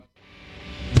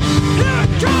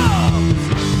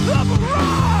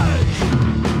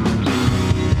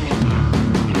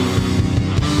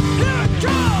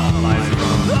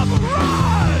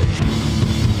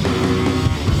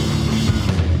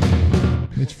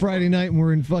Friday night and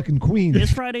we're in fucking Queens.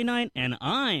 It's Friday night and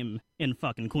I'm in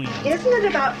fucking Queens. Isn't it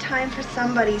about time for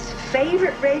somebody's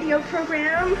favorite radio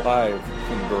program? Live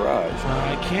from the garage.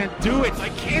 I can't do it. I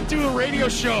can't do a radio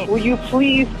show. Will you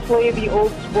please play the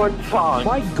old sport song?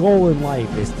 My goal in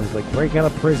life is to break out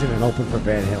of prison and open for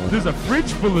Van Halen. There's a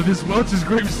fridge full of this Welch's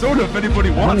grape soda if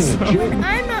anybody wants some.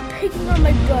 I'm not picking on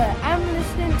my gut. I'm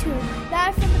listening to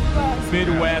Live from the Garage.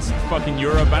 Midwest, fucking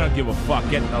Europe. I don't give a fuck.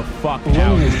 Get the fuck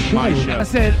out. This is my show. I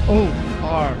said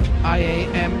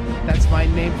O-R-I-A-M. That's my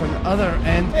name from the other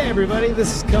end. Hey everybody,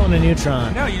 this is Conan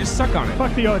Neutron. No, you just suck on it.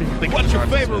 Fuck the audience. What's your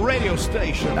favorite radio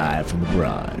station? Live from the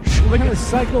garage. What kind of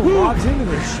cycle logs into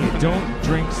this shit? Don't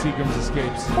drink Seagram's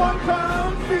Escapes. 1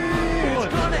 pound feet.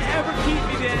 It's gonna ever keep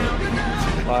me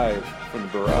down. Live from the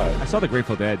barrage. I saw The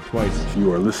Grateful Dead twice.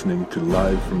 You are listening to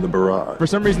Live from the Barrage. For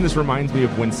some reason, this reminds me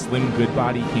of when Slim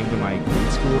Goodbody came to my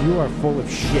grade school. You are full of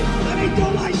shit. Let me do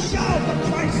my show,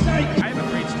 for Christ's sake! I have a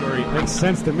great story. Makes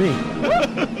sense to me.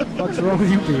 What's wrong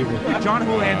with you people? John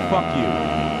Houlihan, fuck you.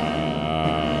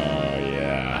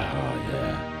 Yeah.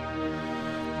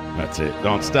 That's it.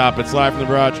 Don't stop. It's Live from the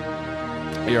Barrage.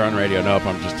 You're on radio. Nope,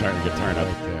 I'm just trying to get turned up.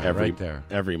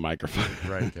 Every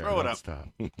microphone. Right there. Throw it Don't up. Stop.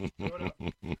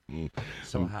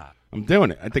 So hot. I'm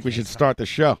doing it. I think we should start the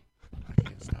show. I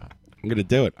can't stop. I'm going to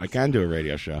do it. I can do a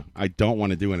radio show. I don't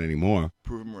want to do it anymore.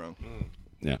 Prove him wrong.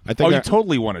 Yeah, I think you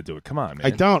totally want to do it. Come on, man.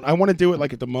 I don't. I want to do it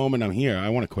like at the moment I'm here. I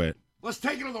want to quit. Let's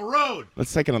take it on the road.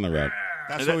 Let's take it on the road.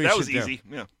 That's what we should do. easy.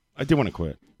 Yeah. I do want to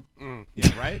quit.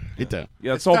 Yeah, right? You do.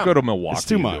 Yeah, let's all go to Milwaukee. It's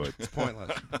too and much. do it. It's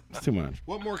pointless. It's too much.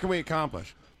 What more can we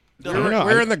accomplish? I don't know.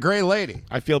 We're in the Gray Lady.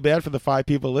 I feel bad for the 5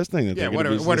 people listening. That Yeah, they're what gonna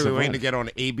are be we disappointed. waiting to get on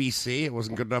ABC? It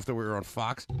wasn't good enough that we were on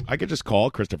Fox. I could just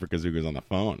call Christopher Kazugas on the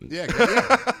phone. Yeah,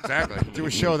 exactly. Do a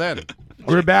show then.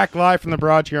 We're back live from the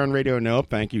barrage here on Radio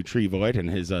Nope. Thank you, Tree Void, and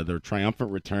his the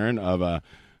triumphant return of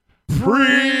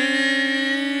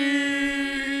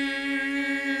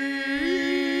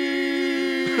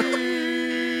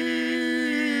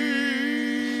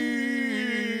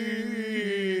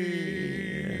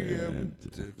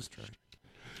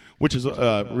which is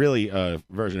really a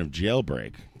version of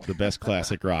Jailbreak, the best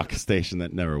classic rock station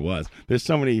that never was. There's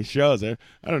so many shows there.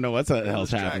 I don't know what the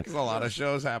hell's happening. There's a lot of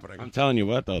shows happening. I'm telling you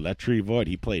what, though, that Tree Void,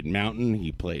 he played Mountain.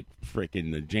 He played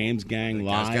freaking the James Gang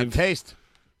live. Guy's got taste.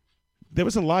 There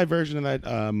was a live version of that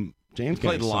James Gang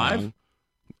played song. live?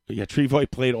 Yeah, Tree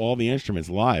Void played all the instruments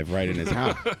live right in his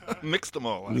house. Mixed them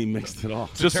all. He mixed it all.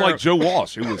 Just like Joe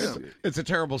Walsh. It was. It's a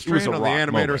terrible It was strain a on the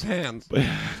rock animator's moment. hands.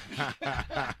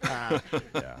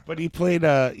 But he played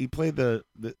the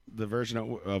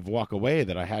version of Walk Away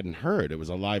that I hadn't heard. It was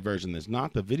a live version. That's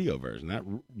not the video version. That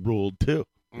ruled too.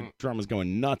 The drum was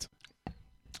going nuts.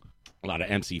 A lot of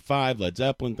MC5, Led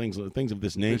Zeppelin, things of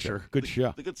this nature. Sure. Good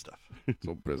show. The good stuff.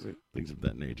 So busy. Things of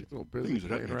that nature. So busy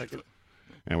playing records.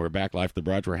 And we're back live from the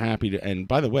barrage. We're happy to. And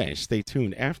by the way, stay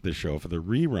tuned after the show for the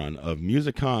rerun of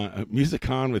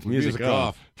Musicon with Music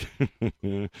Off.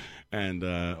 And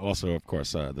also, of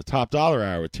course, the Top Dollar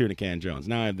Hour with Tuna Can Jones.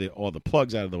 Now I have all the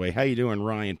plugs out of the way. How you doing,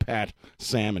 Ryan, Pat,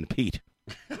 Sam, and Pete?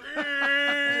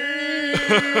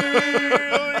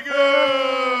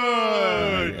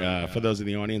 For those in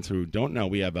the audience who don't know,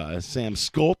 we have Sam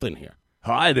Skolton here.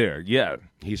 Hi there. Yeah.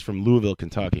 He's from Louisville,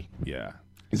 Kentucky. Yeah.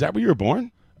 Is that where you were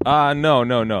born? No.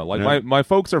 Like No? my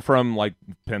folks are from like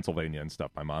Pennsylvania and stuff.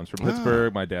 My mom's from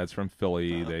Pittsburgh. My dad's from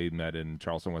Philly. They met in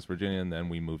Charleston, West Virginia, and then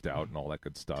we moved out and all that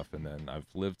good stuff. And then I've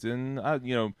lived in,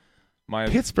 my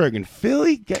Pittsburgh and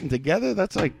Philly getting together?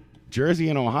 That's like Jersey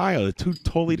and Ohio. They're two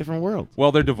totally different worlds.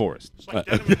 Well, they're divorced.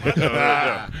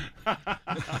 Yeah,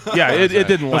 it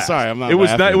didn't last. Sorry, I'm not. It was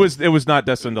laughing. not. It was not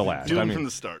destined to last. Doomed from the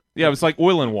start. Yeah, it was like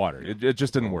oil and water. It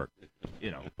just didn't work.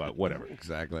 But whatever.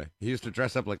 Exactly. He used to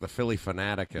dress up like the Philly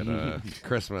fanatic at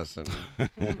Christmas and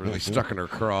really stuck in her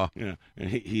craw. Yeah, and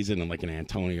he's in like an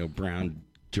Antonio Brown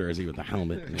jersey with a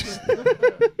helmet.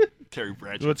 Terry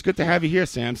Bradshaw. Well, it's good to have you here,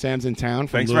 Sam. Sam's in town.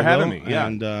 From Thanks for having me. Louisville, Yeah,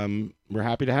 and we're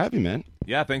happy to have you, man.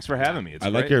 Yeah, thanks for having me. It's I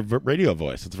like great. your radio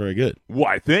voice. It's very good.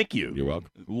 Why? Thank you. You're welcome.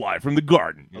 Live from the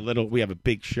garden. We have a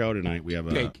big show tonight. We have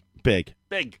a Big.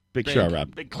 big show,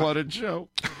 Rob. Big Cluttered show.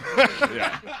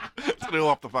 Yeah. It's going to go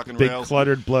off the fucking Big rails.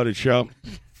 cluttered, bloated show.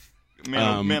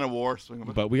 Man of war.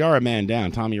 But we are a man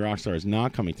down. Tommy Rockstar is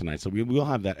not coming tonight, so we will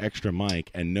have that extra mic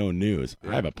and no news.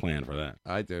 I have a plan for that.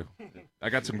 I do. I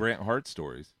got some Grant Hart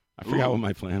stories. I forgot what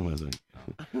my plan was.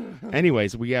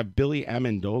 Anyways, we have Billy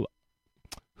Amendola,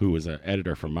 who was an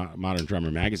editor for Modern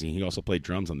Drummer magazine. He also played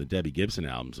drums on the Debbie Gibson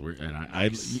albums. And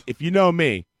if you know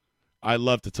me, I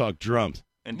love to talk drums.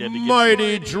 And Debbie Gibson.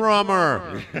 Mighty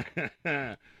drummer.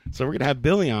 So we're going to have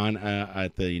Billy on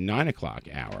at the 9 o'clock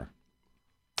hour.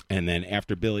 And then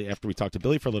after we talk to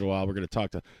Billy for a little while, we're going to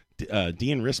talk to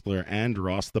Dean Rispler and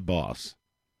Ross the Boss.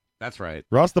 That's right.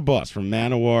 Ross the Boss from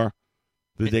Manowar,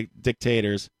 the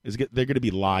Dictators. They're going to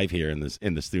be live here in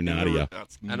the Stunadio.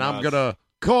 And I'm going to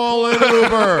call an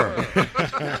Uber.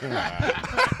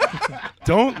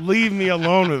 Don't leave me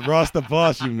alone with Ross the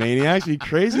Boss, you maniacs. You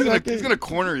crazy? He's going to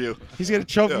corner you. He's going to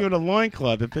choke you in a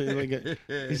loincloth. He's going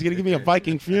to give me a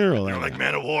Viking funeral. You're like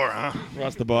Man of War, huh?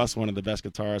 Ross the Boss, one of the best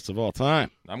guitarists of all time.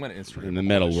 I'm going to instrument in the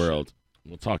metal world.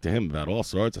 We'll talk to him about all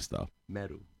sorts of stuff.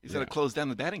 Metal. He's got to close down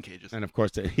the batting cages. And, of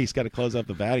course, he's got to close up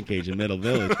the batting cage in Middle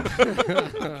Village.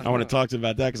 I want to talk to him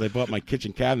about that because I bought my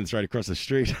kitchen cabinets right across the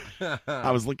street.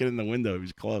 I was looking in the window. It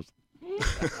was closed.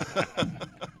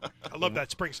 I love that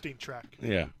Springsteen track.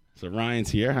 Yeah. So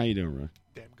Ryan's here. How you doing, Ryan?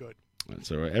 Damn good.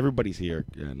 So everybody's here,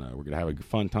 and we're going to have a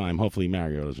fun time. Hopefully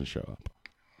Mario doesn't show up.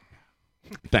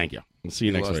 Thank you. We'll see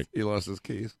you next week. He lost his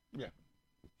keys. Yeah.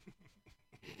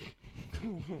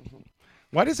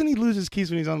 Why doesn't he lose his keys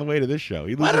when he's on the way to this show?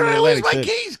 He Why did I lose my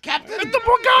keys, Captain? At the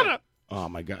Borgata. Oh,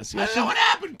 my God. See, I don't know what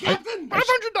happened, Captain.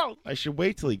 $500. I should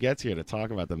wait till he gets here to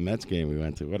talk about the Mets game we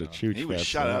went to. What a chooch. He was fest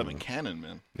shot that out of a was. cannon,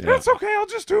 man. Yeah. That's okay. I'll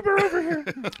just Uber over here.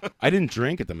 I didn't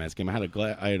drink at the Mets game. I had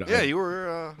a You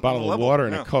were bottle of water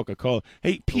and a Coca-Cola.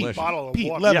 Hey, Pete, Bottle of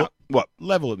Pete, water. level, What?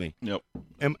 level with me. Yep.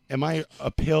 Am I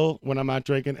a pill when I'm not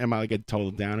drinking? Am I like a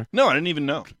total downer? No, I didn't even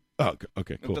know. Oh,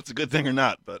 okay, If cool. that's a good thing or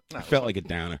not, but no, I felt like a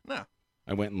downer. No.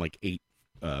 I went and ate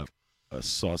a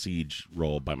sausage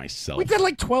roll by myself. We did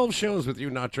like 12 shows with you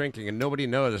not drinking, and nobody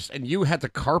noticed, and you had to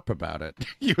carp about it.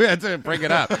 You had to bring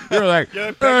it up. You were like,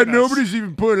 nobody's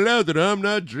even pointed out that I'm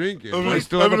not drinking. I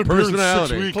still have a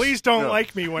personality. Please don't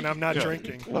like me when I'm not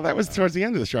drinking. Well, that was towards the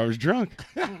end of the show. I was drunk.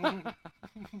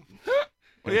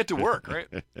 Well, you had to work, right?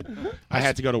 I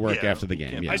had to go to work after the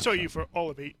game. Yeah. I saw you for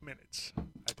all of 8 minutes.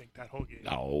 I think that whole game.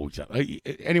 Oh,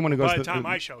 anyone who goes By to the time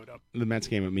I showed up. the Mets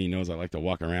game with me knows I like to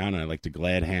walk around and I like to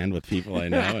glad hand with people I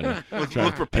know. And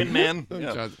Look for Pin Man.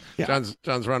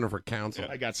 John's running for council.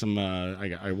 I got some.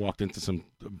 I walked into some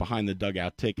behind the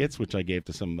dugout tickets, which I gave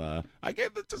to some. I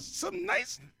gave it to some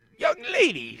nice young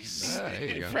ladies,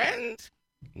 friends.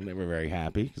 And they were very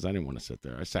happy because I didn't want to sit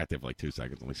there. I sat there for like 2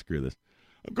 seconds. I'm like, screw this.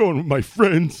 I'm going with my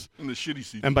friends. In the shitty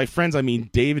seat. And by friends, I mean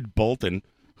David Bolton,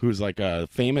 who's like a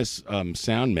famous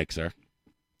sound mixer.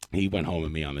 He went home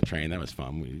with me on the train. That was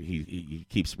fun. He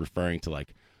keeps referring to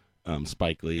like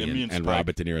Spike Lee and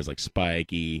Robert De Niro as like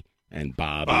Spikey and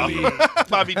Bobby.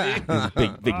 Bobby D.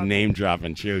 Big name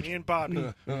dropping chooch. Me and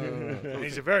Bobby.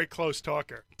 He's a very close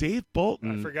talker. Dave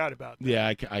Bolton. I forgot about that. Yeah,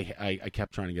 I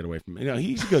kept trying to get away from him. You know,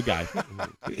 he's a good guy.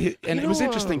 And it was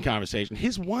interesting conversation.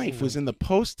 His wife was in the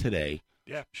Post today.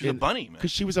 Yeah, she's a bunny, man.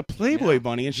 Because she was a Playboy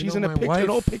bunny, and she's in an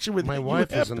old picture with my Hugh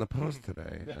wife is Hefner. in the Post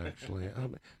today. Actually,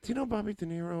 do you know Bobby De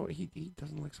Niro? He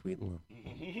doesn't like sweet and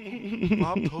low.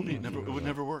 Bob told me it would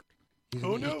never work.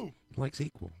 Oh no, he likes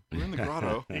equal. We're in the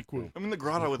grotto. Equal. I'm in the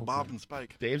grotto with Bob and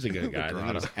Spike. Dave's a good guy. Then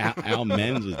there was Al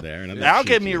Menz was there. And Al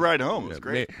gave me a ride home. It was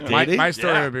great. My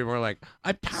story would be more like,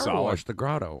 I power washed the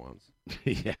grotto once.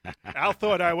 Yeah. Al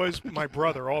thought I was my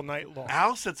brother all night long.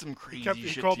 Al said some crazy shit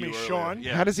He called to you me earlier. Sean.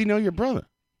 Yeah. How does he know your brother?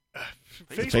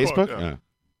 Facebook. Yeah.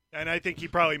 And I think he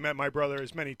probably met my brother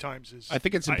as many times as I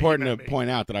think it's he important to met me. point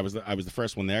out that I was the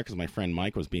first one there because my friend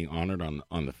Mike was being honored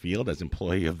on the field as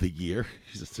Employee of the Year.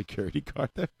 He's a security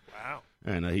guard there. Wow.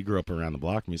 And he grew up around the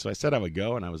block from me. So I said I would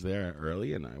go, and I was there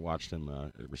early, and I watched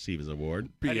him receive his award.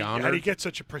 How did he get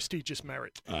such a prestigious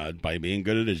merit? By being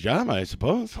good at his job, I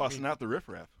suppose. Tossing out the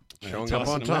riffraff. Showing up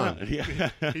on time.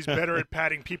 Yeah. He's better at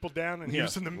patting people down and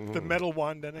using the metal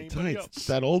wand than anybody else. It's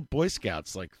that old Boy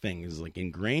Scouts thing is like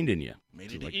ingrained in you.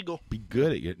 Made it eagle. Be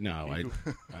good at it. No,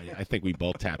 I think we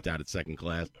both tapped out at second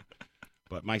class.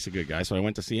 But Mike's a good guy, so I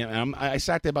went to see him. And I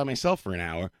sat there by myself for an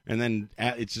hour, and then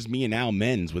it's just me and Al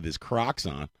Menz with his Crocs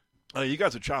on. Oh, you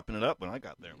guys were chopping it up when I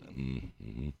got there, man.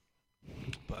 Mm-hmm.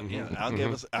 But yeah, Al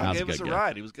gave us a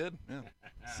ride. He was good. Yeah,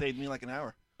 saved me like an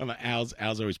hour. Al's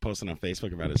always posting on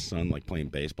Facebook about his son like playing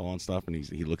baseball and stuff, and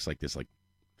he looks like this like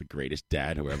the greatest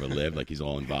dad who ever lived, like he's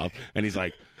all involved, and he's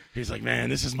like, man,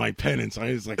 this is my penance.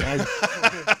 I was like,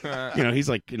 he's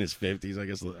like in his 50s, I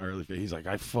guess, early 50s. He's like,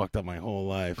 I fucked up my whole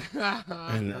life,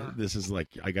 and this is like,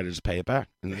 I got to just pay it back,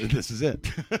 and this is it.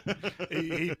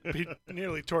 he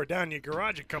nearly tore down your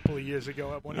garage a couple of years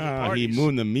ago at one of the He parties.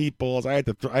 mooned the meatballs. I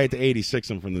had to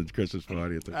 86 him from the Christmas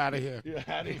party. Out of here. Yeah,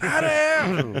 out of here. Out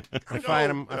of here. I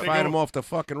fired him off the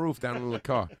fucking roof down in the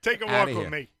car. Take a Outta walk here. with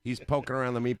me. He's poking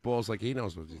around the meatballs like he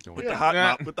knows what he's doing. With the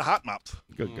hot mops.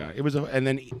 Good guy. It was, and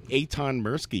then Eitan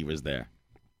Mirsky was there,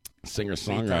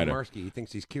 singer-songwriter. Mirsky, he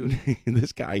thinks he's cute.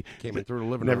 This guy came in through the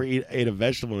living never room. ate a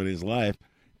vegetable in his life,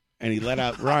 And he let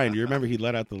out Ryan. Do you remember he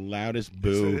let out the loudest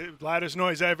boo? It's the loudest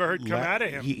noise I ever heard come out of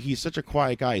him. He's such a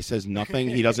quiet guy. He says nothing.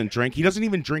 He doesn't drink. He doesn't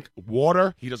even drink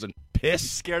water. He doesn't piss.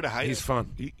 He's scared of heights. He's fun.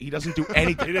 He doesn't do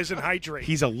anything. He doesn't hydrate.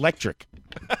 He's electric.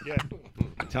 Yeah.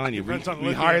 I'm telling you, Depends on we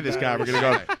lithium hire this guy. We're going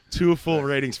to go 2 full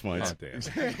ratings points. Oh, damn.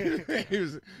 he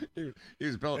was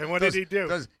built. And what did he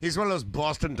do? He's one of those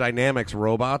Boston Dynamics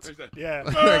robots. Yeah.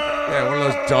 Yeah, one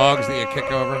of those dogs that you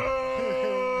kick over.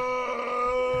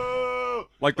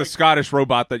 Like the Scottish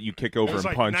robot that you kick over It was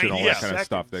and like punch and all 90 that kind of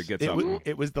stuff that seconds. gets up.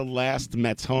 It was the last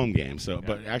Mets home game,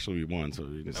 but actually we won. So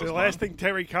It's the last thing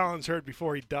Terry Collins heard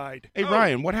before he died. Hey,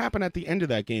 Ryan, what happened at the end of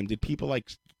that game? Did people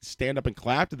like stand up and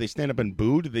clap? Did they stand up and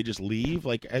boo? Did they just leave?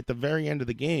 Like at the very end of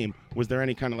the game, was there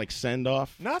any kind of like send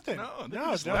off? Nothing.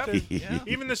 No, nothing. Yeah.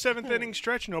 Even the 7th inning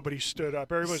stretch, nobody stood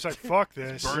up. Everybody's like, "Fuck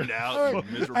this." Burned out.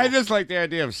 Miserable. I just like the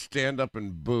idea of stand up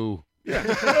and boo.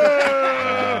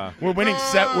 We're winning.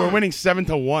 We're winning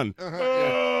 7-1.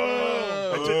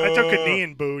 I took a knee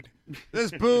and booed. This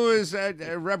boo is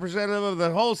a representative of the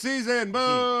whole season.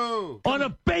 Boo! On a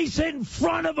base hit in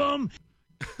front of him.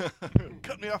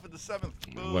 Cut me off at the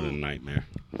 7th. Boo. What a nightmare.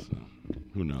 So,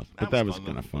 who knows? But that was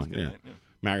kind of fun. Yeah.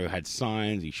 Mario had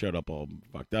signs. He showed up all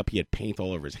fucked up. He had paint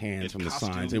all over his hands from the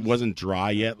signs. It wasn't dry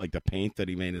yet, like the paint that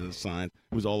he made in the signs.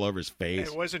 It was all over his face.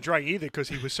 It wasn't dry either because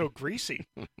he was so greasy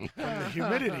from the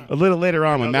humidity. A little later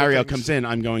on, when Other Mario things. comes in,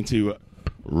 I'm going to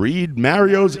read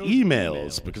Mario's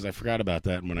emails because I forgot about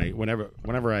that.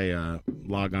 Whenever I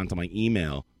log on to my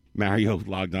email, Mario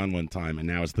logged on one time, and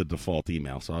now it's the default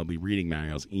email. So I'll be reading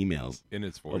Mario's emails in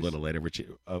its voice a little later,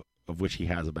 of which he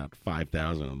has about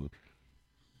 5,000 of them.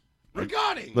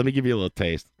 Regarding. Let me give you a little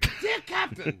taste. Dear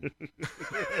Captain.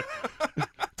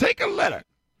 Take a letter.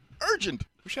 Urgent.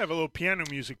 We should have a little piano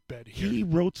music bed here. He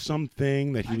wrote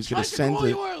something that he was going to send to.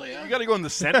 You got to go in the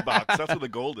sent box. That's where the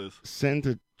gold is. Send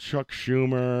to Chuck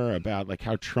Schumer about like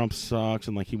how Trump sucks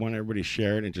and like he wanted everybody to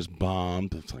share it and it just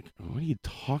bombed. It's like, what are you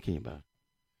talking about?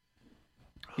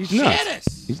 He's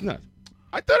nuts. He's nuts.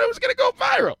 I thought it was going to go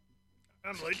viral.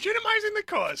 I'm legitimizing the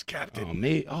cause,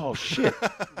 Captain. Oh shit.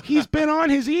 He's been on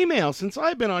his email since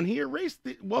I've been on here.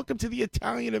 Welcome to the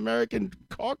Italian American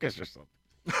Caucus or something.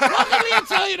 Welcome to the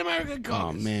Italian American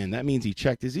Caucus. Oh man, that means he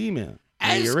checked his email.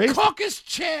 As caucus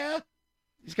chair.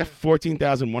 He's got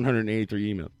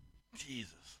 14,183 emails.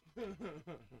 Jesus.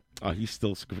 Oh, he's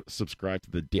still subscribed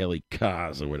to the Daily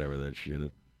Cause or whatever that shit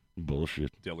is. Bullshit.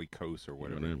 Daily Kos or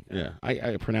whatever. Yeah,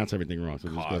 I pronounce everything wrong. So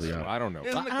just go the I don't know.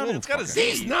 It's got a Z.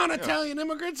 These non-Italian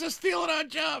immigrants are stealing our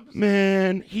jobs.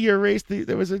 Man, he erased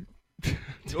there was a.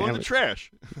 Go in the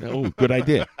trash. Oh, good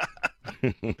idea.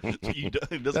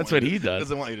 That's what he does.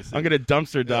 Doesn't want you to see. I'm going to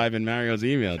dumpster dive in Mario's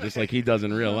email, just like he does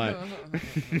in real life.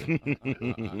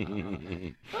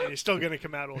 And he's still going to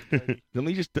come out all dirty.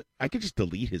 I could just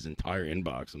delete his entire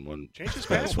inbox in one. Change his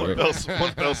password. One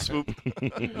fell swoop.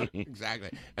 Exactly.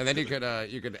 And then you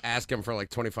could ask him for like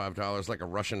 $25 like a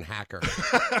Russian hacker.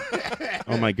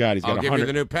 Oh my God, he's got I'll give you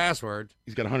the new password.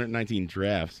 He's got 119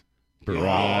 drafts. Barrage.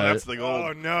 Oh, that's the goal.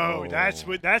 Oh no, that's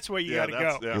where you got to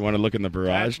go. Yeah. You want to look in the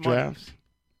barrage drafts?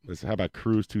 How about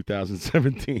Cruise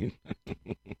 2017?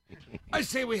 I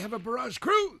say we have a barrage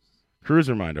cruise. Cruise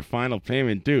reminder, final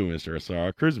payment due, Mr.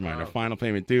 Asaro. Cruise reminder, final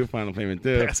payment due, final payment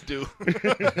due. Past due.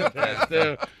 Past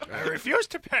due. I refuse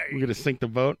to pay. We're going to sink the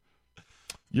boat.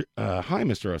 Hi,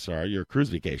 Mr. Asaro. Your cruise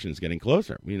vacation is getting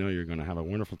closer. We know you're going to have a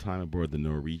wonderful time aboard the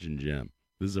Norwegian Gem.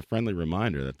 This is a friendly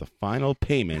reminder that the final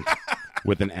payment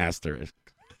with an asterisk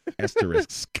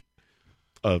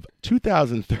of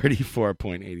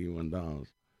 $2,034.81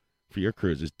 for your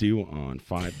cruise is due on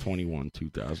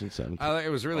 5/21/2017. It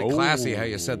was really classy how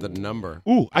you said the number.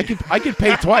 Ooh, I could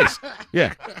pay twice.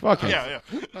 Yeah, fuck it. Yeah.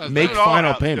 Make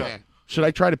final payment. Yeah. Should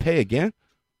I try to pay again?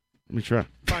 Let me try.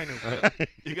 Final.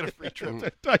 You get a free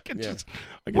trip.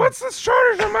 What's the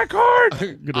shortage on my card?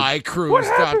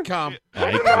 iCruise.com.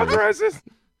 I didn't authorize this.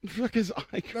 Fuck is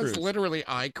iCruise? That's literally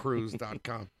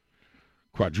iCruise.com.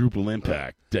 Quadruple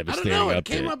impact, I devastating don't know. It update.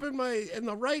 came up in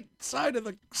the right side of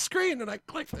the screen, and I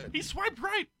clicked it. He swiped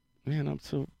right. Man, I'm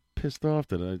so pissed off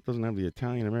that it doesn't have the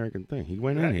Italian American thing. He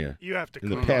went in here. You have to. In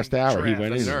the past hour, he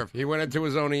went The in. nerve. He went into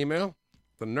his own email.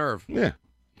 The nerve. Yeah.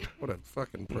 What a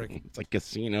fucking prick. It's like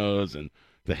casinos and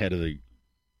the head of the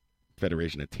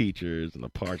Federation of Teachers and the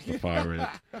Parks Department.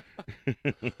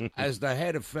 As the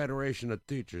head of Federation of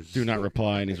Teachers. Do not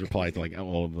reply, and he's replied to like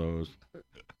all of those.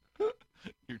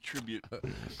 Your tribute.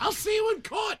 I'll see you in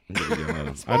court.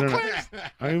 I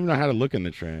don't even know how to look in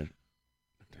the trash.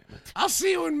 I'll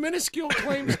see you in minuscule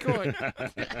claims court.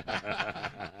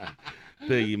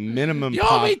 The minimum You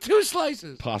owe me 2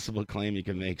 slices. possible claim you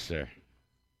can make, sir.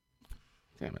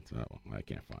 Damn it. Oh, I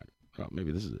can't find it. Oh,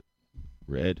 maybe this is it.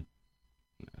 Red.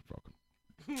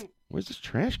 Where's this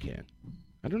trash can?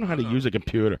 I don't know how to use a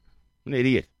computer. I'm an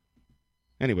idiot.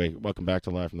 Anyway, welcome back to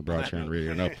Live from the Broad Sharon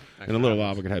Radio. No, in a little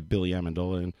while, we're going to have Billy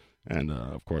Amendola in, and,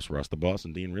 of course, Russ the Boss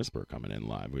and Dean Risper coming in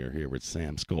live. We are here with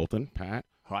Sam Skolton, Pat,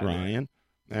 Ryan,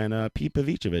 and Pete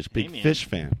Pavicevic, big Fish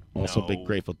fan. Also big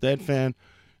Grateful Dead fan,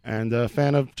 and a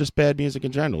fan of just bad music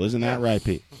in general. Isn't that right,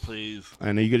 Pete? Please.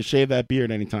 And are you going to shave that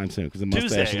beard anytime soon? Because the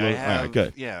mustache Tuesday, is all right,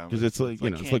 good. Yeah. Because it's, like,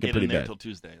 it's looking pretty bad. Until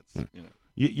Tuesday. It's,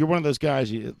 You're one of those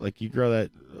guys, you grow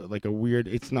that, like a weird,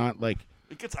 it's not like...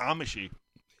 It gets Amishy.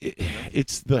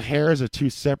 It's the hairs are too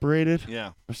separated,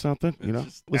 or something.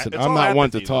 Listen, I'm not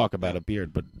one to talk about a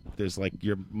beard, but there's like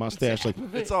your mustache, like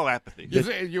it's all apathy. You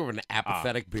have an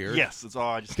apathetic beard. Yes, it's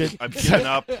all. I've given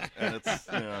up, and it's.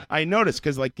 I noticed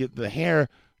because like the hair,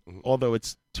 although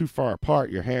it's too far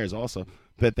apart, your hair is also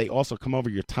that they also come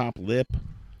over your top lip,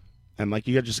 and like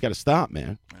you just got to stop,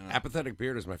 man. Apathetic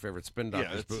beard is my favorite Spin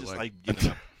Doctors it's bootleg. just like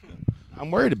giving up. I'm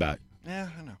worried about it. Yeah,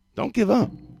 I know. Don't give up.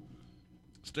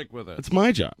 Stick with it. It's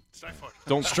my job.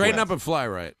 Don't straighten up and fly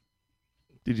right.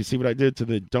 Did you see what I did to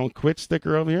the "Don't Quit"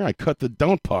 sticker over here? I cut the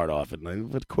 "Don't" part off and I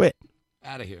would quit.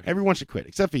 Out of here. Everyone should quit,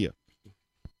 except for you.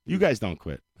 You guys don't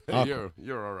quit. You're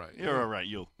all right. You're all right.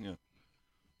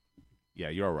 Yeah,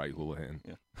 you're all right, Houlihan.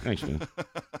 Yeah. Thanks, man.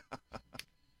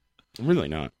 I'm really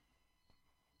not.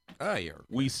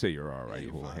 We say you're all right,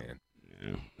 Houlihan.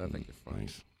 Yeah, I think you're fine.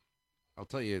 Nice. I'll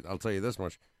tell you this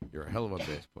much: you're a hell of a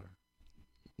bass player.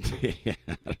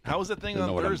 How was that thing I on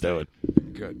know what I'm Thursday? doing.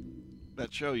 Good.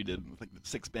 That show you did with like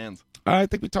 6 bands. I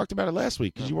think we talked about it last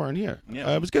week because you weren't here. Yeah,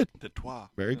 it was good. The Trois.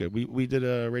 Very good. We did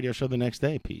a radio show the next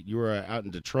day, Pete. You were out in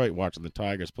Detroit watching the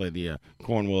Tigers play the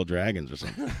Cornwall Dragons or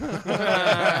something.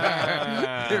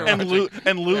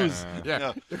 and lose.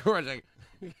 Yeah.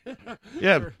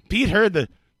 Yeah, Pete heard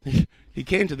he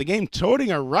came to the game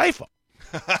toting a rifle.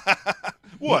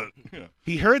 What?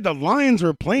 He heard the Lions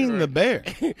were playing the Bears.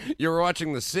 You were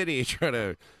watching the city trying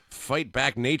to fight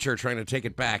back nature, trying to take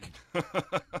it back.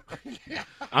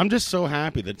 I'm just so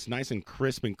happy that it's nice and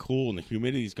crisp and cool and the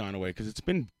humidity's gone away because it's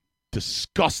been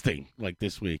disgusting like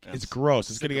this week. It's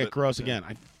gross. It's going to get gross again.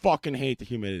 I fucking hate the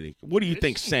humidity. What do you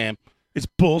think, Sam? It's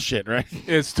bullshit, right?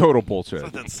 It's total bullshit.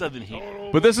 It's like that 7 heat.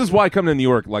 But this is why I come to New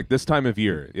York like this time of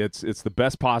year. It's the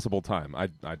best possible time.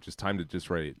 I just timed it just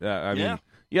right. I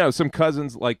mean, some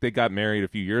cousins like they got married a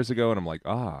few years ago, and I'm like,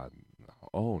 now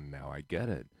I get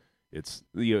it. It's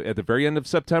at the very end of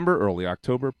September, early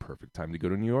October, perfect time to go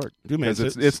to New York. Because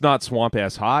it's not swamp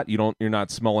ass hot. You're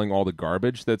not smelling all the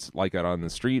garbage that's like out on the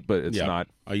street, but it's not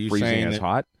freezing ass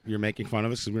hot. You're making fun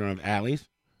of us because we don't have alleys?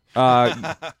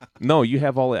 No, you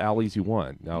have all the alleys you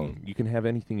want. No, you can have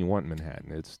anything you want in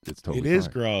Manhattan. It's totally It is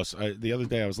fine. gross. The other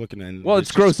day I was looking and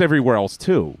it's gross everywhere else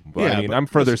too. But I mean, I'm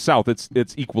further south. It's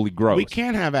equally gross. We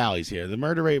can't have alleys here. The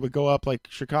murder rate would go up like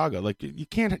Chicago. Like you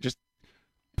can't just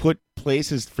put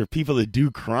places for people to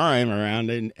do crime around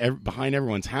and behind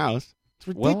everyone's house. It's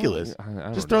ridiculous.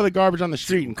 I just throw the garbage on the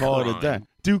street and call it a day.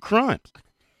 Do crimes.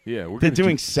 Yeah, they're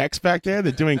doing sex back there.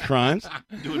 They're doing crimes.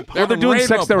 They're doing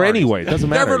sex there anyway. It doesn't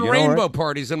matter. They're having rainbow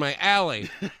parties in my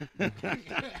alley.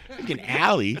 Like an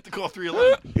alley. Have to call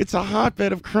 311. It's a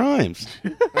hotbed of crimes.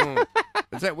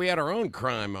 It's that we had our own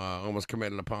crime almost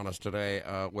committed upon us today,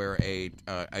 where a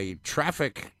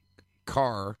traffic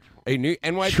car, a new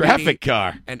NYPD traffic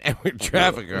car,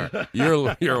 traffic car.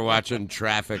 You're watching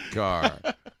Traffic Car.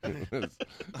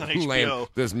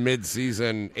 This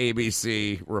mid-season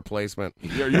ABC replacement.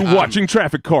 You're watching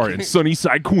Traffic Car in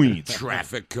Sunnyside, Queens.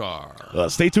 Traffic Car.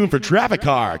 Stay tuned for Traffic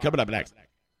Car coming up next.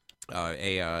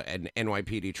 An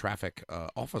NYPD traffic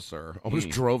officer almost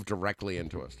drove directly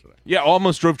into us today. Yeah,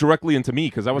 almost drove directly into me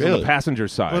because I was on the passenger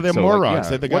side. Well, they're morons.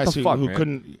 They're the guys who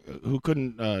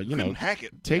couldn't hack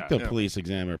it. Take the police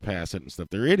exam or pass it and stuff.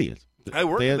 They're idiots. I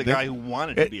worked with a guy who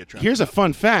wanted to be a traffic. Here's a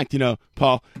fun fact,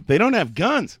 Paul. They don't have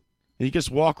guns. And you just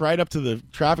walk right up to the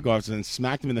traffic officer and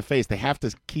smack them in the face. They have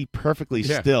to keep perfectly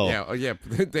still. Yeah.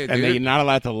 They're not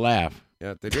allowed to laugh.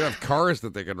 Yeah, they do have cars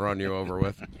that they can run you over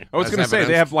with. I was going to say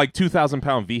they have like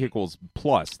 2,000-pound vehicles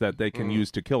plus that they can use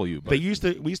to kill you. But we used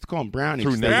to call them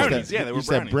brownies. They were used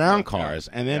to have brown cars,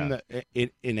 and then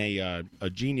in a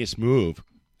genius move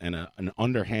and an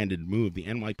underhanded move, the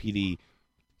NYPD,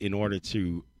 in order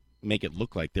to make it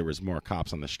look like there was more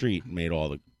cops on the street, made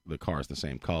all the cars the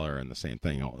same color and the same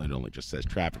thing. It only just says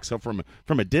traffic. So from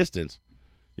a distance,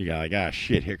 you got like,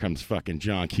 shit, here comes fucking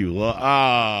John Q.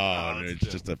 It's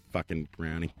just a fucking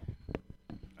brownie.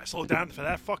 I slowed down for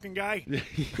that fucking guy.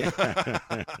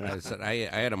 I said I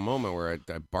had a moment where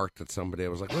I barked at somebody. I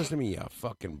was like, listen to me, you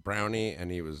fucking brownie. And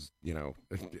he was,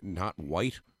 not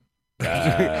white.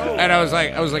 And I was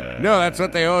like, no, that's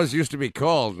what they always used to be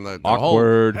called. And the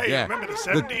Awkward. Hey, yeah, remember the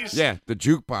 70s? the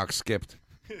jukebox skipped.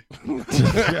 Go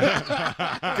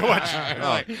watch.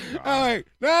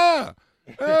 No.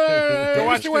 Go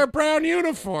watch you wear brown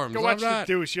uniforms. Go watch the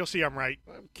Deuce. You'll see I'm right.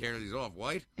 I'm carrying these off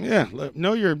white. Yeah,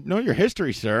 know your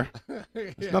history, sir.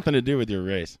 It's nothing to do with your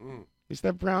race. Used to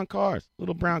have brown cars,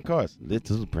 little brown cars,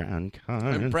 little brown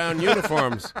cars, and brown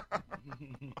uniforms.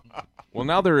 Well,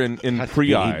 now they're in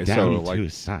pre-I, so like.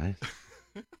 Size.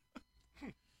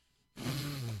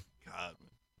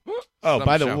 God.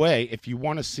 By the way, if you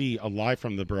want to see a Live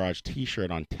from the Barrage T-shirt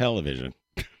on television,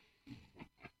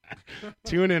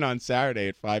 tune in on Saturday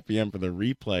at 5 p.m. for the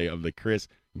replay of the Chris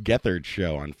Gethard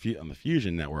show on the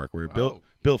Fusion Network, where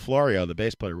Bill Florio, the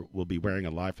bass player, will be wearing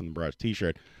a Live from the Barrage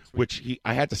T-shirt, which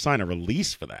I had to sign a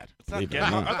release for that. It's not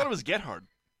Gethard. I thought it was Gethard.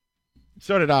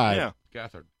 So did I. Yeah,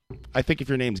 Gethard. I think if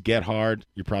your name's Get Hard,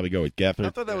 you probably go with Gethard. I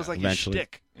thought that was like eventually. his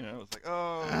shtick. You know, it's like,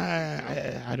 oh.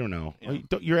 I don't know. Yeah.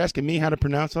 You're asking me how to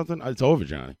pronounce something? It's over,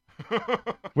 Johnny.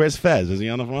 Where's Fez? Is he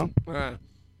on the phone?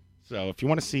 So if you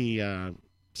want to see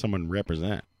someone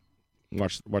represent,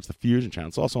 watch the Fusion channel.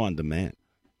 It's also on demand.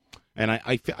 And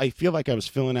I feel like I was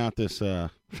filling out this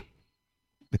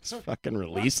this fucking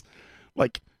release.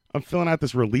 Like, I'm filling out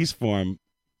this release form,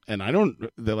 and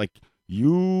they're like,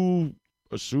 you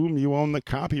assume you own the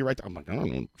copyright. I'm like, I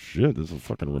don't know shit. This is a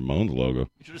fucking Ramones logo.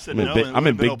 You should have said I'm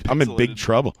in big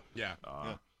trouble. Yeah.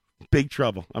 Big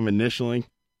trouble. I'm initialing.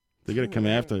 They're gonna come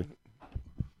after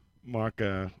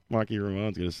Marky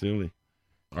Ramone's gonna sue me.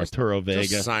 Arturo Vega.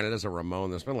 Just sign it as a Ramone.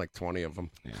 There's been like 20 of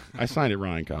them. Yeah. I signed it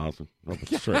Ryan Carlson.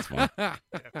 Sure, it's fine.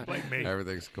 Blame me.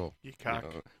 Everything's cool. You cock.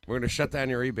 We're gonna shut down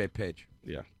your eBay page.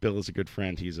 Yeah. Bill is a good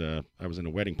friend. I was in a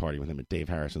wedding party with him at Dave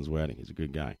Harrison's wedding. He's a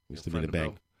good guy. He used to be in the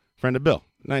bank. Friend of Bill.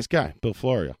 Nice guy. Bill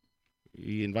Florio.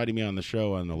 He invited me on the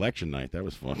show on election night. That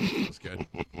was fun. That's good.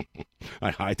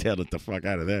 I hightailed it the fuck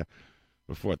out of there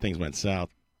before things went south.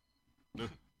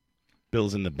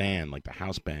 Bill's in the band, like the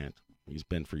house band. He's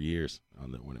been for years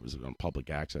when it was on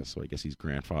public access, so I guess he's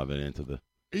grandfathered into the...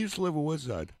 He used to live in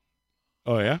Woodside.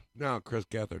 Oh, yeah? No, Chris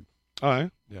Gethard. Oh, yeah?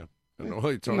 Yeah. I don't know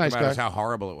what he talked nice about guy. is how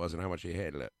horrible it was and how much he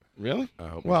hated it. Really?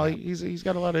 Well, he's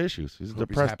got a lot of issues. He's a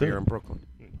depressed happier dude. in Brooklyn.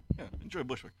 Yeah, enjoy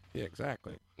Bushwick. Yeah,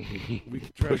 exactly.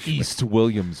 East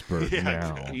Williamsburg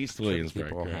now. East Williamsburg.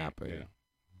 People Great. happy. Yeah.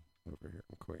 Over here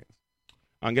in Queens.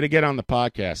 I'm going to get on the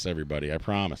podcast, everybody. I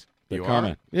promise. They're You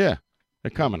coming. are? Yeah. They're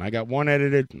coming. I got one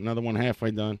edited, another one halfway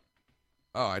done.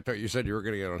 Oh, I thought you said you were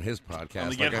going to get on his podcast. On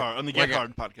the Get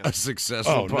Hard podcast. A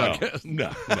successful podcast. No.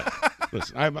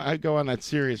 Listen, I go on that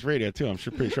Sirius Radio, too. I'm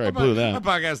pretty sure I blew that. A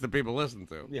podcast that people listen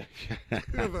to. Yeah.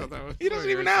 He doesn't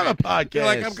even have a podcast. You're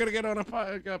like, I'm going to get on a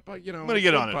podcast. I'm going to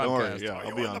get on it. Don't worry. Yeah,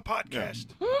 I'll be on the podcast.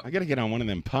 I got to get on one of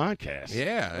them podcasts.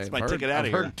 Yeah. That's my ticket out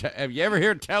of here. Have you ever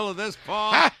heard tell of this,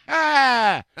 Paul?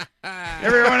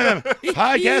 Every one of them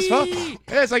podcasts, Paul. Yeah,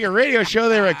 it's like a radio show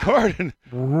they record.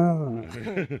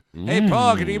 Hey,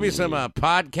 Paul, can you give me some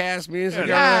podcast music?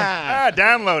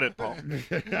 Download it, Paul.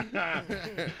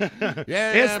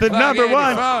 It's the number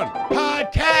one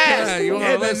podcast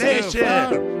in the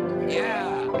nation.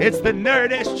 Yeah. It's the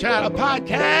Nerdist Channel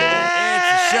podcast.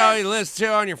 It's a show you listen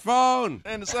to on your phone.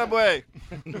 And the subway.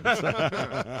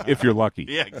 If you're lucky.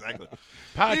 Yeah, exactly.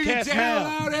 Podcast You can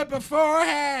download it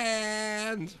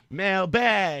beforehand.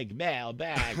 Mailbag.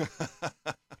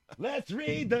 Let's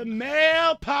read the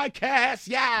mail podcast.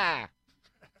 Yeah.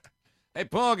 Hey,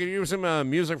 Paul, can you give some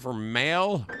music for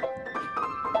mail?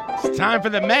 It's time for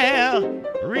the mail.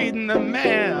 Reading the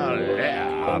mail.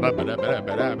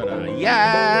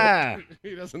 Yeah.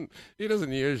 He doesn't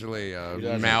usually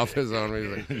mouth his own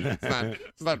music.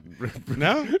 It's not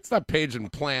No? It's not Page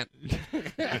and Plant. He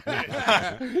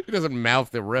doesn't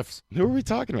mouth the riffs. Who are we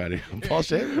talking about here? Paul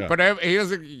Schaefer. But he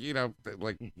doesn't,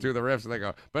 like do the riffs and they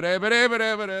go.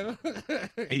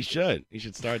 He should. He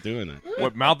should start doing that.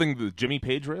 What, mouthing the Jimmy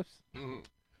Page riffs?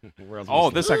 World's Oh,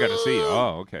 most- this I got to see.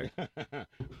 Oh, okay.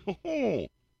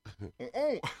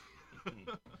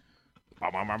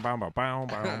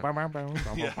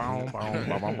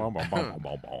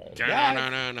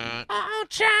 Oh,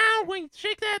 child, we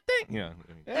shake that thing. Yeah.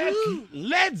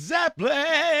 Led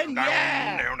Zeppelin.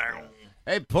 Yeah.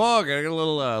 Hey, Paul, can I get a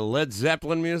little Led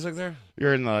Zeppelin music there?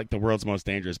 You're in the world's most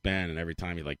dangerous band, and every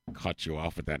time he cuts you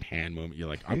off with that hand movement, you're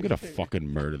like, I'm gonna fucking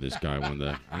murder this guy one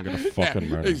day. I'm gonna fucking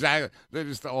murder him. Exactly. They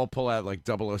just all pull out like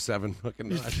 007 fucking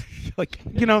knives.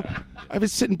 I've been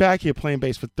sitting back here playing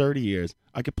bass for 30 years.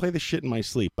 I could play this shit in my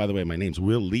sleep. By the way, my name's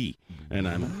Will Lee, and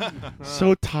I'm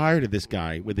so tired of this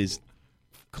guy with his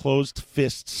closed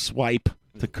fist swipe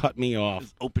to cut me off.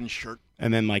 His open shirt.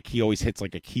 And then he always hits a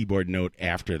keyboard note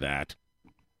after that.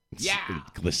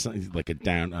 Like a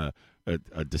down,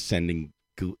 a descending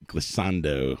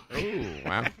glissando. Oh,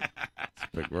 wow. That's a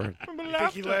big word.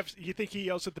 You think he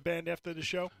yells at the band after the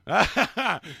show?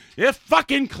 It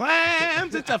fucking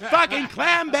clams. It's a fucking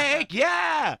clam bake.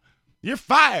 Yeah. You're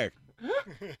fired.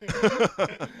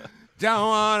 Don't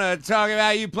want to talk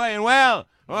about you playing well.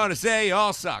 I want to say you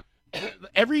all suck.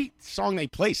 Every song they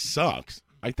play sucks.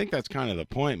 I think that's kind of the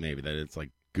point, maybe, that it's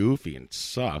like goofy and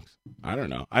sucks. I don't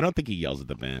know. I don't think he yells at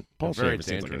the band. Paul Schaefer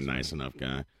seems like a nice enough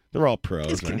guy. They're all pros.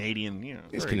 He's right? Canadian. You know,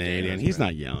 He's Canadian. He's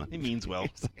not yelling. He means well.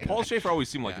 Paul Schaefer always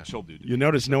seemed like a chill dude. You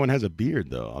notice no one has a beard,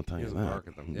 though. I'll tell you that.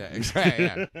 Yeah, exactly.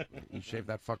 Yeah. You shave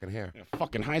that fucking hair.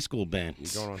 Fucking high school band.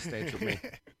 You're going on stage with me.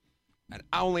 And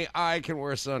only I can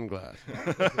wear sunglasses.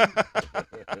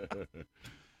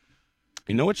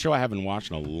 You know what show I haven't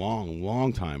watched in a long,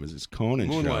 long time is this Conan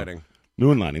show. Moonlighting.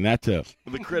 Moonlighting, that too.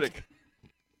 The Critic.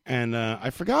 And I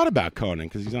forgot about Conan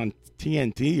because he's on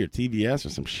TNT or TBS or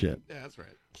some shit. Yeah, that's right.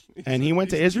 And he went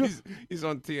to Israel? He's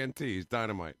on TNT. He's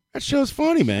dynamite. That show's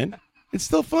funny, man. It's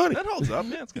still funny. That holds up.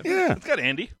 Yeah, it's good. Yeah. It's got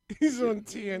Andy. He's on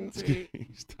TNT.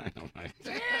 He's dynamite.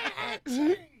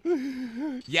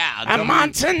 Yeah. I'm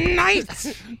on tonight.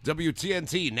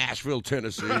 WTNT, Nashville,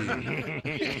 Tennessee.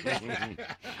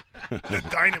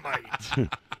 Dynamite.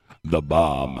 The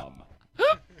bomb.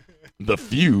 The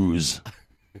fuse.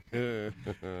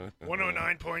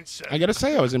 109.7. I gotta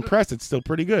say, I was impressed. It's still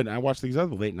pretty good. I watched these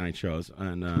other late night shows,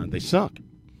 and they suck.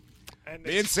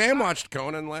 Me and Sam watched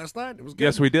Conan last night. It was good.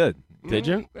 Yes, we did. Did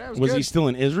you? Yeah, was he still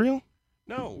in Israel?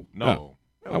 No. No.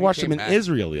 I watched him in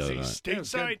Israel the other night.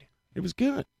 Stateside. It was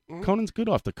good. Mm-hmm. Conan's good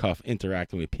off the cuff,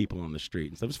 interacting with people on the street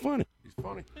and stuff. It was funny. He's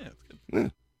funny. Yeah, it's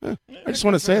good. I just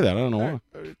want to say that. I don't know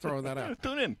why. Throwing that out.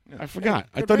 Tune in. I forgot.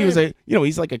 I thought he was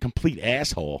he's like a complete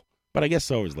asshole. But I guess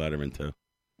so is Letterman too.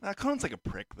 Conan's like a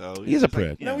prick, though. He's a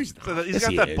prick. No, he's got Yes,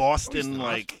 he that is. Boston,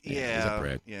 like, He's a yeah.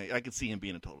 prick. Yeah, I could see him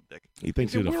being a total dick. He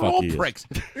thinks who the We're fuck all he is. pricks.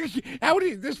 How would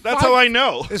he? That's how I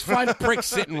know. There's 5 pricks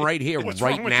sitting right here, What's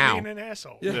right wrong with now. being an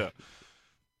asshole? Yeah.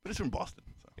 But he's from Boston.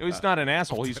 So. He's not an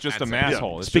asshole. He's just a That's it.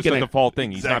 masshole. It's Speaking just a of- default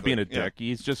thing. He's not Exactly. being a dick.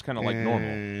 He's just kind of like normal.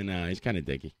 No, he's kind of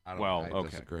dicky. Well, I okay.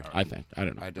 disagree. I think. I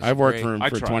don't know. I I've worked disagree. for him I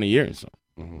for tried. 20 years. So.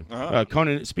 Uh-huh.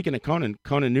 Conan. Speaking of Conan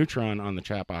Neutron on the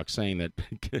chat box saying that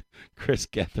Chris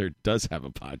Gethard does have a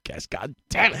podcast. God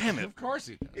damn it! Of course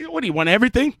he does. What do you want?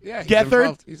 Everything? Yeah,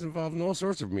 Gethard. He's involved in all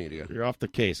sorts of media. You're off the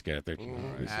case, Gethard.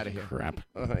 Out of here. Crap.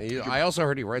 I also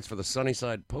heard he writes for the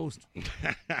Sunnyside Post. You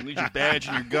need your badge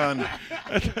and your gun.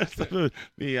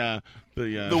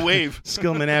 the wave.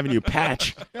 Skillman Avenue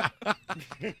patch.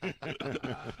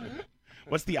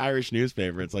 What's the Irish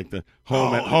newspaper? It's like the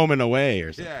home and away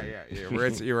or something. Yeah. He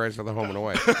writes for the Home and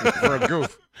Away for a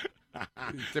goof.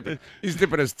 He's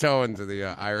dipping his toe into the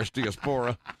Irish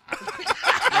diaspora.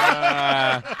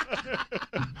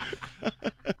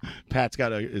 Pat's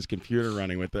got his computer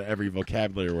running with every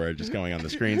vocabulary word just going on the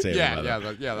screensaver.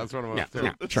 That's one of them.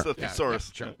 Yeah, That's sure. the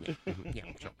thesaurus.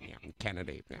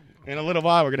 Kennedy. In a little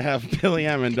while, we're going to have Billy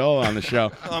Amendola on the show.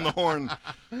 On the horn.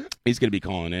 He's going to be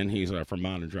calling in. He's from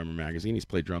Modern Drummer Magazine. He's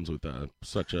played drums with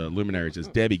such luminaries as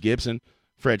Debbie Gibson,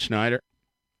 Fred Schneider.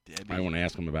 I want to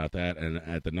ask him about that. And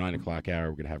at the 9 o'clock hour,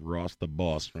 we're going to have Ross the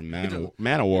Boss from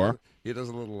Manowar. He does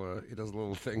a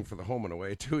little thing for the Home and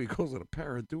Away too. He calls it a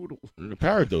paradoodle. A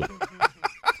paradoodle.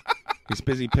 He's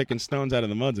busy picking stones out of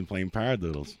the muds and playing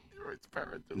paradoodles. He writes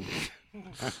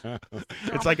paradoodle.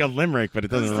 It's like a limerick, but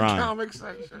it doesn't rhyme. Comic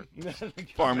section.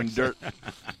 Farming dirt.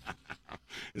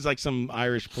 It's like some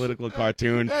Irish political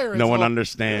cartoon Yeah, no one Yeah,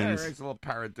 understands. he writes a little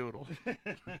paradoodle.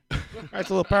 That's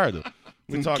a little paradoodle.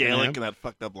 Some Gaelic and that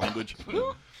fucked up language.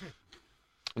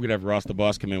 We're going to have Ross the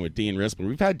Boss come in with Dean Rispel.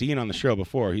 We've had Dean on the show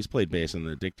before. He's played bass in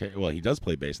the Dictators. Well, he does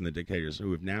play bass in the Dictators,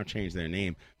 who have now changed their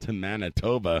name to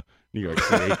Manitoba, New York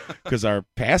City. Because our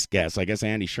past guest, I guess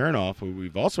Andy Chernoff, who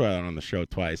we've also had on the show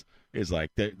twice, is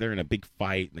like they're in a big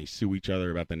fight and they sue each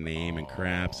other about the name and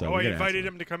crap. So I invited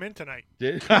him to come in tonight.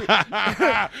 Did? Oh, no.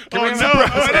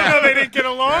 I didn't know they didn't get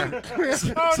along.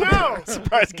 Oh, no.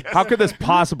 Surprise guest. How could this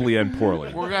possibly end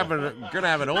poorly? We're gonna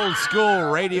have an old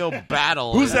school radio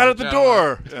battle. Who's that at the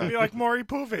door? It's going to be like Maury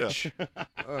Povich.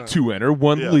 Two enter,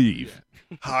 one leave.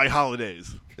 High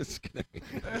holidays.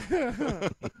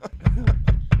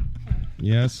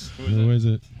 Yes. Who is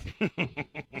it?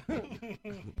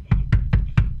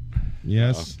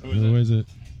 Yes. Who is it?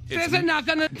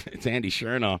 It's Andy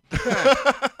Chernoff.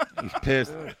 He's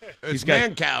pissed. It's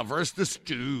Mancow versus the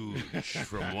Stooge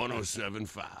from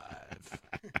 107.5.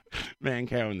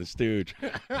 Mancow and the Stooge.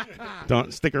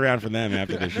 Don't stick around for them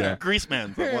after the show. Grease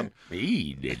Man. That one.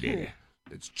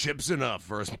 It's Chips Enough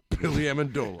versus Billy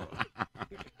Amendola.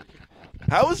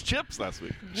 How was Chips last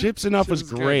week? Chips Enough was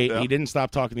Chips is great. good, yeah. He didn't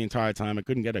stop talking the entire time. I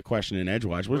couldn't get a question in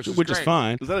edgewise, which is great.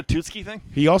 fine. Was that a Tootski thing?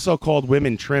 He also called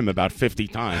women trim about 50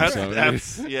 times.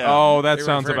 That's yeah. Oh, that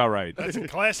sounds about right. That's a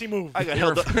classy move. I got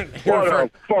held up. What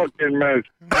a fucking mess.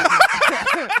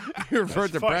 He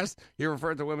referred to breasts. He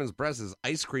referred to women's breasts as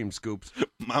ice cream scoops.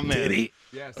 My man. Did he?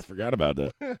 Yes. I forgot about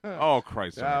that. Oh,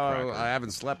 Christ. Oh, I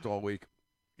haven't slept all week.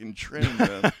 In trim,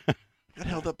 man. Got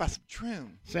held up by some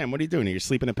trim. Sam, what are you doing? Are you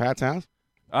sleeping at Pat's house?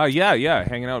 Yeah,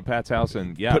 hanging out at Pat's house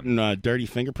and putting dirty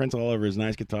fingerprints all over his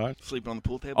nice guitar. Sleeping on the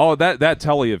pool table. Oh, that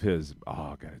telly of his. Oh,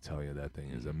 I gotta tell you, that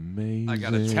thing is amazing. I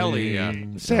got a telly.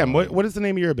 Sam, what is the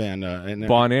name of your band?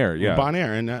 Bon Air. Yeah, Bon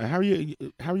Air. And how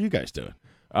are you guys doing?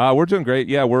 We're doing great.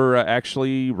 Yeah, we're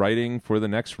actually writing for the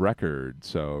next record.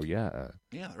 So yeah.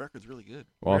 Yeah, the record's really good.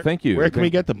 Well, thank you. Where can we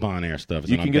get the Bon Air stuff?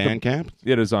 Is it on Bandcamp?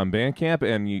 It is on Bandcamp,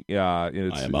 and I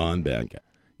am on Bandcamp.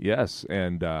 Yes,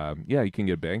 and you can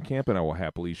get Bandcamp, and I will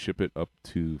happily ship it up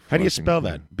to. How do you spell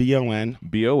that? B-O-N?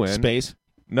 B-O-N. Space?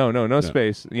 No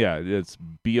space. Yeah, it's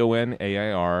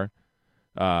BONAIR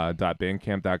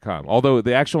 .bandcamp.com. Although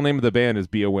the actual name of the band is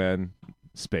BON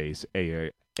space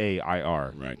AIR.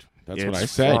 Right. That's what I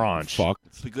said. French. Fuck.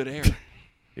 It's the good air.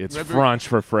 It's French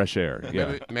for fresh air.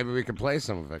 Yeah. Maybe we can play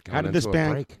some of it. How did this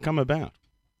band come about?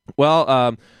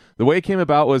 Well, the way it came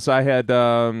about was I had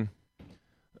I'd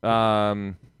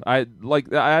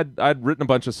written a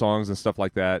bunch of songs and stuff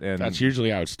like that, and that's usually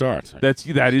how it starts.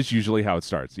 That is usually how it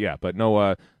starts. Yeah, but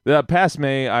no. Past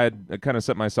May, I kind of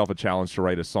set myself a challenge to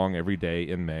write a song every day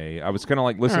in May. I was kind of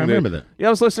like listening. I remember that. Yeah, I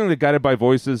was listening to Guided by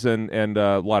Voices and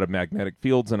a lot of Magnetic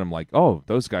Fields, and I'm like, oh,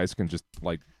 those guys can just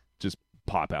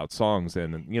pop out songs,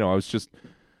 and I was just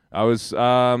bitten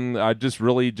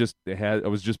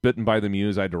by the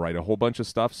muse. I had to write a whole bunch of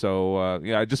stuff, so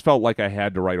I just felt like I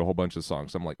had to write a whole bunch of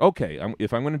songs. I'm like, okay,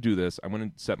 if I'm going to do this, I'm going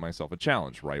to set myself a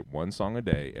challenge: write one song a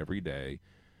day every day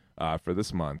for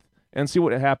this month, and see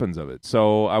what happens of it.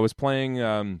 So I was playing.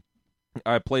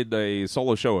 I played a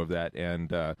solo show of that,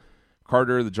 and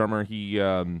Carter, the drummer,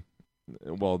 the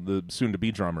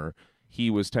soon-to-be drummer. He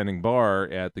was tending bar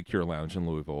at the Cure Lounge in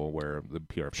Louisville, where the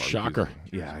PR party. Shocker.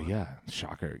 Yeah.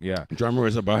 Shocker. Yeah. Drummer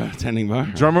was a bartending bar.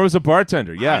 Drummer was a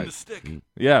bartender. Yeah. Behind the stick.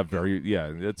 Yeah. Very.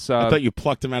 Yeah. It's. I thought you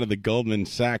plucked him out of the Goldman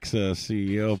Sachs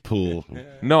CEO pool.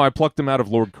 No, I plucked him out of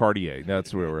Lord Cartier.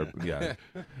 That's where we're. Yeah.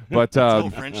 But the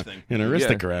whole French thing. An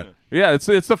aristocrat. Yeah. It's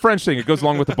the French thing. It goes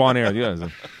along with the Bon Air. Yeah.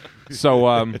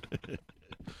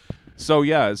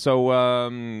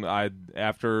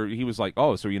 After he was like,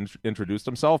 oh, so he introduced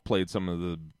himself, played some of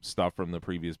the stuff from the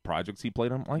previous projects he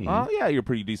played. I'm like, oh yeah, you're a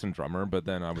pretty decent drummer. But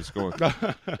then I was going,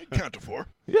 count to four.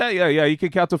 Yeah. You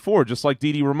can count to four, just like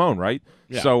Dee Dee Ramone, right?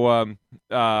 Yeah. So,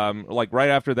 right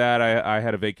after that, I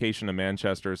had a vacation to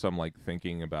Manchester, so I'm like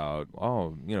thinking about,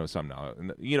 some now,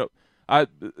 a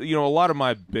lot of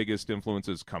my biggest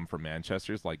influences come from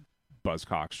Manchester, like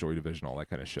Buzzcocks, Joy Division, all that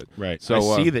kind of shit. Right. So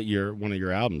I see that one of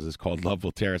your albums is called Love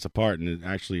Will Tear Us Apart, and it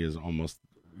actually is almost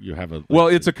you have a. Well,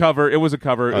 it's a cover. It was a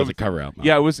cover. Oh, it was a cover album.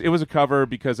 Yeah, it was a cover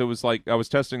because it was like I was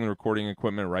testing the recording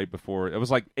equipment right before. It was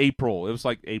like April. It was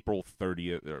like April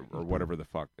 30th or whatever the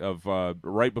fuck of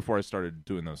right before I started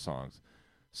doing those songs.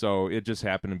 So it just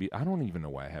happened to be. I don't even know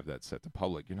why I have that set to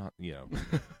public. You're not,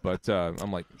 But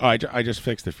I'm like, oh, I just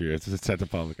fixed it for you. It's set to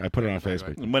public. I put it on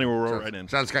Facebook. The money will roll right in.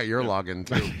 John's got your login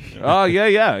too. Oh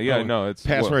yeah. No, it's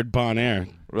password Bon Air.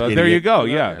 There you go.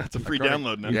 Yeah, it's a free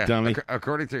download now. Yeah. Dummy.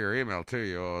 According to your email too,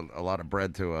 you owe a lot of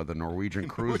bread to the Norwegian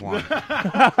Cruise Line.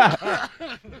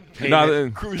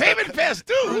 Payment past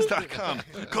due. Cruise.com.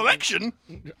 Collection.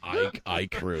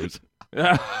 iCruise.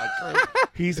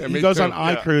 He goes on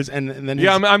iCruise and then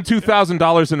I'm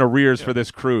 $2,000 in arrears for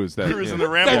this cruise. Cruise in the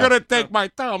Ramble. They're gonna take my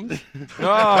thumbs.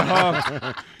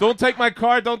 Don't take my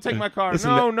car. Don't take my car.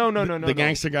 Listen, no. The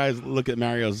gangster guys look at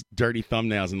Mario's dirty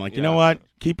thumbnails and like, you know what?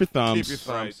 Keep your thumbs. Keep your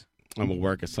thumbs. And we'll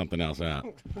work something else out.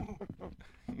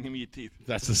 Give me your teeth.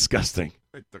 That's disgusting.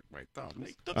 They took my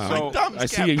thumbs. I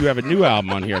see you have a new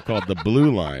album on here called The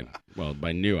Blue Line. Well,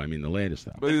 by new, I mean the latest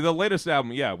album. But the latest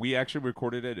album, yeah, we actually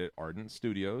recorded it at Ardent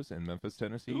Studios in Memphis,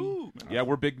 Tennessee. Ooh, yeah,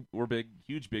 we're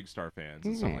huge Big Star fans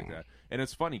and stuff like that. And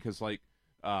it's funny because, like,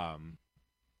 on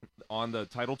the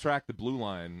title track, The Blue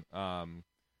Line,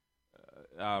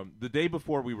 the day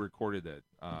before we recorded it,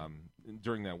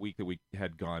 during that week that we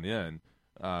had gone in,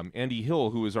 Andy Hill,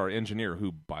 who is our engineer,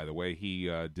 who, by the way, he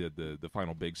did the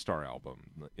final Big Star album,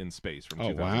 In Space, from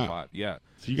 2005. Wow. Yeah.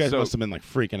 So you guys must have been like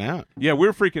freaking out. Yeah, we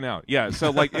were freaking out. Yeah.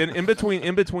 So like in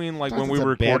between, like when we were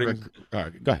recording. All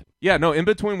right, go ahead. Yeah, no. In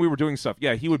between, we were doing stuff.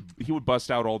 Yeah, he would bust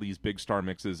out all these big star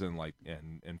mixes and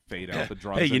and fade out the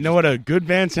drums. Hey, you know what a good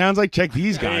band sounds like? Check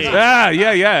these guys.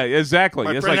 Yeah, exactly.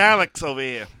 My it's friend like, Alex over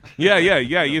here. Yeah.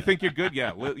 You think you're good?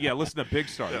 Yeah, listen to Big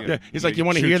Star. Yeah. He's like, you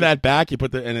want to hear that back? You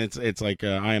put and it's like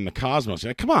I Am the Cosmos.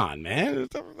 You're like, come on, man. What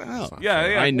the hell?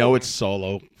 Yeah. I know it's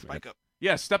solo. Spike up.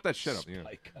 Yeah, step that shit up. Yeah.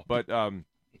 But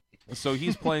so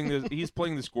he's playing this. He's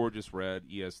playing this gorgeous red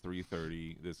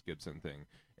ES330, this Gibson thing.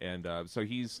 And so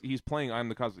he's playing I'm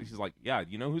the Cosmos. He's like, yeah,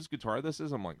 you know whose guitar this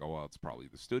is? I'm like, oh, well, it's probably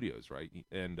the Studios, right?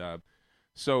 And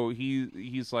so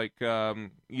he's like,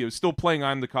 still playing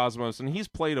I'm the Cosmos, and he's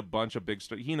played a bunch of big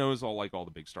star. He knows all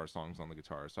the Big Star songs on the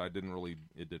guitar. So it didn't really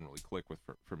click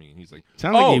for me. And he's like,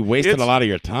 sounds like he wasted a lot of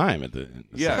your time at the.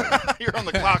 Yeah, you're on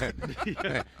the clock.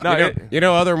 No, you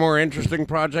know other more interesting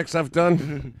projects I've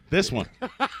done. This one.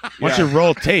 Why don't you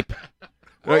roll tape?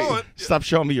 Stop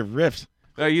showing me your riffs.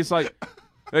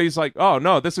 He's like, oh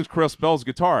no, this is Chris Bell's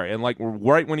guitar, and like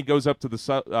right when he goes up to the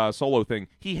solo thing,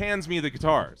 he hands me the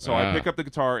guitar. So I pick up the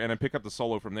guitar and I pick up the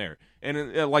solo from there.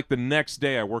 And like the next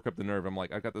day, I work up the nerve. I'm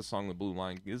like, I got this song, The Blue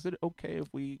Line. Is it okay if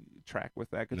we track with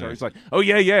that guitar? He's like, oh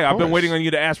yeah. I've been waiting on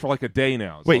you to ask for like a day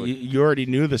now. So wait, you already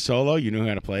knew the solo? You knew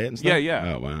how to play it and stuff?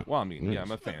 Yeah. Oh wow. Well, I mean, yeah,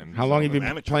 I'm a fan. How long have you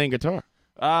been playing guitar?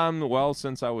 Well,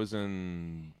 since I was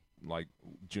in like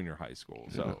junior high school.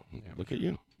 So look at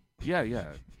you. Yeah.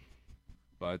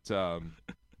 But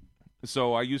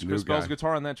so I used Chris Bell's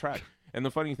guitar on that track. And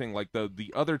the funny thing, like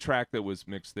the other track that was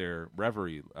mixed there,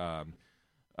 Reverie,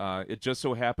 it just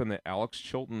so happened that Alex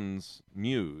Chilton's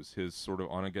muse, his sort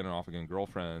of on again and off again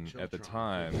girlfriend at the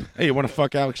time. Hey, you want to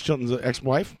fuck Alex Chilton's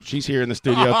ex-wife? She's here in the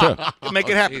studio too. Make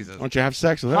it happen. Why don't you have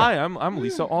sex with her? Hi, I'm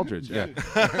Lisa Aldridge.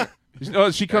 Yeah.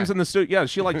 She comes in the studio. Yeah,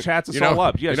 she like chats us all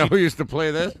up. Yeah, you know who used to play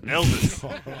this?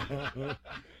 Elvis.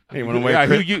 Hey, you want to wear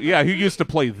who used to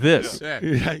play this?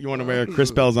 Yeah, you want to wear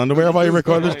Chris Bell's underwear while you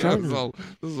record this track? This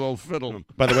is all fiddle.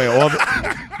 By the way,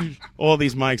 all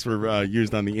these mics were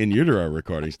used on the In Utero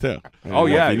recordings too. Oh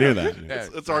yeah, you knew that.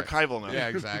 It's archival now. Yeah,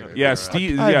 exactly. Yeah,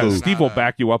 Steve will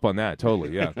back you up on that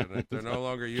totally. Yeah, they're no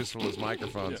longer useful as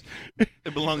microphones.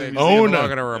 They belong in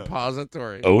in a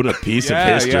repository. Own a piece of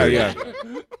history. Yeah.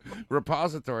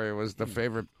 Repository was my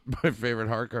favorite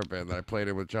hardcore band that I played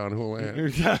in with John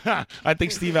Houlihan. I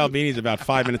think Steve Albini's about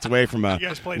 5 minutes away from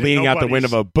leaning out the window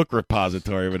of a book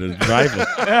repository with his rifle.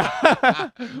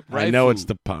 I know it's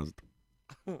deposit.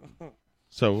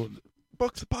 So,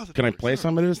 books deposit. Can I play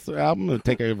some of this album and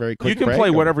take a very quick break? You can play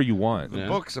whatever you want. The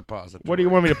book deposit. What do you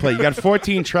want me to play? You got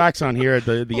 14 tracks on here.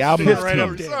 The album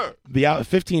is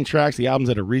 15 tracks. The album's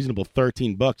at a reasonable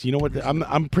 $13. You know what?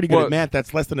 I'm pretty good at math.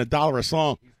 That's less than $1 a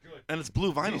song. And it's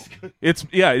blue vinyl. It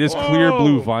is clear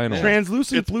blue vinyl.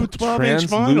 Translucent blue 12-inch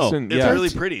vinyl. It's really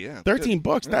pretty, yeah.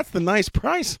 $13. That's the nice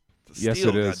price. Yes,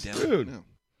 it is. Dude. Yeah.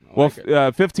 Well,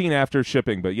 15 after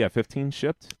shipping, but yeah, 15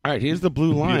 shipped. All right, here's the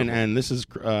Blue Line, and this is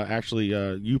actually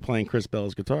you playing Chris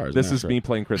Bell's guitar. This is me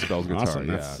playing Chris Bell's guitar. Awesome.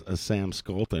 That's Sam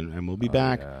Skolton, and we'll be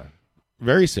back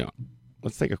very soon.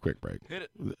 Let's take a quick break. Hit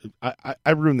it.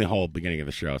 I ruined the whole beginning of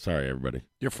the show. Sorry, everybody.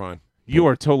 You're fine. You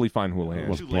are totally fine, Houlihan.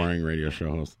 Most boring radio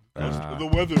show host. The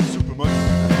weather's super much.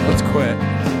 Let's quit.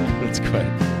 Let's quit.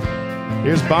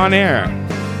 Here's Bon Air.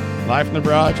 Live from the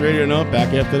Barrage Radio Note.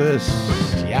 Back after this.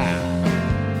 Yeah.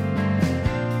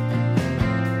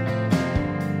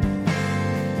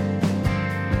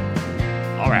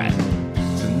 All right.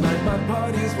 Tonight my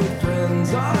parties with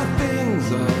friends are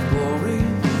things of glory.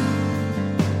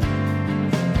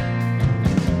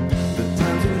 The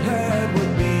times we had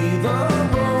would be the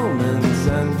romance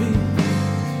envy.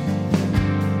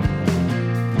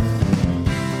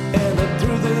 And up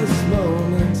through this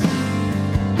moment,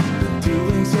 been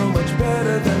doing so much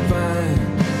better than fine.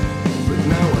 But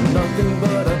now we're nothing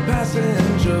but a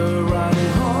passenger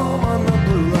riding home on the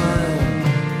blue line.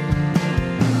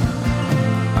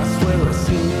 I swear I've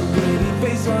seen your pretty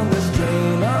face on this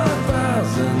train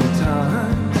 1,000 times.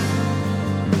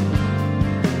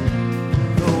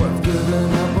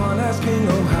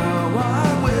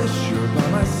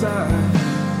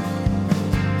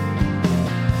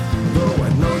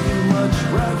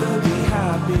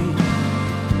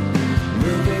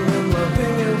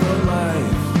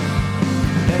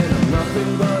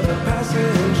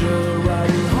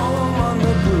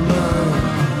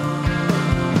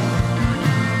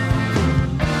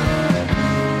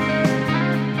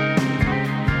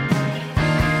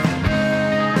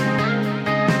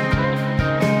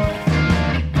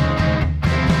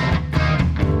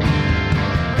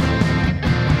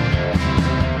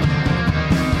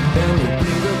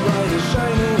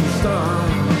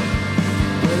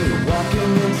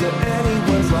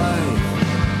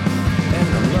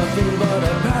 nothing but a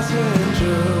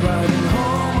passenger riding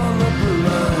home on the blue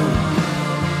line.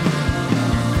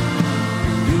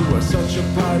 You are such a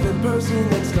private person,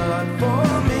 it's not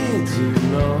for me to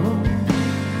know.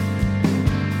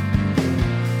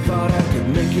 Thought I could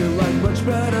make your life much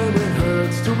better, it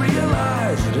hurts to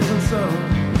realize it isn't so.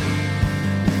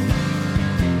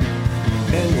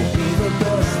 And you'll be the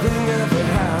best thing ever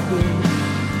happened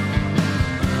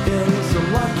in some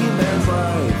lucky man's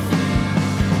life.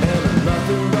 And I'm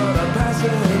nothing but a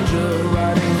passenger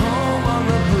riding home on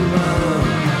the blue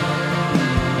line.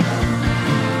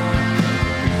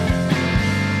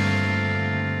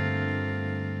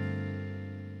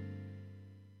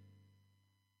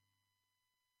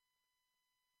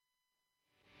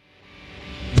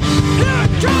 Here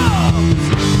comes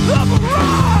the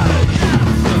barrage!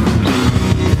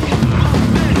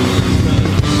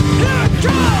 Here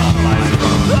comes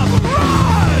the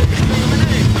barrage!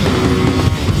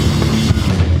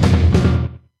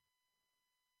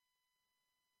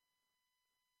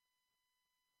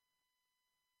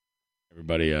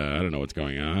 Everybody, I don't know what's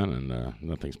going on, and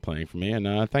nothing's playing for me.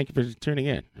 And thank you for tuning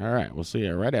in. All right, we'll see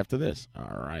you right after this.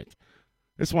 All right.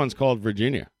 This one's called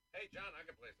Virginia. Hey, John, I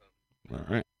can play something.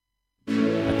 All right.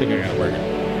 I think I got it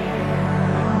working.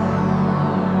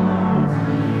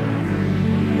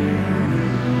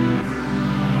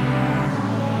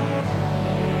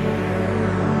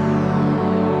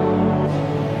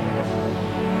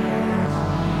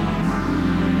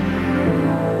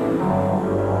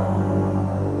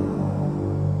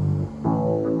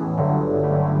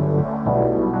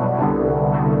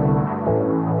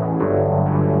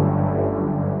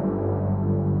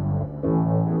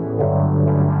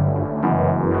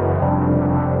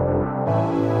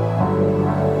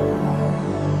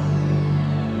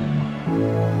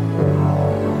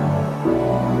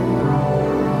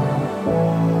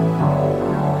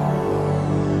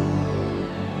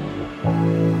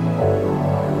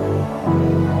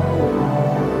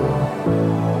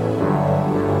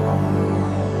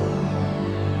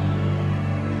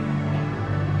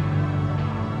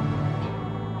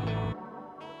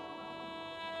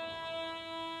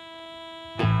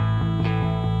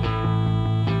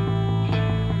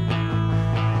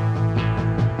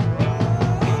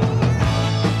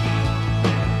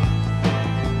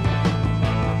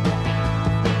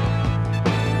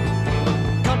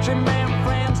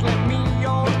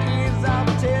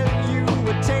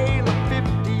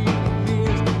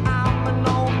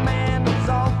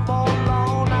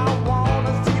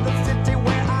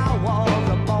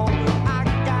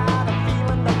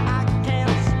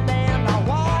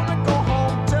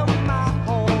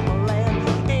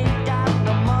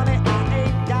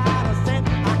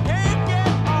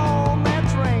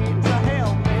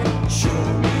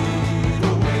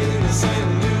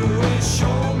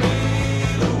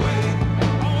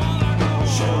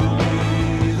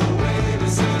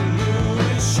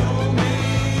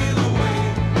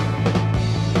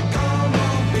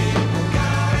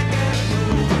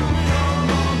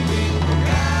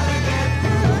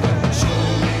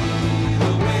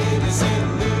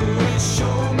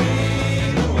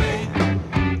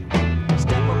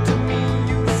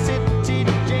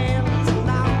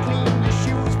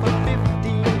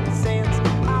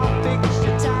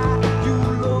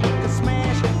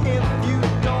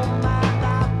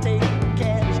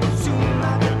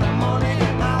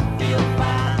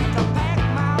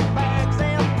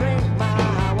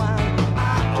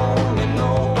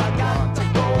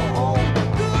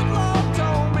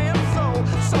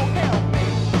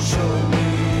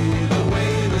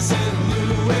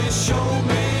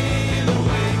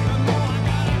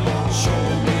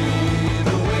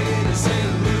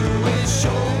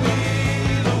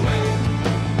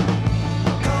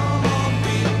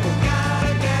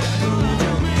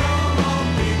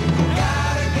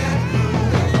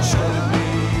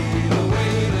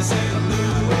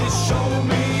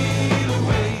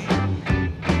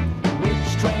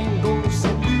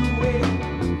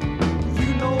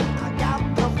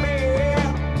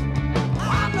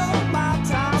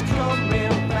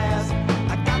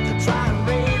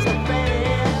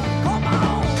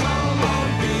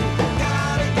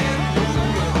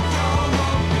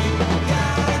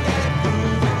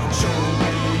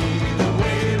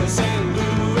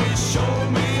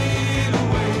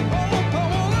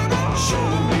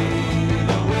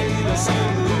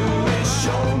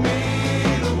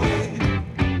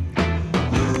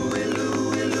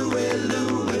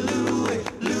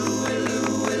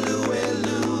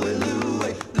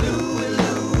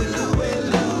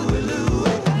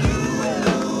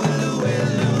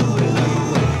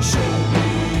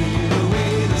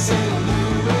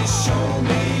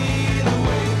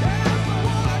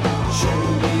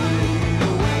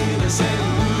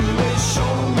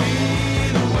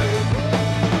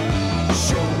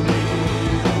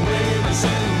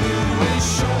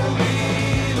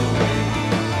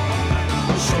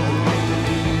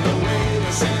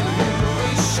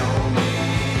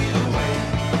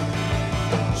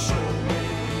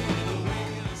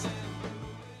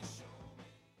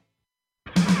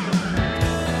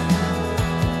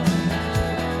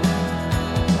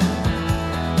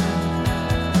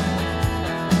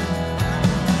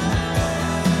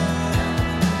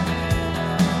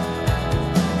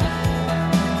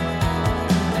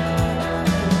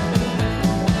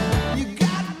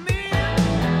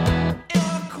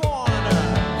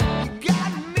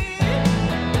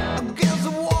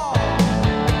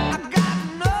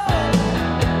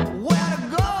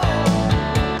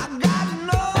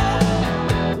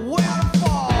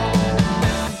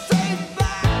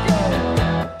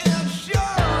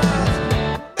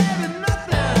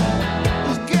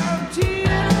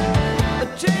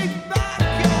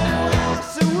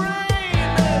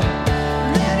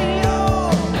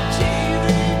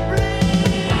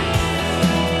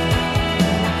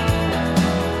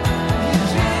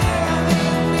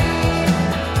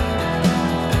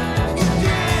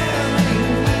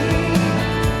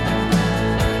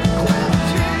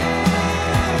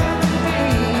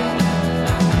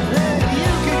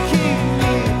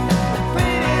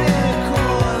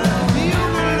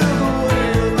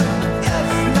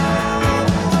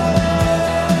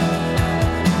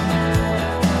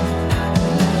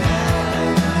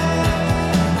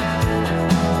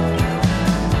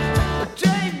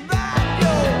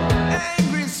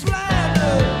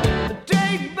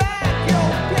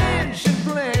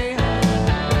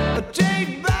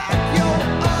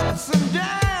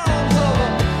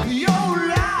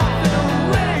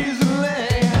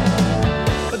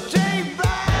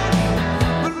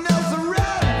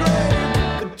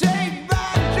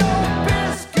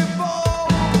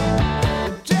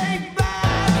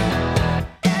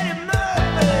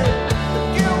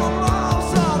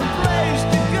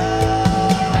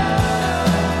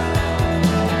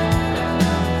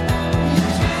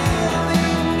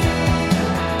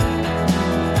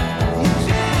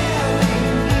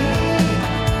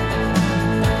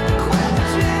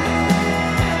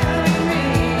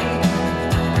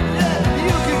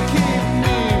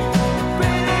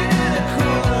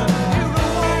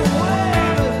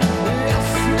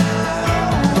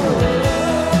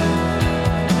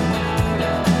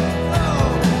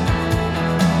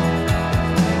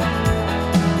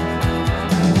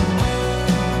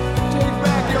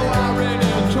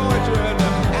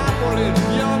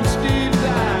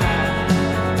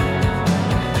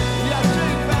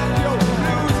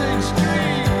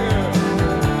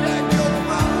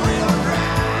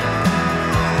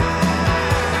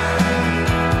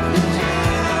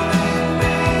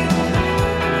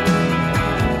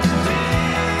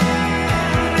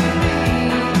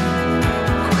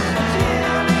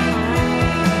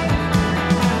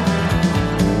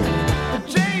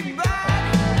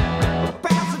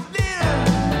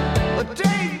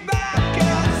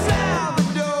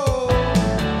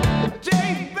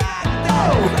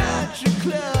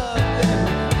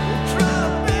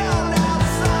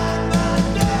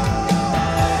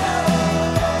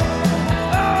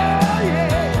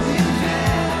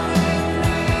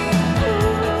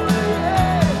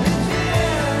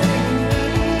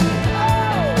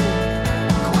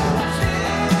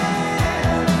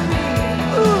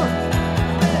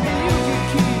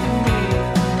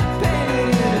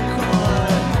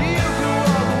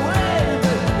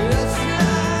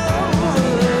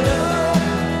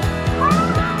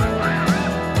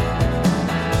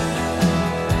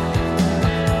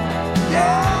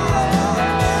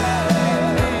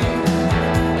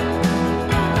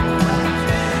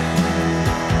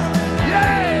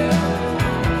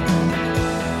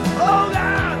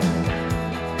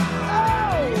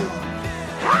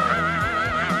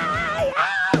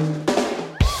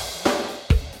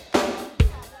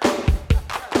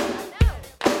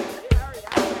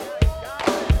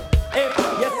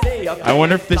 I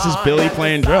wonder if this is Billy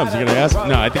playing drums. You're gonna ask?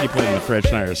 No, I think he played in the Fred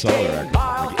Schneider solo record,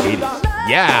 like 80s.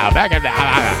 Yeah, back at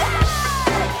that.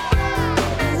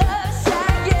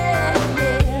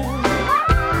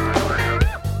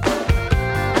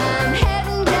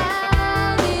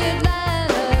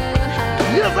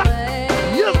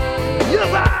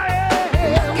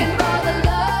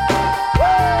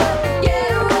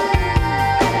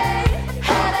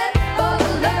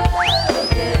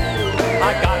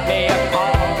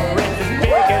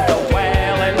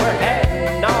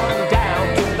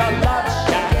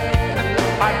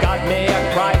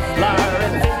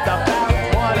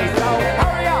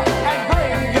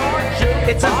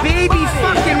 It's a baby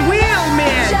fucking wheel,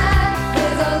 man.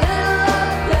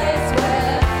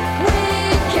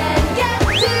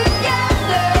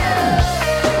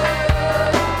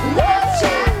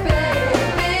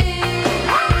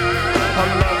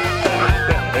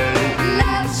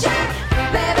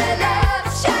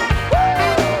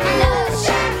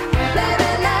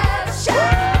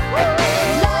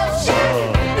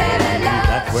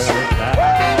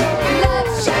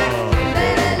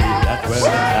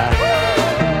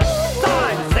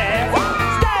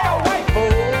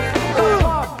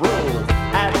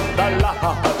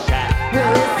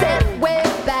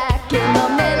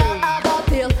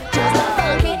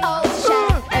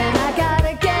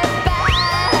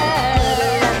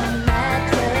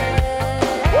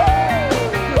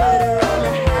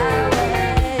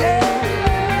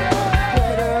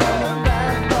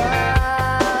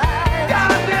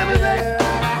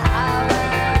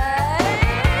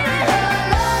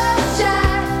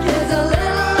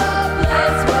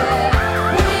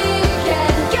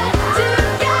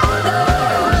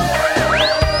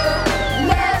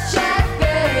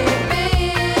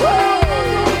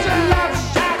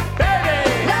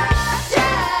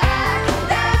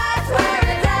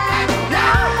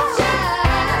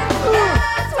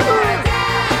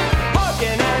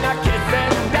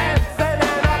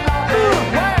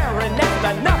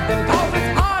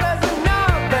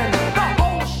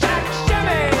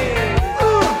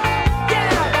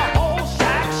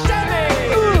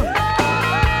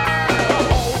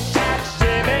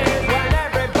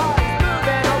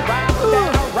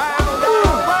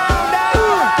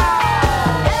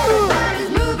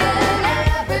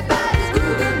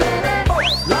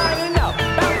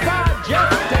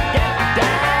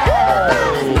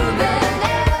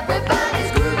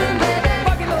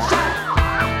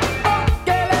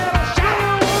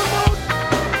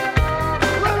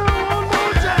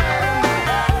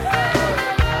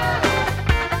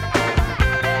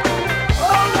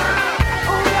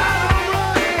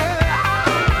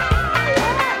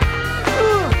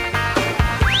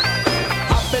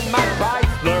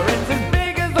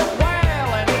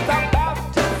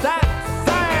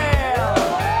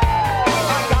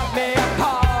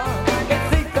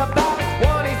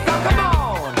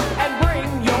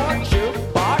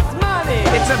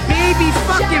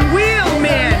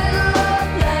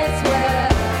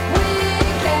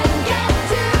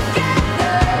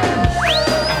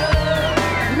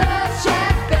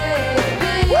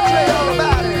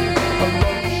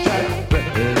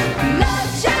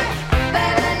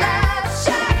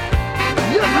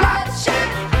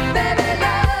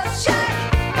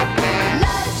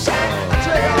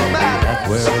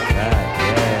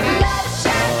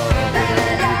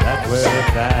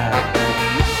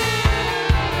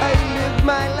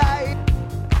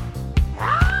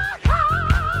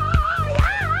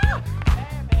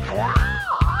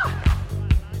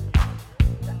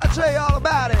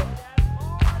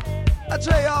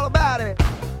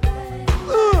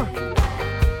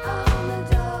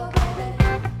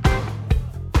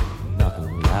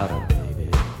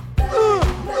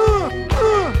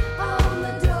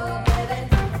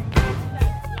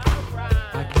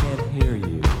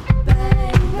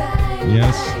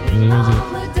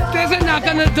 There's a knock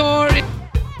on the door.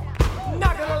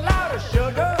 Knock a little louder,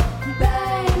 sugar.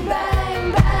 Bang,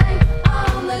 bang, bang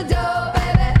on the door,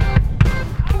 baby.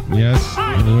 Yes.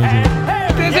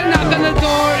 There's a knock on the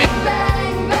door.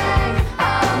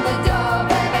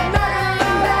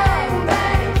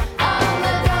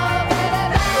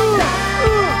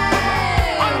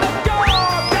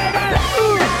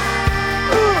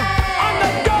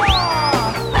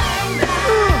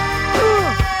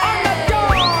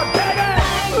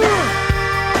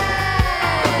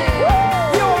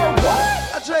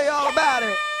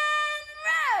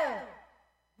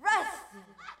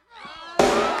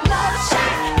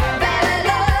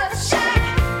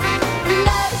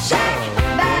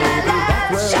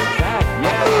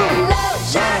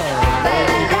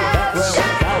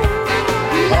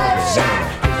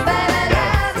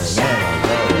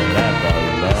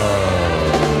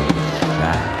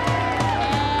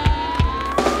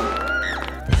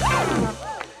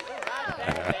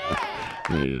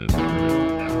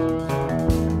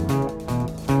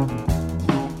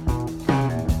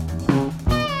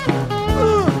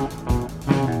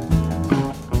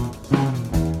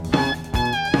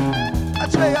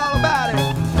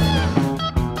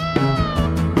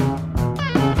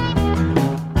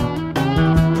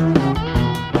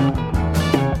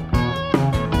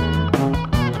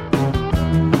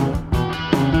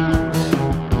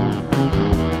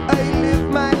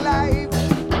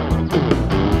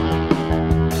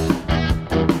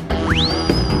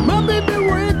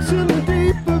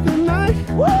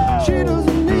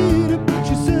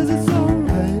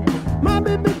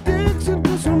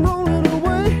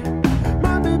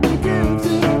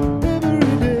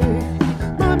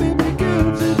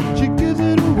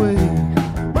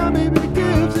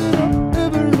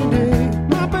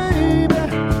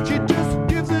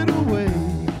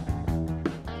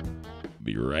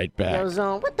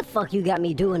 Zone, what the fuck you got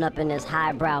me doing up in this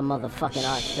highbrow motherfucking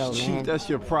art show, Chief, man? that's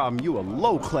your problem. You a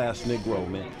low-class Negro,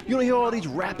 man. You don't hear all these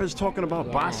rappers talking about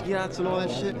Basquiat's and all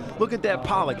that shit? Look at that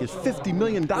Pollock. It's $50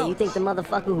 million. Yeah, you think the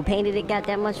motherfucker who painted it got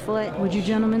that much for it? Would you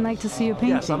gentlemen like to see a painting?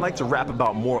 Yes, I'd like to rap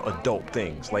about more adult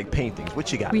things, like paintings.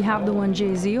 What you got? We have the one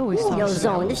Jay-Z always talks Yo, about.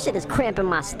 Zone, this shit is cramping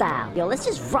my style. Yo, let's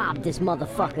just rob this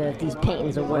motherfucker if these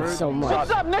paintings are worth so much.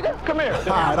 What's up, nigga? Come here. All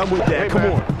right, I'm with that.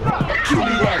 Come on. Give me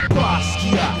that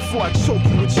Basquiat before I choke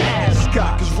you with your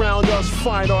ascot. Cause round us,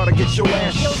 fine art to get your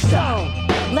ass Yo, Zone,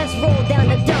 let's roll down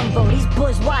to Dumbo. These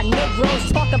bourgeois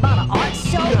Negroes talk about an art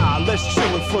show? Nah, let's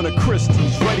chill in front of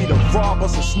Christie's. Ready to rob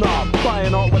us a snob.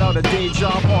 Buying art without a day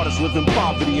job. Artists live in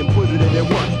poverty and put it in their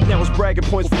work. Now it's bragging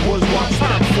points for bourgeois.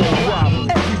 Time for a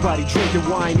robbery. Everybody drinking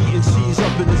wine, eating cheese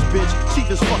up in this bitch.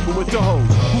 Chief is fucking with the hoes.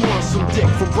 Who wants some dick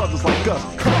from brothers like us?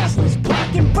 Classless,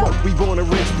 black and broke. We born a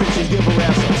rich bitch and give her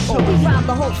ass a So we robbed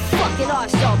the whole fucking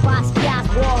art show. Basquiat's,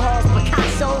 Warhols,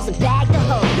 Picasso's, and bagged the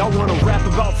hoe. Y'all wanna rap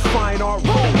about fine art?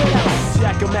 Roll with us.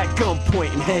 Jack 'em at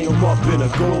gunpoint and hang 'em up in a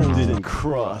golden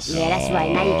cross. Yeah, that's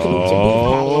right. Now you can eat your beef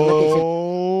patty and look at your...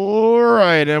 All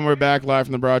right, and we're back live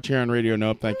from the Broad Chair on Radio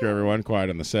Nope. Thank you, everyone.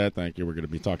 Quiet on the set. Thank you. We're going to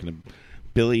be talking to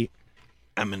Billy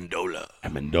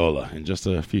Amendola in just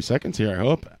a few seconds here, I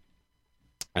hope.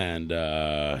 And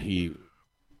he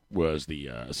was the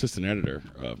assistant editor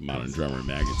of Modern Drummer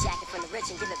magazine.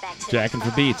 Jacking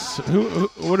for Beats. Who?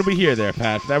 What did we hear there,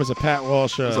 Pat? That was a Pat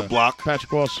Walsh. It was a block.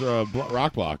 Patrick Walsh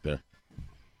rock block there.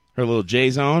 Her little J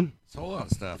Zone. It's a whole lot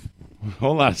of stuff.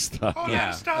 Whole lot of stuff.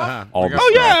 Yeah.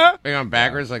 Hang on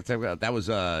backwards. Like that was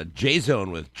J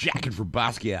Zone with Jacking for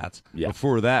Basquiat's. Yeah.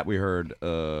 Before that, we heard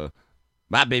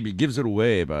My Baby Gives It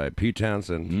Away by Pete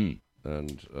Townsend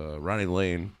and Ronnie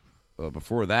Lane.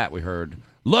 Before that, we heard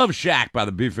Love Shack by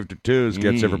the B-52s.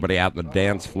 Gets everybody out on the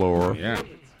dance floor. Yeah.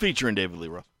 Featuring David Lee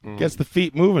Roth. Gets the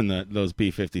feet moving, those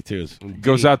B-52s.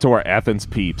 Goes out to our Athens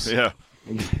peeps. Yeah.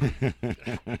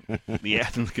 The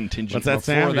Athens contingent. What's that,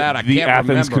 Sam? Before that, I the can't Athens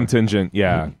remember. contingent,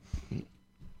 yeah.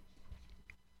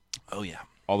 Oh, yeah.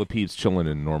 All the peeps chilling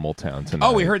in Normal Town tonight.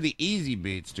 Oh, we heard the Easy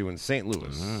Beats doing St.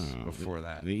 Louis before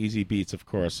that. The Easy Beats, of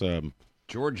course.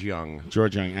 George Young.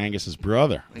 George Young, Angus's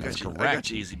brother. I got you, correct. I got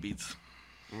you easy beats.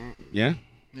 Yeah?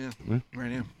 Yeah,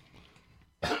 right now.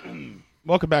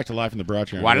 Welcome back to Live from the Broad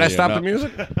Chair. Why did I stop the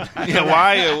music? Yeah,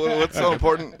 why? What's so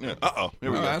important? Yeah. Uh-oh. Here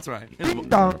we go. That's right.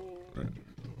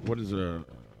 What is it?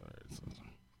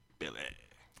 Billy.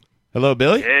 Hello,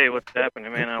 Billy. Hey, what's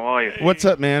happening, man? How are you? What's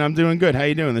up, man? I'm doing good. How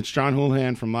you doing? It's John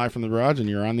Houlihan from Live from the Barrage, and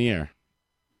you're on the air.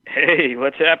 Hey,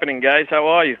 what's happening, guys? How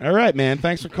are you? All right, man.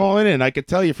 Thanks for calling in. I could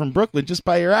tell you from Brooklyn just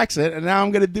by your accent, and now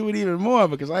I'm going to do it even more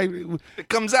because it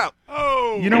comes out.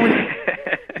 Oh, you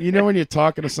know when you're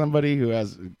talking to somebody who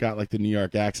has got like the New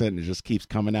York accent and it just keeps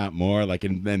coming out more, like,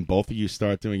 and then both of you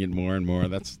start doing it more and more.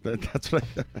 That's what.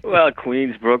 Well,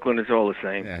 Queens, Brooklyn, it's all the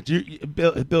same. Yeah.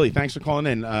 Billy, thanks for calling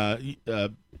in.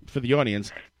 For the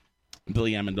audience,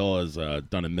 Billy Amendola has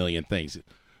done a million things.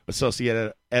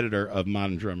 Associate editor of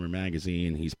Modern Drummer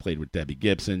magazine. He's played with Debbie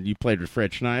Gibson. You played with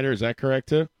Fred Schneider. Is that correct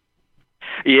too?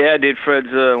 Yeah, I did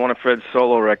one of Fred's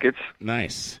solo records.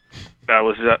 Nice. That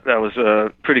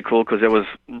was pretty cool because it was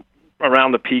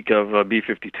around the peak of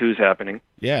B-52s happening.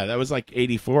 Yeah, that was like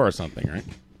 84 or something, right?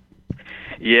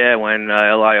 Yeah, when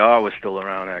LIR was still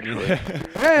around, actually.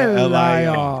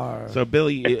 LIR. So,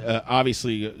 Billy,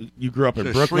 obviously, you grew up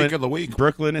in Brooklyn. Shriek of the week.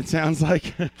 Brooklyn, it sounds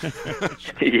like.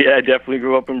 Yeah, I definitely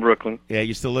grew up in Brooklyn. Yeah,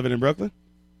 you still living in Brooklyn?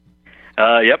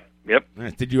 Yep.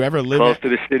 Did you ever live close to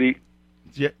the city?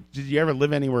 Did you ever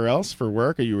live anywhere else for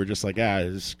work, or you were just like,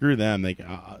 screw them, they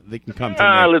can come to me?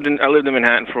 I lived in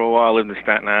Manhattan for a while. I lived in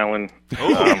Staten Island,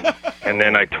 and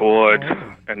then I toured,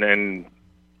 and then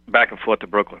back and forth to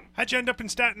Brooklyn. How'd you end up in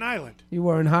Staten Island? You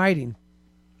were in hiding.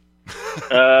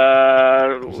 It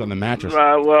was on the mattress.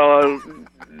 That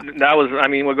was. I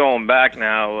mean, we're going back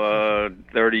now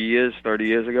 30 years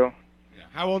ago.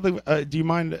 How old? Do you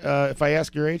mind if I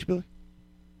ask your age, Billy?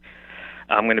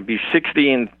 I'm going to be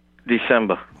 60 in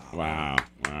December. Wow,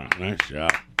 nice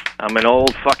job. I'm an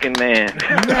old fucking man.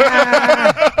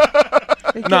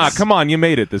 Nah, come on, you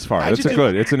made it this far. It's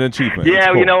an achievement. Yeah,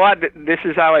 cool. You know what? This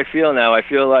is how I feel now. I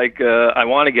feel like I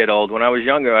want to get old. When I was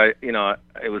younger,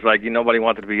 it was like nobody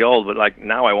wanted to be old, but like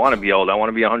now I want to be old. I want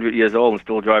to be 100 years old and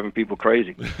still driving people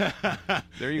crazy.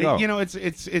 There you go.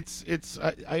 It's.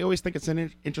 I always think it's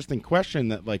an interesting question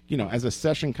that, like, as a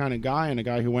session kind of guy and a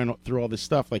guy who went through all this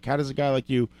stuff, like, how does a guy like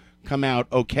you come out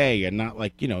okay and not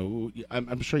like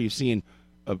I'm sure you've seen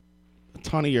a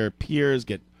ton of your peers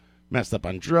get messed up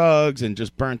on drugs and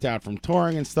just burnt out from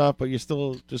touring and stuff, but you're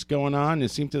still just going on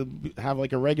and seem to have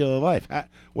like a regular life.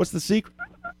 What's the secret?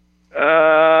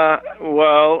 My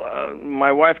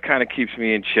wife kind of keeps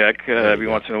me in check. Every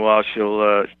once in a while,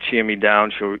 she'll cheer me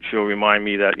down. She'll remind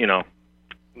me that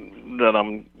that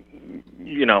I'm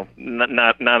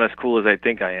not as cool as I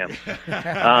think I am.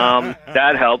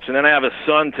 That helps, and then I have a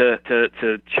son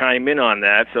to chime in on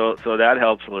that, so that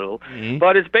helps a little. Mm-hmm.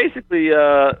 But it's basically,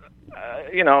 I'm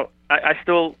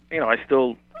still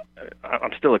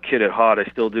a kid at heart. I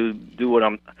still do what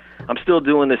I'm still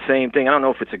doing the same thing. I don't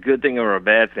know if it's a good thing or a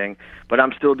bad thing, but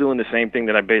I'm still doing the same thing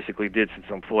that I basically did since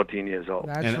I'm 14 years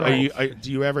old.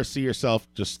 Do you ever see yourself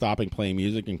just stopping playing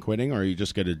music and quitting, or are you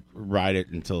just going to ride it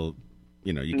until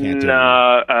you can't do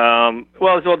it?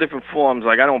 Well, it's all different forms.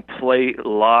 Like, I don't play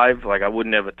live. Like, I would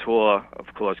never tour,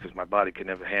 of course, because my body could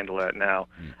never handle that now.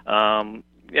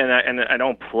 And I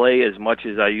don't play as much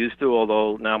as I used to,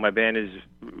 although now my band is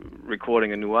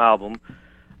recording a new album.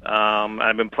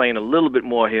 I've been playing a little bit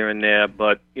more here and there,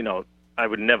 but, I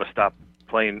would never stop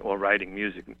playing or writing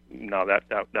music. No,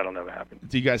 that'll never happen.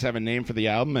 Do you guys have a name for the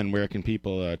album, and where can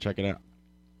people check it out?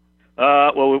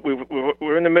 Well,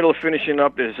 we're in the middle of finishing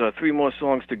up. There's 3 more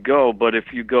songs to go, but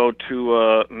if you go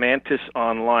to Mantis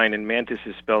Online, and Mantis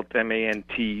is spelled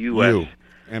M-A-N-T-U-S.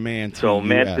 M-A-N-T-U-S. So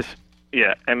Mantis,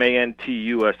 yeah,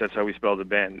 M-A-N-T-U-S, that's how we spell the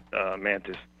band,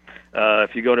 Mantis.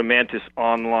 If you go to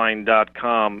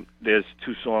mantisonline.com, there's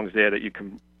 2 songs there that you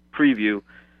can preview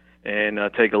and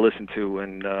take a listen to,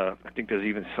 and I think there's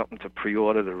even something to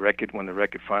pre-order the record when the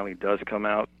record finally does come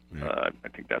out. I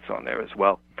think that's on there as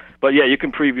well. But yeah, you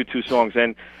can preview 2 songs,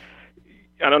 and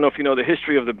I don't know if you know the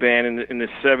history of the band. In the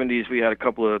 70s, we had a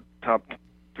couple of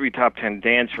 3 top 10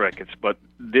 dance records, but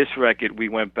this record we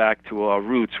went back to our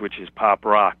roots, which is pop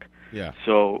rock. Yeah.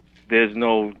 So there's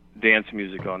no dance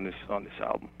music on this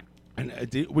album. And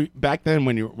back then,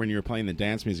 when you were playing the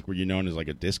dance music, were you known as like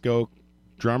a disco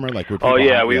drummer? Like, we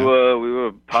were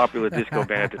a popular disco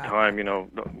band at the time.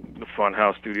 The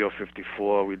Funhouse, Studio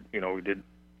 54.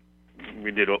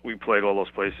 We played all those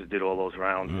places, did all those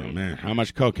rounds. Oh man, how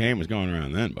much cocaine was going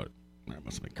around then? But that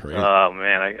must have been crazy. Oh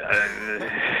man,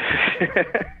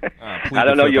 I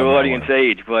don't know your audience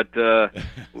age, but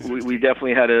we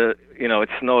definitely had it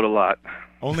snowed a lot.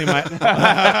 Only my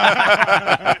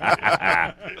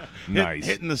nice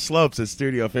hitting the slopes at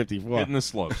Studio 54. Hitting the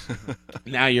slopes.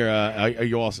 Now are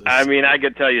you also? I mean, I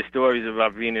could tell you stories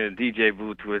about being in a DJ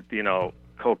booth with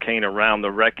cocaine around the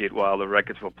record while the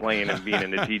records were playing, and being in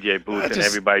the DJ booth and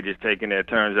everybody just taking their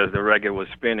turns as the record was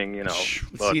spinning.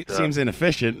 But, seems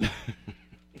inefficient.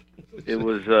 It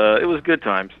was good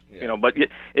times, But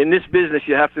in this business,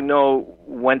 you have to know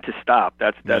when to stop.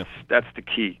 That's the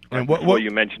key. And what you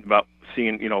mentioned about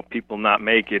seeing people not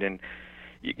make it, and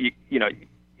you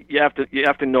have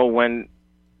to know when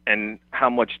and how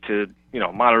much to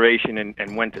moderation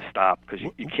and when to stop, because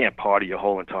you can't party your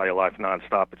whole entire life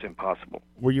nonstop. It's impossible.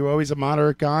 Were you always a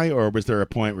moderate guy, or was there a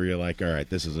point where you're like, all right,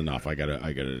 this is enough. I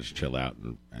gotta just chill out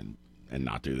and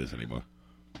not do this anymore?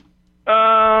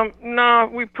 No,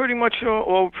 we pretty much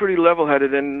all pretty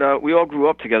level-headed, and we all grew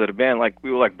up together. The band,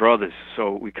 we were like brothers,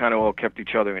 so we kind of all kept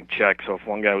each other in check. So if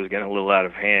one guy was getting a little out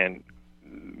of hand,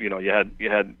 you had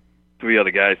 3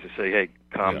 other guys to say, "Hey,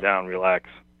 calm down, relax."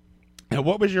 And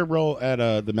what was your role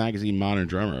at the magazine Modern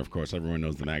Drummer? Of course, everyone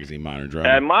knows the magazine Modern Drummer.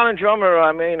 At Modern Drummer,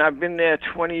 I mean, I've been there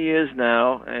 20 years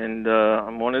now, and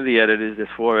I'm one of the editors. There's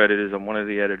 4 editors. I'm one of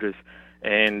the editors,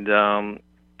 and I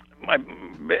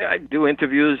do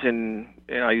interviews, and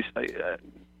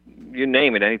you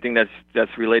name it, anything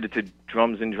that's related to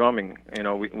drums and drumming.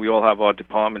 We all have our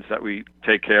departments that we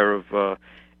take care of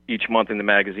each month in the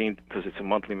magazine, because it's a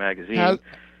monthly magazine.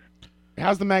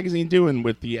 How's the magazine doing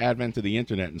with the advent of the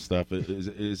internet and stuff?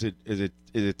 Is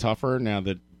it tougher now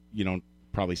that you don't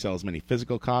probably sell as many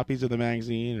physical copies of the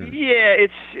magazine? Or? Yeah,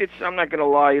 it's. I'm not gonna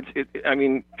lie. I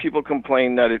mean, people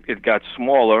complain that it got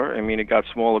smaller. I mean, it got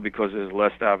smaller because there's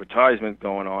less advertisement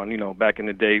going on. Back in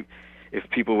the day, if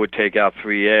people would take out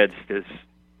 3 ads, there's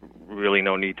really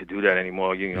no need to do that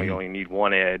anymore. You only need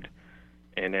 1 ad,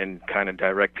 and then kind of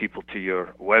direct people to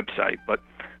your website. But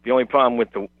the only problem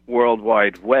with the World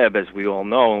Wide Web, as we all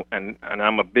know, and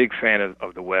I'm a big fan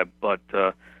of the web, but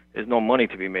there's no money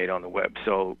to be made on the web.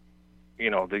 So,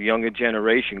 the younger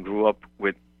generation grew up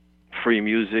with free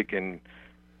music and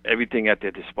everything at their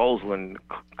disposal in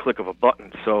click of a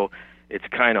button. So it's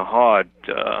kind of hard,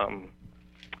 to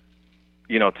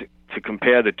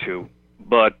compare the two.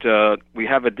 But we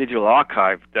have a digital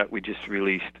archive that we just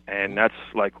released, and that's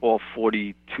like all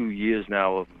 42 years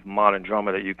now of Modern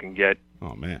Drummer that you can get.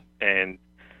 Oh, man. And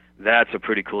that's a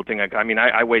pretty cool thing. I mean,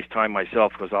 I waste time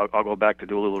myself, because I'll go back to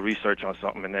do a little research on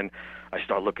something, and then I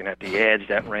start looking at the ads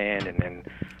that ran, and then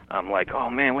I'm like, oh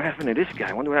man, what happened to this guy?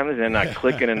 I wonder what happened to this. And I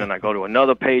click it, and then I go to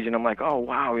another page, and I'm like, oh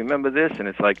wow, remember this? And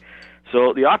it's like,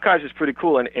 so the archives is pretty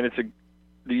cool, and it's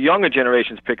the younger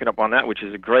generation's picking up on that, which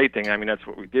is a great thing. I mean, that's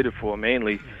what we did it for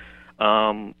mainly,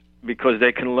 because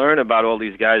they can learn about all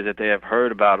these guys that they have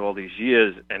heard about all these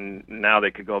years, and now they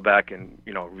could go back and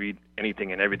read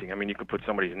anything and everything. I mean, you could put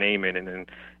somebody's name in,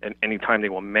 and anytime they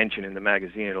will mention in the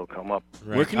magazine, it'll come up.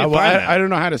 Right. Where can you find that? I don't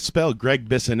know how to spell Greg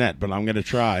Bissonette, but I'm going to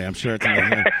try. I'm sure it's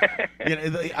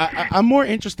in the I'm more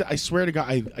interested. I swear to God,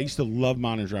 I used to love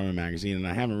Modern Drummer magazine, and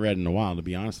I haven't read in a while, to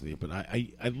be honest with you. But I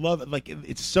love it. Like,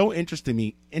 it's so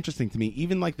interesting to me.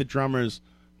 Even like the drummers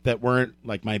that weren't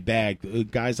like my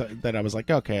bag, guys that I was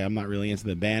like, okay, I'm not really into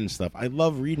the band and stuff. I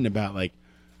love reading about like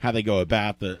how they go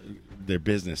about their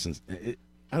business, and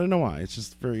I don't know why. It's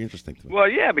just very interesting to me. Well,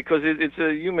 yeah, because it's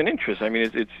a human interest. I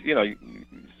mean, it's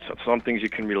some things you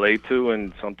can relate to,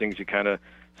 and some things you kind of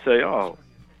say, oh,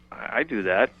 I do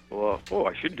that, or oh,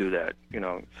 I should do that.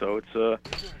 So it's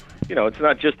it's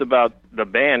not just about the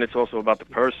band; it's also about the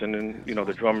person, and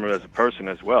the drummer as a person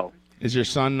as well. Is your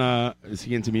son? Is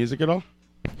he into music at all?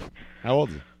 How old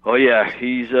is he? Oh yeah,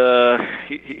 he's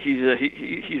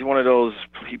one of those.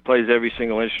 He plays every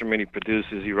single instrument. He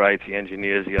produces, he writes, he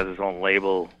engineers. He has his own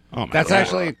label. Oh,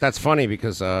 that's funny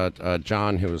because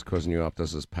John, who was quizzing you up,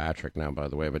 this is Patrick now, by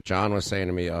the way. But John was saying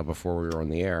to me before we were on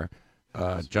the air,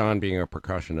 John being a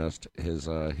percussionist,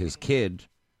 his kid,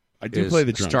 I do play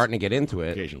the drums starting to get into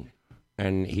it occasionally.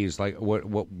 And he's like, what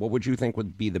would you think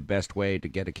would be the best way to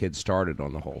get a kid started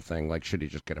on the whole thing? Like, should he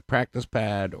just get a practice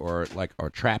pad or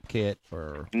trap kit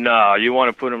or? No, you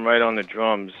want to put him right on the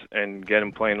drums and get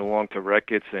him playing along to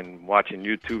records and watching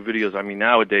YouTube videos. I mean,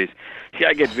 nowadays,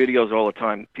 I get videos all the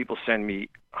time. People send me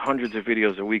hundreds of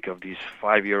videos a week of these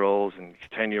 5-year-olds and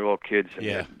 10-year-old kids.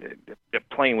 And they're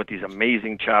playing with these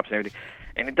amazing chops and everything.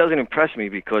 And it doesn't impress me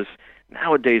because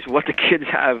nowadays what the kids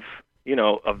have,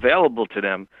 available to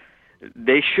them,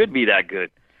 they should be that good.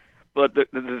 But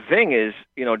the thing is,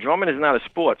 drumming is not a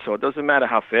sport, so it doesn't matter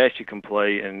how fast you can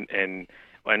play and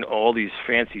all these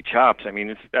fancy chops. I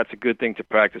mean, that's a good thing to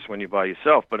practice when you're by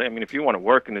yourself. But I mean, if you want to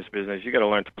work in this business, you got to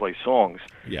learn to play songs.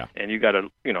 Yeah. And you got to,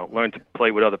 learn to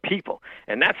play with other people.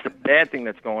 And that's the bad thing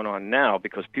that's going on now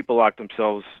because people lock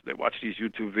themselves. They watch these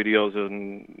YouTube videos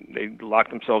and they lock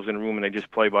themselves in a room and they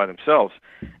just play by themselves.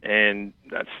 And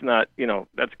that's not,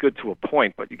 that's good to a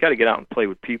point. But you got to get out and play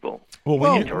with people.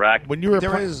 Well, interact. When you were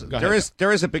there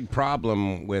is a big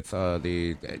problem with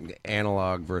the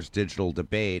analog versus digital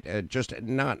debate. Just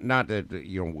not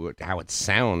how it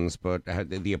sounds, but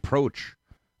the approach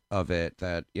of it.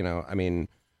 That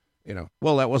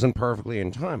well, that wasn't perfectly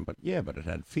in time, but it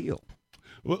had feel.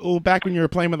 Well, back when you were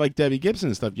playing with like Debbie Gibson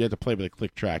and stuff, you had to play with a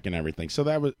click track and everything. So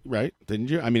that was right, didn't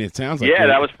you? I mean, it sounds like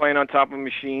that was playing on top of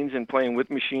machines and playing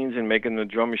with machines and making the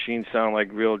drum machines sound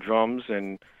like real drums.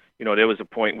 And there was a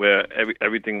point where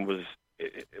everything was.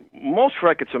 Most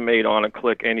records are made on a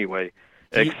click anyway.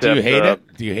 Do you hate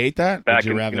it? Do you hate that? Back Would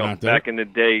you rather not do back it? in the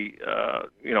day, a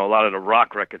lot of the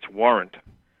rock records weren't.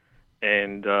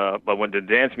 And but when the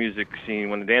dance music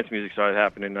started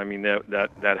happening, I mean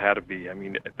that had to be. I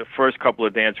mean, the first couple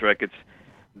of dance records,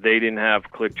 they didn't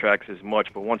have click tracks as much.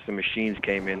 But once the machines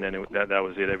came in, then that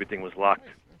was it. Everything was locked.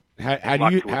 How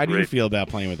do you feel about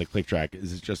playing with a click track?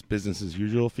 Is it just business as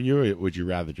usual for you, or would you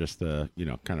rather just kind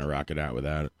of rock it out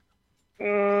without it?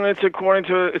 It's according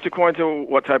to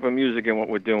what type of music and what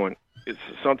we're doing. It's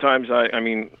sometimes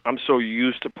I'm so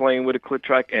used to playing with a click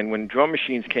track, and when drum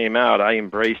machines came out, I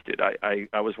embraced it.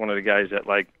 I was one of the guys that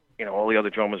all the other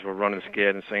drummers were running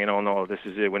scared and saying, "Oh no, this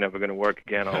is it. We're never going to work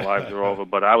again. Our lives are over."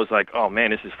 But I was like, "Oh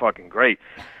man, this is fucking great.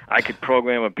 I could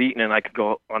program a beat and then I could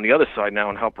go on the other side now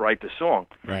and help write the song."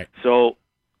 Right. So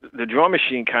the drum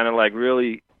machine kind of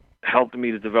really helped me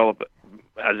to develop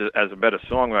as a better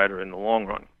songwriter in the long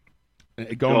run.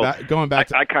 Going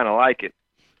back, I kind of like it.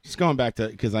 Just going back to,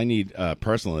 because I need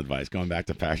personal advice. Going back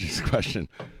to Patrick's question,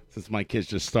 since my kid's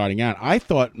just starting out, I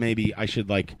thought maybe I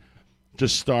should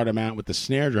just start him out with the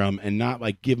snare drum and not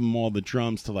give him all the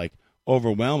drums to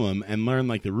overwhelm him and learn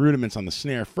the rudiments on the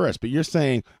snare first. But you're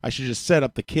saying I should just set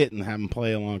up the kit and have him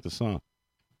play along with the song.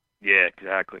 Yeah,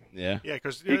 exactly. Yeah, yeah,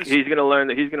 because he's gonna learn.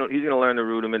 He's gonna learn the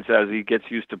rudiments as he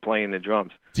gets used to playing the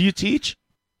drums. Do you teach?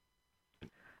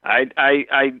 I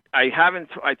haven't.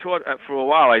 I taught for a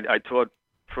while. I taught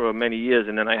for many years,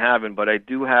 and then I haven't. But I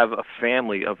do have a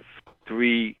family of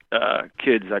 3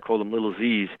 kids. I call them little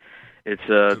Z's. It's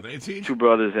 2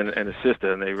 brothers and a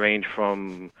sister, and they range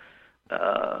from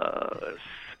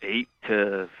 8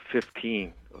 to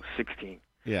 15 or 16.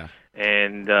 Yeah.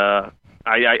 And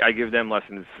I give them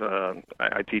lessons.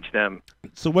 I teach them.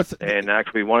 So what's and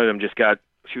actually one of them just got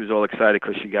she was all excited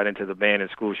because she got into the band in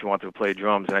school. She wanted to play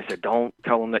drums, and I said, "Don't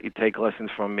tell them that you take lessons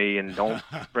from me, and don't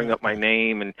bring up my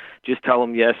name, and just tell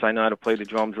them yes, I know how to play the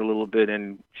drums a little bit."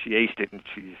 And she aced it, and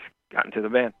she's got into the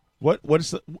band.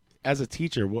 As a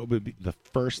teacher, what would be the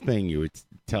first thing you would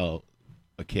tell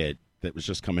a kid that was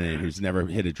just coming in who's never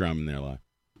hit a drum in their life?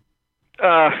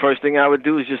 First thing I would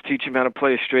do is just teach him how to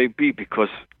play a straight beat, because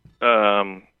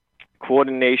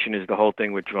coordination is the whole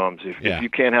thing with drums. If you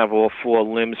can't have all four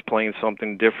limbs playing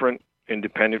something different,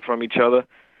 independent from each other,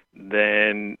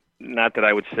 then not that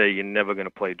I would say you're never going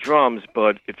to play drums,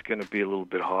 but it's going to be a little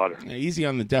bit harder. Yeah, easy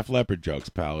on the Def Leppard jokes,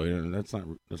 pal. That's not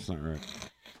right.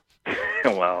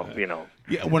 Well, you know.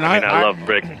 Yeah, when I love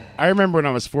Rick. I remember when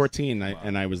I was 14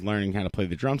 and I was learning how to play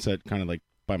the drum set kind of like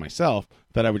by myself,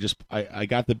 that I would just I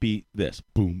got the beat this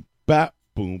boom bap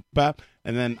boom bap,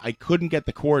 and then I couldn't get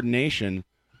the coordination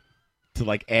to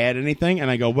like add anything,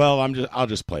 and I go, well, I'll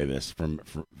just play this from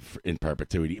in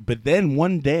perpetuity. But then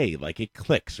one day, like, it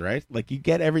clicks, right? Like, you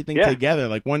get everything together.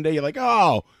 Like, one day you're like,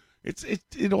 oh,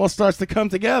 it all starts to come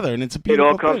together, and it's a beautiful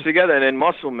It all comes together, and then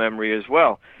muscle memory as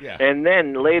well. Yeah. And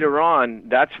then later on,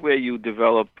 that's where you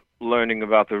develop learning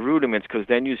about the rudiments, because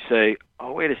then you say,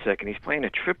 oh, wait a second, he's playing a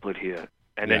triplet here.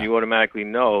 And then you automatically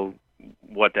know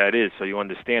what that is, so you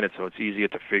understand it, so it's easier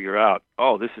to figure out,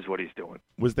 oh, this is what he's doing.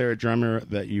 Was there a drummer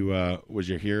that you was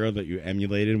your hero that you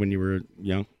emulated when you were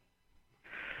young?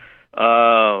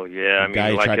 Oh, yeah. I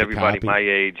mean, like everybody copy? my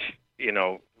age, you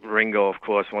know, Ringo, of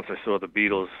course, once I saw the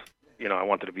Beatles, you know, I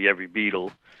wanted to be every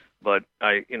Beatle, but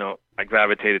I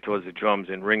gravitated towards the drums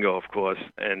in Ringo, of course,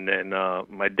 and then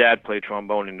my dad played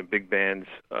trombone in the big bands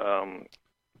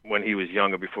when he was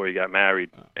younger, before he got married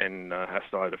and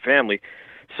started a family.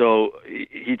 So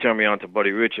he turned me on to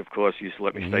Buddy Rich, of course. He used to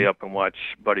let me stay up and watch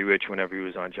Buddy Rich whenever he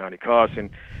was on Johnny Carson.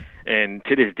 And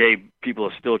to this day, people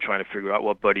are still trying to figure out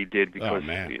what Buddy did, because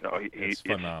you know he's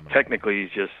technically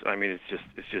he's just, I mean,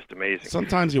 it's just amazing.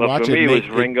 Sometimes you but watch for me, it was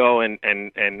Ringo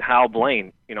and Hal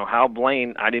Blaine. You know, Hal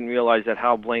Blaine. I didn't realize that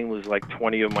Hal Blaine was like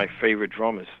 20 of my favorite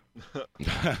drummers.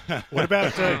 What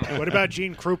about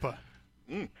Gene Krupa?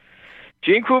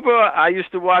 Gene Krupa, I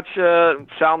used to watch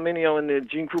Sal Mineo in the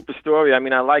Gene Krupa story. I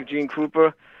mean, I like Gene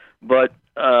Krupa, but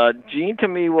Gene to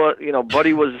me was, you know,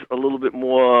 Buddy was a little bit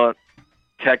more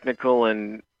technical,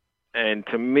 and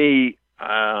to me,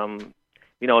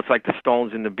 you know, it's like the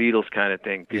Stones and the Beatles kind of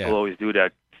thing. People always do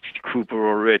that, Krupa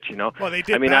or Rich, you know. Well, they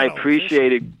did. I mean, I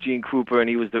appreciated Gene Krupa, and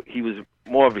he was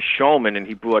more of a showman, and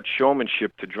he brought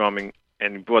showmanship to drumming,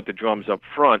 and he brought the drums up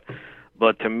front.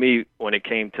 But to me, when it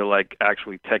came to like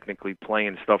actually technically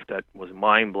playing stuff that was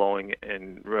mind-blowing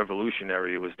and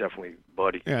revolutionary, it was definitely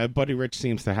Buddy. Yeah, Buddy Rich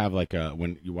seems to have like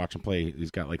when you watch him play, he's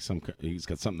got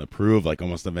something to prove, like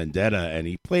almost a vendetta, and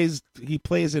he plays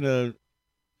in a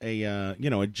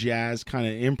jazz kind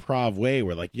of improv way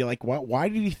where like you're like, why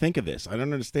did he think of this? I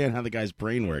don't understand how the guy's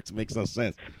brain works. It makes no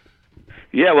sense.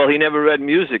 Yeah, well, he never read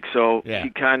music, so he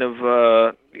kind of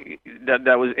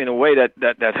that was in a way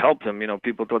that helped him. You know,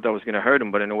 people thought that was going to hurt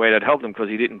him, but in a way that helped him because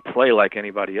he didn't play like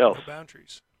anybody else. No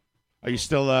boundaries. Are you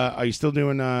still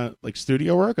doing like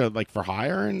studio work, or like for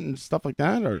hire and stuff like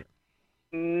that, or?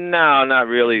 No, not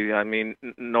really. I mean,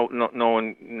 no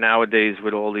one nowadays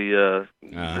with all the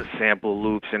sample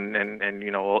loops and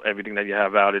you know everything that you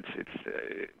have out. It's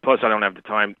plus I don't have the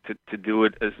time to do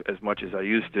it as much as I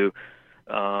used to.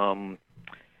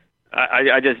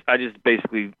 I just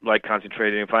basically like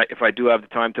concentrating. If I do have the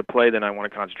time to play, then I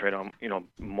want to concentrate on, you know,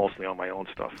 mostly on my own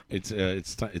stuff.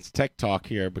 It's tech talk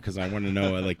here, because I want to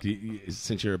know like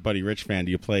since you're a Buddy Rich fan,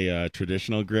 do you play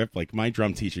traditional grip? Like my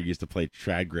drum teacher used to play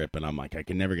trad grip, and I'm like, I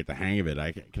can never get the hang of it.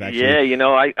 I can actually. Yeah, you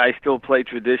know, I still play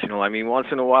traditional. I mean, once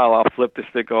in a while I'll flip the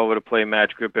stick over to play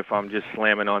match grip if I'm just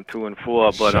slamming on 2 and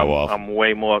 4, but I'm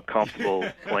way more comfortable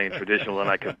playing traditional than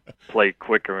I could play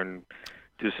quicker and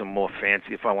do some more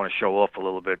fancy if I want to show off a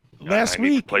little bit. Last I need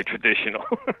week, to play traditional.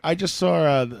 I just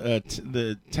saw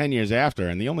the 10 years after,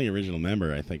 and the only original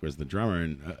member I think was the drummer,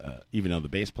 and even though the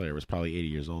bass player was probably 80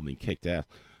 years old and he kicked ass,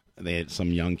 they had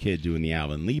some young kid doing the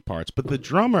Alvin Lee parts, but the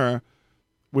drummer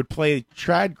would play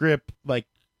trad grip like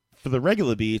for the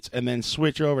regular beats and then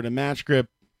switch over to match grip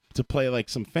to play like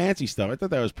some fancy stuff. I thought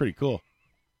that was pretty cool.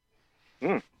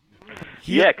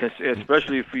 Yeah, cause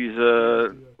especially if he's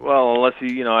unless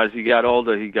he, you know, as he got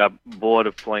older, he got bored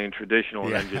of playing traditional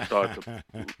and then just started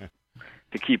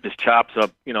to keep his chops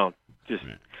up, you know, just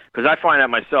because I find that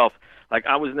myself. Like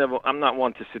I'm not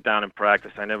one to sit down and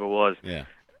practice. I never was. Yeah.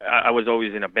 I was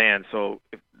always in a band, so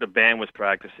if the band was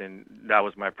practicing, that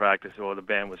was my practice, or the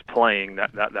band was playing,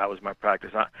 that was my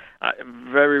practice. I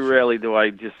very rarely do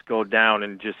I just go down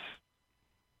and just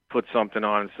put something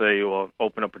on and say, or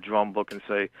open up a drum book and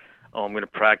say, oh, I'm going to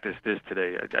practice this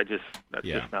today. That's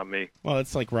Yeah. just not me. Well,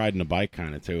 it's like riding a bike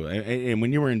kind of too. And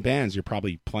when you were in bands, you're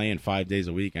probably playing 5 days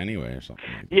a week anyway, or something.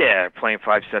 Yeah, playing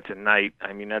 5 sets a night.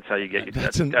 I mean, that's how you get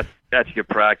that's your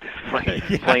practice.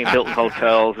 Playing Hilton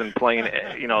hotels and playing,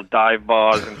 dive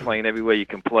bars and playing everywhere you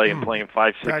can play and playing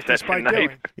 5, 6 sets a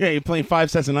night. Yeah, you're playing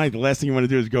 5 sets a night. The last thing you want to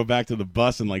do is go back to the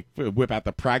bus and like whip out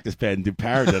the practice pad and do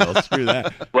paradiddle. Screw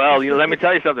that. Well, let me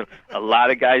tell you something. A lot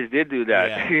of guys did do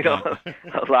that. Yeah.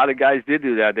 A lot of guys did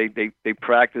do that. They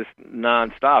practiced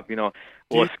nonstop.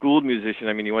 Or a school musician.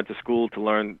 I mean, you went to school to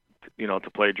learn, to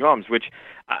play drums. Which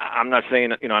I'm not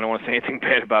saying. I don't want to say anything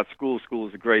bad about school. School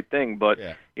is a great thing, but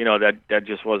that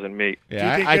just wasn't me.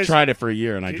 Yeah, I tried it for a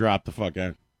year and I dropped the fuck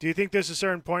out. Do you think there's a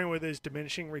certain point where there's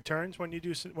diminishing returns when you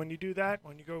do that?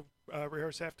 When you go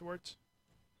rehearse afterwards?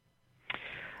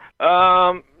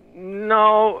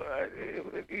 No,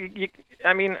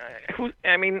 I mean,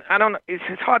 I don't.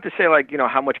 It's hard to say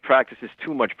how much practice is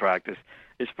too much practice.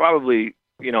 It's probably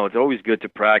it's always good to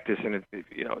practice, and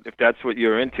if that's what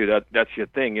you're into, that's your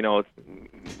thing.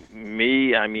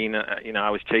 Me, I mean, I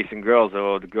was chasing girls,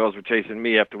 or the girls were chasing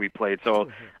me after we played,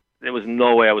 so. There was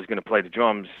no way I was going to play the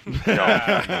drums.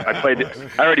 I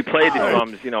already played the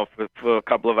drums, for a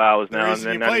couple of hours now, and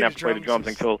then I didn't have to play the drums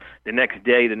until the next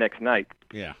day, the next night.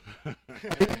 Yeah. You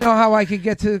know how I could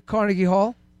get to Carnegie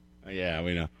Hall? Yeah,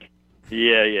 we know.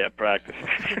 Yeah, practice.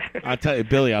 I'll tell you,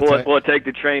 Billy. Or take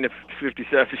the train to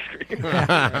 57th Street.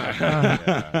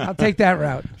 I'll take that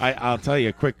route. I'll tell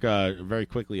you very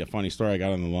quickly, a funny story I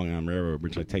got on the Long Island Railroad,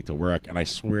 which I take to work, and I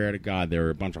swear to God, there were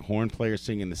a bunch of horn players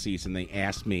singing in the seats, and they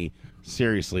asked me,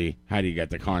 seriously, how do you get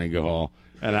to Carnegie Hall?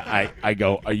 And I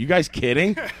go, are you guys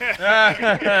kidding?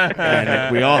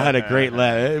 And we all had a great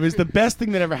laugh. It was the best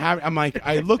thing that ever happened. I'm like,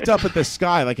 I looked up at the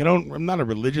sky, like I'm not a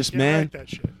religious man. I like that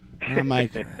shit. And I'm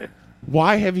like,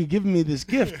 why have you given me this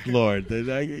gift, Lord?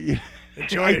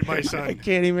 Enjoy it, my son. I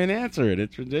can't even answer it.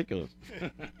 It's ridiculous.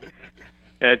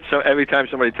 And so every time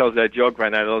somebody tells that joke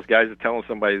right now, those guys are telling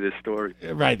somebody this story.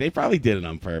 Right. They probably did it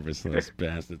on purpose, those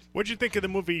bastards. What'd you think of the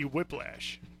movie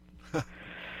Whiplash?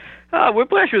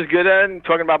 Whiplash was good. And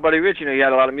talking about Buddy Rich, he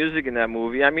had a lot of music in that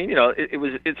movie. I mean,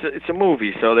 it's a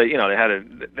movie, so they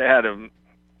had to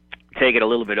take it a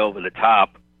little bit over the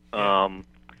top.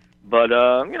 But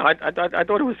I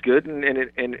thought it was good, and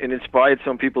it inspired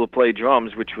some people to play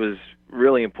drums, which was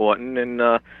really important. And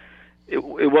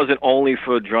it wasn't only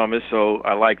for drummers, so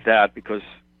I like that because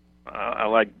I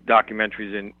like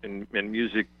documentaries and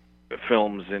music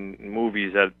films and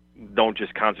movies that don't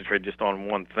just concentrate just on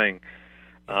one thing.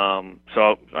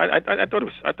 So I thought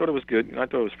it was good. I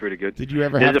thought it was pretty good. Did you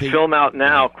ever? There's a film out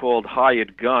now called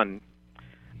Hired Gun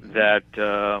that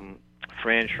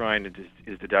Fran Schrein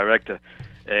is the director.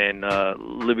 And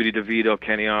Liberty DeVito,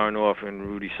 Kenny Aronoff, and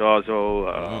Rudy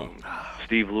Sarzo,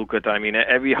 Steve Lukather. I mean,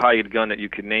 every hired gun that you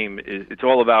could name, it's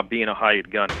all about being a hired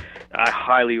gun. I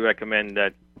highly recommend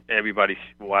that everybody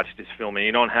watch this film, and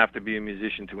you don't have to be a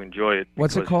musician to enjoy it.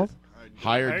 What's it called?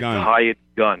 Hired Gun. Hired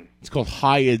Gun. It's called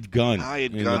Hired Gun.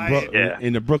 Hired in Gun.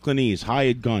 In the Brooklynese.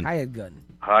 Hired Gun. Hired Gun.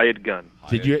 Hired Gun.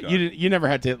 Did you never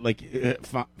had to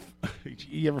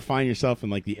you ever find yourself in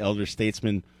like the elder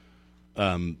statesman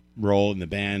role in the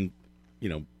band,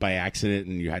 by accident,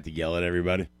 and you had to yell at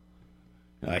everybody?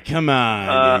 Like, come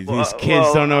on, these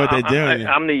kids don't know what they're doing.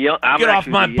 Get off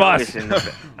my bus!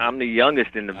 I'm the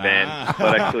youngest in the band,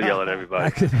 but I still yell at everybody.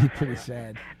 That could be pretty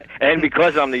sad. And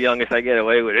because I'm the youngest, I get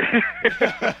away with it.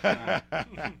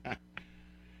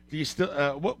 Do you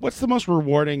still? What's the most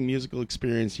rewarding musical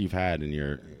experience you've had in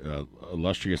your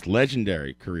illustrious,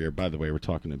 legendary career? By the way, we're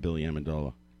talking to Billy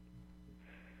Amendola.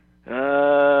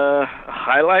 A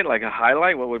highlight? Like a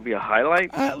highlight? What would be a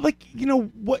highlight?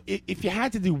 What if you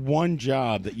had to do one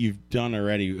job that you've done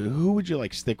already? Who would you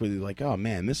stick with? Like, oh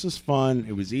man, this is fun.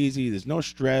 It was easy. There's no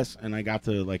stress, and I got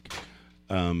to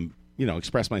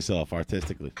express myself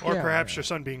artistically. Or perhaps your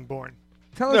son being born.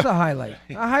 Tell us a highlight.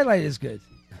 A highlight is good.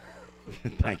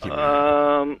 Thank you.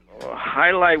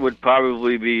 Highlight would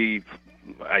probably be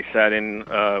I sat in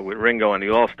with Ringo and the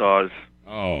All Stars.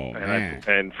 Oh, man.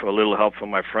 And for a little help from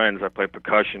my friends, I played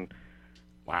percussion.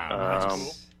 Wow.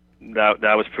 That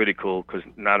was pretty cool because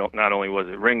not only was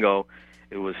it Ringo,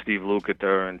 it was Steve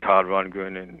Lukather and Todd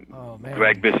Rundgren and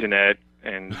Greg Bissonette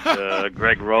and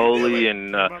Greg Rowley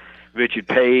and Richard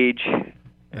Page.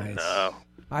 And,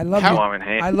 I love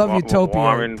Utopia.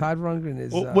 Warren. Todd Rundgren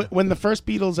is. When the first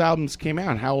Beatles albums came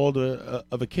out, how old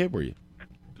of a kid were you?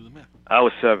 I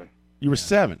was 7. You were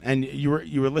 7, and you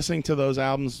were listening to those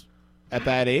albums at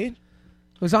that age?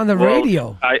 It was on the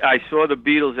radio. I saw the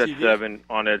Beatles at 7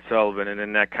 on Ed Sullivan, and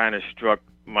then that kind of struck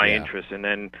my Yeah. interest. And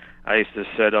then I used to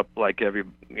set up like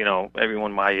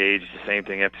everyone my age, the same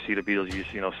thing. After see the Beatles, you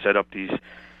used to set up these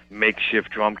makeshift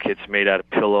drum kits made out of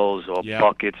pillows or Yeah.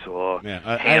 buckets or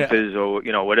hampers or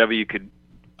whatever you could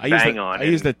bang on. I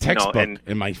used a textbook and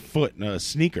in my foot, a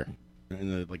sneaker,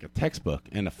 and like a textbook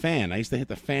and a fan. I used to hit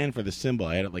the fan for the cymbal.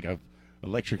 I had like a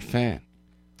electric fan.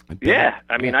 yeah,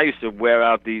 I mean, I used to wear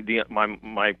out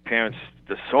my parents'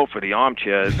 the sofa, the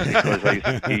armchairs, because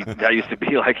that used to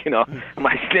be like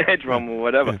my snare drum or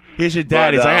whatever. Here's your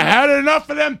dad. He's like, I had enough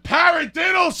of them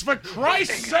paradiddles, for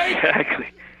Christ's sake. Exactly.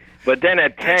 But then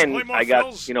at 10, I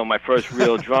got my first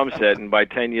real drum set, and by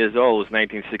 10 years old, it was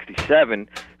 1967.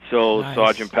 So Nice.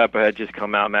 Sgt. Pepper had just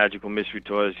come out, Magical Mystery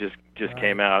Tours just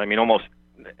came out. I mean, almost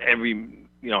every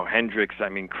Hendrix, I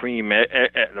mean, Cream,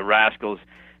 the Rascals.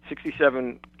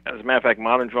 67. As a matter of fact,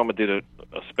 Modern Drummer did a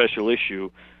special issue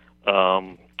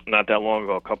not that long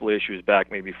ago, a couple of issues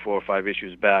back, maybe 4 or 5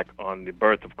 issues back, on the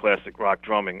birth of classic rock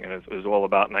drumming, and it was all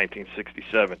about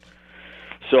 1967.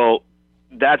 So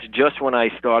that's just when I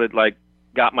started,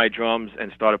 got my drums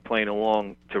and started playing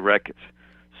along to records.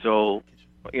 So,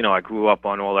 I grew up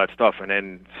on all that stuff, and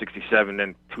then 67,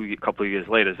 then a couple of years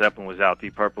later, Zeppelin was out,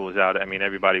 Deep Purple was out, I mean,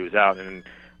 everybody was out, and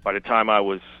by the time I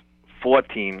was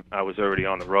 14, I was already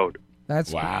on the road.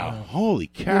 That's wow! Holy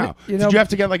cow! You Did you have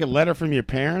to get like a letter from your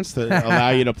parents to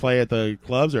allow you to play at the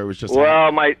clubs, or it was just? Well,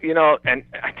 and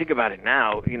I think about it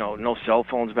now. No cell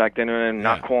phones back then, and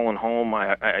not calling home.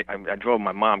 I drove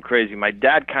my mom crazy. My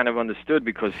dad kind of understood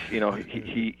because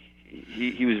he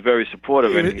was very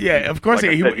supportive. And of course,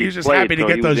 like he I said, was just played, happy to so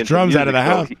get he was those into drums out of the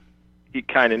music, so house. He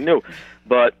kind of knew,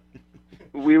 but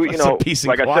we were, Some peace and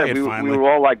like I quiet, said, we finally.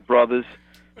 were all like brothers.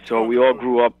 So we all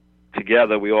grew up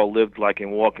together. We all lived like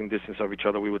in walking distance of each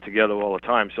other. We were together all the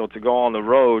time. So to go on the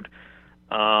road,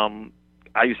 sometimes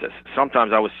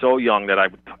I was so young that I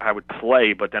would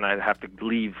play, but then I'd have to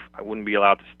leave. I wouldn't be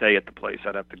allowed to stay at the place.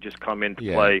 I'd have to just come in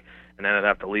to play, and then I'd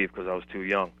have to leave because I was too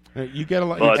young. You get a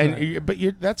lot, but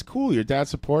that's cool. Your dad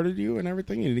supported you and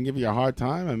everything. He didn't give you a hard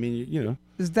time. I mean,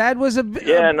 His dad was a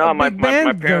my big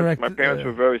band parents director.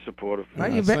 were very supportive.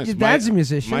 Right, That's your nice. dad's a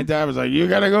musician. My dad was like, "You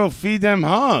gotta go feed them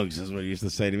hogs," is what he used to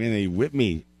say to me, and he whipped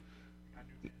me.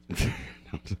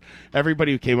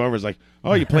 Everybody who came over was like,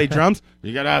 "Oh, you play drums?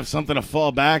 You gotta have something to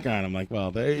fall back on." I'm like, "Well,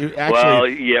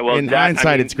 in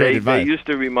hindsight, it's great advice." They used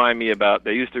to remind me about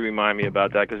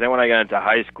that because then when I got into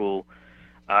high school,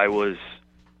 I was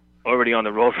already on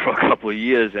the road for a couple of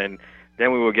years, and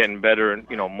then we were getting better and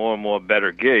more and more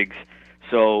better gigs.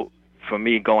 So for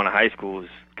me, going to high school was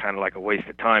kind of like a waste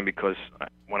of time because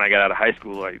when I got out of high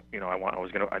school, I knew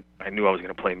I was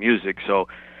gonna play music. So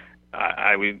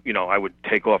I would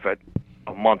take off at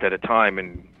a month at a time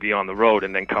and be on the road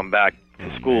and then come back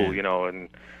to school, and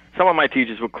some of my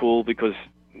teachers were cool because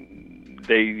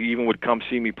they even would come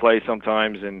see me play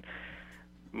sometimes, and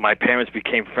my parents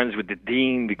became friends with the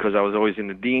dean because I was always in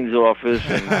the dean's office,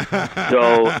 and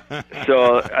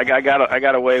so I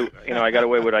got away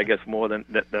with I guess more than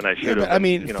I should have. I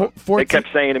mean, they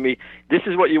kept saying to me, "This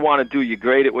is what you want to do. You're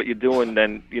great at what you're doing.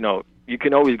 Then you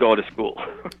can always go to school."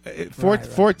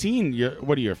 14.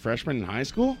 What are you, a freshman in high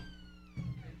school?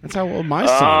 That's how old my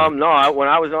son. No, when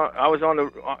I was I was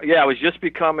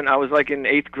like in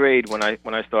 8th grade when I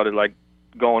started like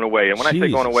going away. And when I say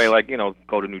going away, like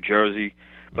go to New Jersey.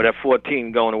 But at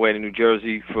 14, going away to New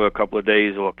Jersey for a couple of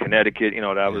days or Connecticut,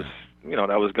 that was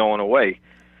going away.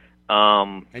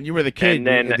 And you were the kid. And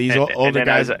then, these older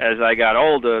guys. As I got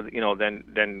older,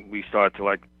 then we started to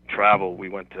like travel. We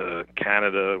went to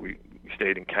Canada. We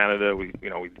stayed in Canada. We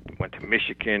went to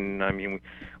Michigan. I mean,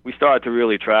 we started to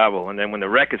really travel. And then when the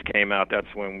records came out,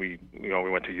 that's when we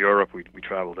went to Europe. We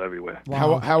traveled everywhere.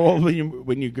 Wow. How old were you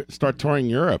when you start touring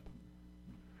Europe?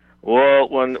 Well,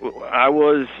 when I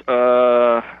was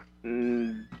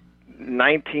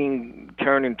 19,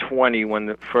 turning 20, when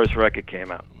the first record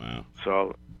came out. Wow.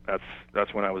 So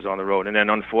that's when I was on the road. And then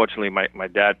unfortunately, my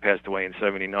dad passed away in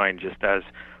 '79, just as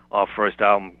our first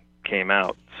album came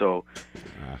out. So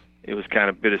it was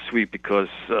kind of bittersweet because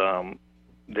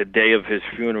the day of his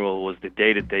funeral was the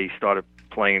day that they started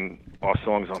playing our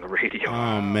songs on the radio.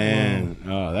 Oh man,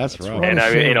 that's rough. And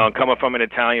I, coming from an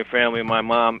Italian family, my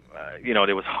mom,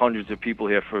 there was hundreds of people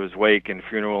here for his wake and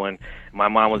funeral, and my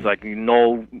mom was like,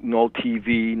 no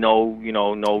TV, no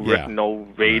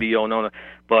radio, no.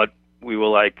 But we were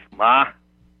like, Ma,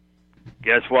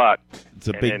 guess what? It's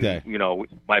a big day.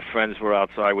 My friends were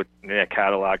outside with their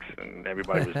Cadillacs, and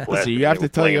everybody was blessed. So you have to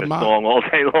tell your mom song all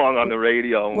day long on the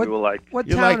radio, and we were like, "What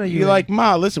town are you?" You're like,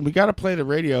 Ma, listen, we got to play the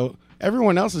radio.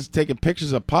 Everyone else is taking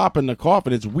pictures of Pop in the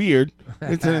coffin. It's weird.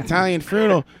 It's an Italian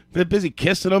funeral. They're busy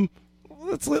kissing him.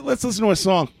 Let's listen to a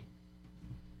song.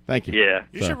 Thank you. Yeah,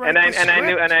 You should and write the I knew,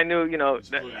 script. I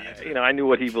knew, I knew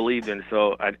what he believed in,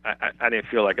 so I didn't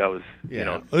feel like I was,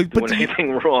 But doing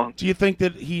anything wrong. Do you think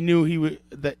that he knew he was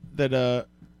that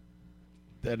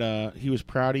he was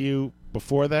proud of you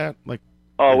before that? Like,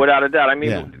 Oh, without a doubt. I mean,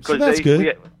 Yeah. because So that's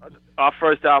good. Our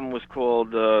first album was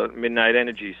called Midnight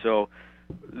Energy. So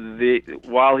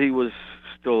while he was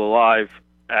still alive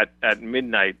at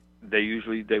midnight, there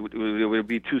would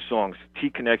be two songs. T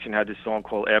Connection had this song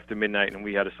called After Midnight, and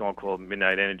we had a song called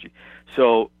Midnight Energy.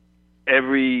 So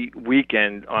every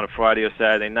weekend on a Friday or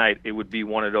Saturday night, it would be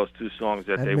one of those two songs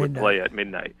that they would play at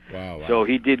midnight. Wow. So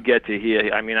he did get to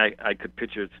hear. I mean, I could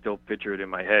still picture it in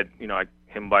my head.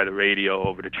 Him by the radio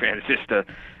over the transistor,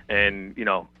 and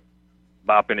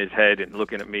bopping his head and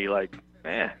looking at me like,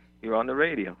 "Man, you're on the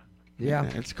radio." Yeah,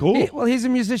 it's cool. Well, he's a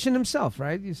musician himself,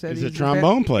 right? You said He's a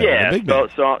trombone player. Yeah, a big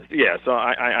band. so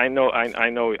I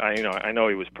know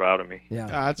he was proud of me. Yeah,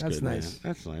 that's that's good, nice.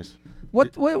 Man. That's nice.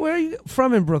 Where are you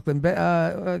from in Brooklyn? Can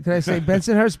I say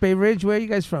Bensonhurst, Bay Ridge? Where are you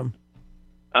guys from?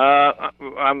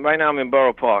 Right now I'm in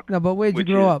Borough Park. No, but where'd you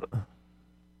grow up?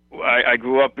 I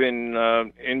grew up in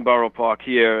Borough Park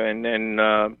here, and then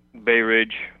Bay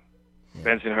Ridge,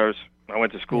 Bensonhurst. I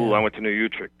went to school. I went to New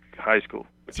Utrecht High School,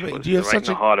 which was Do you have right in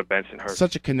the heart of Bensonhurst.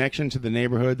 such a connection to the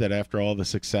neighborhood that after all the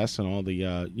success and all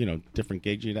the different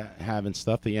gigs you have and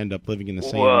stuff, they end up living in the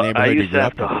same neighborhood I you used grew to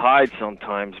up have to in? hide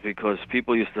sometimes because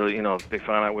people used to, they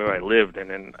found out where I lived, and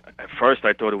then at first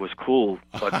I thought it was cool,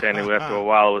 but then after a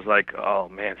while it was like, oh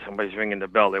man, somebody's ringing the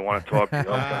bell. They want to talk to you.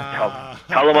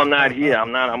 Tell them I'm not here.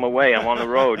 I'm away. I'm on the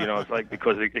road. It's like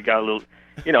because it got a little,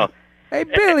 Hey,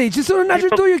 Billy, just so not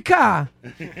to your car.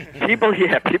 People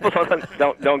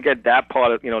don't get that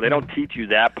part of, they don't teach you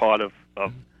that part of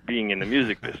being in the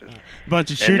music business.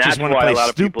 Bunch of And shooters that's wanna why play a lot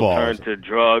of stoop people balls. turn to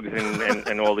drugs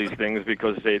and all these things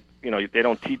because they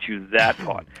don't teach you that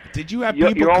part. Did you have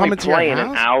You're people only coming to your playing house?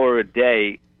 an hour a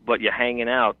day, but you're hanging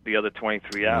out the other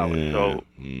 23 hours. Yeah. So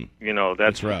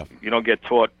that's rough. You don't get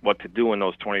taught what to do in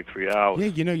those 23 hours. Yeah,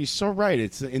 you're so right.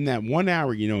 It's in that 1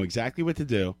 hour you know exactly what to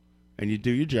do, and you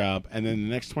do your job, and then the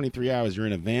next 23 hours you're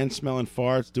in a van smelling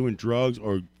farts, doing drugs,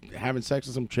 or having sex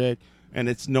with some chick, and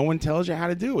it's no one tells you how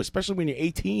to do, especially when you're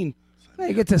 18. Well,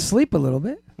 you get to sleep a little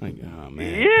bit. Like, oh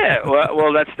man. Yeah,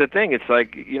 well, that's the thing. It's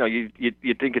like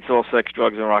you think it's all sex,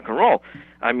 drugs, and rock and roll.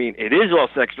 I mean, it is all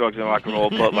sex, drugs, and rock and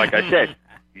roll. But like I said,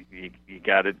 you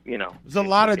got to There's a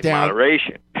lot of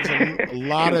moderation. A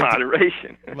lot of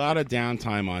moderation. A lot of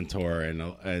downtime on tour,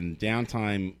 and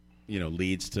downtime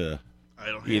leads to.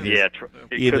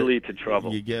 It could lead to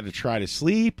trouble. You get to try to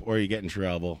sleep, or you get in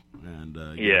trouble. And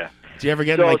yeah. Do you ever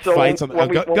get So- in so fights? when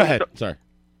Go we ahead. st- Sorry.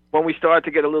 When we start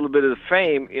to get a little bit of the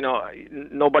fame,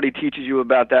 nobody teaches you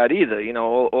about that either.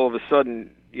 All of a sudden,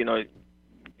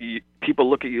 people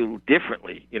look at you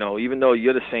differently. Even though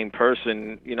you're the same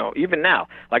person. Even now,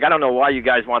 like I don't know why you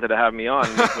guys wanted to have me on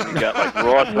when you got like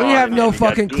Ross on. We have and no you got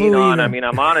fucking Dean clue on. either. I mean,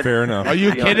 I'm honored. Fair enough. Are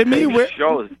you kidding me?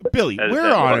 Billy, as- we're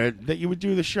as- honored that you would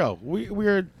do the show.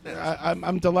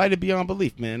 I'm delighted beyond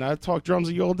belief, man. I talk drums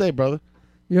with you all day, brother.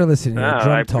 You're listening to I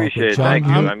Drum Talk appreciate with it. John Thank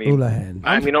you. I mean, Houlihan.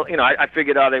 I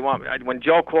figured out they want. When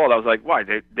Joe called, I was like, "Why?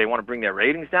 They want to bring their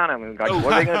ratings down?" I mean, like,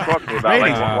 what are they going to talk to me about? Like,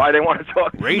 Ratings. why they want to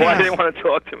talk? Ratings. Why they want to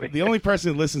talk to me? The only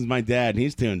person who listens is my dad, and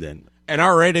he's tuned in. And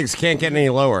our ratings can't get any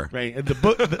lower. Right. The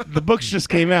book, the books just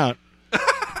came out,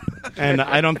 and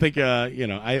I don't think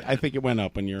I think it went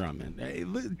up when you're on, man. Hey,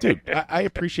 dude, I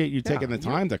appreciate you taking the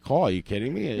time to call. Are you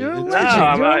kidding me? You're a It's- legend.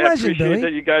 I You're a legend, appreciate Billy.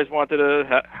 that you guys wanted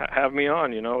to have me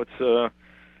on. It's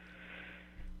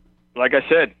like I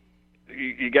said,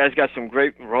 you guys got some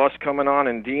great Ross coming on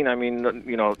and Dean. I mean,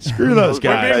 Screw those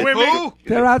guys.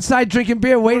 They're outside drinking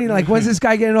beer, waiting. Like, when's this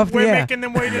guy getting off the We're air? making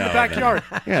them wait in the backyard.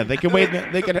 Yeah, they can wait.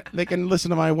 They can listen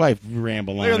to my wife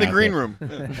ramble on. They're in the out green there.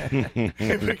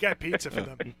 room. We got pizza for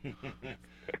them.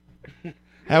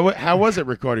 How was it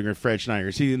recording with Fred Schneider?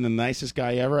 Is he the nicest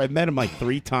guy ever? I've met him like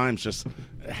 3 times, just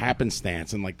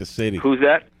happenstance in like the city. Who's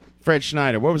that? Fred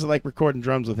Schneider. What was it like recording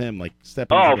drums with him? Like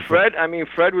stepping. Oh, into the Fred. I mean,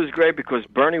 Fred was great because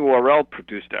Bernie Worrell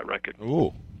produced that record.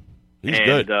 Ooh, he's and,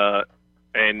 good. I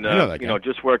know that guy.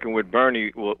 Just working with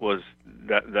Bernie was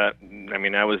that. I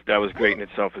mean, that was great in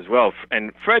itself as well.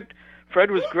 And Fred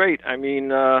was great. I mean,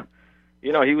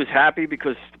 he was happy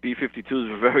because B-52s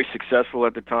were very successful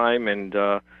at the time. And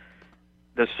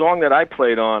the song that I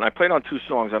played on 2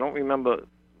 songs. I don't remember.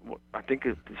 I think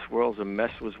This World's a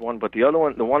Mess was one, but the other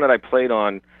one, the one that I played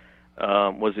on,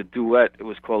 was a duet. It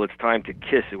was called "It's Time to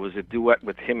Kiss." It was a duet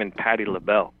with him and Patti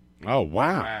LaBelle. Oh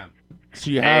wow!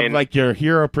 So you have like your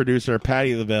hero producer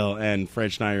Patti LaBelle and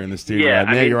Fred Schneider in the studio. Yeah, and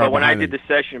I there mean, you're but all when I behind did the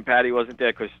session, Patti wasn't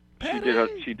there because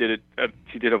she did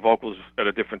her vocals at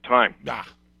a different time.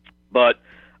 But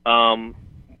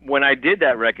when I did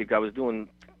that record,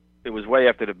 it was way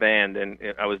after the band, and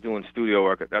I was doing studio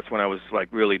work. That's when I was like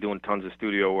really doing tons of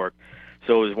studio work.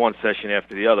 So it was one session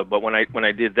after the other. But when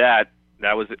I did that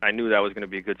I knew that was going to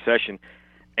be a good session,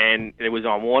 and it was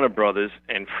on Warner Brothers,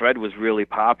 and Fred was really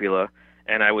popular,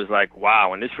 and I was like,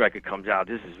 wow, when this record comes out,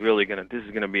 this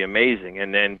is gonna be amazing.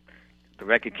 And then the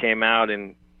record came out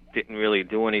and didn't really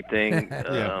do anything.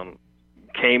 Yeah.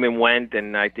 Came and went,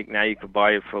 and I think now you could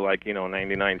buy it for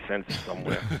 99 cents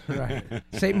somewhere. Right.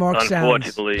 St. Mark's Sounds.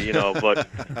 Unfortunately, but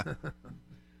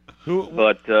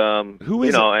who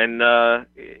is it? And I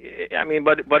mean,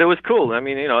 but it was cool. I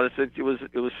mean, it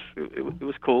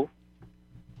was cool.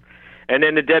 And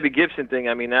then the Debbie Gibson thing,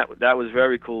 I mean, that was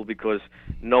very cool because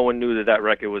no one knew that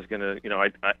record was gonna,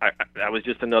 that was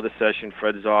just another session.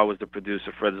 Fred Zarr was the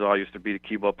producer. Fred Zarr used to be the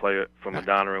keyboard player for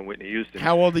Madonna and Whitney Houston.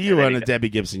 How old are you on a Debbie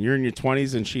Gibson? You're in your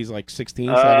 20s and she's like 16,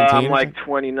 17? I'm like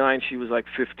 29. She was like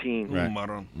 15. Right.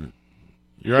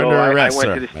 You're under arrest, I went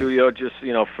sir. to the studio. Just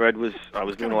I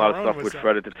was doing a lot of stuff with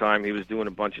Fred at the time. He was doing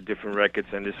a bunch of different records,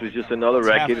 and this was just another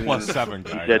record. And +7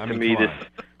 guy. He said to me, "This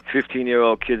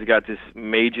 15-year-old kid's got this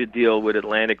major deal with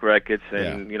Atlantic Records,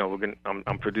 and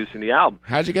I'm producing the album."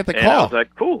 How'd you get the and call? I was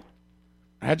like, "Cool."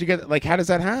 How'd you get? How does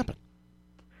that happen?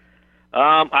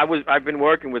 I've been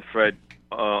working with Fred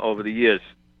over the years,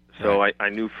 so I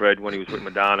knew Fred when he was with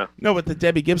Madonna. No, but the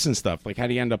Debbie Gibson stuff. How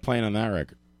do you end up playing on that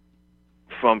record?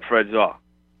 From Fred Zarr.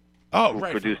 Oh, who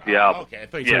right. produced the album. Okay, I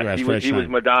thought you were he was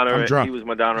Madonna. I'm drunk. He was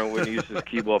Madonna and Whitney Houston's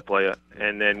keyboard player,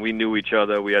 and then we knew each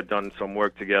other. We had done some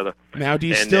work together. Now, do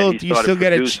you and still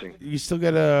producing.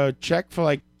 get a check for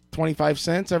like 25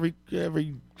 cents every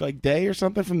day or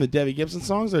something from the Debbie Gibson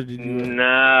songs, or did you?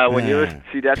 Nah, when you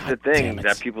see, that's the thing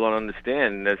that people don't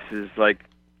understand. This is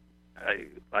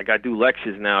I do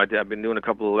lectures now. I've been doing a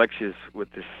couple of lectures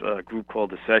with this group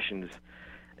called The Sessions,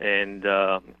 and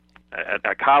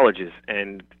at colleges,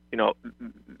 and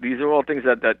these are all things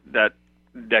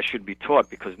that should be taught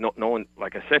because no one,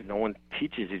 like I said, no one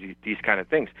teaches you these kind of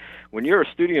things. When you're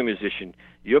a studio musician,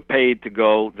 you're paid to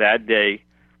go that day,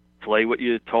 play what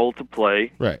you're told to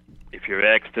play. Right. If you're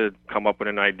asked to come up with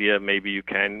an idea, maybe you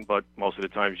can, but most of the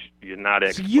times you're not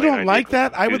asked. So you don't like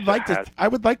that? I would producer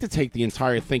like to take the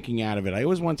entire thinking out of it. I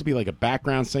always want to be like a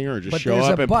background singer or just But show there's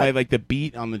up a and but. play like the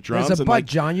beat on the drums. There's a and but,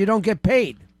 John. You don't get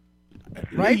paid.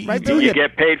 Right? You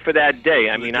get paid for that day.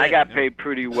 I mean, I got paid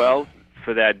pretty well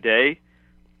for that day,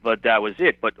 but that was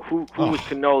it. But who was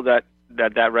to know that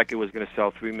record was going to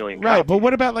sell 3 million copies? Right, but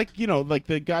what about like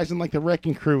the guys in like the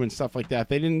Wrecking Crew and stuff like that?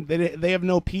 They have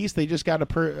no piece. They just got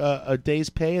a day's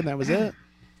pay and that was it.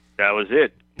 That was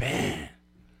it. Man.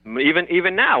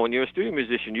 Even now, when you're a studio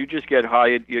musician, you just get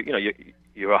hired.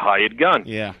 You're a hired gun.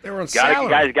 Yeah, they were on salary.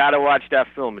 Guys, got to watch that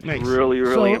film. It's really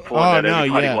important that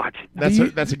everybody watch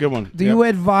it. That's a good one. Do you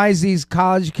advise these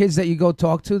college kids that you go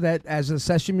talk to that as a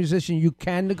session musician you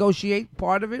can negotiate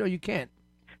part of it or you can't?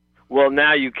 Well,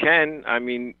 now you can. I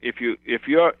mean, if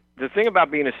you're the thing about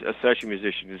being a session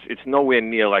musician is it's nowhere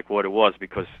near like what it was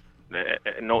because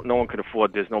no one could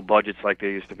afford. There's no budgets like there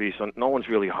used to be, so no one's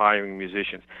really hiring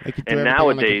musicians. And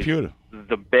nowadays,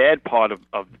 the bad part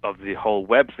of the whole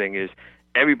web thing is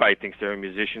everybody thinks they're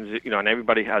musicians, and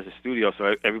everybody has a studio,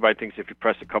 so everybody thinks if you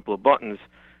press a couple of buttons,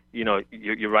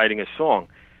 you're writing a song.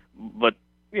 But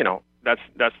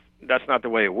that's not the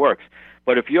way it works.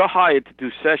 But if you're hired to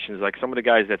do sessions, like some of the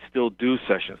guys that still do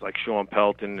sessions, like Sean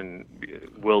Pelton and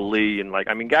Will Lee, and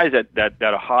guys that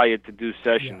are hired to do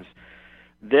sessions,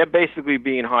 they're basically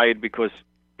being hired because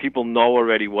people know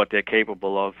already what they're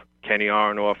capable of. Kenny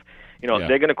Aronoff,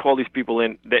 they're going to call these people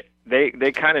in.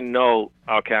 They kind of know.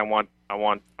 Okay, I want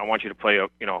you to play a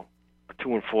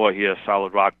 2-4 here,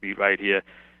 solid rock beat right here.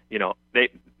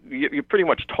 You're pretty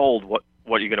much told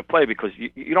what you're going to play because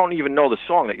you don't even know the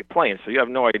song that you're playing, so you have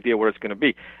no idea what it's going to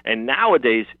be. And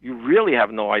nowadays, you really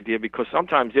have no idea because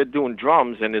sometimes they're doing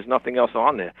drums and there's nothing else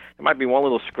on there. There might be one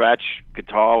little scratch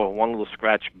guitar or one little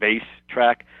scratch bass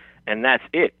track, and that's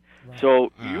it. Right.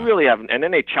 So you really haven't. And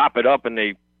then they chop it up and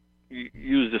they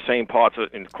use the same parts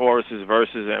in choruses,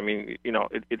 verses. I mean,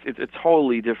 it's a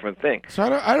totally different thing. So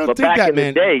I don't but think that,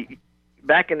 man.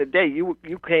 Back in the day, you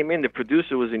came in, the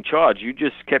producer was in charge. You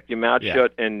just kept your mouth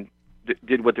shut and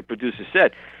did what the producer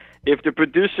said. If the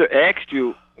producer asked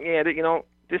you,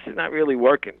 this is not really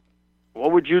working,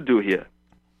 what would you do here?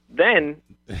 Then,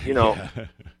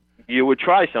 you would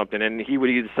try something, and he would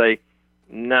either say,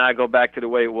 nah, go back to the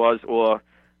way it was, or,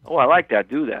 oh, I like that,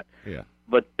 do that. Yeah.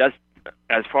 But that's,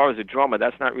 as far as a drummer,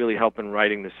 that's not really helping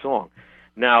writing the song.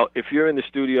 Now, if you're in the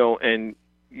studio and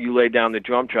you lay down the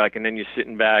drum track and then you're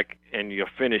sitting back and you're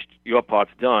finished, your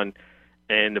part's done,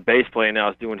 and the bass player now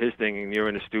is doing his thing, and you're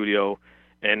in the studio,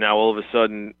 and now all of a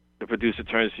sudden the producer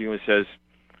turns to you and says,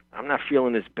 I'm not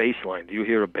feeling this bass line. Do you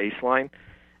hear a bass line?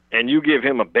 And you give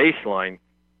him a bass line,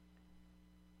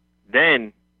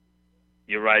 then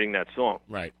you're writing that song.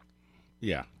 Right.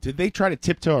 Yeah. Did they try to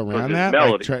tiptoe around it's that?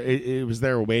 melody. Was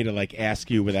there a way to like ask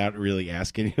you without really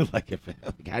asking you? Like,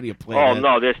 how do you play? Oh that?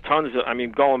 no, there's tons of. I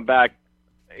mean, going back,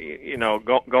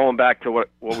 going back to what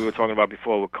we were talking about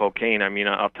before with cocaine. I mean,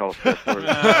 I'll tell a fast story.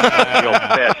 Real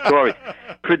fast story.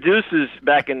 Producers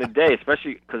back in the day,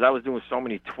 especially because I was doing so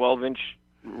many 12-inch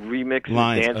remixes,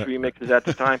 dance remixes at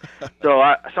the time. So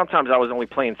sometimes I was only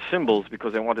playing cymbals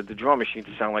because I wanted the drum machine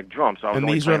to sound like drums. So I was And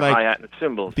only these were playing like- hi-hat and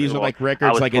cymbals. These You were know, like I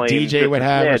records was like a playing DJ would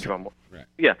just have snare or drum. Right.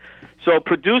 Yeah. So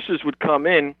producers would come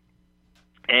in,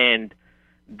 and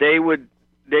they would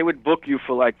book you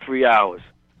for like 3 hours.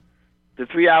 The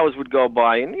 3 hours would go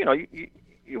by, and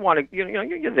you want to,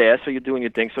 you're there, so you're doing your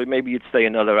thing. So maybe you'd stay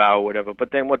another hour, or whatever. But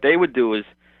then what they would do is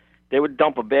they would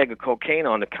dump a bag of cocaine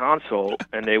on the console,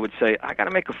 and they would say, "I got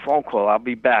to make a phone call. I'll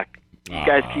be back. You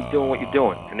guys keep doing what you're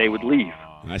doing," and they would leave.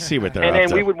 I see what they're And up then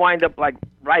to. we would wind up like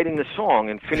writing the song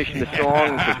and finishing the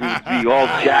song because we would be all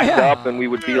jacked up, and we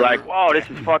would be like, "Whoa, this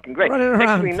is fucking great." Running Next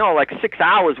around. thing you know, like 6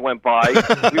 hours went by.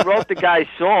 We wrote the guy's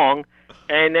song,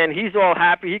 and then he's all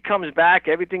happy. He comes back,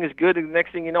 everything is good, and the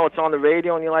next thing you know, it's on the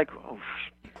radio, and you're like, "Oh,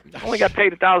 I only got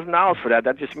paid $1,000 for that.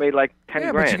 That just made like 10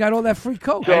 Yeah, grand." but you got all that free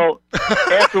coke. So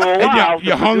after a while, you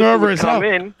the hung producer over would as come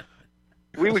hell. in.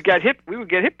 We would get hip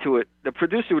to it. The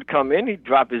producer would come in. He'd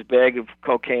drop his bag of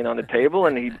cocaine on the table,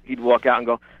 and he'd walk out and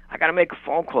go, "I got to make a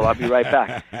phone call. I'll be right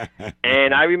back."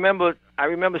 And I remember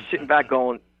sitting back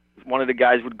going. One of the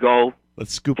guys would go,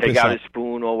 Let's scoop take this out up. his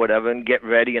spoon or whatever, and get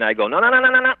ready. And I go, no.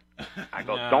 I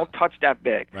go, don't touch that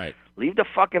bag. Right. Leave the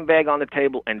fucking bag on the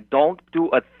table and don't do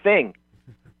a thing.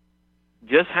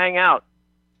 Just hang out.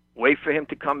 Wait for him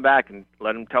to come back and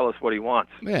let him tell us what he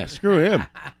wants. Yeah, screw him.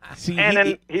 See, And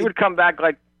then he would come back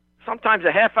like sometimes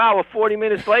a half hour, 40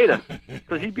 minutes later,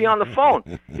 because he'd be on the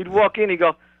phone. He'd walk in, he'd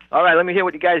go, "All right, let me hear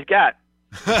what you guys got."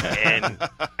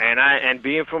 and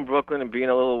being from Brooklyn and being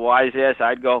a little wise ass,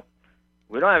 I'd go,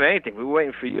 "We don't have anything. We're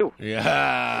waiting for you.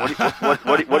 Yeah.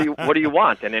 What do you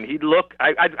want?" And then he'd look.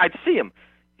 I'd see him.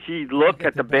 He'd look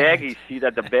at the bag. He'd see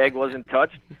that the bag wasn't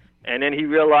touched. And then he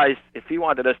realized if he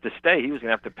wanted us to stay, he was going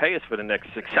to have to pay us for the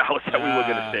next 6 hours that we were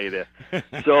going to stay there.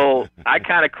 So I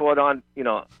kind of caught on,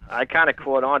 to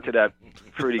that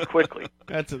pretty quickly.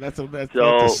 That's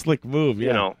a slick move.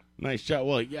 Yeah. Nice shot.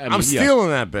 Well, yeah, I mean, I'm stealing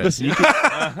that bit. Listen, you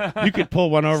could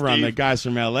pull one over on the guys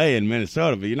from L.A. and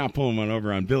Minnesota, but you're not pulling one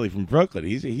over on Billy from Brooklyn.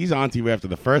 He's on to you after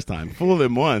the first time. Fooled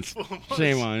him once.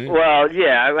 Shame on you. Well,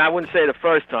 yeah, I wouldn't say the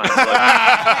first time, but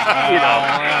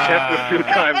after a few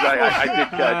times I did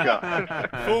catch up.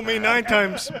 Fool me 9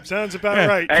 times sounds about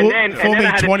right. And then I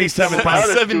had to teach 27 some of my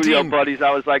times. other studio buddies. I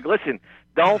was like, listen,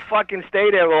 don't fucking stay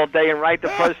there all day and write the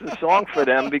person's song for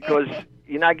them because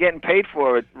you're not getting paid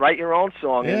for it. Write your own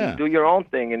song and do your own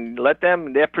thing and let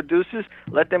them, they're producers,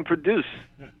 let them produce.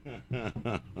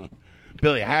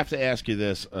 Billy, I have to ask you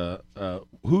this.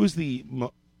 Who's the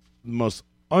most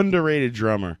underrated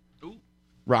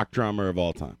rock drummer of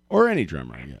all time? Or any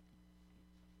drummer, I guess.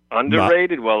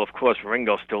 Underrated? Well, of course,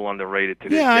 Ringo's still underrated to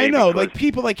this day. Yeah, I know. because- Like,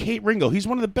 people hate Ringo. He's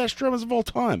one of the best drummers of all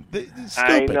time. It's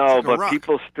I stupid. know, but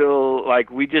people still he's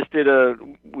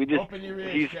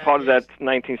part of that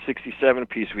 1967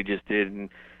 piece we just did,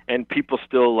 and people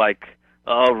still like,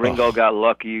 oh, Ringo got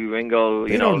lucky. Ringo,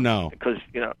 They don't know. because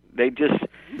they just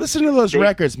Listen to those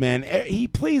records, man. He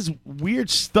plays weird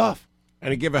stuff.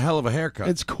 And he give a hell of a haircut.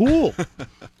 It's cool.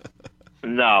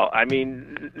 No, I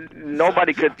mean,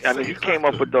 nobody could. I mean, he came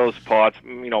up with those parts.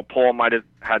 Paul might have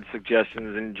had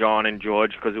suggestions, and John and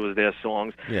George, because it was their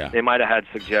songs. Yeah. They might have had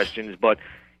suggestions, but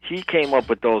he came up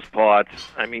with those parts.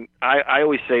 I mean, I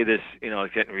always say this,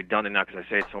 it's getting redundant now because I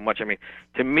say it so much. I mean,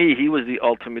 to me, he was the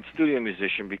ultimate studio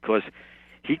musician because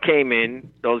he came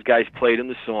in, those guys played him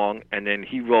the song, and then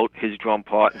he wrote his drum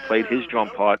part and played his drum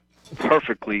part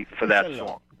perfectly for that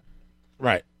song.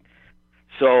 Right.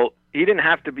 So he didn't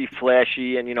have to be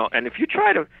flashy, and and if you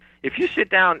sit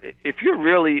down, if you're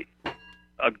really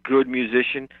a good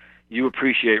musician, you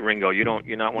appreciate Ringo. You're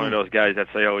not one of those guys that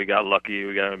say, "Oh, we got lucky,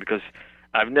 because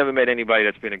I've never met anybody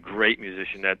that's been a great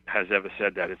musician that has ever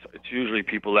said that. It's usually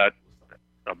people that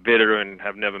are bitter and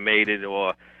have never made it,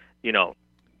 or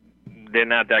they're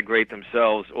not that great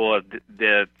themselves, or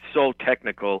they're so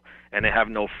technical and they have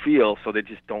no feel, so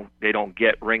they don't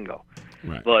get Ringo.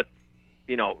 Right. But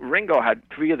Ringo had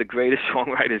 3 of the greatest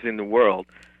songwriters in the world,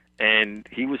 and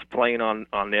he was playing on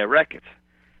their records.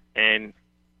 And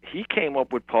he came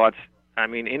up with parts,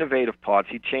 innovative parts.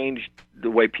 He changed the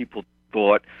way people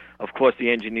thought. Of course, the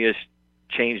engineers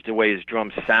changed the way his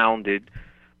drums sounded,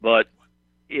 but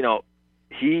you know,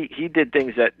 he did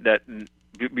things that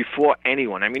before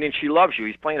anyone. I mean, in She Loves You,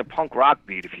 he's playing a punk rock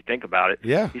beat. If you think about it,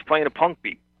 Yeah. he's playing a punk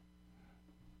beat.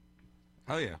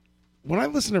 Oh yeah. When I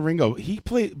listen to Ringo, he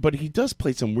does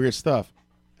play some weird stuff,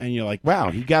 and you're like,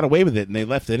 wow, he got away with it, and they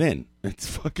left it in. It's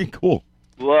fucking cool.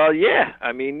 Well, yeah.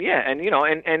 I mean, yeah, and you know,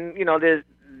 and you know,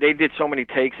 they did so many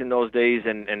takes in those days,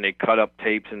 and they cut up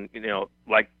tapes, and you know,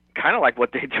 like kind of like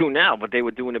what they do now, but they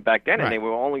were doing it back then, Right. and they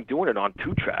were only doing it on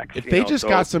 2 tracks. If you they know, just so-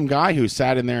 got some guy who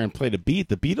sat in there and played a beat,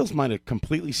 the Beatles might have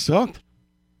completely sucked.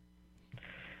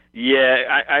 Yeah,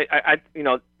 I you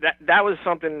know, that was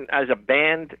something as a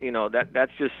band, you know,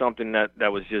 that's just something that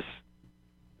was just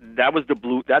that's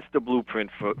the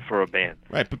blueprint for a band.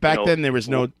 Right, but back You know, then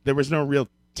there was no real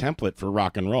template for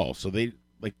rock and roll, so they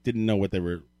didn't know what they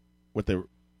were,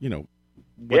 you know,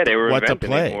 they were what to inventing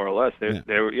play. it more or less. They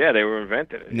were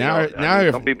inventing it. Now- you know? now I mean,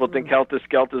 if- some people think Helter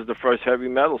Skelter is the first heavy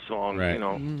metal song. Right. You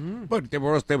know, But they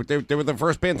were the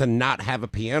first band to not have a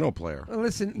piano player. Well,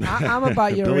 listen, I'm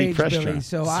about your Billy age, Preston. Billy.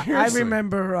 So I Seriously.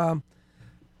 remember,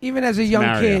 even as a young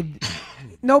Mario. kid,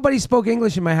 nobody spoke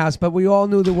English in my house, but we all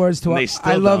knew the words to And they "I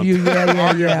still Love don't. You."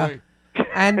 Yeah.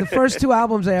 And the first 2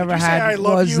 albums I ever You say, had I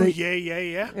love was you, the-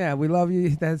 yeah. Yeah, we love you.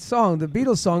 That song, the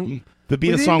Beatles song. The We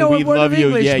Beatles didn't song, know a "We word Love of You,"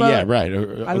 English, yeah, but yeah, right. I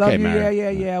Okay, love you, Mario.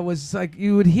 yeah. Was like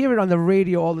you would hear it on the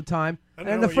radio all the time. don't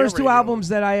And know the your first 2 radio. albums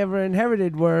that I ever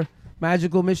inherited were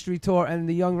Magical Mystery Tour and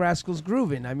the Young Rascals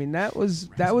Groovin'. I mean, that was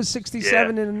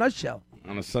 67 in a nutshell.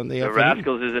 On a Sunday the afternoon.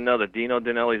 Rascals is another. Dino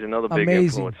Danelli's another big Amazing,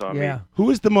 influence on yeah. me. Who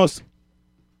is the most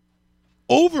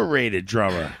overrated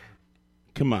drummer?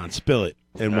 Come on, spill it.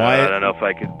 And why? I don't know if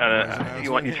I could.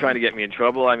 You're trying to get me in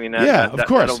trouble. I mean, Yeah, of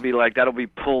course. That'll be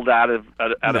pulled out of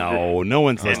No, no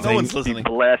one's and listening. Be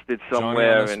blasted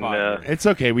somewhere, and It's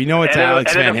okay. We know it's and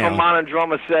Alex and Van then if a Halen. modern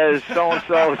drummer says so and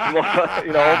so is more,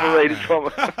 overrated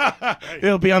drummer.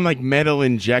 It'll be on like Metal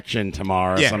Injection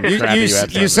tomorrow. Or Yeah, some you, crappy you,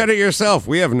 website. you said it yourself.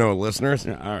 We have no listeners.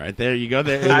 All right, there you go.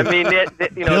 There. I mean,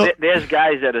 there's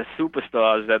guys that are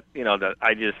superstars that that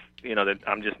I just that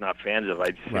I'm just not fans of. I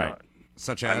just you Right. know,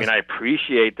 Such I as mean, I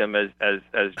appreciate them as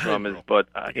drummers, but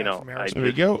I There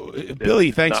we go. it's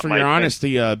Billy, thanks not for my your thing.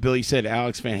 honesty. Billy said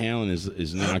Alex Van Halen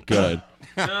is not good.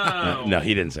 No,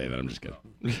 he didn't say that. I'm just kidding.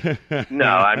 No,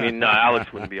 I mean, no,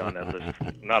 Alex wouldn't be on that list.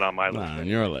 Not on my list. Not on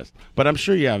your list. But I'm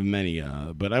sure you have many.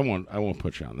 But I won't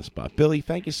put you on the spot. Billy,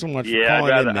 thank you so much for Yeah,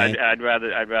 calling in, man. I'd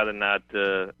rather not.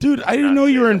 Dude, I didn't know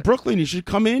you were in Brooklyn. You should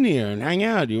come in here and hang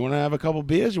out. You want to have a couple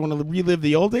beers? You want to relive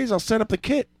the old days? I'll set up the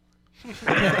kit.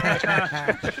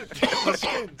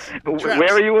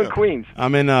 Where are you in Queens?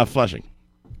 I'm in Flushing.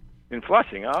 In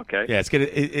Flushing, oh, okay. Yeah, it's gonna.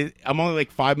 I'm only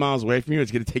like 5 miles away from you.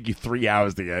 It's gonna take you 3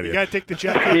 hours to get here. You gotta take the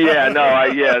jacket. Yeah, no,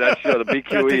 that's sure. The Gotta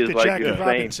BQE take is the like Jackie insane.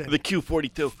 Robinson. The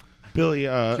Q42. Billy,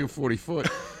 240 foot.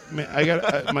 man, I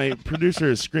got my producer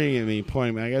is screaming at me,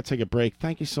 pointing me. I gotta take a break.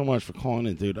 Thank you so much for calling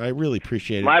in, dude. I really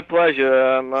appreciate it. My pleasure.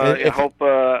 I If- hope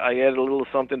I added a little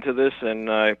something to this, and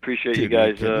I appreciate you Dude, are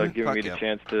you guys kidding me? giving me Fuck the yeah.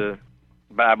 chance to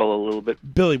babble a little bit.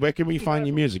 Billy, where can we find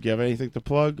your music? You have anything to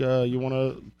plug? You want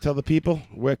to tell the people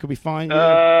where can we find you?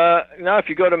 No, if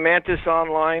you go to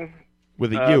mantisonline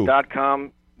With a U.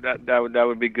 .com, that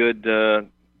would be good.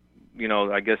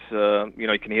 I guess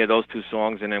you can hear those 2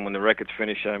 songs, and then when the record's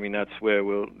finished, I mean that's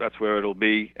where it'll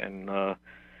be, and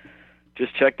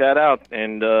just check that out.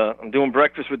 And I'm doing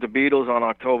Breakfast with the Beatles on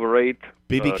October 8th.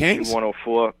 BB King's?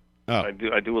 Q104. Oh. I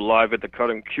do it live at the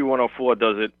Cutting. Q104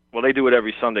 does it. Well, they do it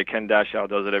every Sunday. Ken Dashow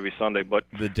does it every Sunday, but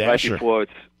The right Dasher. before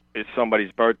it's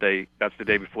somebody's birthday. That's the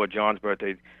day before John's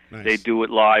birthday. Nice. They do it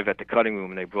live at the Cutting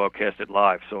Room, and they broadcast it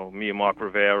live. So me and Mark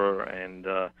Rivera and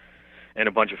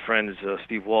a bunch of friends.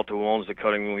 Steve Walter, who owns the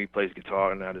Cutting Room, he plays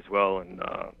guitar in that as well, and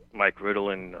Mike Riddle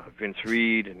and Vince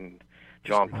Reed and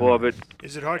John Corbett.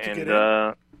 Is it hard to and, get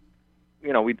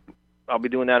in? I'll be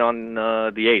doing that on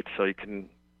the 8th, so you can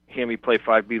hear me play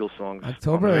 5 Beatles songs.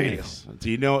 October on the 8th. radio. Do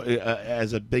you know,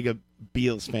 as a big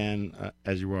Beatles fan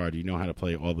as you are, do you know how to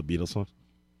play all the Beatles songs?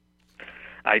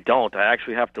 I don't. I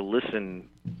actually have to listen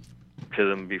to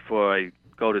them before I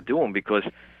go to do them because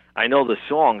I know the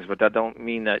songs, but that don't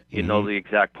mean that you know the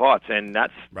exact parts. And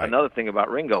that's another thing about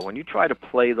Ringo. When you try to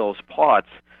play those parts,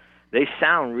 they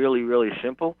sound really, really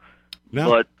simple, No.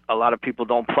 but a lot of people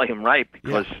don't play them right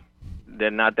because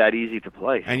they're not that easy to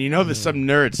play. And you know there's some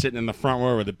nerd sitting in the front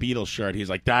row with a Beatles shirt. He's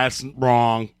like, that's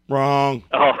wrong. Oh,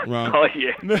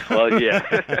 yeah. Well,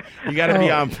 yeah. You got to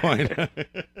be on point.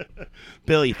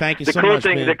 Billy, thank you so much,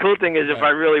 man. The cool thing is, if I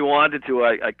really wanted to,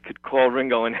 I could call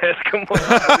Ringo and ask him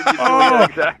what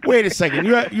exactly. Wait a second.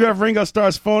 You have Ringo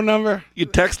Starr's phone number? You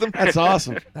text him? That's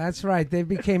awesome. That's right. They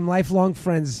became lifelong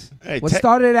friends. Hey, what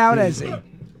started out as a...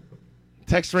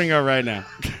 Text Ringo right now.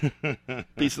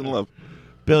 Peace and love.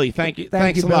 Billy, thank you.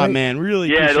 Thanks a lot, man.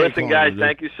 Really appreciate listen, guys,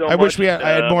 thank you so much. I wish I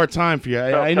had more time for you.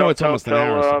 I know it's almost an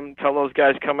hour. Tell those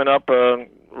guys coming up,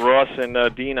 Ross and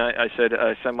Dean, I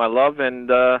send my love, and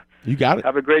you got it.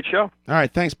 Have a great show. All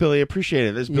right, thanks, Billy. Appreciate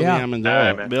it. This is Billy Amendola. All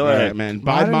right, man. Billy. All right, man.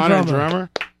 Buy Modern Drummer.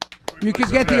 You could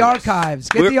get the archives.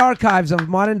 Get the archives of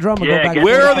Modern Drummer. Yeah, Go back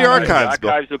where are the archives? The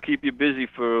archives will keep you busy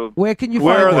for... Where can you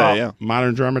Where find are them? they? Yeah.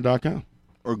 ModernDrummer.com.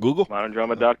 Or Google?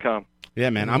 ModernDrummer.com.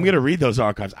 Yeah, man. I'm going to read those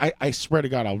archives. I swear to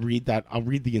God, I'll read that. I'll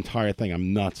read the entire thing.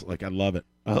 I'm nuts. Like, I love it.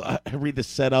 I read the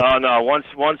setup. Oh, no. Once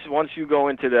you go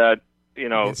into that, you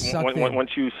know, Get sucked in.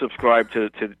 once you subscribe to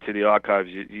the archives,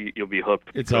 you'll be hooked.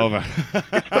 It's over.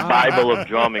 It's the Bible of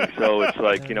drumming, so it's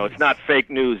like, you know, it's not fake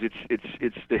news.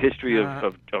 It's the history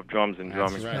of drums and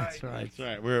drumming. That's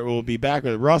right. We'll be back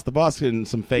with Ross the Boss and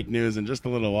some fake news in just a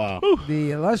little while.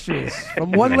 The illustrious.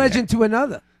 From one legend to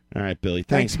another. All right, Billy.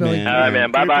 Thanks, Billy. man. All right,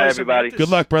 man. Bye-bye, everybody. Good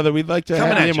luck, brother. We'd like to Coming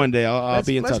have at you in you. one day. I'll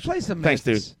be in touch. Let's play some Thanks,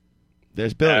 dude. Memphis.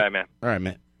 There's Billy. All right, man. All right,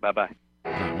 man. Bye-bye. Oh,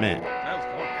 man.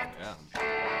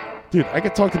 Dude, I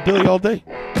could talk to Billy all day.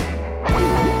 You're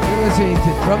listening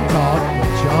to Drum Talk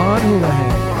with John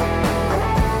Houlihan.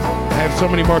 I have so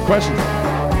many more questions.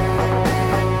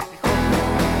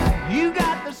 You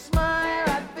got the smile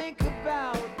I think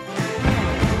about.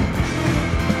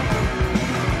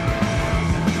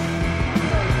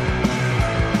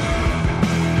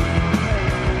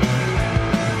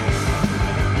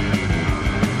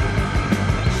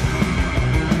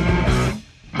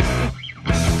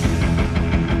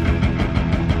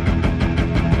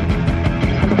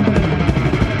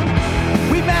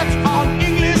 We met on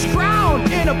English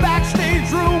ground in a backstage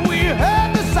room. We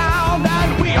heard the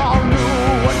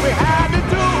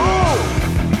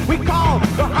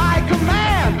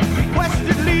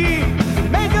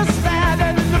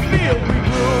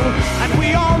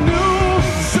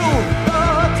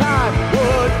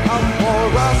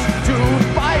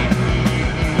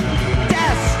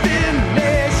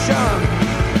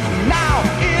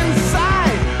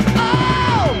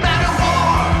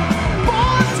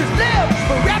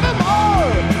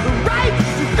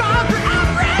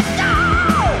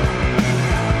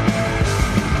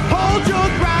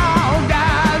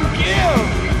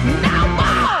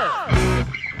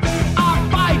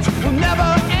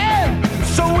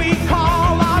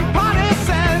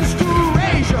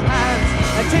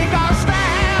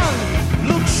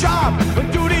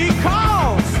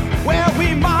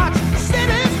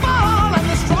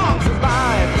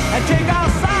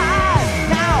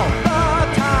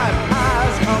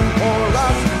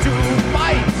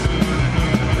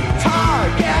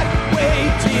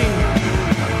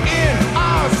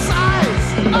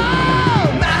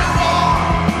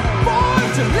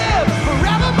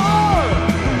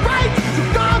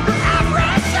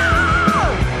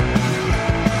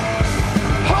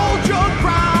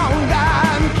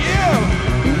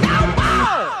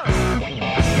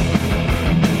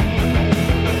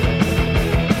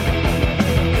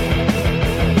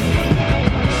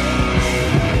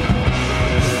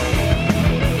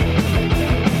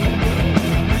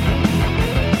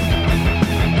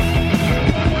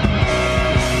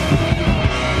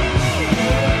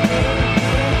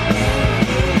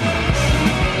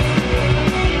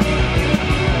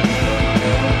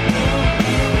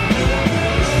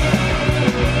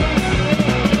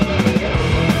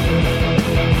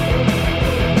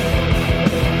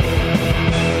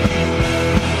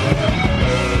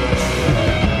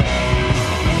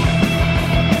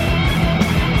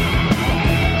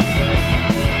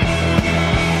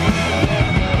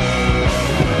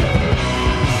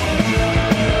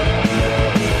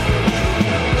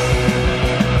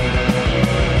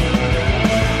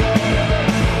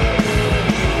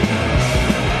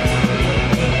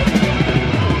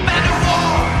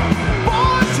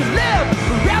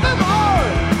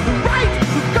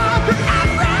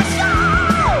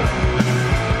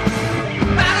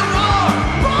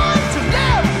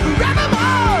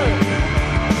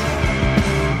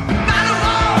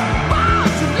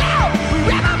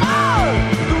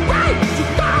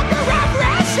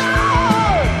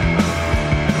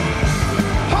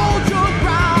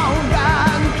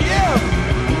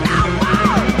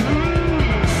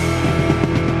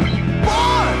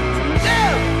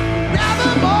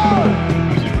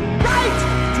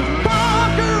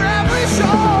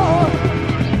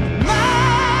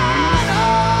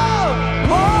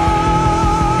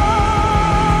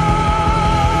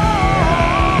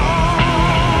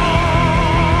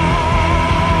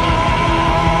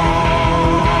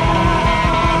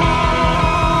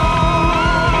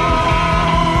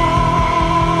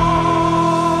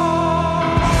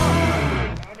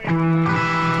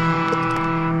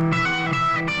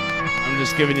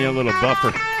just giving you a little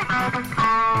buffer.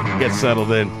 Get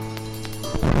settled in.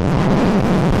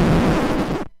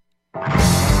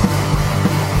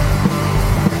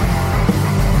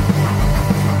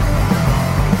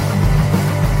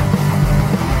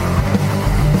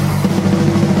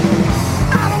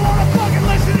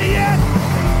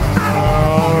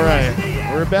 All right.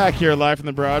 We're back here live from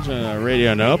the barrage on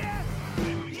Radio Nope.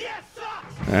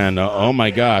 And oh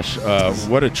my gosh,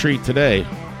 what a treat today.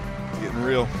 Getting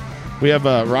real. We have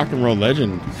a rock and roll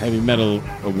legend, heavy metal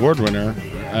award winner.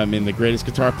 I mean, the greatest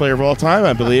guitar player of all time,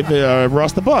 I believe,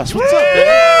 Ross the Boss. What's up,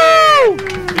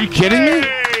 man? Are you kidding me?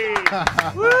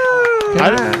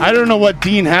 I don't know what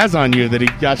Dean has on you that he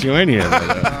got you in here.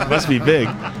 Must be big.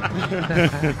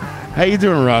 How you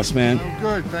doing, Ross, man? I'm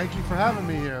good. Thank you for having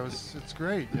me here. It's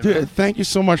great. Dude, thank you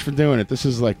so much for doing it. This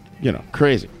is like,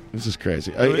 crazy. This is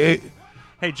crazy.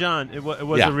 Hey, John, it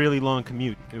was Yeah. a really long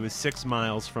commute. It was 6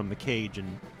 miles from the cage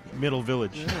in Middle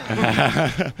Village.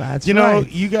 That's you know, right.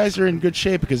 you guys are in good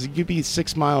shape because you'd be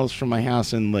 6 miles from my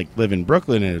house and live in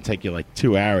Brooklyn and it'd take you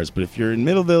 2 hours. But if you're in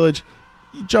Middle Village,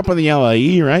 you jump on the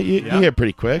LIE, right? You get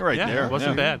pretty quick. It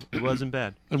wasn't bad. It wasn't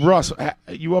bad. Ross,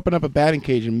 you open up a batting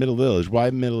cage in Middle Village. Why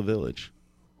Middle Village?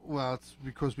 Well, it's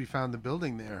because we found the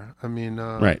building there. I mean,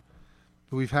 Right.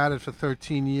 We've had it for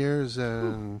 13 years,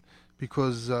 and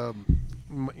because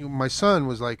my son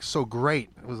was so great,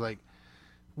 it was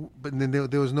but then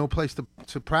there was no place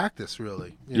to practice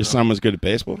really. Your son was good at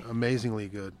baseball? Amazingly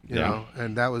good, you Yeah. know,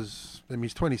 and that was. I mean,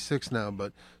 he's 26 now,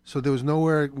 but so there was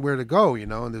nowhere where to go,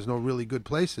 and there's no really good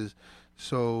places.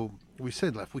 So we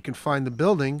said, if we can find the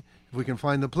building, if we can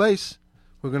find the place,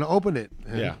 we're going to open it.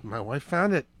 And Yeah. my wife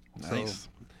found it. Nice.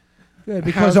 Good,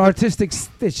 because artistic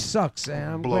stitch sucks.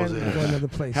 And I'm glad Blows we it. go another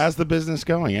place. How's the business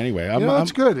going anyway?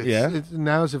 It's good. yeah.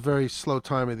 Now is a very slow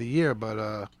time of the year,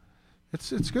 but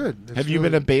it's good. It's Have you really-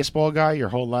 been a baseball guy your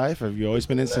whole life? Have you always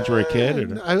been in since you were a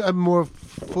kid? Or? I'm more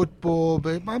football,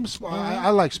 but I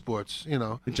like sports.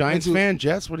 A Giants fan,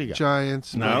 Jets. What do you got?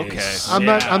 Giants. No, okay. I'm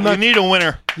not. You need a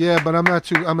winner. Yeah, but I'm not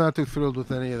too thrilled with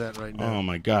any of that right now. Oh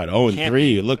my God!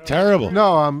 0-3. You look terrible.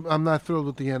 No, I'm not thrilled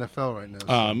with the NFL right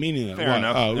now. Meaning Fair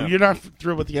enough, yeah. You're not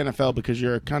thrilled with the NFL because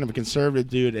you're kind of a conservative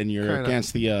dude and you're Kinda.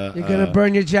 against the. You're gonna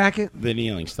burn your jacket. The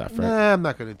kneeling stuff, right? Nah, I'm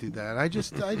not going to do that. I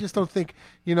just don't think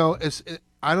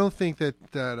I don't think that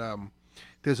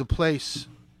there's a place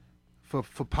for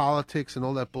politics and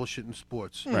all that bullshit in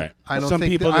sports. Right. I don't Some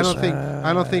think people I just-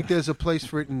 don't think there's a place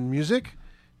for it in music,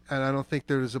 and I don't think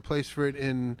there's a place for it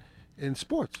in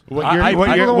sports. Wait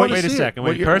a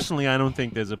second. Personally, I don't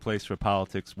think there's a place for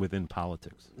politics within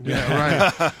politics.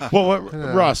 Yeah, right. Well,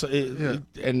 Yeah. Ross,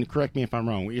 and correct me if I'm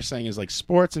wrong. What you're saying is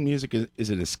sports and music is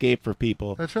an escape for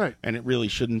people. That's right. And it really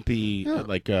shouldn't be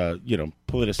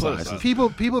politicized.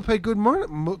 People pay good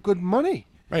money.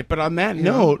 Right, but on that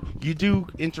note, you do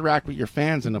interact with your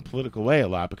fans in a political way a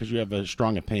lot because you have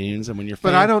strong opinions, and when you're.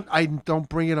 But I don't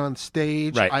bring it on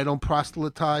stage. Right. I don't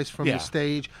proselytize from Yeah. the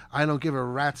stage. I don't give a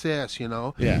rat's ass.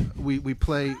 Yeah. We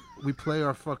play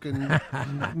our fucking.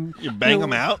 You bang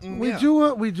them out. And, We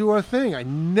do our thing. I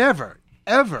never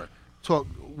ever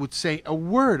would say a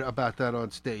word about that on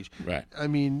stage. Right. I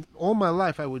mean, all my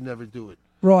life I would never do it.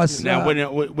 Ross. Now,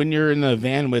 when you're in the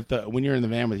van with the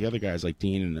other guys like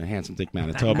Dean and the Handsome Dick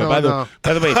Manitoba. No, by no.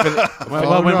 the way,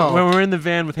 when we're in the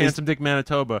van with Handsome Dick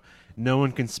Manitoba, no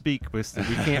one can speak. We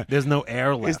can't. There's no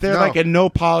air left. Is there a no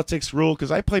politics rule?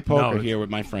 Because I play poker No. here with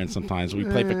my friends sometimes. We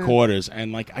play for quarters,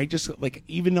 and I just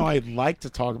even though I'd like to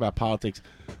talk about politics,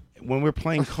 when we're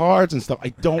playing cards and stuff, I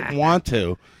don't want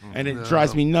to, and it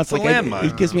drives me nuts. It's a landmine.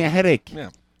 It gives me a headache. Yeah.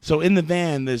 So in the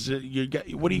van,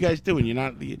 what are you guys doing?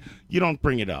 You don't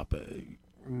bring it up.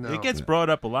 No. It gets brought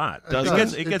up a lot.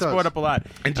 It gets brought up a lot.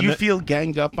 And do you feel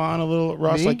ganged up on a little,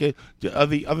 Ross? Me? Are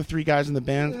the other three guys in the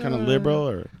band kind of liberal,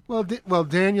 or Well,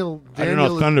 Daniel. I don't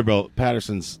know Thunderbolt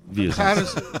Patterson's views.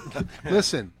 Patterson,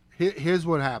 listen, here's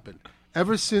what happened.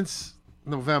 Ever since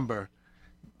November,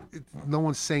 no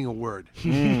one's saying a word.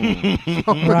 No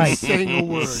one's saying a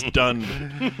word. Stunned.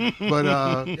 But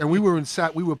and we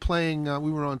were playing.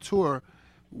 We were on tour.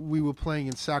 We were playing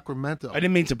in Sacramento. I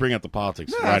didn't mean to bring up the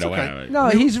politics No, right it's away. okay. No,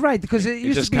 he's right because it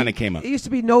used just to be, kinda came up. It used to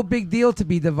be no big deal to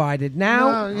be divided.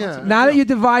 Now, Yeah, now that you're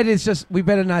divided, it's just we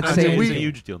better not say It's it. a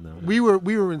huge deal now. We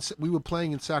were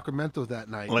playing in Sacramento that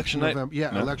night. Election night? November,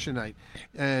 yeah, No. election night.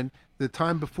 And the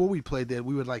time before we played there,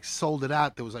 we were sold it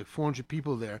out. There was 400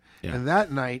 people there. Yeah. And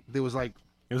that night there was It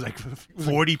was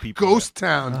 40 people. ghost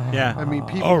town. Yeah. I mean,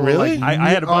 people. Oh, were really? like, I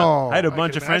had a I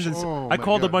bunch can of friends. imagine. Oh, I my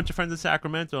called a God. bunch of friends in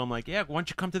Sacramento. I'm like, yeah, why don't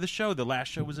you come to the show? The last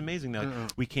show was amazing. They're like,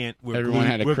 we can't. We're Everyone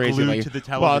glued, had a we're crazy glued to the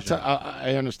Well, I'll television.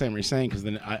 I understand what you're saying because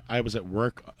then I was at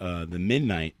work the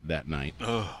midnight that night.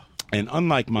 And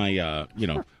unlike my,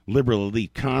 liberal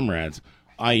elite comrades,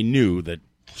 I knew that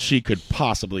she could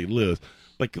possibly lose.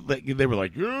 Like they were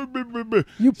like,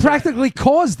 You practically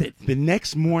caused it. The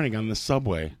next morning on the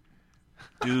subway,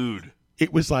 dude,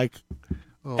 it was like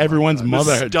everyone's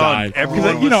mother had died.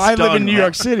 Everyone Because, I live in stunned, New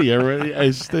York City.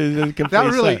 That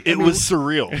really, it was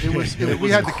surreal. It was we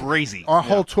had crazy. Our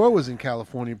whole tour was in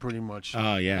California, pretty much.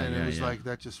 Oh yeah, and yeah, it was yeah. like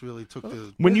that. Just really took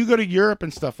the. When you go to Europe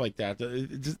and stuff like that,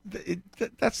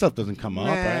 that stuff doesn't come up.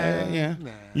 Nah, Right? Yeah, nah.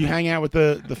 you hang out with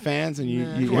the fans and you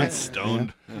Everyone's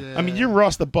stoned. Yeah. I mean, you're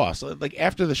Ross the boss. Like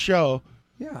after the show,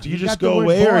 Yeah, do you you just got the go word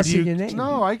away or boss do in your you? name.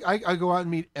 No, I go out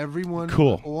and meet everyone.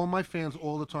 Cool. All my fans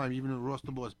all the time, even the Ross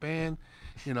the Boss band.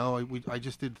 I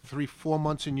just did 4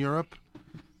 months in Europe.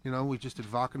 We just did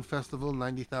Wacken Festival,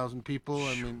 90,000 people.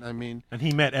 I mean. And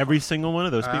he met every single one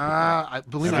of those people. I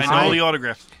believe Signed me, all the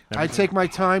autographs. I take my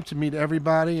time to meet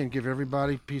everybody and give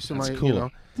everybody a piece of That's my.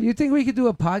 cool. Do you think we could do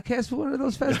a podcast for one of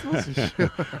those festivals?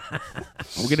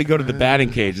 We're gonna go to the batting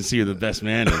cage and see who the best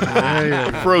man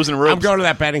is. Frozen ropes. I'm going to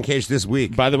that batting cage this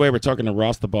week. By the way, we're talking to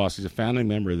Ross the Boss. He's a founding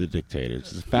member of the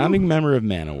Dictators. He's a founding member of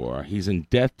Manowar. He's in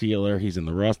Death Dealer. He's in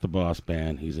the Ross the Boss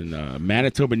band. He's in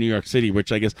Manitoba, New York City,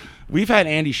 which I guess we've had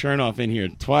Andy Chernoff in here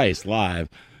twice live.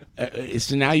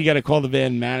 So now you got to call the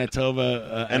band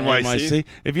Manitoba NYC.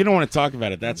 If you don't want to talk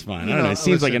about it, that's fine. I don't know. It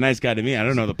seems like a nice guy to me. I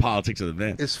don't know the politics of the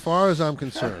band. As far as I'm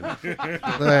concerned,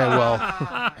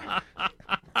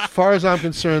 as far as I'm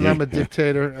concerned, I'm a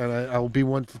dictator, and I will be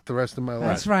one for the rest of my life.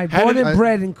 That's right. Born and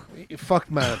bred in.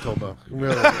 Fuck Manitoba,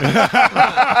 really.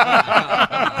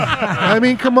 I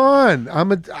mean, come on.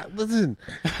 Listen.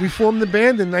 We formed the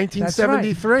band in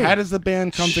 1973. How does the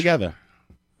band come together?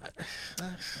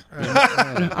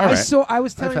 I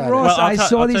was telling I've had Ross, it. I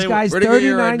saw these guys where to get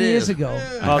your 39 ideas? years ago.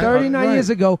 39 years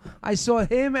ago, I saw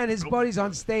him and his buddies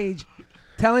on stage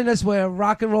telling us where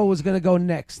rock and roll was going to go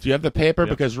next. Do you have the paper?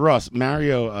 Because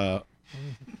Mario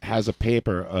has a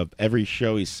paper of every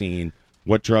show he's seen,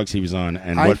 what drugs he was on,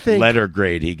 and what letter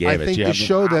grade he gave it. I think the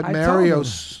show that Mario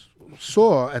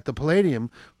saw at the Palladium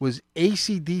was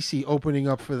AC/DC opening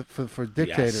up for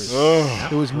Dictators.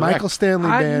 Yes. It was Michael Stanley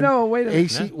band. No, wait a minute.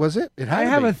 AC was it? It had I to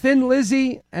have be. a Thin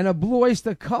Lizzy and a Blue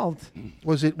Oyster Cult.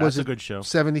 Was it a good show.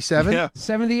 77? Yeah.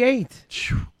 78.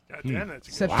 Goddamn, that's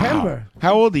a good September.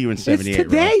 How old are you in It's 78?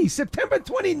 today, September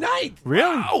 29th.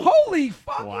 Really? Wow. Holy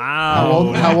fuck.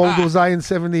 Wow. How old was I in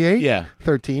 78? Yeah.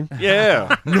 13.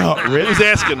 Yeah. No, really? Who's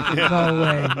asking? No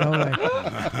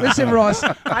way. Listen, Ross,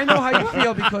 I know how you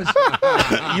feel because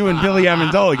You and Billy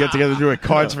Amendola get together to do a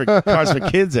Cards for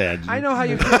Kids ad. I know how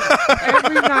you feel.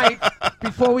 Every night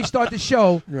before we start the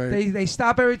show, Right. they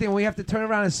stop everything. We have to turn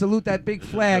around and salute that big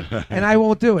flag, and I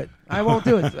won't do it.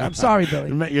 I'm sorry,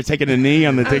 Billy. You're taking a knee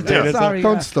on the Dictators? Sorry,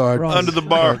 Don't start. Ross. Under the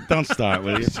bar. Don't start,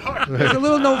 will you? There's a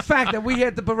little known fact that we here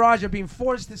at the barrage are being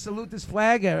forced to salute this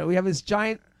flag. We have this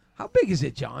giant. How big is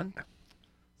it, John?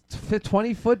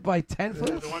 20 foot by 10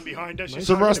 foot? The one behind us.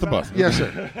 So Ross the Boss. Yes,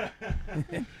 sir.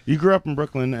 You grew up in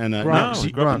Brooklyn and Bronx.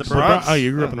 We grew up in the Bronx. Bronx. Oh,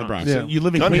 you grew up in the Bronx. Yeah. So you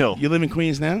live in Dunhill. You live in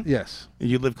Queens now? Yes.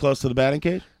 You live close to the batting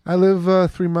cage? I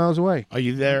live 3 miles away. Are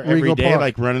you there every Regal day, Park.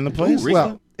 like running the place?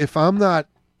 Well, if I'm not,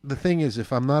 the thing is,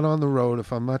 if I'm not on the road,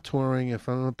 if I'm not touring, if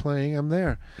I'm not playing, I'm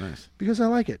there. Nice. Because I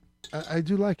like it. I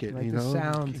do like it. Like you the know,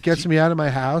 sound. it gets me out of my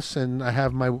house, and I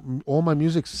have all my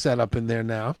music set up in there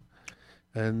now,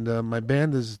 and my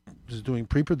band is doing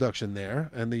pre-production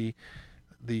there, and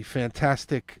the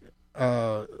fantastic,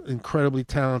 incredibly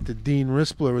talented Dean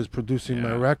Rispler is producing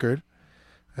my record,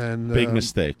 and Big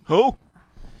mistake. Who?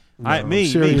 Me.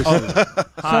 seriously.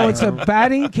 So it's a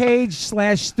batting cage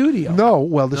 / studio. No,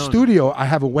 well, the studio, I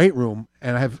have a weight room,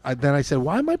 and then I said,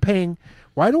 why am I paying?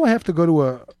 Why do I have to go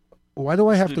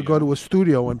to a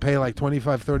studio and pay like $25,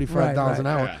 $35 an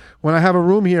hour when I have a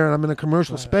room here and I'm in a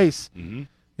commercial space? Mm-hmm.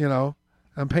 You know,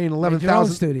 I'm paying Make your own $11,000.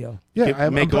 studio. Yeah,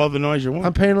 Make all the noise you want.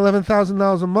 I'm paying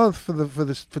 $11,000 a month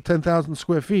for 10,000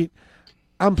 square feet.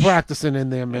 I'm practicing in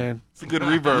there, man. It's a good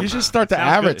reverb. You should start to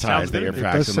Sounds good. advertise Sounds that good. you're It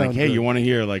practicing. does Like, sound hey, good. you want to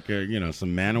hear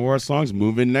some Manowar songs?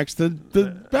 Move in next to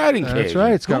the batting cage. That's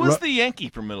right. It's Who got was the Yankee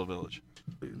from Middle Village?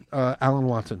 Alan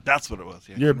Watson. That's what it was.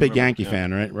 Yeah, You're a big I couldn't Yankee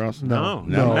remember. fan, right, Ross? No.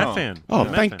 No. Met fan. Oh,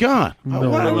 Met thank fan. God. No. I It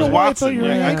don't was know why I Watson. thought you were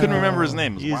Yeah, I a- couldn't remember his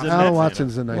name. It was He's a Watson. Met Alan fan.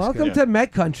 Watson's a nice Welcome guy. to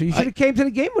Met Country. You should have came to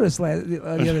the game with us the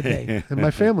other day. And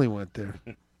my family went there.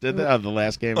 Did the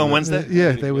last game? On Wednesday?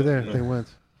 Yeah, they were there. They went.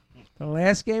 The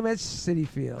last game at City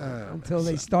Field until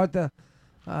they start the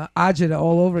agita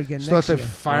all over again Start next the year.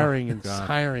 firing and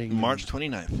hiring. March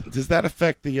 29th. Does that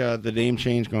affect the name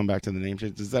change? Going back to the name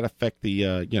change, does that affect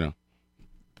the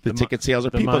The ticket sales,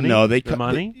 or the people money? know they The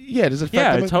money? Yeah, does it affect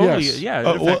Yeah, them? it totally. Yes. Yeah, it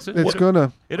Oh, well, affects it. It's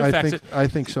gonna. It affects it. I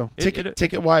think so.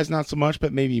 Ticket wise, not so much,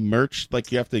 but maybe merch.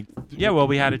 Like you have to. Yeah, well,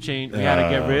 we had to change. We had to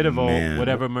get rid of all man.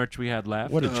 whatever merch we had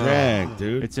left. What a drag,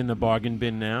 dude! It's in the bargain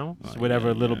bin now. So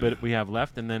whatever little bit we have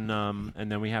left, and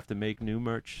then we have to make new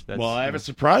merch. That's, Well, I have a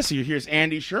surprise for you. Here's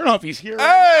Andy Chernoff. He's here.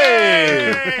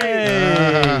 Hey!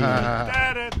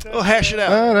 Hey! We'll hash it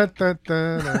out.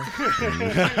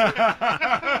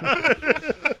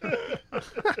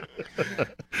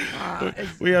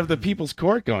 We have the People's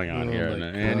Court going on here. And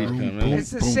Andy's coming.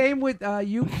 It's the same with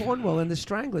Hugh Cornwell and the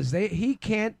Stranglers. He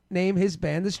can't name his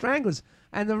band the Stranglers,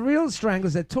 and the real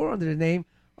Stranglers that tour under the name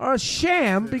are a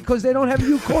sham because they don't have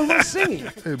Hugh Cornwell singing.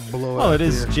 Well, it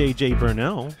is J.J.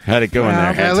 Burnell. How'd it go in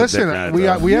there? Hey, listen, we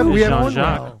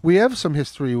Jean-Jacques. have some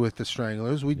history with the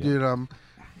Stranglers. We did.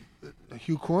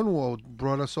 Hugh Cornwell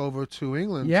brought us over to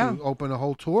England to open a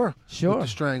whole tour with the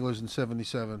Stranglers in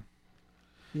 '77.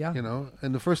 Yeah, you know,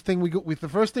 and the first thing we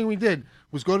did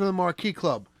was go to the Marquee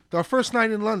Club. Our first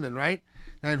night in London, right?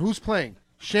 And who's playing?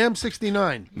 Sham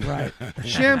 69, right?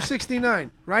 Sham 69,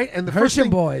 right? And the Hersham first thing,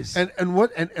 Boys, and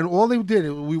all they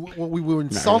did, we were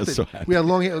insulted. so we had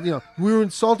long hair, you know. We were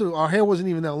insulted. Our hair wasn't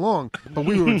even that long, but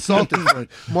we were insulted.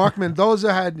 Mark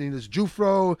Mendoza had his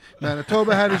Jufro.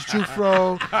 Manitoba had his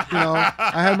Jufro. You know,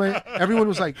 I had my. Everyone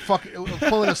was like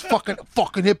calling us fucking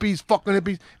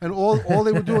hippies, and all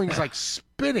they were doing is like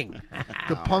spitting.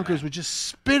 The punkers were just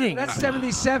spitting. That's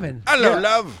 77. Hello,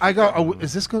 love. I go. Oh,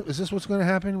 is this what's going to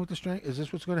happen with the strength? Is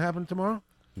this what's going to happen tomorrow?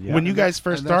 Yeah. When you guys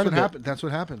first started, that's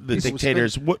what happened. The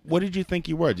Dictators. What did you think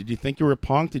you were? Did you think you were a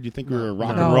punk? Did you think you were a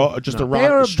rock No. and roll? Just a They were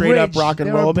rock, a straight up bridge. rock and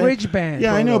They were roll a band? bridge band.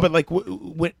 Yeah, I know, but like,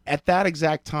 at that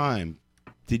exact time,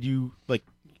 did you like?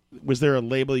 Was there a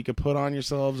label you could put on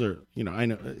yourselves, or I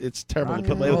know it's terrible to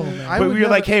put labels, but we were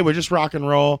like, hey, we're just rock and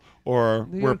roll, or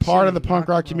we're part of the punk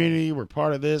rock community, we're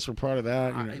part of this, we're part of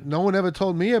that. No one ever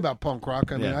told me about punk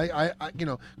rock. I mean, Yeah. I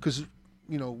because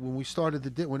when we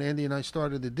started when Andy and I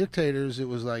started the Dictators, it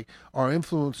was like our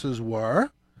influences were,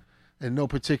 in no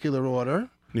particular order,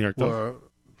 New York were. Dolls?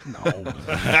 No,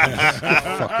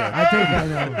 I think I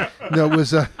know. No, it was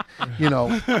the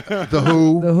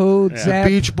Who, Zapp.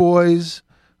 Beach Boys,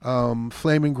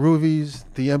 Flaming Groovies,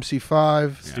 the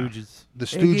MC5, Stooges. the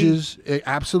Stooges,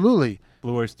 absolutely.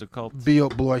 Blue Oyster Cult. Blue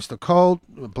Oyster Cult,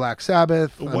 Black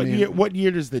Sabbath. What year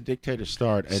does the Dictators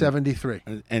start? 73.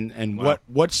 And Wow.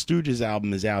 what Stooges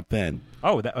album is out then?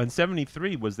 Oh, in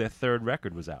 '73 was their third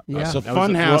record was out. Yeah. So That was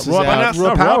Funhouse is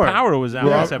Raw out. Power was out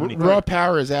in '73. Raw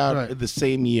Power is out Right. the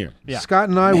same year. Yeah. Scott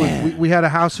and I we had a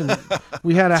house in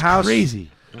Crazy.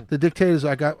 The Dictators.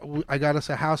 I got us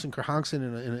a house in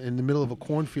Kerhonkson in the middle of a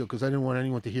cornfield because I didn't want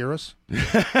anyone to hear us.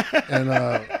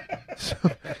 And so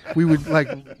we would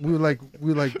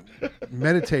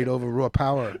meditate over Raw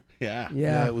Power.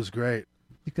 Yeah. It was great.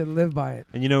 You could live by it.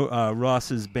 And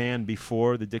Ross's band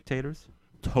before the Dictators?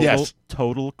 Yes.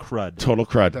 Total Crud. Total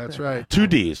Crud. That's right. 2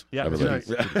 Ds. Yeah, I that's believe.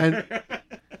 Right. And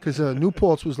because New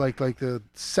Paltz was like the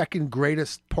second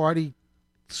greatest party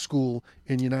school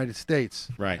in the United States.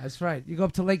 Right. That's right. You go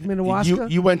up to Lake Minnewaska.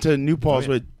 You went to New Paltz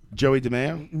with Joey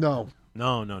DeMeo? No,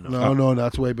 No.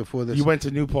 that's way before this. You went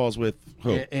to New Paltz with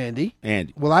who? Andy.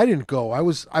 Andy. Well, I didn't go. I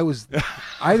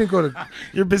didn't go to.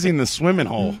 You're busy in the swimming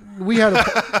hole. We had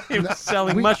a. He was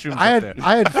selling mushrooms I up had. there.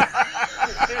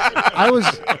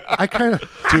 I kind of.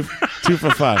 2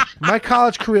 for 5. My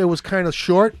college career was kind of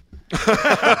short.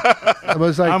 It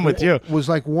was like I'm with you. Was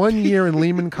like 1 year in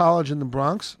Lehman College in the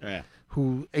Bronx. Yeah.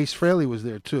 Who Ace Frehley was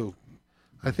there too.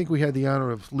 I think we had the honor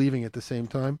of leaving at the same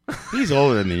time. He's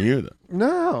older than you, though.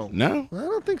 No, I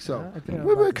don't think so.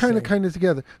 We were kind of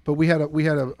together, but we had a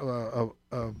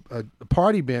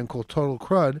party band called Total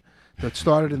Crud that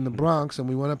started in the Bronx, and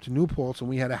we went up to New Paltz, and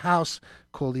we had a house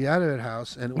called the Out of It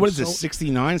House. And it What was is this,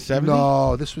 69, 70?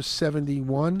 No, this was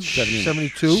 71,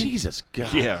 72. Jesus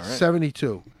God. Yeah, right.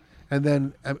 72. And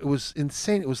then it was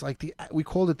insane. It was like we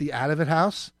called it the Out of It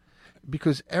House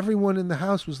because everyone in the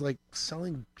house was like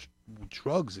selling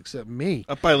drugs except me.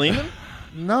 Up by Lehman?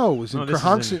 No, it was in No, this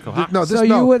is in Kerhonkson. Cohasset.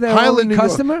 You were their Highland, only New York.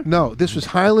 customer? No, this was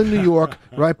Highland, New York,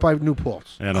 right by New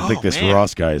Paltz. I don't think this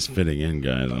Ross guy is fitting in,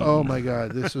 guys. Oh my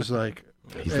God, this was like.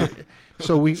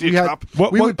 So we he a had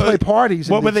cop? we would play parties.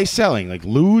 What and were they selling? Like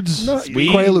lewds? No, Weed?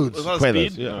 Quaaludes. Was that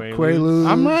Quaaludes, speed? yeah. Quaaludes.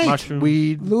 I'm right. Mushroom.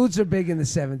 Weed. Ludes are big in the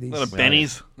 70s. Little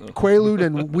Bennies. Quaalude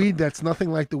and weed. That's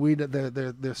nothing like the weed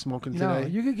that they're smoking No, today.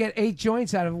 you could get 8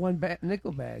 joints out of one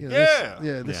nickel bag.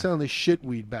 They're selling the shit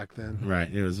weed back then.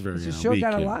 Right, it was very The show weak,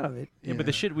 got a yeah. lot of it. Yeah, but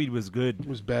the shit weed was good. It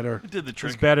was better. It did the It trick.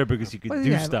 was better because you could What did do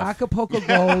you have? stuff. Acapulco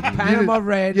Gold, Panama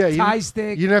Red, Yeah, you Thai didn't-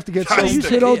 stick. You didn't have to get Thai so. stick.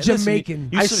 Good old Listen, Jamaican.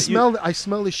 you I s-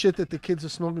 smell the shit that the kids are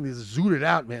smoking these zooted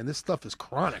out, man. This stuff is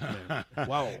chronic, man.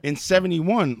 Wow. In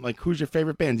 '71, like, who's your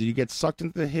favorite band? Did you get sucked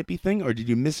into the hippie thing, or did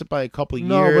you miss it by a couple of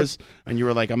No, years and you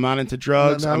were like, I'm not into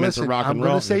drugs, Now I'm listen, into rock and I'm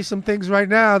roll? going to say some things right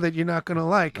now that you're not going to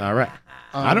like. All right.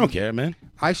 I don't care, man.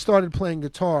 I started playing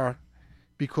guitar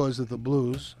because of the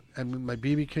blues, and my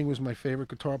B.B. King was my favorite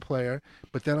guitar player.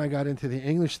 But then I got into the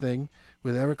English thing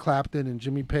with Eric Clapton and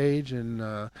Jimmy Page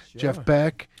and Jeff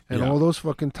Beck and all those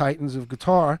fucking titans of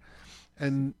guitar.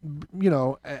 And, you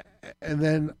know, and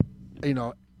then, you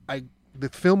know, the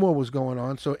Fillmore was going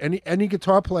on. So any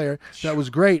guitar player that was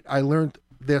great, I learned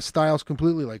their styles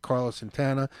completely, like Carlos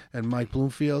Santana and Mike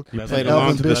Bloomfield. You played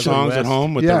along to the songs at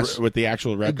home with the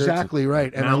actual records. Exactly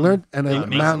right. And I learned,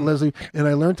 Mountain Leslie, and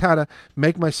I learned how to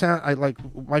make my sound.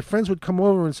 My friends would come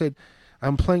over and say,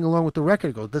 I'm playing along with the record.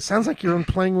 I go, that sounds like you're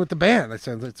playing with the band. It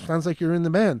sounds like you're in the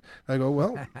band. I go,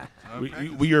 well.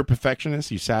 Were you a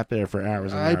perfectionist? You sat there for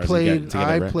hours and hours.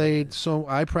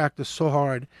 I practiced so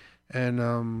hard.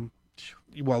 And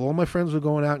while all my friends were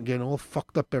going out and getting all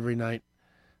fucked up every night,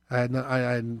 I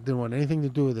didn't want anything to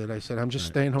do with it. I said, I'm just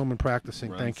staying home and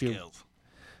practicing. Thank you.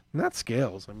 Not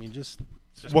scales. I mean, just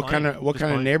what kind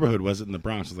of neighborhood was it in the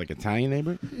Bronx? Was it like Italian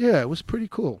neighborhood? Yeah, it was pretty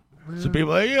cool. So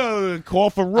people are like, yo,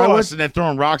 call for Ross, and they're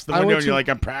throwing rocks to the window, and you're like,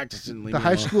 I'm practicing. The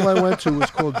high school I went to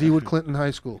was called Dewood Clinton High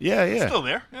School. Yeah. It's still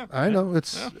there. Yeah. I know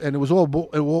and it was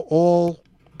all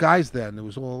guys then. It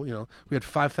was all, you know, we had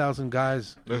 5,000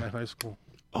 guys in my high school.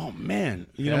 Oh man,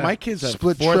 you know, my kids have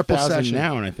split triple 4,000 session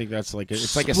now, and I think that's like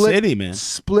it's like a city, man.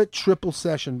 Split triple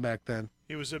session back then.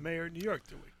 He was a mayor in New York,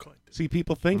 Dewood Clinton. See,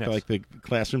 people think that, like, the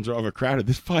classrooms are overcrowded.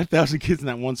 There's 5,000 kids in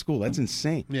that one school. That's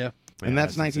insane. Yeah. And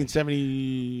that's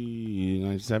 1970,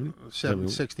 97?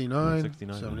 69,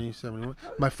 70, 71.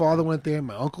 My father went there.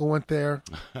 My uncle went there.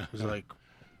 It was like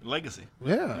legacy.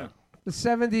 Yeah. The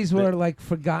 70s were like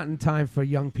forgotten time for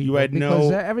young people had because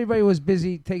no- everybody was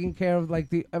busy taking care of like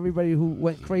everybody who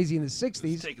went crazy in the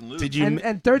 60s. Did you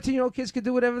and 13-year-old kids could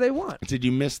do whatever they want. Did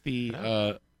you miss the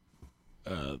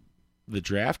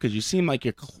draft? Because you seem like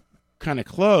you're kind of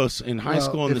close in high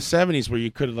school in the 70s, where you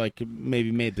could have like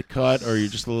maybe made the cut, or you're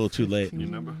just a little too late. You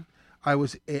remember? I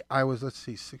was let's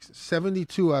see,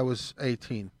 72. I was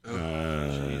 18.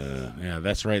 Yeah,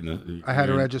 that's right. I had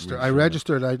to register. I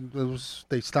registered.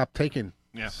 They stopped taking.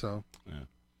 Yeah. So. Yeah.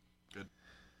 Good.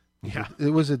 Yeah.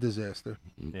 It was a disaster.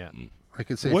 Yeah. I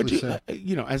could safely say.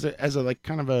 You know, as a like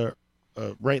kind of a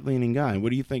right leaning guy,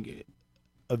 what do you think?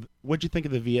 What'd you think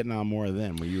of the Vietnam War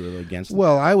then? Were you against it?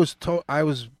 Well, I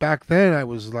was back then. I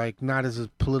was like not as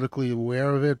politically aware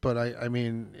of it, but I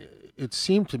mean, it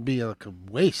seemed to be like a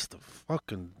waste of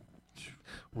fucking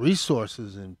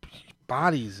resources and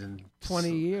bodies and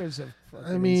 20 years of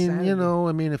I mean, insanity. you know,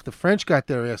 if the French got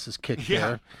their asses kicked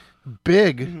there,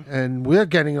 big, and we're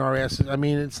getting our asses. I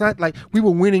mean, it's not like we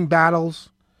were winning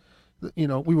battles. You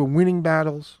know, we were winning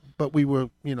battles, but we were,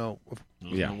 you know,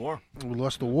 the war. We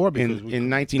lost the war because in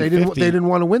 1950, they didn't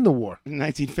want to win the war. In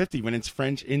 1950, when it's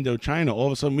French Indochina, all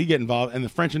of a sudden we get involved, and the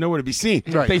French are nowhere to be seen.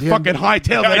 Right. They Yeah. fucking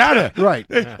hightailed it out of Right.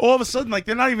 All of a sudden, like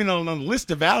they're not even on the list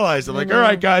of allies. They're like, all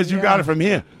right, guys, you got it from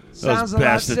here. Sounds Those a lot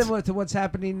bastards. similar to what's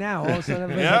happening now. All of a sudden,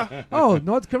 everybody's Yeah? like, oh,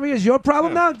 North Korea is your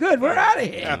problem now? Good, we're out of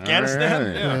here. Afghanistan? All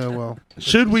right. Yeah. well.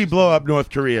 Should we blow up North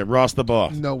Korea? Ross the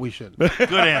boss. No, we shouldn't.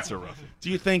 Good answer, Russ. Do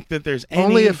you think that there's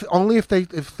any... Only if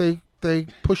they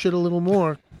push it a little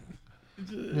more.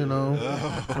 You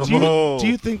know. Do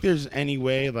you think there's any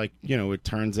way, like, you know, it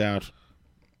turns out...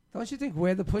 Don't you think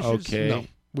we're the pushers? Okay. No,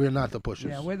 we're not the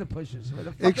pushers. Yeah, we're the pushers. We're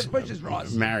the fucking pushers,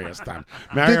 Ross. Mario, stop.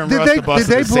 Mario and Did Ross they the boss did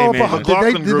are they the blow same up?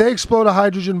 age. Did they explode a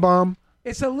hydrogen bomb?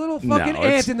 It's a little No, fucking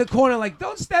it's- ant in the corner, like,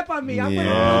 don't step on me. I'm Yeah.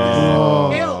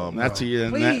 going to kill. That's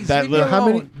Please, that leave me little,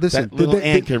 alone. Listen, that little did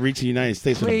they- ant could reach the United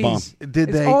States with a bomb. Please. Did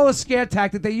it's they- all a scare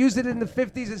tactic. They used it in the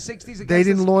 50s and 60s. They against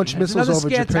didn't us. launch It's missiles another over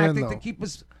scare Japan, tactic though. to keep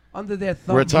us under their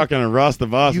thumb. We're talking to Ross the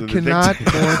boss. You of the cannot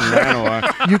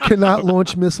Victor- you cannot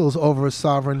launch missiles over a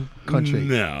sovereign country.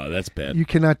 No, that's bad. You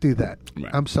cannot do that. Right.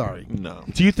 I'm sorry. No.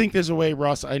 Do you think there's a way,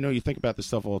 Ross? I know you think about this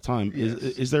stuff all the time.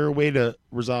 Is there a way to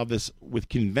resolve this with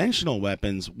conventional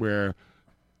weapons, where,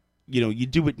 you know, you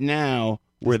do it now,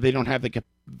 where they don't have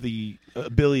the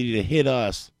ability to hit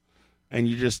us, and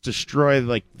you just destroy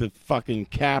like the fucking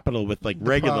capital with like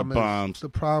regular bombs? The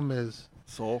problem is,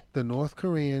 Seoul. the North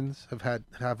Koreans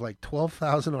have like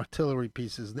 12,000 artillery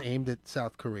pieces aimed at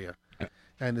South Korea,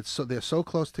 and they're so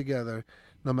close together.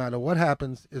 No matter what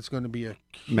happens, it's going to be a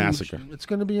huge, Massacre. It's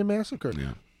going to be a massacre.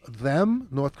 Yeah. Them,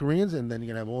 North Koreans, and then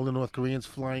you're going to have all the North Koreans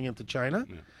flying into China,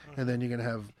 and then you're going to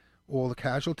have all the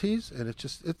casualties, and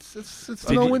it's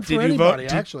a no-win for anybody.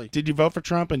 Actually, did you vote for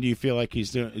Trump? And do you feel like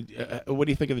he's doing? What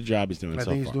do you think of the job he's doing? I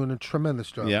so think he's far? doing a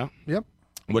tremendous job. Yeah? Yep.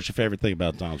 What's your favorite thing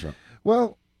about Donald Trump?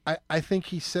 Well, I think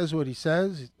he says what he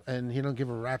says, and he don't give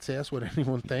a rat's ass what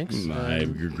anyone thinks. I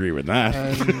agree with that.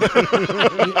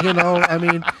 And, you know, I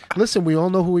mean, listen, we all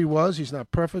know who he was. He's not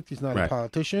perfect. He's not Right. a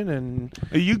politician. And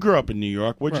You grew up in New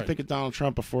York. What did Right. you think of Donald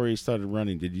Trump before he started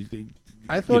running? Did you think?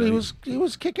 I thought he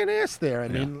was kicking ass there. I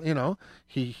mean, you know,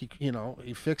 he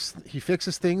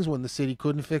fixes things when the city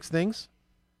couldn't fix things.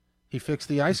 He fixed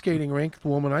the ice skating rink, the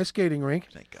woman ice skating rink.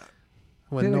 Thank God.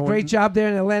 Did a great job there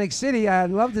in Atlantic City. I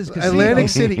loved his casino. Atlantic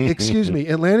City, excuse me,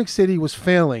 Atlantic City was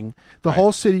failing. The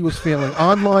whole city was failing.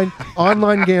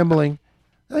 Online gambling.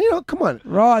 You know, come on,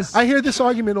 Ross. I hear this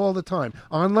argument all the time.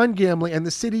 Online gambling, and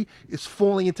the city is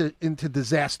falling into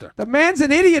disaster. The man's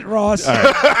an idiot, Ross. All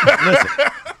right. Listen,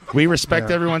 we respect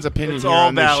Yeah. everyone's opinion It's here all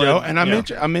on this valid. show, and I'm Yeah.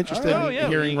 I'm interested Oh, in yeah,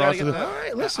 hearing you gotta Ross. get that. All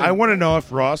right, listen. I want to know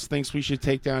if Ross thinks we should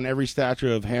take down every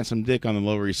statue of Handsome Dick on the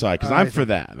Lower East Side, because I'm for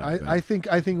that. I think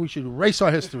we should erase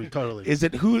our history totally. Is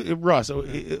it Ross?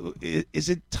 Is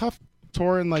it tough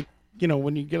touring, like, you know,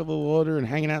 when you get a little older and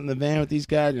hanging out in the van with these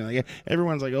guys? You know, like,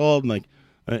 everyone's like old and like.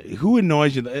 Who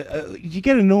annoys you? You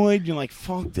get annoyed. You're like,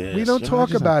 fuck this. We don't You know, talk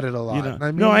just about like, it a lot. you know. I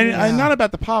mean, no, yeah. I'm not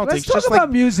about the politics. Let's talk just about like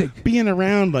music. Being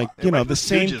around, like, you know, the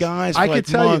same Stooges. guys. I for like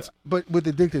could tell months. you, but with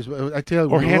the Dictators, I tell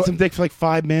you, Or with Handsome Dick for like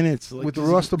 5 minutes. Like, with the this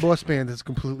Ross is- the Boss Band, it's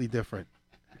completely different.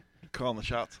 Calling the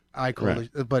shots. I call Right.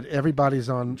 it, but everybody's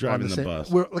on Driving on the same.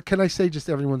 bus. Can I say just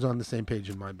everyone's on the same page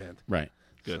in my band? Right.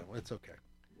 Good. So it's okay.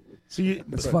 So you,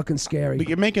 It's fucking scary. But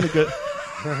you're making a good.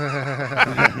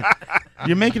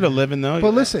 You're making a living though.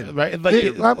 But listen, right?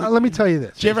 let me tell you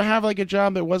this. Did you ever have like a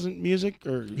job that wasn't music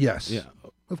or? Yes. Yeah.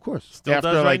 Of course. Still After,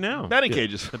 does right like, now. Batting Yeah.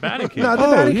 cages. The batting cage. No, the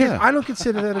Oh, batting cage, yeah. I don't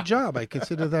consider that a job. I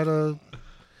consider that a.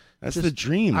 That's just- the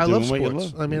dream. I doing love what you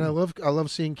sports. love. I mean, I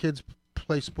love seeing kids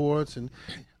play sports, and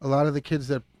a lot of the kids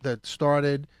that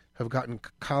started have gotten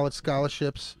college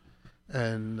scholarships,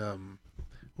 and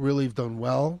really have done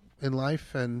well in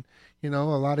life. And you know,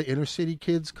 a lot of inner city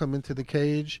kids come into the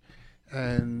cage,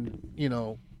 and you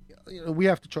know, we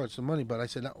have to charge some money. But I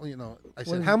said, Well,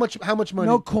 how much money?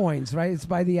 No coins, right? It's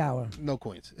by the hour. No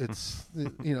coins. It's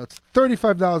it's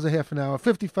 $35 a half an hour,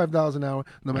 $55 an hour,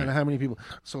 no matter how many people.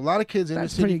 So a lot of kids in the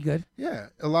That's city. pretty good. Yeah,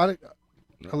 a lot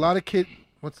of kid.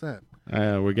 What's that?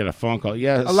 We get a phone call.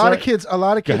 Yeah, A lot of kids Go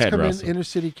ahead, come Russell. in. Inner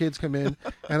city kids come in,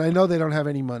 and I know they don't have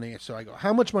any money. So I go,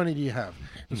 "How much money do you have?"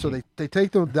 And so they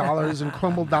take the dollars and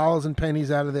crumble dollars and pennies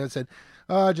out of there and said,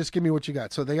 just give me what you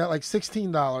got. So they got like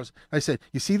 $16. I said,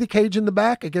 "You see the cage in the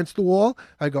back against the wall?"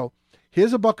 I go,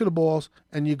 "Here's a bucket of balls,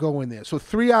 and you go in there." So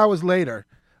 3 hours later,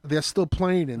 they're still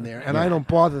playing in there, and I don't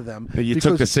bother them. But you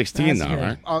took the because- 16 now,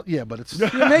 right? Yeah, but it's You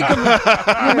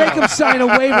make them sign a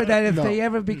waiver that if they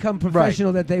ever become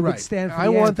professional, that they would right. stand for I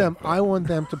the want anthem. them. I want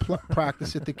them to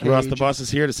practice at the cage. Ross the Boss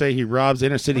is here to say he robs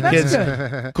inner city That's kids.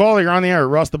 good. Caller, you're on the air.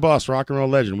 Ross the Boss, rock and roll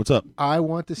legend. What's up? I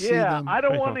want to see Yeah, them. I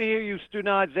don't want to hear you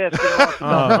Stunads asking Ross about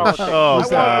politics.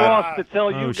 I want Ross to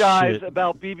tell you guys shit.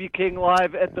 about BB King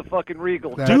live at the fucking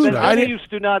Regal. That's Dude, right. Any of you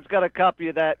Stunads got a copy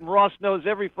of that, and Ross knows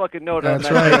every fucking note on That's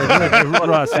that. right.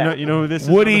 Ross, you know who this is?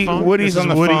 Woody- on the phone? Woody's This on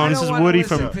is the Woody. phone. This I is don't wanna Woody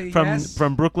listen to you, from yes?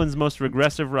 from Brooklyn's most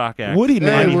regressive rock act. Woody, Hey,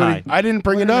 man. Woody. High. I didn't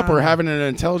bring it up. We're having an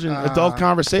intelligent adult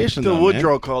conversation. Still though, man.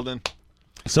 Woodrow called in.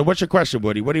 So what's your question,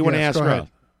 Woody? What do you want to Yes, ask go ahead. Ross?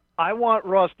 I want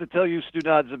Ross to tell you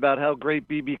Stunads about how great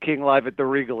BB King live at the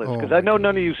Regal is, Oh, because my I know God.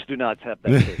 none of you Stunads have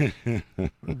that. tape. A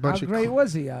How bunch of great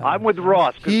was he? I'm with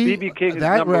Ross, because BB King is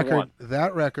that number record. one.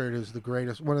 That record is the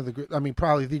greatest. One of the. I mean,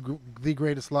 probably the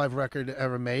greatest live record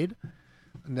ever made,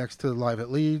 next to Live at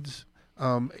Leeds.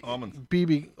 Almonds.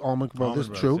 BB Almond Brothers,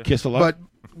 Almond true. Brothers, Kiss a lot.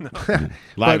 But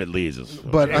Live at Leeds is.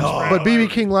 but BB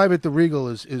King live at the Regal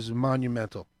is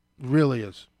monumental, really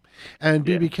is. And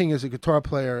BB King as a guitar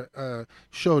player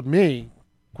showed me,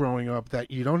 growing up, that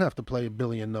you don't have to play a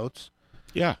billion notes.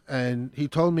 Yeah. And he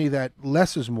told me that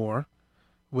less is more,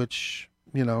 which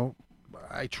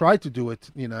I try to do it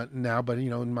now, but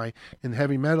in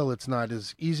heavy metal it's not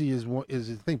as easy as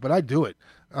you think. But I do it.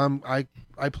 I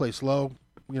play slow.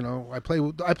 I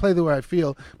play the way I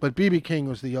feel. But BB King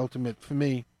was the ultimate for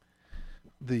me.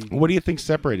 What do you think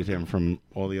separated him from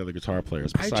all the other guitar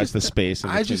players besides the space?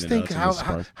 In I between just the think notes and the how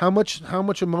sparse? how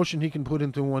much emotion he can put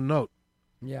into one note.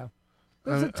 Yeah.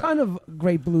 There's a ton of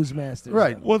great blues masters.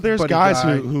 Right. Well, there's But a guys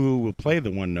guy- who will play the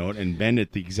one note and bend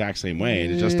it the exact same way,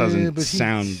 and it just doesn't but he-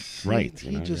 sound right.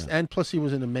 He just and plus he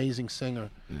was an amazing singer.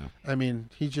 Yeah. I mean,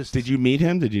 he just. Did you meet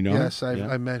him? Did you know him? Yes, Yeah.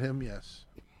 I met him. Yes,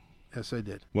 I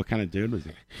did. What kind of dude was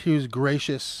he? He was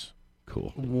gracious,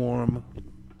 cool, warm.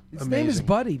 His amazing. name is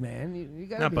Buddy, man. You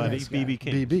gotta Not be Buddy, a nice guy. BB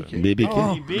King. BB King. BB King.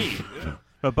 Oh. BB.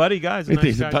 But Buddy, guys, a He nice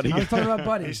thinks guy, Buddy too. I was talking about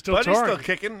Buddy. He's still Buddy's touring. still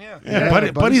kicking, yeah.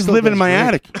 Yeah, Buddy's living in my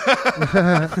attic.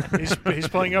 he's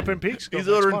playing up in Peaks. He's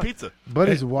ordering pizza.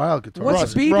 Buddy's a wild guitar.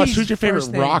 What's Ross, who's your favorite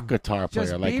first name? rock guitar player?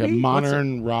 Just Like a BB?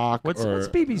 modern rock What's or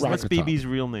BB's rock What's guitar? BB's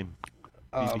real name?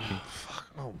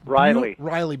 Riley.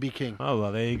 Riley B. King. Oh,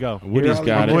 well, there you go. Woody's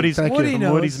got it. Woody's, Thank you. Woody Woody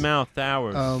from Woody's knows. mouth,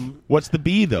 ours. What's the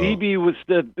B though? BB was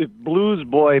the Blues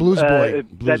Boy. Blues Boy.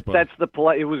 Blues Boy. That's the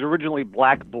it was originally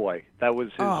Black Boy. That was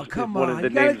his, Oh, come one on. of the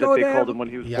You gotta names that go they there. called him when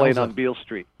he was Yowza. playing on Beale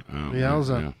Street. Oh,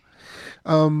 Yowza.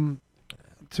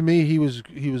 To me, he was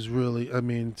really. I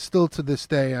mean, still to this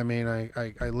day. I mean,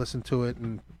 I listen to it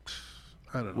and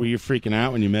I don't know. Were you freaking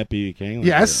out when you met B.B. King? Like,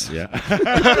 Yes. Yeah.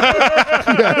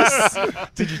 Yes.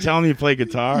 Did you tell him you play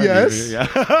guitar? Yes. Yeah.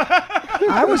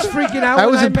 I was freaking out. I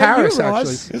when was in met Paris you,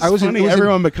 Ross. actually. It's I was funny. it was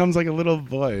Everyone becomes like a little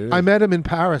boy. I met him in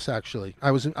Paris actually.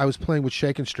 I was playing with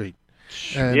Shakin' Street.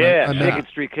 And Yeah, I met- Shakin'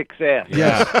 Street kicks ass.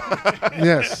 Yes.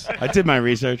 Yes. I did my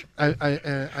research.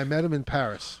 I met him in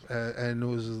Paris, and it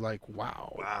was like,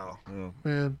 wow. Wow. Yeah.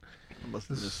 Man. Must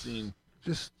have just seen.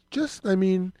 Just, I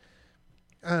mean,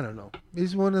 I don't know.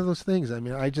 He's one of those things. I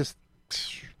mean,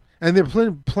 and there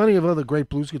are plenty of other great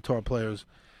blues guitar players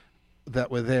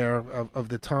that were there of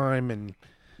the time,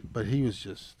 but he was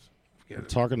just.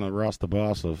 Talking to Ross the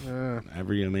Boss of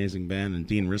Every Amazing Band and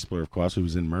Dean Rispler, of course, who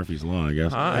was in Murphy's Law, I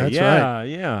guess. That's right.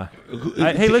 Yeah.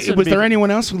 Hey, listen. Was there anyone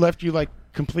else who left you like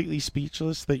completely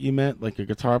speechless that you met, like a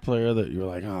guitar player that you were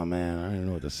like, oh man, I don't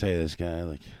know what to say to this guy,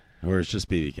 like, or it's just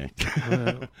BB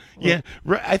King? Yeah,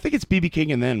 I think it's BB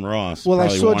King and then Ross. Well, I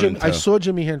probably saw one and I two. saw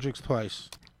Jimi Hendrix twice.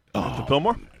 Oh, The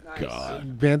Fillmore?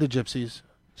 God. Band of Gypsies.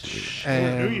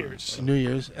 And New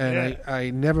Year's. and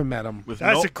I never met him.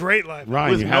 That's a great live.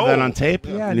 Ryan, you have that on tape?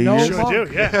 Yeah, New no Year's? Sure Monk.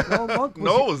 do, yeah. No Monk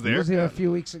was there. He was here a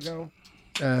few weeks ago.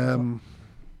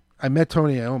 I met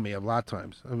Tony Iommi a lot of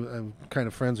times. I'm kind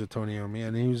of friends with Tony Iommi,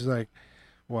 and he was like,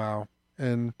 "Wow!"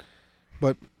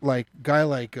 But like guy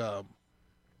like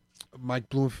Mike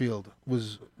Bloomfield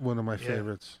was one of my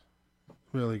favorites.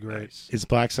 Really great. Is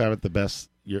Black Sabbath the best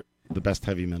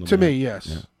heavy metal To band? me, yes.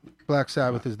 Yeah. Black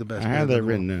Sabbath is the best. I had band that in the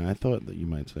written world. down. I thought that you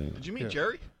might say that. Did you meet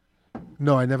Jerry?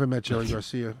 No, I never met Jerry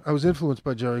Garcia. I was influenced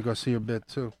by Jerry Garcia a bit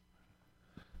too.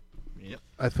 Yep.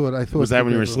 I thought. Was that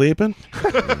when you were sleeping?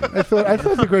 I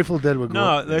thought the Grateful Dead were.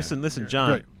 No, listen, John.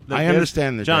 Great. I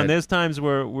understand the John, Dead. there's times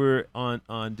where we're on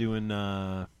doing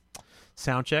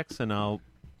sound checks, and I'll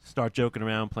start joking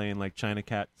around playing like China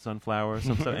Cat, Sunflower, or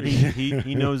something, and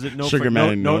he knows it note Sugar for Man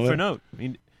note, and note Nola? for note.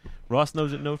 Ross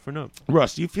knows it note for note.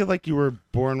 Russ, do you feel like you were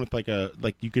born with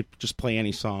like you could just play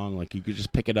any song, like you could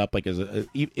just pick it up, like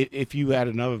if you had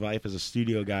another life as a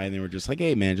studio guy and they were just like,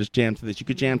 hey man, just jam to this, you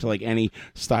could jam to like any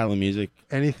style of music,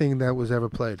 anything that was ever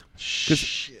played.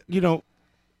 Because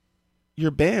your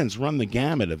bands run the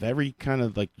gamut of every kind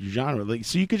of like genre, like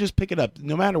so you could just pick it up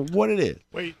no matter what it is.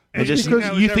 Wait, and just anything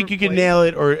that you was think ever you can played? nail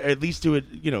it, or at least do it,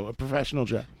 a professional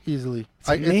job. Easily. It's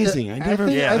amazing. I never.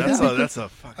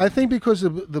 I think because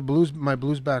of the blues, my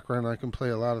blues background, I can play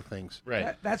a lot of things.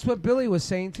 Right. That's what Billy was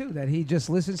saying too. That he just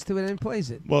listens to it and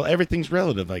plays it. Well, everything's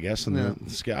relative, I guess.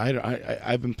 And Yeah.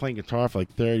 I've been playing guitar for like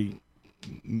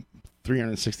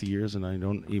 360 years, and I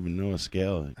don't even know a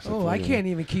scale. Oh, I can't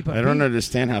even keep a I don't beat.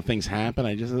 understand how things happen.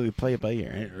 I just play it by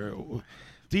ear.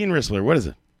 Dean Rispler, what is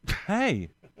it? Hey.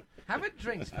 Have a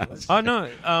drink, fellas. Oh no,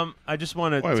 I just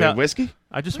want to Wait, tell whiskey?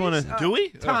 I just Please, want to. uh, Do we?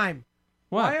 Time.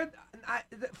 What? Why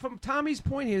from Tommy's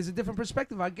point here is a different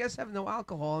perspective. I guess have no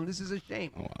alcohol, and this is a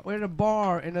shame. We're in a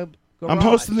bar in a garage. I'm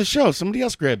hosting the show. Somebody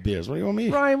else grab beers. What do you want me?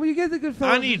 Ryan, will you get the good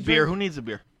fellas? I need beer. Who needs a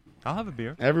beer? I'll have a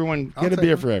beer. Everyone, I'll get a take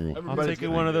beer one. for everyone. I'll Everybody's take you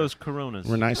getting one a of beer. those Coronas.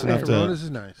 We're nice Yeah, enough to. Coronas is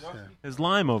nice. Yeah. There's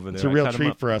lime over there. It's a I real cut 'em treat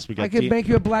up. for us. We got I can make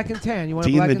you a black and tan. You want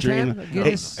Dean a black the and tan? Dream. A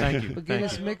Guinness, Thank you. a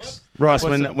Guinness mix. Ross,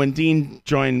 What's when Dean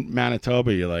joined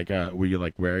Manitoba, you're like, were you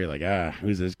like,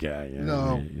 who's this guy? You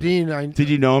know, No, Dean. Did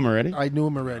you know him already? I knew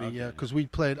him already. Yeah, because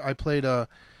I played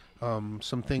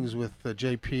some things with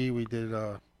JP. We did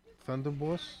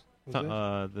Thunderboss.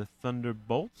 The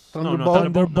Thunderbolts?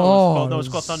 Thunderbolt. No, it's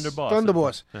called Thunderboss.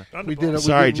 Thunderboss. Yeah. We did.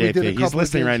 Sorry, we did a JP. He's couple of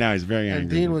listening gigs, right now. He's very and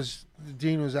angry.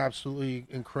 Dean was absolutely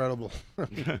incredible.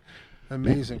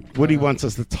 Amazing. Woody wants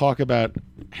us to talk about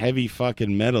heavy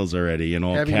fucking metals already in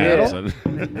all Heavy caps.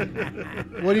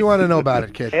 What do you want to know about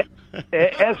it, kid?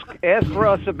 Ask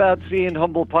Russ about seeing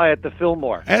Humble Pie at the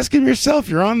Fillmore. Ask him yourself.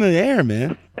 You're on the air,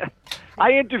 man.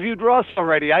 I interviewed Russ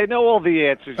already. I know all the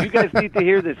answers. You guys need to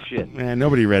hear this shit. Man,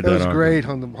 nobody read That that. was article. great.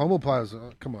 Humble Pie was,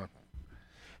 come on.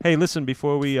 Hey, listen,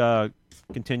 before we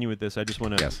continue with this, I just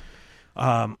want to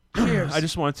Cheers. I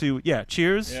just want to,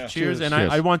 cheers. Yeah. Cheers. And Cheers.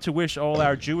 I want to wish all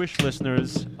our Jewish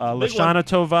listeners Lashana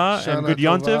Tova and Good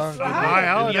Yontif.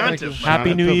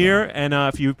 Happy New Year. And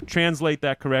if you translate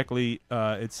that correctly,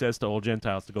 it says to all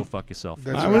Gentiles to go fuck yourself.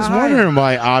 I was wondering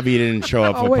why Avi didn't show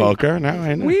up Oh, for wait. poker. Now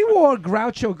I know. We wore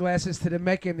Groucho glasses to the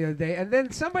Met game the other day, and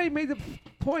then somebody made the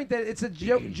point that it's a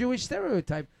Jewish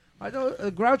stereotype. I know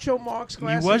Groucho Marx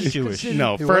glasses. He was is Jewish. considered-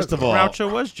 No, first of all,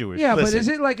 Groucho was Jewish. Yeah, Listen. but is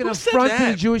it like an Who said affront to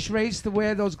that? the Jewish race to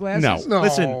wear those glasses? No.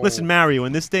 Listen, Mario.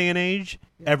 In this day and age,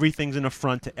 everything's an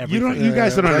affront to everything. You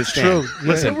guys don't understand.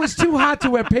 Listen, It was too hot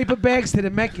to wear paper bags to the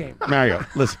Met game. Mario,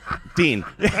 listen, Dean.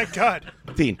 Thank God.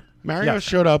 Dean. Mario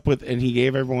showed up with, and he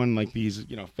gave everyone like these,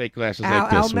 fake glasses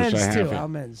like this, which I have. Al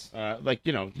Men's. Like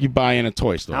you buy in a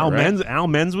toy store. Al right?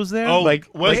 Menz was there. Oh, like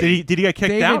what? Did he get kicked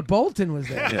David out? Bolton was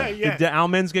there. Did Al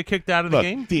Menz get kicked out of the Look,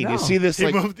 game? Dean, you see this He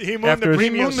like moved after the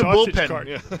premium sausage bullpen.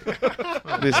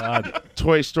 cart. this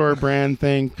toy store brand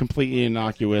thing, completely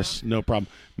innocuous, no problem.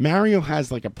 Mario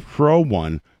has like a pro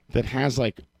one that has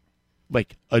like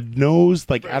a nose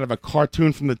like out of a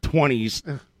cartoon from the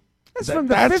 20s. That's from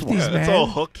the 50s, man. It's all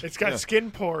hooked. It's got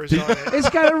skin pores on it. It's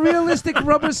got a realistic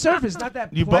rubber surface, not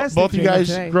that You plastic. both you thing guys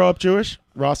today. grow up Jewish,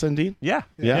 Ross and Dean? Yeah.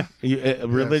 Yeah. You, a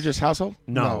religious household?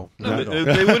 No. Not at all.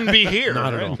 They wouldn't be here.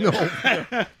 Not right?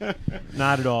 at all.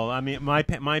 Not at all. I mean, my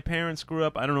parents grew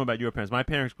up. I don't know about your parents. My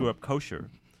parents grew up kosher.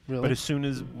 Really? But as soon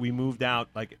as we moved out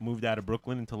of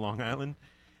Brooklyn into Long Island,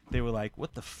 they were like,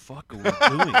 "What the fuck are we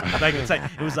doing?"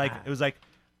 It was like.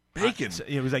 Bacon.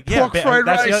 It was like Pork fried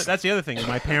rice. That's the other thing.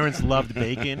 My parents loved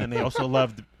bacon, and they also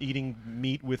loved eating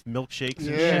meat with milkshakes and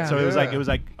Yeah. shit. So it was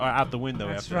like out the window.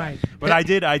 That's after right. That. But I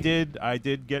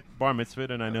did get bar mitzvahed,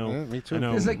 and I know. Yeah, me too. I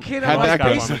know There's a kid How'd on that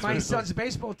my, go? my son's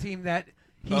baseball team that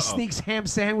he sneaks ham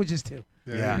sandwiches to.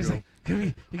 Yeah. He's like,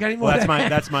 you got any more? Well, of that?"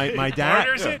 that's my dad.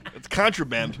 Orders it. It's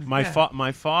contraband. My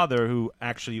father, who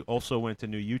actually also went to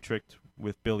New Utrecht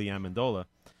with Billy Amendola,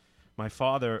 my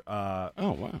father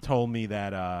told me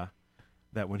that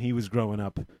that when he was growing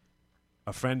up,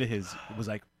 a friend of his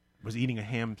was eating a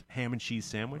ham and cheese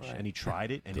sandwich, and he tried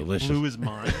it, and Delicious. it blew his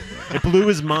mind. It blew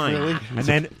his mind. Really? And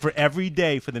then for every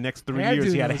day for the next 3 Yeah, years,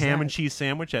 dude, he had a knows ham that. and cheese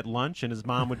sandwich at lunch, and his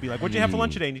mom would be like, "What'd you have for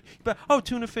lunch today?" And he'd be like, "Oh,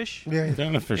 tuna fish." Yeah.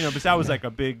 Tuna fish. But that was like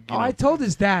a big. Oh, I told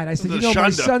his dad. I said, The my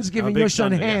shunda. son's giving A big your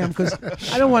son shunda, yeah. ham because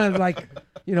I don't want to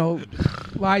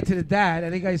lie to the dad.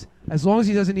 And the guy's, as long as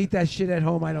he doesn't eat that shit at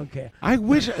home, I don't care. I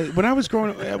wish when I was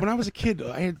when I was a kid,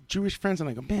 I had Jewish friends, and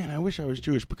I go, man, I wish I was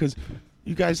Jewish because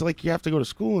you guys you have to go to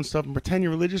school and stuff and pretend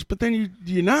you're religious, but then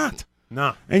you're not.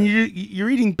 No. And you're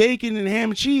eating bacon and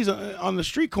ham and cheese on the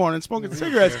street corner and smoking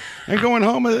cigarettes and going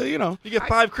home. You get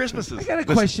 5 Christmases. I got a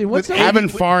question. What's the Having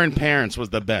foreign parents was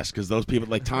the best because those people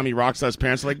like Tommy Rockstar's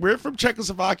parents, like we're from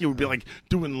Czechoslovakia, would be like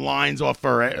doing lines off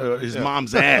his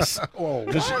mom's ass. Oh,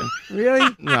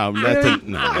 really? No, that didn't.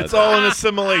 No, It's all an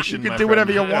assimilation. You my can do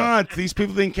whatever friend. you want. These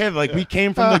people didn't care. Like we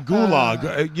came from the gulag.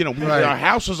 Right. Our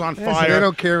house was on so fire. they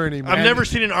don't care anymore. I've never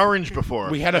seen an orange before.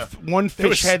 We had one There fish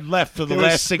was- head left for the there was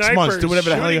last 6 months. Do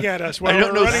whatever the hell shooting you. at us while I we don't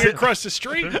were know running cit- across the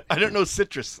street. I don't know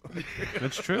citrus.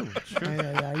 That's true. That's true.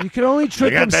 Yeah. You can only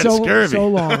trick got them that so scurvy.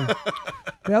 long.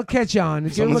 They'll catch on.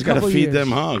 Give them Someone's a got couple to feed years.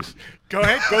 them hogs. Go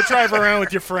ahead, go drive around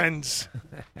with your friends.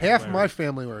 Half my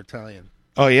family were Italian.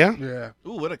 Oh yeah. Yeah.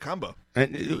 Ooh, what a combo.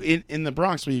 And in the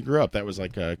Bronx where you grew up, that was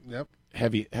like a Yep.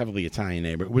 heavily Italian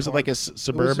neighborhood. Was it like a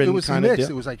suburban It was kind of mixed.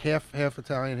 deal? It was like half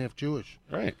Italian, half Jewish.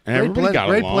 Right. And everybody got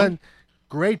great along. blend.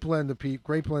 Great blend of people.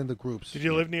 Great blend of groups. Did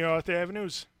you live near Arthur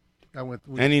Avenues? I went.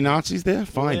 Any Nazis there?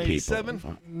 Fine people. 87?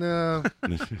 Fine. No.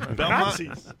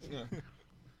 Nazis.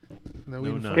 No,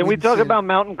 no. Can we talk about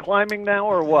mountain climbing now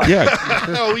or what? Yeah,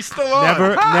 Oh, he's still on.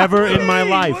 Never in my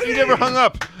life. He never hung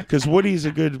up. because Woody's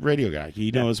a good radio guy.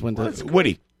 He knows when to.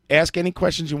 Woody, ask any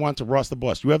questions you want to Ross the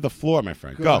Boss. You have the floor, my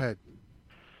friend. Go. ahead.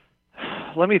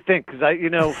 Let me think, because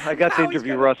I got to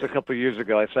interview Russ a couple of years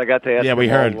ago, so I got to ask Yeah, we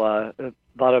him heard. a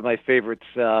lot of my favorites.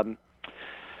 Let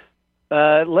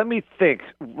me think,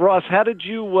 Ross. How did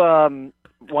you wind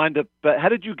up? How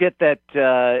did you get that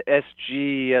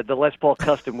SG, the Les Paul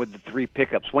Custom with the 3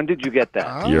 pickups? When did you get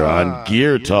that? You're on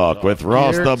Gear Talk with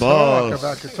Ross Gear the talk Boss.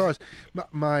 about guitars.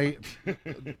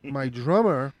 My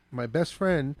drummer, my best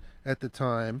friend at the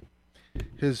time,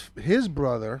 his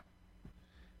brother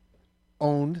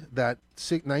owned that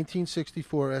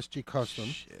 1964 SG Custom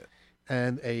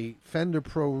and a Fender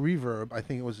Pro Reverb. I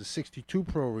think it was a 62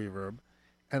 Pro Reverb,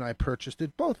 and I purchased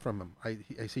it both from him. I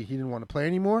see he didn't want to play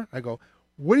anymore. I go,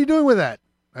 "What are you doing with that?"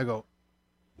 I go,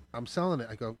 "I'm selling it."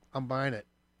 I go, "I'm buying it."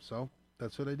 So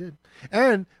that's what I did.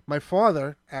 And my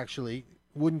father actually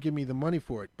wouldn't give me the money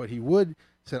for it, but he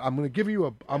said, I'm going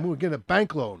to get a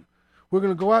bank loan. we're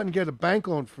gonna go out and get a bank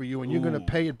loan for you, and you're gonna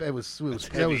pay it. That was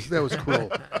cruel.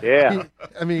 Yeah.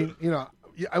 I mean,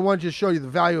 I wanted to show you the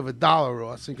value of $1,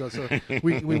 Ross. And so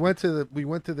we went to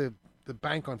the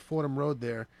bank on Fordham Road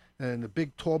there, and the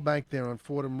big tall bank there on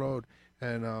Fordham Road,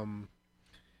 and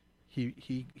he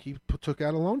took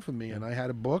out a loan for me, and I had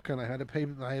a book, and I had to pay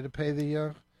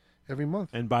the every month.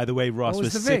 And by the way, Ross What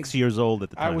was was the 6 years old at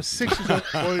the time. I was 6 years old.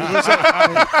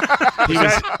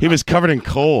 He was covered in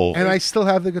coal. And I still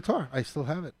have the guitar. I still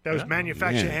have it. That was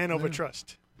manufactured Yeah. Hanover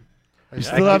Trust. You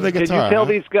still have the Can guitar. you tell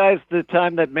huh? these guys the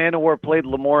time that Manowar played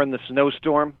Lemoore in the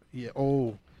snowstorm? Yeah.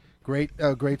 Oh, great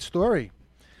story.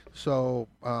 So.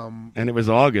 And it was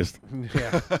August.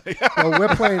 Yeah. Well,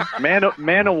 we're playing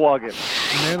Manawagan.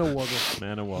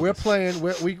 We're playing.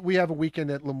 We have a weekend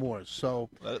at Lemoore's. So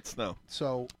let it snow.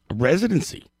 So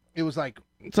Residency. it was like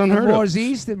It's unheard of. Moore's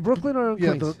East in Brooklyn or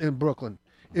yeah, Queens? in Brooklyn.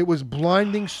 It was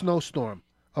blinding snowstorm.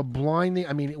 A blinding.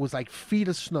 I mean, it was like feet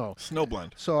of snow.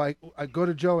 Snowblind. So I go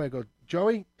to Joey. I go,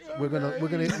 Joey, we're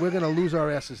gonna lose our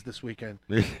asses this weekend.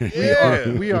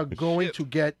 We are going to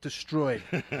get destroyed.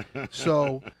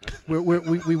 So we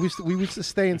used to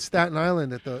stay in Staten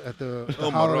Island at the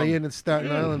Holiday Inn in Staten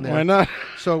Island. There. Why not?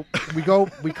 So we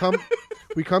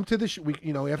come to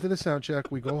the after the sound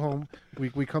check, we go home.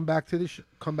 We come back to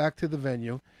the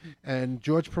venue, and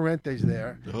George Parente's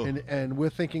there, and we're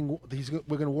thinking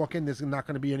we're going to walk in. There's not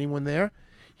going to be anyone there.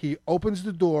 He opens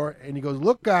the door and he goes,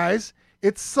 "Look, guys,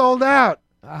 it's sold out."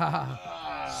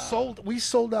 We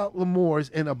sold out Lemoore's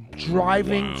in a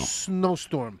driving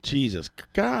snowstorm. Jesus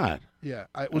God. Yeah,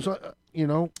 it was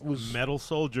it was Metal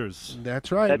Soldiers.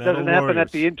 That's right. That doesn't happen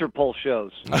at the Interpol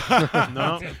shows.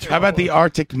 No. How about the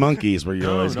Arctic Monkeys where you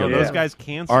always go? Those guys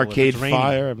cancel. Arcade if it's raining.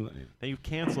 Fire. They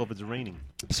cancel if it's raining.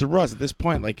 So Russ, at this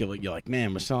point, like you're like,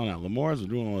 man, we're selling out Lemoore's, we're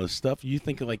doing all this stuff. You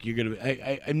think like you're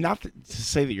gonna? I'm not to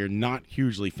say that you're not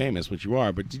hugely famous, which you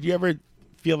are, but did you ever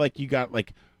feel like you got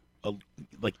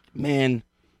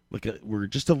we're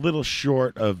just a little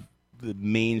short of the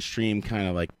mainstream kind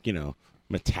of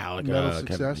Metallica metal kind of-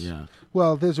 success. yeah.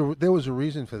 Well, there was a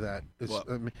reason for that. What?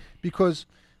 Because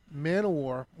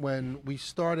Manowar, when we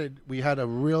started, we had a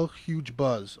real huge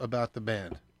buzz about the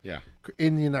band. Yeah.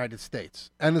 In the United States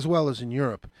and as well as in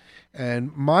Europe,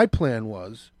 and my plan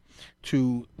was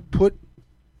to put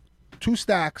 2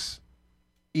 stacks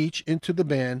each into the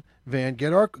van,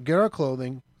 get our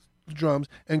clothing, drums,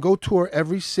 and go tour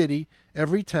every city,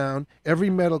 every town, every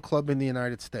metal club in the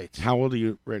United States. How old are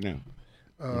you right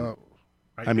now?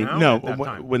 I mean, now no. or at that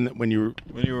time? When you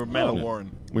were Manowar.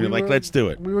 when you're like, let's do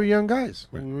it. We were young guys.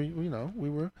 Right. We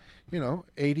were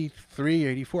 83,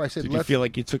 84. I said, Did you let's. feel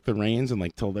like you took the reins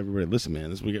and told everybody, listen,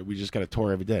 man, we just got to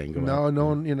tour every day and go out?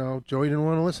 No, Joey didn't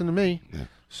want to listen to me. Yeah.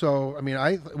 So, I mean,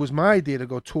 it was my idea to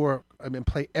go tour. I mean,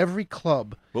 play every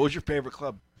club. What was your favorite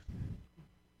club?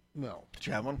 No. Did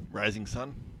you have one? Rising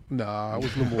Sun? No, I was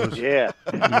Lemoore's. Yeah.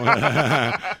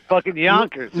 Fucking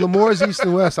Yonkers. Lemoore's East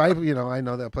and West. I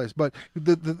know that place. But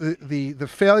the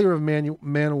failure of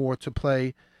Manowar to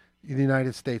play in the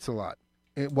United States a lot.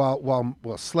 While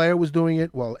Slayer was doing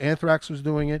it, while Anthrax was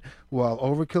doing it, while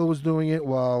Overkill was doing it,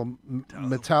 while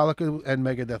Metallica and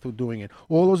Megadeth were doing it.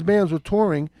 All those bands were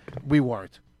touring. We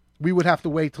weren't. We would have to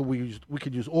wait till we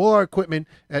could use all our equipment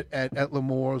at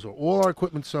Lemoore's or all our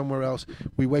equipment somewhere else.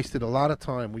 We wasted a lot of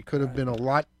time. We could have been a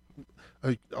lot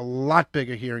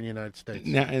bigger here in the United States.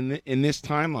 Now, in this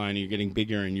timeline, you're getting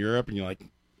bigger in Europe, and you're like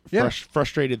Yeah.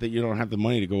 frustrated that you don't have the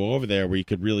money to go over there where you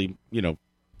could really,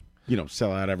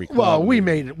 sell out every club. Well, we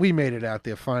made it out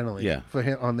there finally. Yeah.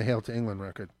 On the Hail to England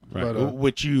record. Right.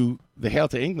 But, the Hail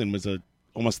to England was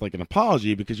almost like an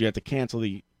apology because you had to cancel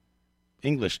the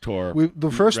English tour.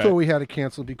 the first Right. tour we had to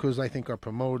cancel because I think the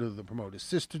promoter's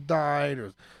sister died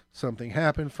or something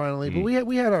happened finally. But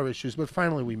we had our issues, but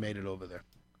finally we made it over there.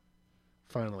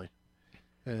 Finally.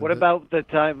 And What about the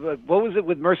time? What was it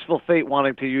with Merciful Fate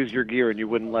wanting to use your gear and you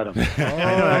wouldn't let them? I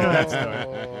know that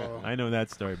story. I know that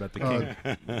story about the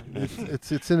king.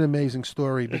 It's an amazing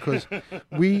story because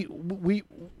we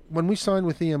when we signed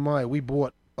with EMI, we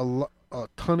bought a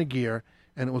ton of gear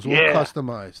and it was all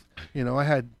customized. I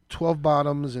had 12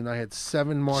 bottoms and I had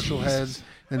 7 Marshall heads,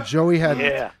 and Joey had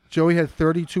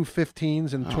 32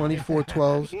 15s and 24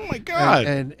 12s. Oh my God!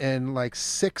 And like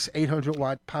 6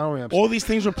 800-watt power amps. All these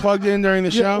things were plugged in during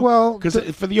the show. well, because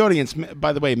for the audience,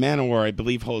 by the way, Manowar, I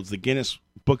believe, holds the Guinness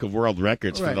Book of World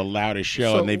Records for Right. the loudest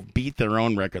show, So- and they beat their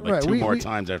own record like Right, 2 we- more we-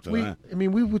 times after we- that. I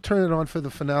mean, we would turn it on for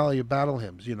the finale of Battle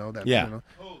Hymns, that. Yeah.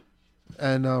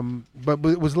 And but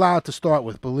it was loud to start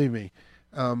with, believe me.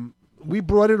 We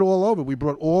brought it all over. We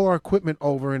brought all our equipment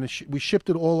over, and we shipped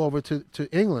it all over to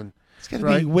England. It's got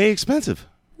to be way expensive.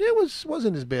 It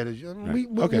wasn't as bad as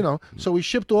Okay. you know. So we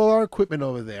shipped all our equipment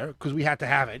over there because we had to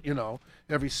have it, you know,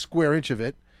 every square inch of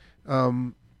it.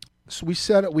 So we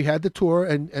set it. We had the tour,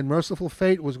 and Merciful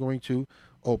Fate was going to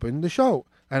open the show,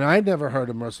 and I never heard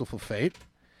of Merciful Fate,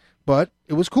 but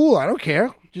it was cool. I don't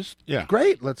care. Just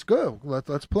great. Let's go.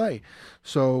 Let's play.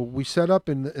 So we set up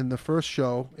in the first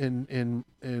show in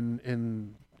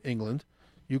England,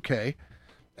 UK,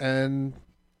 and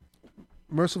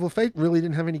Merciful Fate really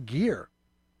didn't have any gear.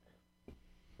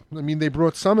 I mean, they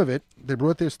brought some of it. They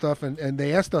brought their stuff, and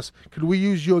they asked us, could we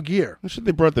use your gear? I'm sure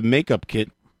they brought the makeup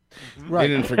kit. Right.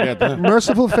 They didn't forget that.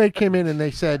 Merciful Fate came in and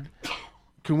they said,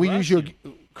 can we use your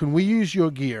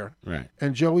gear? Right.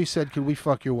 And Joey said, can we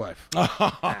fuck your wife?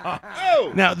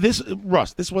 Now, this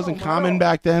wasn't common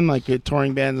back then, like at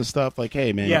touring bands and stuff. Like,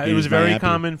 hey, man. Yeah, it was here's my very happy-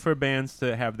 common for bands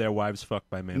to have their wives fucked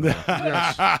by men.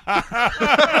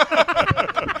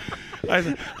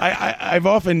 I've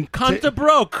often Cunt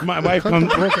broke. My wife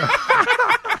comes.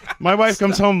 My wife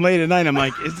comes home late at night. I'm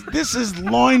like, this is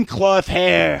loincloth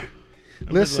hair.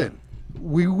 Listen,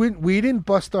 we didn't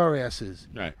bust our asses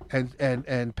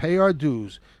and pay our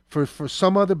dues for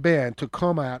some other band to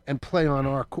come out and play on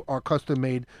our custom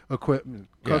made equipment,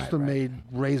 custom made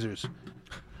razors.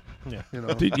 Yeah. You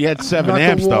know, Dude, you had 7 Not the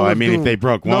amps, though. Wall I of mean, if Doom. they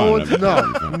broke no one. one's-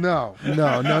 no,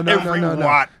 Every no.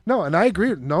 watt. No, and I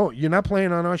agree. No, you're not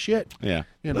playing on our shit. Yeah.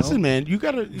 You know? Listen, man, you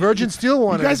got to. Virgin Steel You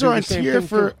wanted guys to do are the same thing,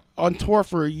 too. on tour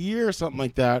for a year or something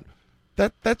like that.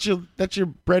 That's your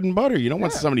bread and butter. You don't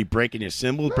want somebody breaking your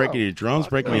cymbals, breaking your drums,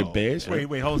 breaking your bass.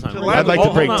 Wait, hold on. I'd like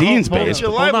to break Dean's bass.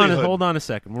 Hold on a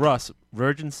second. Russ,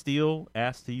 Virgin Steel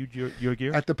asked to use your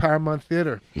gear? At the Paramount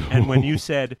Theater. And when you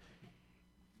said,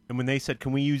 and when they said,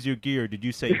 can we use your gear, did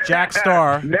you say Jack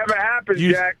Star? Never happened,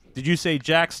 Jack. Did you say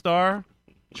Jack Star?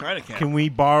 China cat. Can we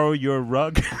borrow your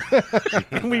rug?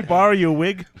 Can we borrow your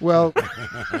wig? Well,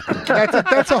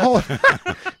 that's a whole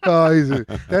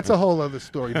that's a whole other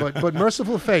story. But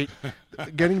Merciful Fate,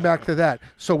 getting back to that.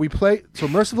 So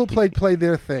Merciful Fate played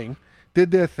their thing,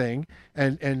 did their thing,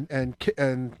 and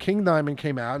King Diamond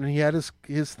came out and he had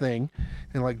his thing,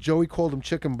 and like Joey called him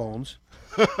Chicken Bones.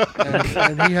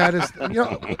 and he had his,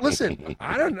 listen,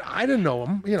 I didn't know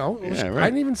him, I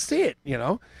didn't even see it,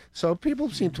 so people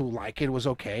seemed to like it. It was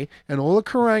okay, and all the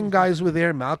Kerrang guys were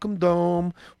there, Malcolm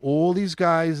Dome, all these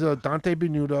guys, Dante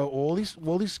Benuto, all these.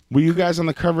 Were you guys on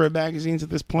the cover of magazines at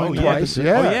this point? Twice, Oh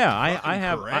yeah, I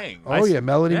have.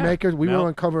 Melody Makers. We were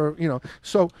on cover,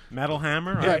 so Metal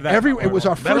Hammer. Yeah, it was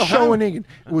our first show in England.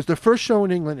 It was the first show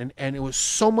in England, and it was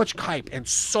so much hype and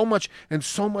so much,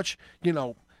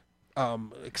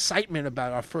 excitement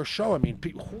about our first show. I mean,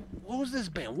 people, who's this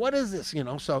band? What is this?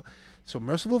 So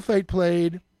Merciful Fate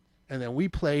played, and then we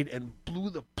played and blew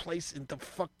the place into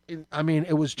fucking. I mean,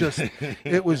 it was just,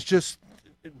 it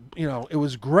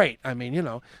was great. I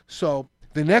mean, so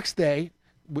the next day,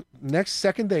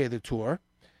 second day of the tour,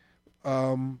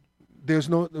 there's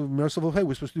no Merciful Fate.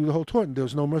 We're supposed to do the whole tour, and there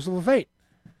was no Merciful Fate.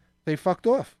 They fucked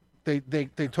off. They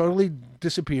totally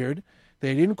disappeared.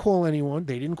 They didn't call anyone.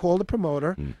 They didn't call the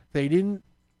promoter. They didn't.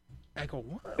 I go,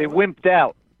 what? They wimped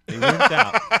out.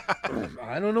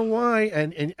 I don't know why.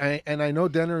 And I know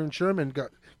Denner and Sherman got,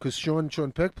 because Sean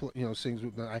Peck sings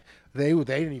with them. They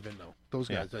didn't even know, those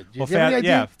guys. Did you have any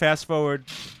idea? Fast forward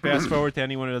to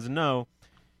anyone who doesn't know,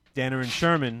 Danner and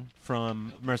Sherman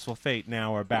from Merciful Fate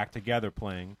now are back together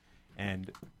playing,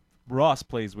 and Ross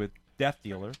plays with Death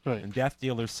Dealer, and Death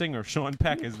Dealer's singer Sean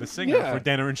Peck is the singer for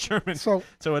Denner and Sherman. So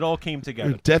it all came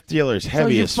together. Death Dealer's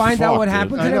heavy as fuck. So you find out what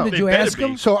happened to them? Did you ask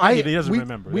him? So he doesn't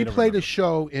remember. We played a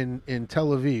show in Tel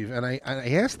Aviv, and I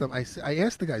asked them. I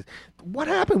asked the guys, what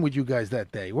happened with you guys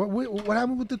that day? What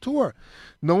happened with the tour?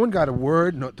 No one got a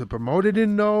word. No, the promoter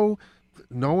didn't know.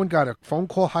 No one got a phone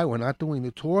call. Hi, we're not doing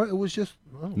the tour. It was just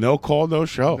no call, no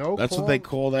show. No That's call. what they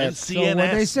call that. So what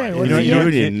they say?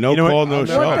 No call, no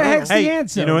show. What the heck's Hey, the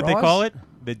answer? you know what they Ross? call it?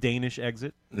 The Danish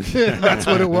exit. That's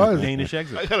what it was. Danish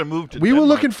exit. I gotta move to. We were Denmark.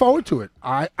 looking forward to it.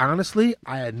 I honestly,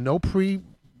 I had no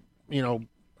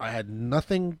I had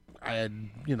nothing. I had,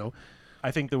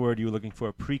 I think the word you were looking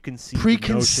for,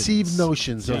 preconceived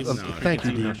notions. Yes. Thank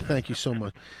you, Dean. Thank you so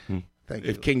much. Thank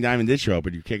you. If King Diamond did show up,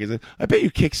 would you kick his ass? I bet you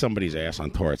kick somebody's ass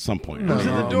on tour at some point. No.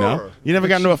 No? You never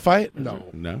got into a fight?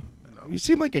 No. You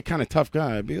seem like a kind of tough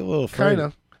guy. I'd be a little afraid. Kind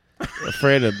of.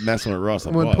 Afraid of messing with Ross.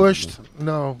 When pushed,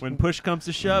 no. When push comes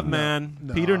to shove, man,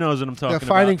 Peter knows what I'm talking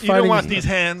fighting, about. You don't want these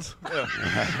hands.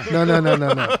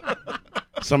 No.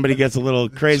 Somebody gets a little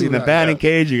crazy in the batting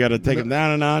cage. You got to take him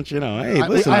down a notch. Hey,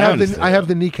 listen. I have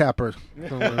the kneecapper.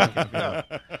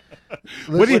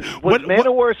 What do you? Was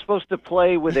Manowar supposed to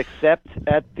play with Accept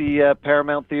at the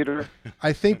Paramount Theater?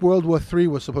 I think World War III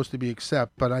was supposed to be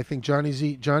Accept, but I think Johnny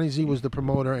Z was the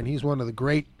promoter, and he's one of the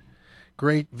great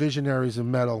visionaries of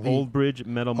metal. Old Bridge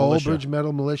Metal Militia. Old Bridge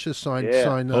Metal Militia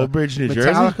signed Old Bridge, New Jersey?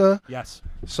 Metallica. Yes.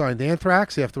 Signed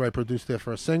Anthrax after I produced their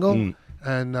first single.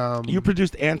 And you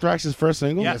produced Anthrax's first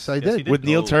single? Yes, I did. With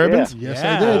Neil Turbans? Yeah. Yes,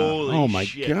 I did. Oh my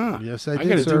God! Yes, I I did.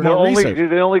 gotta sir. do more research.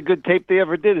 The only good tape they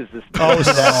ever did is this. Oh,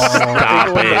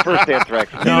 stop the it. first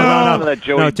Anthrax. No. That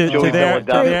Joey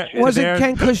Belladonna shit. Wasn't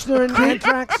Ken Kushner in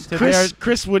Anthrax?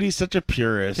 Chris Woody's such a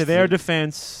purist. To their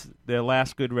defense, their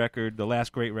last good record, the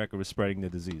last great record, was Spreading the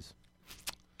Disease.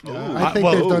 I think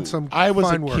they've done some I was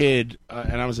fine a work. kid,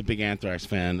 and I was a big Anthrax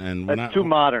fan. And when That's too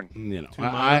modern. You know, Too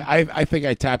modern. I think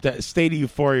I tapped that. State of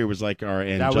Euphoria was like our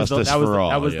And Justice for All.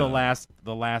 That was yeah.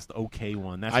 the last okay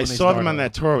one. That's I when they saw them started. on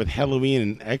that tour with Halloween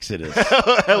and Exodus.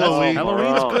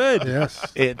 Halloween's good.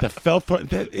 Yes.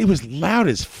 It was loud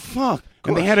as fuck.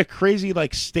 And they had a crazy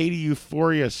like State of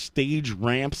Euphoria stage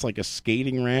ramps, like a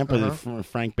skating ramp, and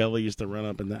Frank Belly used to run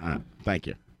up and down. Thank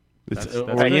you.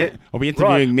 Are we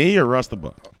interviewing me or Russ the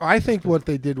Buck? I think what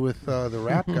they did with the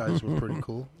rap guys were pretty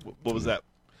cool. What was that?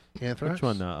 Anthrax? Which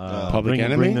one? Public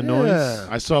Enemy? Bring the Noise? Yeah.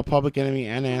 I saw Public Enemy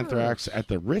and Anthrax at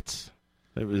the Ritz.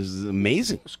 It was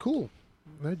amazing. It was cool.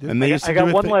 I did. And they used to I got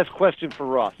do a one thing- last question for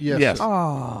Ross. Yes. Oh.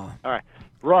 All right.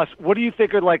 Ross, what do you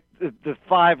think are like the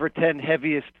 5 or 10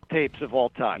 heaviest tapes of all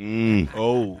time?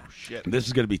 Oh, shit. This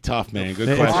is going to be tough, man. Good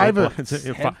It's question. it's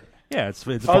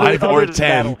 5 or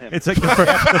 10. It's like the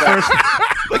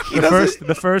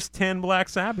first 10 Black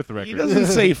Sabbath records. He doesn't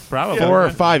say Probably. 4 or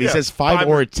 5. He says 5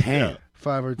 or 10.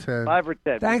 5 or 10. 5 or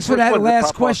 10. Thanks First for that one's the last top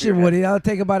off question, your head. Woody. That'll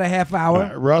take about a half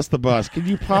hour. Russ the Bus, could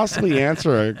you possibly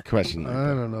answer a question like I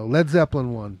don't know. Led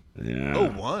Zeppelin won. that? Yeah. Oh,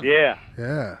 one. Yeah.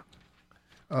 Yeah.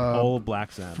 Old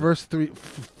Black Sabbath.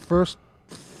 First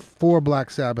 4 Black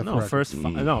Sabbath No, records. first.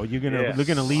 No, you're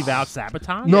gonna leave out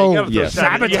Sabotage. No. You gotta throw Yes.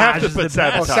 Sabotage. You have to Sabotage is put the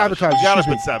Sabotage. best. Oh, Sabotage, You gotta excuse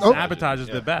put me. Sabotage. Oh. Sabotage is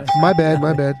the best. My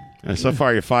bad. And so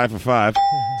far, you're 5 for 5.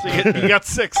 So you got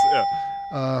 6.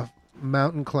 Yeah.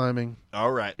 Mountain climbing.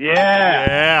 All right.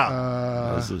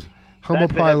 Yeah. This is- Humble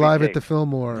That's a Pie heavy live tape. at the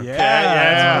Fillmore.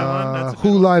 Yeah.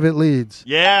 Who live at Leeds.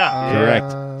 Yeah.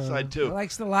 Correct. Side He 2.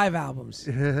 likes the live albums.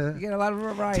 You get a lot of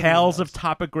variety. Tales of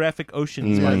Topographic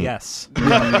Oceans by Yes. You're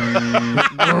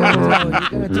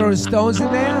gonna throw stones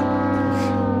in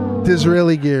there?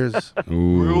 Disraeli Gears.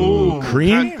 Ooh.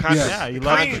 Cream? Yeah, you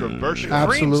love it. Controversial.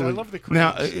 Absolutely. I love the creams.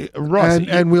 Now, Russ,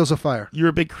 And Wheels of Fire. you're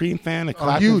a big Cream fan? A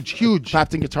Clapton, huge.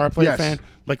 Clapton guitar player Yes. fan?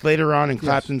 Like later on in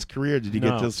Clapton's career, did you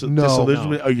No. get this No.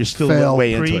 disillusionment? Oh, you're still Failed.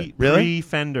 way into it. Really?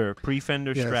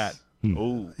 Pre-Fender Yes. Strat.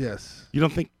 Oh. Yes. You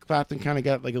don't think Clapton kind of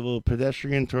got like a little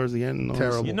pedestrian towards the end? And all this?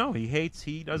 Terrible. You know,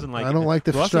 he doesn't like. I don't like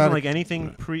the Ross doesn't Strat- like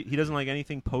anything he doesn't like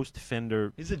anything post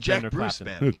Fender. He's a Jack Fender Bruce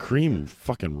Clapton. man. Cream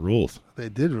fucking rules. They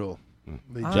did rule.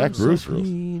 They Jack I'm Bruce so rules.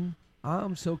 clean.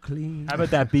 I'm so clean. How about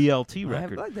that BLT I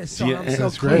record? like that song. I'm so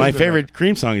that's clean. great. My favorite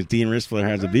Cream song is Dean Rissler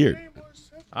Has a Beard.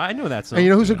 I know that song. And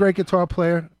you know who's a great guitar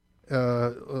player?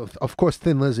 Of course,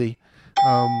 Thin Lizzy.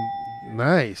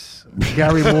 Nice.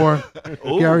 Gary Moore.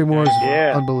 Gary Moore is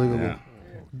unbelievable. Yeah.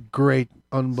 Great,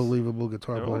 unbelievable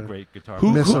guitar They're all player. great guitar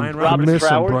Who- players. Miss him. Brian Robin Miss him.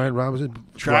 Trower? Brian Robinson.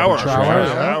 Trower. Robin Trower.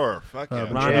 yeah. Trower. Fuck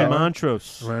yeah. Ronnie Yeah.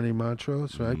 Montrose. Ronnie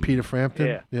Montrose, right? Peter Frampton.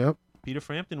 Yeah. Yep. Peter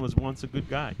Frampton was once a good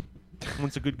guy.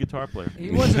 Once a good guitar player. He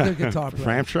was a good guitar player.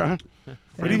 Framtron?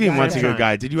 What do you mean once a good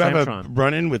guy? Did you have a Framtron.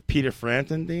 run-in with Peter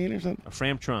Frampton, Dean, or something? A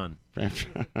Framtron.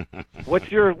 Framtron. What's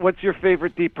your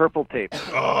favorite Deep Purple tape?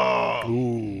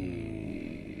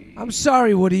 I'm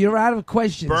sorry, Woody. You're out of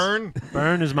questions.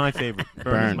 Burn is my favorite.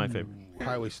 Burn is my favorite.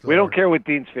 Highway Star. We don't care what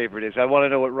Dean's favorite is. I want to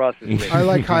know what Ross's favorite is. I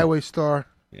like Highway Star.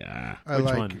 Yeah. I Which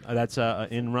like one? That's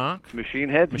In Rock. Machine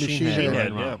Head. Machine Head.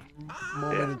 In Rock.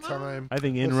 Moment in Time. I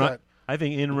think What's Rock. that? I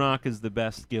think In Rock is the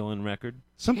best Gillan record.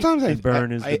 Sometimes And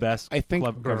Burn is the best. I think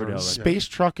Coverdale record. Space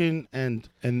Truckin' and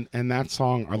that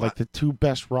song are like the two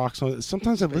best rock songs.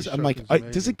 Sometimes I listen, I'm like,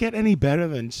 Truckin's does it get any better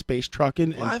than Space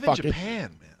Truckin' and Live in fucking?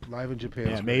 Japan, man. Live in Japan.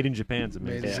 Yeah, Made in Japan's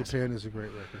amazing. Made in Japan is a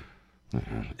great record.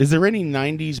 Is there any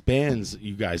 '90s bands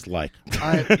you guys like?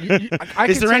 I Is can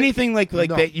there say- anything like No.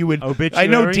 that you would? Obituary? I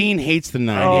know Dean hates the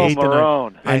 '90s. Oh, hate the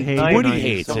Maroon. I and hate Woody 90s.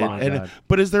 hates Oh it. my And- God.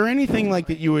 but is there anything like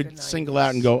that you would single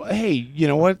out and go, "Hey, you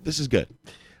know what? This is good."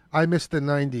 I missed the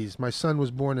 '90s. My son was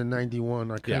born in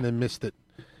 '91. I kind of missed it.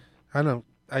 I don't,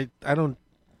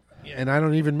 and I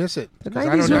don't even miss it. The 'Cause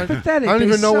 90s were pathetic. I don't They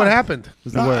even know what sucked. happened. It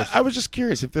was the worst. I was just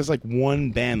curious if there's like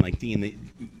one band like Dean that.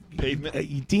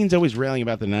 Dean's always railing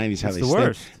about the '90s, how It's they the stink.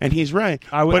 worst. And he's right.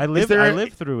 I But is there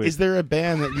lived through it. Is there a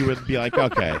band that you would be like,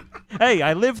 okay, Hey,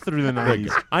 I lived through the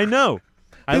 '90s. I know.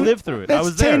 I lived through it. That's I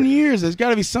was 10 there. years. There's got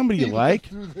to be somebody you like.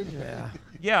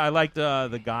 Yeah, I liked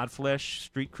the Godflesh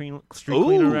Street Cleaner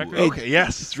record. Okay,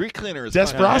 yes, Street Cleaner is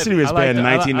Desperosity was banned in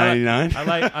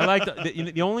 1999. I like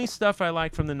the only stuff I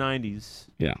like from the '90s.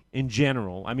 Yeah. In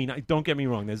general, I mean, don't get me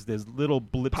wrong. There's little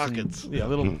blips, Pockets.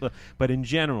 But in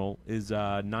general, is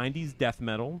 '90s death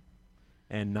metal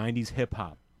and '90s hip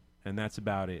hop, and that's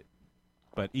about it.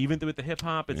 But even with the hip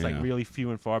hop, it's like really few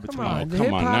and far between. on, the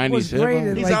come on, hip-hop 90s was hip great hop.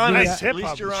 in, He's like, honest. the, At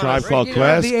least you're honest. Tribe Called you know,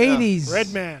 Quest. the 80s.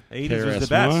 Redman. 80s was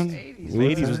the KRS-One. best.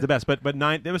 80s was the best.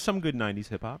 But there was some good '90s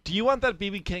hip hop. Do you want that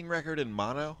BB King record in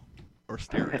mono or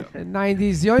stereo? The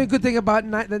 90s. The only good thing about the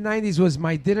 90s was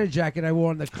my dinner jacket I wore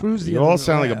on the cruise. You all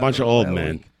sound like a bunch of old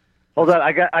men. Hold on,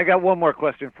 I got one more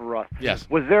question for Ross. Yes.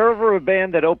 Was there ever a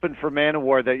band that opened for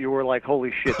Manowar that you were like,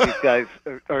 holy shit, these guys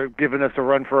are giving us a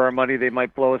run for our money, they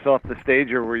might blow us off the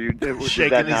stage, or were you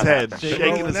shaking his head,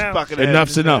 shaking his fucking head?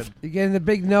 Enough's enough. You're getting the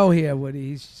big no here,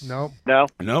 Woody. Nope.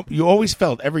 Nope. You always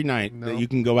felt every night that you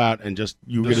can go out and just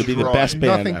you were going to be the best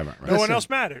band ever. Right? No one else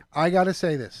mattered. I got to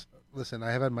say this. Listen,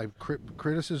 I have had my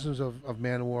criticisms of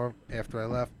Manowar after I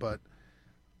left, but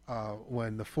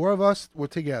when the four of us were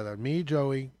together, me,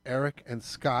 Joey, Eric, and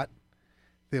Scott,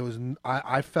 there was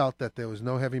I felt that there was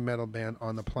no heavy metal band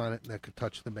on the planet that could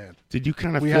touch the band. Did you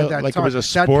kind of We feel had that like time- it was a that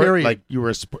sport, period. like you were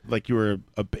a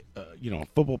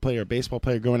football player, a baseball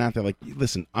player going out there? Like,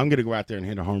 listen, I'm going to go out there and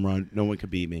hit a home run. No one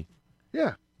could beat me.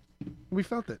 Yeah, we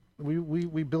felt it.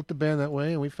 We built the band that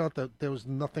way, and we felt that there was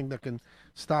nothing that can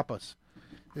stop us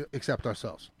except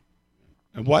ourselves.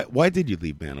 And why did you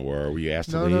leave Manowar? Or were you asked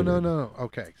to leave? No.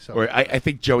 Okay, so Or I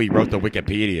think Joey wrote the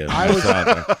Wikipedia. I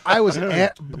was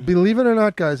believe it or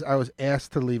not, guys, I was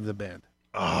asked to leave the band.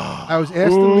 I was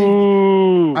asked to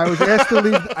leave. I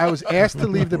was asked to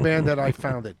leave the band that I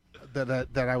founded,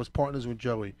 that I was partners with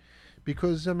Joey,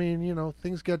 because I mean,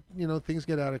 things get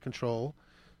out of control,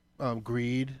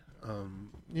 greed,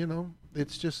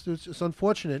 it's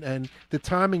unfortunate, and the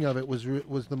timing of it was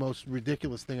the most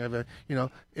ridiculous thing I've ever.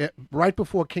 Right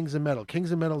before Kings of Metal.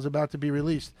 Kings of Metal is about to be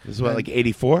released. This is what, like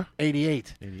 84?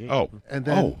 88. Oh, and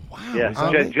then wow. Yeah,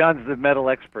 John's the metal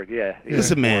expert. Yeah.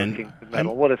 Listen, man, Kings of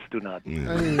Metal. What a stunad.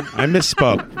 I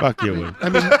misspoke. Fuck you, Woody.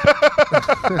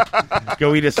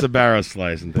 Go eat a Sbarro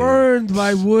slice and Burned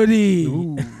by Woody.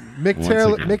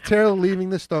 Mick Taylor leaving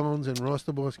the Stones and Ross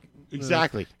Dvorsky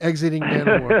exactly exiting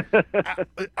Manowar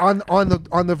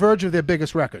on the verge of their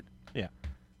biggest record. Yeah,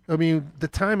 I mean the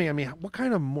timing. I mean, what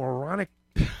kind of moronic?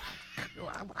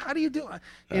 How do you do?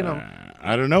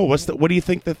 I don't know. What do you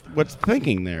think what's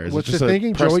thinking there? Is What's it just the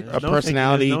thinking, Joey? a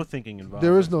personality? There's no thinking involved.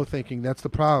 There is no thinking. That's the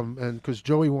problem, and because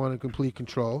Joey wanted complete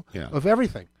control of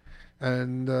everything,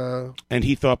 and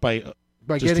he thought by just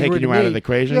getting taking rid you of out me, of the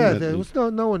equation. Yeah, there was no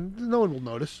one will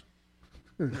notice.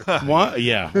 What?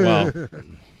 Yeah. Well,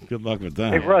 good luck with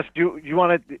that. Hey Russ, do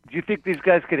you think these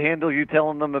guys could handle you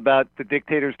telling them about the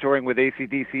Dictators touring with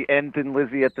AC/DC and Thin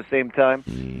Lizzy at the same time?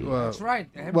 That's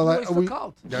right. The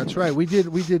cult. That's right. We did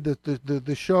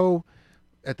the show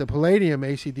at the Palladium.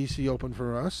 AC/DC opened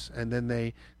for us, and then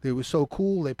they were so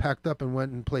cool. They packed up and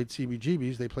went and played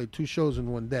CBGBs. They played 2 shows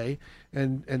in one day,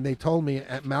 and they told me,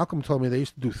 Malcolm told me they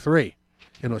used to do 3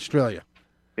 in Australia.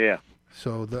 Yeah.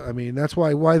 So that's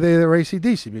why they're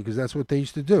AC/DC, because that's what they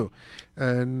used to do,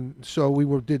 and so we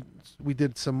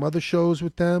did some other shows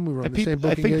with them. We were on the same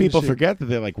booking I think people agency. forget that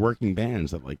they're like working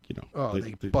bands that they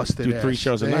busted do 3 ass.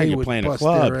 shows a They night. You're would playing a bust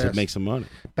club their to ass make some money.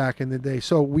 back in the day.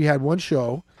 So we had one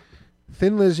show,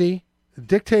 Thin Lizzy,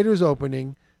 Dictators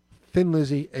opening, Thin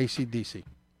Lizzy, AC/DC.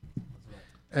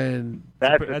 And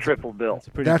that's a triple bill.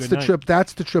 That's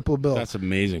the triple bill. That's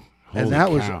amazing. And Holy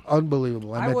that was cow.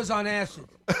 unbelievable. I was on acid.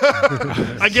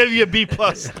 I gave you a B+. You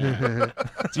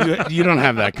don't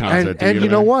have that concert. do And you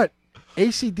know Larry? what?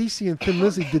 AC/DC and Thin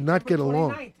Lizzy did not get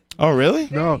along. Oh, really?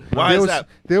 No. Why is that?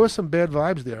 There was some bad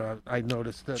vibes there. I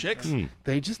noticed that. Chicks?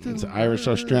 They just didn't. It's Irish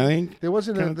Australian. There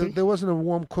wasn't kind of thing? there wasn't a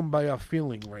warm kumbaya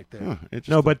feeling right there. Huh,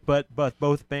 No, but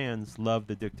both bands loved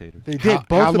the Dictators. They did. How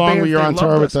Both the long bands, were you they on loved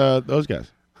tour with us. those guys?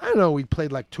 I don't know. We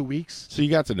played like 2 weeks. So you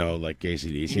got to know like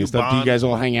AC/DC You and stuff. Do you bond. guys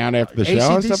all hang out after the show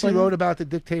and stuff AC/DC like wrote that? about the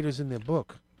Dictators in their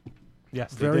book.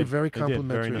 Yes, Very, they did. very They did. Very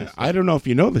complimentary. nice. I don't know if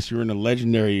you know this. You were in a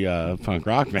legendary punk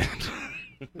rock band.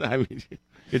 I mean,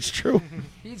 it's true.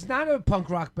 He's not a punk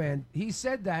rock band. He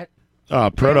said that.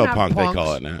 Proto not punk they punks.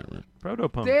 call it now.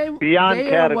 Proto-punk. Beyond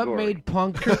they are what category. made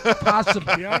punk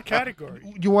possible. Beyond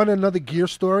category. You want another Gear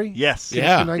story? Yes.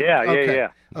 Yeah. Can I- Yeah. okay.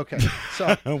 Okay.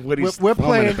 So Woody's we're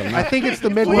foaming at playing. the I mouth. think it's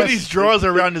the Midwest. Woody's drawers are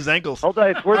around his ankles. Hold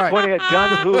on, it's worth All right. pointing out. John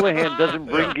Houlihan doesn't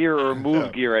bring gear or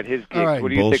move gear at his gigs. All right. What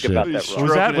do you Bullshit. think about that, He's Ross? What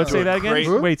was that? Stroking Let's say into that a again.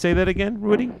 great- Wait, say that again,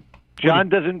 Rudy. John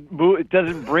doesn't move. It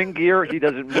doesn't bring gear. He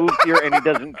doesn't move gear, and he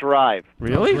doesn't drive.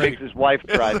 Really? He makes his wife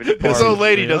drive. And he His parties. old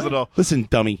lady does it all. Listen,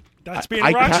 dummy. That's being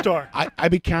a rock star.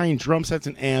 I've been carrying drum sets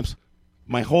and amps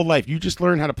my whole life. You just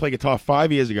learned how to play guitar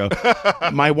 5 years ago.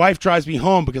 My wife drives me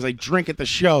home because I drink at the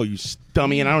show. You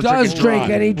dummy, and I don't Does drink, drive.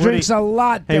 and he drinks a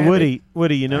lot. Hey, damn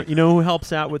Woody, you know who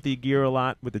helps out with the gear a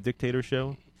lot with the Dictator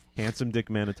show? Handsome Dick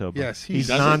Manitoba. Yes, he's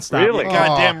does it? nonstop. Really?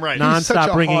 Goddamn right. He's such Nonstop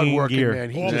a bringing in hard-working gear. man.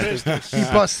 He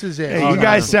busts his ass. Hey, you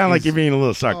guys sound like you're being a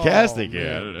little sarcastic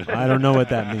here. I don't know what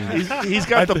that means. He's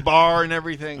got the bar and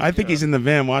everything. I think he's in the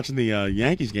van watching the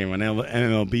Yankees game on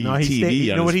MLB No, he TV stay,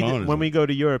 you on know what his he phone. did? When we go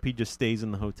to Europe, he just stays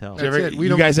in the hotel.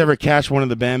 You guys ever catch one of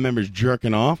the band members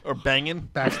jerking off? Or banging?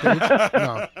 Backstage?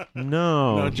 No.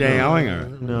 No. No Jay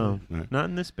Ellinger? No. Not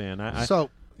in this band. I So,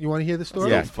 you want to hear the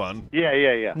story? Yeah. Fun.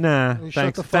 Yeah. Nah, You thanks.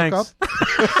 shut the fuck thanks.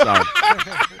 up.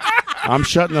 I'm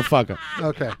shutting the fuck up.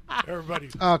 Okay. Everybody.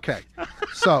 Okay.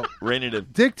 So, Rein it in.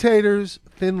 Dictators,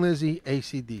 Thin Lizzy,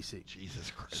 AC/DC.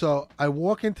 Jesus Christ. So I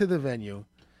walk into the venue.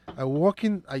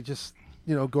 I just,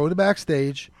 go to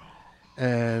backstage,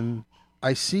 and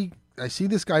I see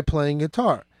this guy playing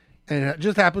guitar, and it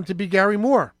just happened to be Gary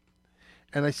Moore,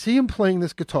 and I see him playing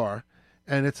this guitar,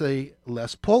 and it's a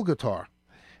Les Paul guitar,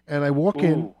 and I walk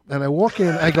in,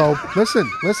 I go, listen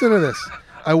to this.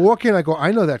 I walk in, I go,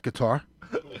 I know that guitar.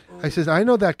 I says, I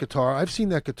know that guitar. I've seen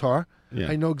that guitar. Yeah.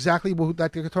 I know exactly who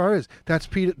that guitar is. That's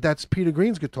Peter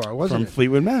Green's guitar, wasn't From it?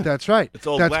 Fleetwood Mac. That's right. It's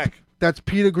old black. That's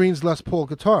Peter Green's Les Paul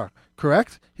guitar,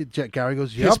 correct? Gary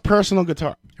goes, yep. His personal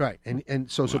guitar. Right,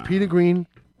 and so Peter Green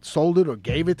sold it or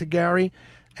gave it to Gary,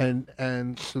 and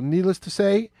so needless to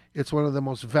say, it's one of the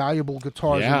most valuable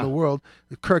guitars Yeah. in the world.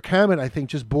 Kirk Hammett, I think,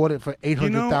 just bought it for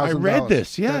 $800,000. I read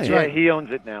this. Yeah, That's yeah. right. He owns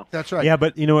it now. That's right. Yeah,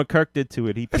 but you know what Kirk did to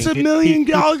it? He It's a painted, $1 million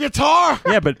guitar.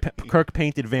 Yeah, but Kirk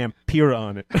painted Vampira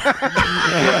on it.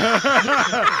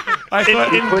 I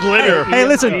thought in glitter. Hey,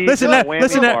 listen.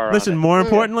 Whammy Listen. More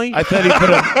importantly, I thought he put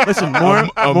a listen.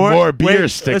 more beer wait,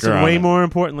 sticker Listen, on way it. more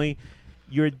importantly,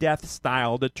 your death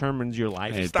style determines your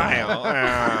lifestyle.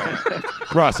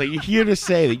 Ross, are you here to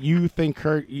say that you think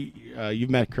Kirk? You've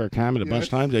met Kirk Hammett a bunch of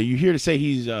times. Are you here to say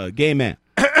he's a gay man?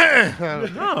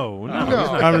 No.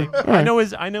 I know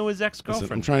his ex Listen, I'm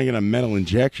girlfriend. trying to get a metal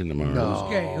injection tomorrow. No.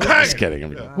 gay? Just kidding.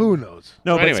 Who knows?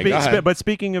 No, but, Anyway, go ahead. but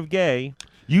speaking of gay,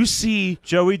 You see,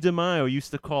 Joey DeMaio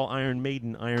used to call Iron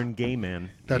Maiden Iron Gay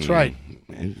Man. That's right.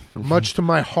 Much to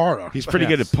my horror. He's pretty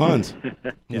good at puns.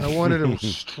 I wanted to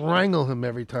strangle him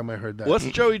every time I heard that. What's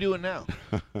Joey doing now?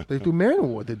 They do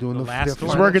Manowar. They're doing the last their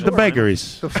one. He's working at the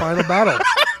bakeries. The final battle.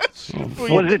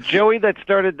 Was it Joey that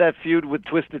started that feud with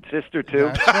Twisted Sister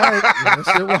too? That's right.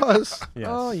 Yes, it was. Yes.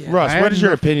 Oh yeah. Russ, I what had is your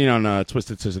no- opinion on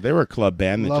Twisted Sister? They were a club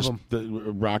band that Love just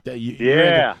rocked that.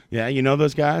 Yeah. Yeah, you know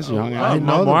those guys? You hung out I with them?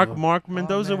 know them. Mark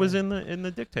Mendoza was in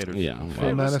the Dictators. Yeah.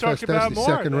 Full let's talk Manifest about Destiny, more.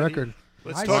 second Then record.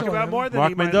 Let's I talk saw about him. more than Mark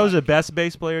he might Mendoza, best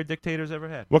bass player Dictators ever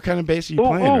had. What kind of bass are you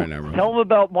playing right now, bro? Tell him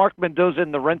about Mark Mendoza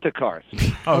and the Rent-A-Cars.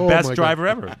 Oh, Oh, best my driver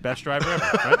ever. Best driver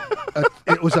ever. Right?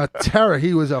 It was a terror.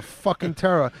 He was a fucking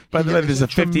terror. By the way, there's a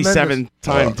 57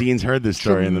 time Dean's heard this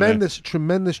story in the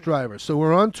tremendous driver. So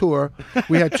we're on tour.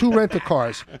 We had two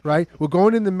rent-a-cars, right? We're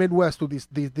going in the Midwest with these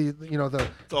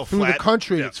all through flat. the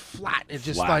country. Yeah. It's flat. It's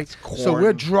just Flat. like It's so. corn.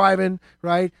 We're driving,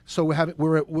 right? So we're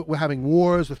having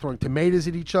wars. We're throwing tomatoes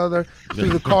at each other through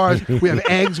the cars. We have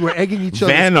eggs. We're egging each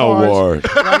other's Vanna cars. Ward.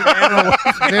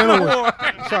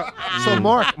 So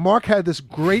Mark had this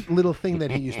great little thing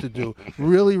that he used to do.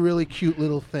 Really, really cute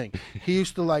little thing. He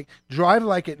used to drive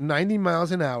at 90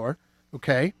 miles an hour,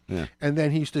 okay? Yeah. And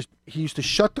then he used to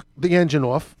shut the engine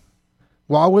off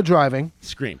while we're driving,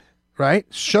 Scream. right?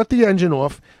 Shut the engine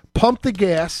off, pump the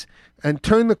gas, and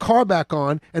turn the car back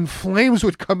on, and flames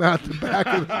would come out the back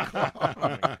of the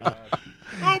car.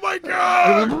 Oh my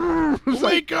God!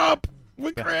 Wake up!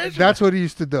 We're crashing. That's what he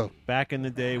used to do. Back in the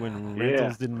day when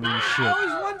rentals didn't mean I shit. always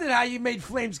wondered how you made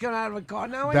flames come out of a car.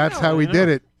 Now That's I know. how he did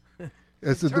it.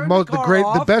 It's Turn the car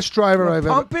off, best driver I've ever,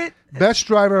 pump it. best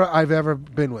driver I've ever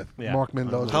been with. Yeah. Mark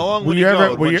Mendoza. How long Were would you you ever go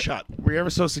with were one you, shot? were you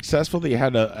ever so successful that you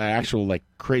had an actual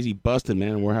crazy busted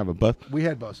man and we're having a bus? We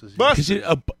had buses. Bus? Because you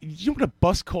know what a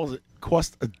bus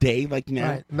cost a day now?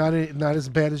 Right. Not as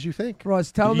bad as you think.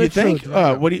 Ross, tell him You the think?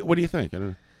 truth. What do you think? I don't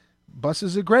know.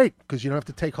 Buses are great because you don't have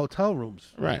to take hotel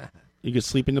rooms. Right. You can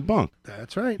sleep in the bunk.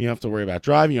 That's right. You don't have to worry about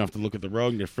driving. You don't have to look at the road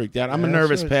and get freaked out. I'm a That's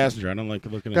nervous right. passenger. I don't like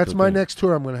looking at That's the my thing. next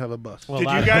tour. I'm going to have a bus. Well, Did a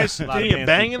lot you of- guys a lot of did you fancy-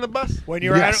 bang in the bus? When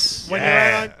you're Yes. out, when you're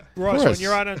out on Ross, when course.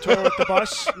 you're out on tour with the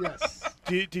bus, Yes.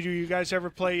 did you guys ever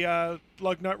play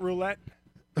lug nut roulette?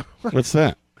 What's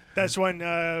that? That's when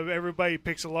everybody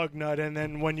picks a lug nut, and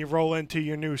then when you roll into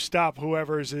your new stop,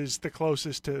 whoever's is the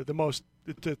closest to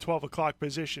the 12 o'clock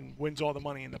position wins all the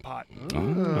money in the pot. That's a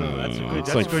good.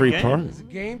 It's That's like a good free game. park. It's a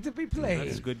game to be played.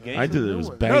 That's a good game. I did it. It was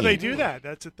banging. No, they do that.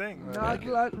 That's a thing.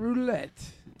 Nugget roulette.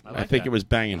 I think it was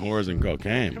banging whores and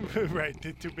cocaine. Right,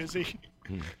 they're too busy.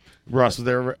 Ross, was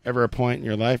there ever a point in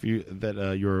your life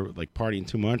that you were like partying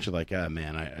too much? You're like,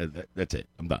 man, that's it.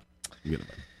 I'm done.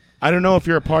 I don't know if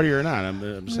you're a partier or not.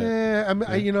 I'm saying. Yeah,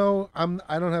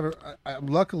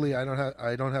 luckily, I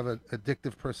don't have an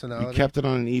addictive personality. You kept it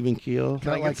on an even keel.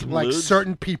 Not like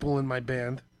certain people in my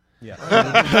band. Yeah.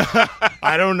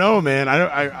 I don't know, man.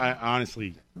 I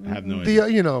honestly have no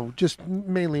idea. Just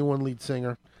mainly one lead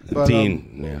singer. But,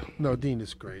 Dean. No, Dean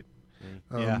is great.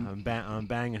 I'm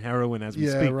banging heroin as we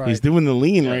speak. Right. He's doing the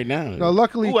lean right now. No,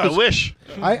 luckily, Ooh, I wish.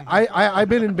 I've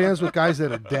been in bands with guys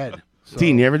that are dead. So.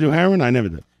 Dean, you ever do heroin? I never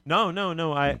did. No.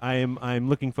 I'm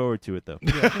looking forward to it though.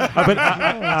 It's great.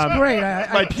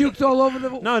 I puked all over the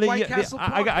White Castle.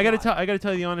 I got to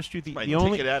tell you the honest truth.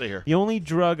 The only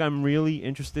drug I'm really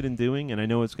interested in doing, and I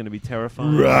know it's going to be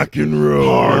terrifying. Rock and roll.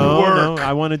 Hard work.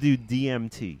 I want to do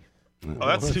DMT. Oh,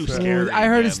 that's too scary. I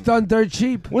heard it's done dirt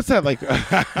cheap. What's that like?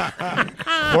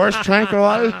 Horse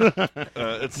tranquilizer?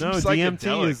 It's no, psychedelic.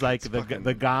 DMT is like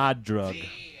the god drug.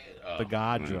 The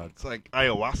god drug. It's like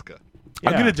ayahuasca.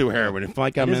 I'm gonna do heroin if I'm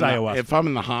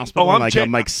in the hospital. Oh,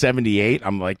 I'm like 78.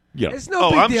 I'm like, It's no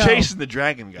big I'm deal. chasing the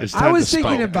dragon, guys. I was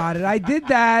thinking about it. I did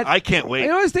that. I can't wait. You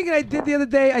know what I was thinking I did the other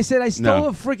day? I said I stole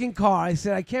a freaking car. I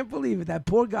said I can't believe it. That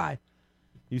poor guy.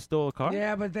 You stole a car?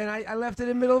 Yeah, but then I left it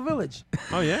in Middle Village.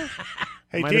 Oh yeah.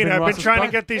 Hey, Dean, I've been trying to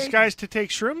get these guys to take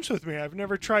shrooms with me. I've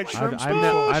never tried shrooms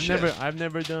before. I've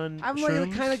never done. I'm shrooms. like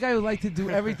the kind of guy who like to do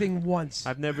everything once.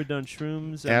 I've never done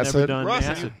shrooms. I've Acid? never done Ross,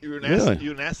 acid. you an Really? acid?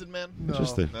 You an acid man? No.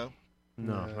 Interesting.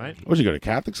 No. Right? What, did you go to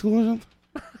Catholic school or something?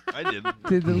 I did.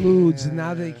 Did the lewds, and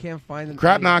now they can't find them.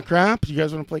 Crap Knock Crap. You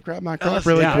guys want to play Crap Knock Crap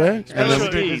really quick?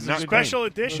 Special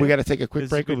edition. We got to take a quick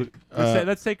break.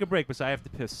 Let's take a break because I have to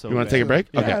piss. So you want to take a break?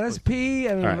 Yeah, Okay. let's pee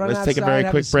and All right, run let's outside, take a very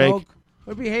have quick smoke. break.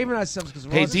 We're behaving ourselves because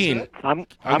Hey, Dean. I'm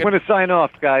going to sign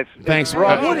off, guys. Thanks,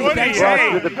 Ross. Woody. Ross,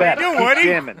 you're the best. Keep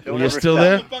jamming. Don't You're ever still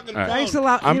stop. there? All right. Thanks a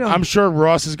lot. I'm sure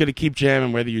Ross is going to keep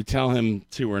jamming whether you tell him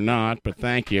to or not, but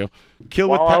thank you.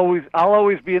 I'll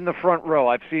always be in the front row.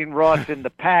 I've seen Ross in the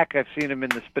Pack. I've seen him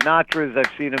in the Spinatras.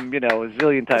 I've seen him, a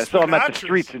zillion times. So I'm at the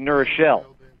streets in New Rochelle.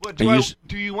 What,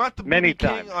 do you want the Many BB King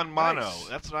times. on mono?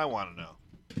 That's what I want to know.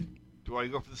 Do I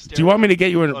go for the stereo? Do you want me to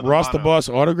get you a or Ross the mono? Boss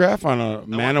autograph on a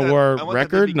Man-O-War I want the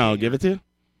record? BB No, I'll King. give it to you.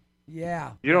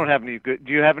 Yeah. You don't have any good.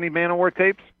 Do you have any Man-O-War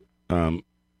tapes?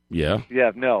 Yeah.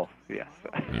 Yeah. No. Yes.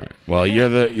 All right. Well, you're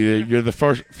the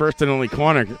first and only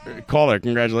caller.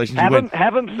 Congratulations. Have you him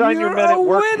sign your Men at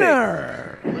Work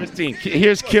winner. Christine,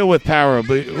 here's Kill with Power.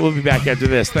 But we'll be back after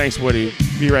this. Thanks, Woody.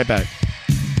 Be right back.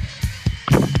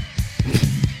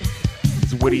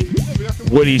 It's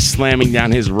Woody slamming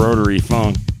down his rotary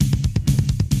phone.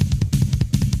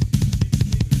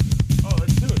 Oh,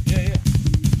 let's do it. Yeah.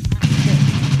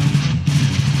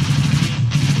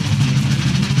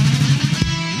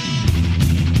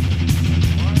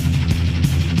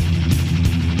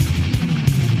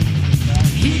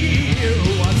 Hear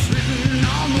what's written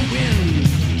on the wind.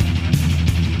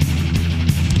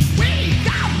 Wake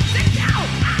up, sit down,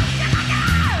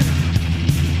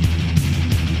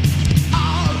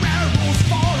 all rebels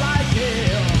fall like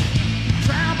hell.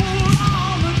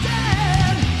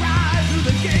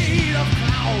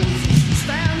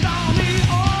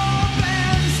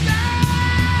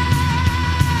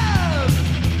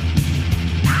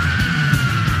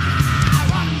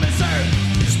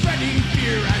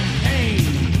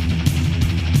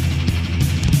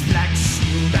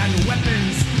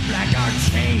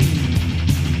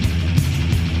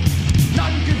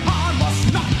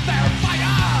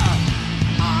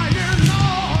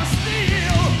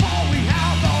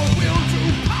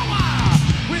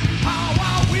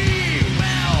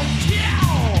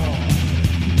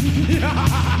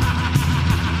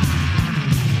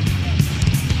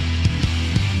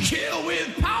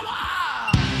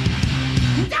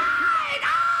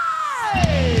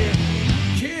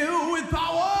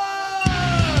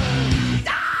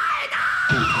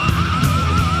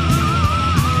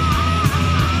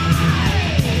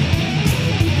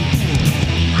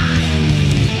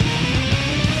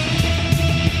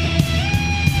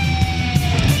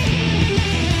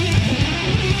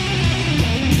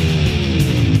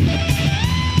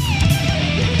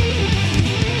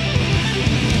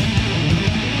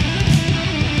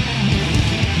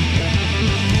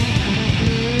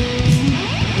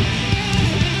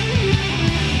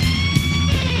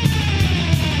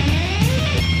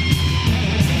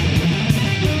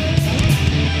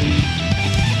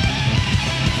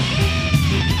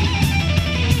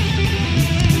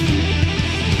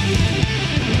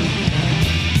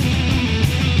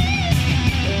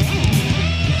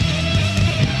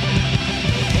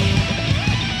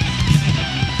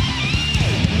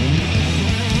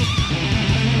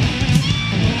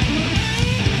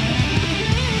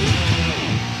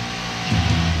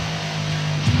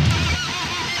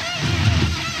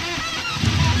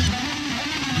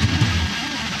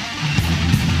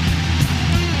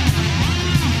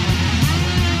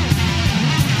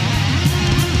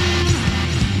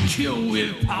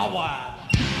 power.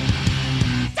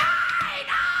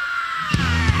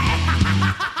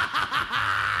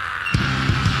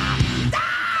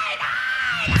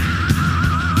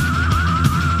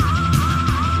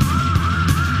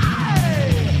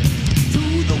 To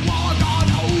the war god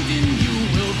Odin you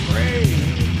will pray,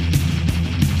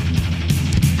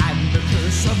 and the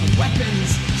curse of weapons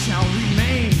shall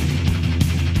remain.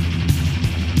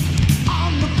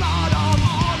 On the blood of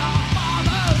all our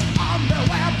fathers, on their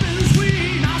weapons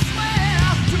we now swear.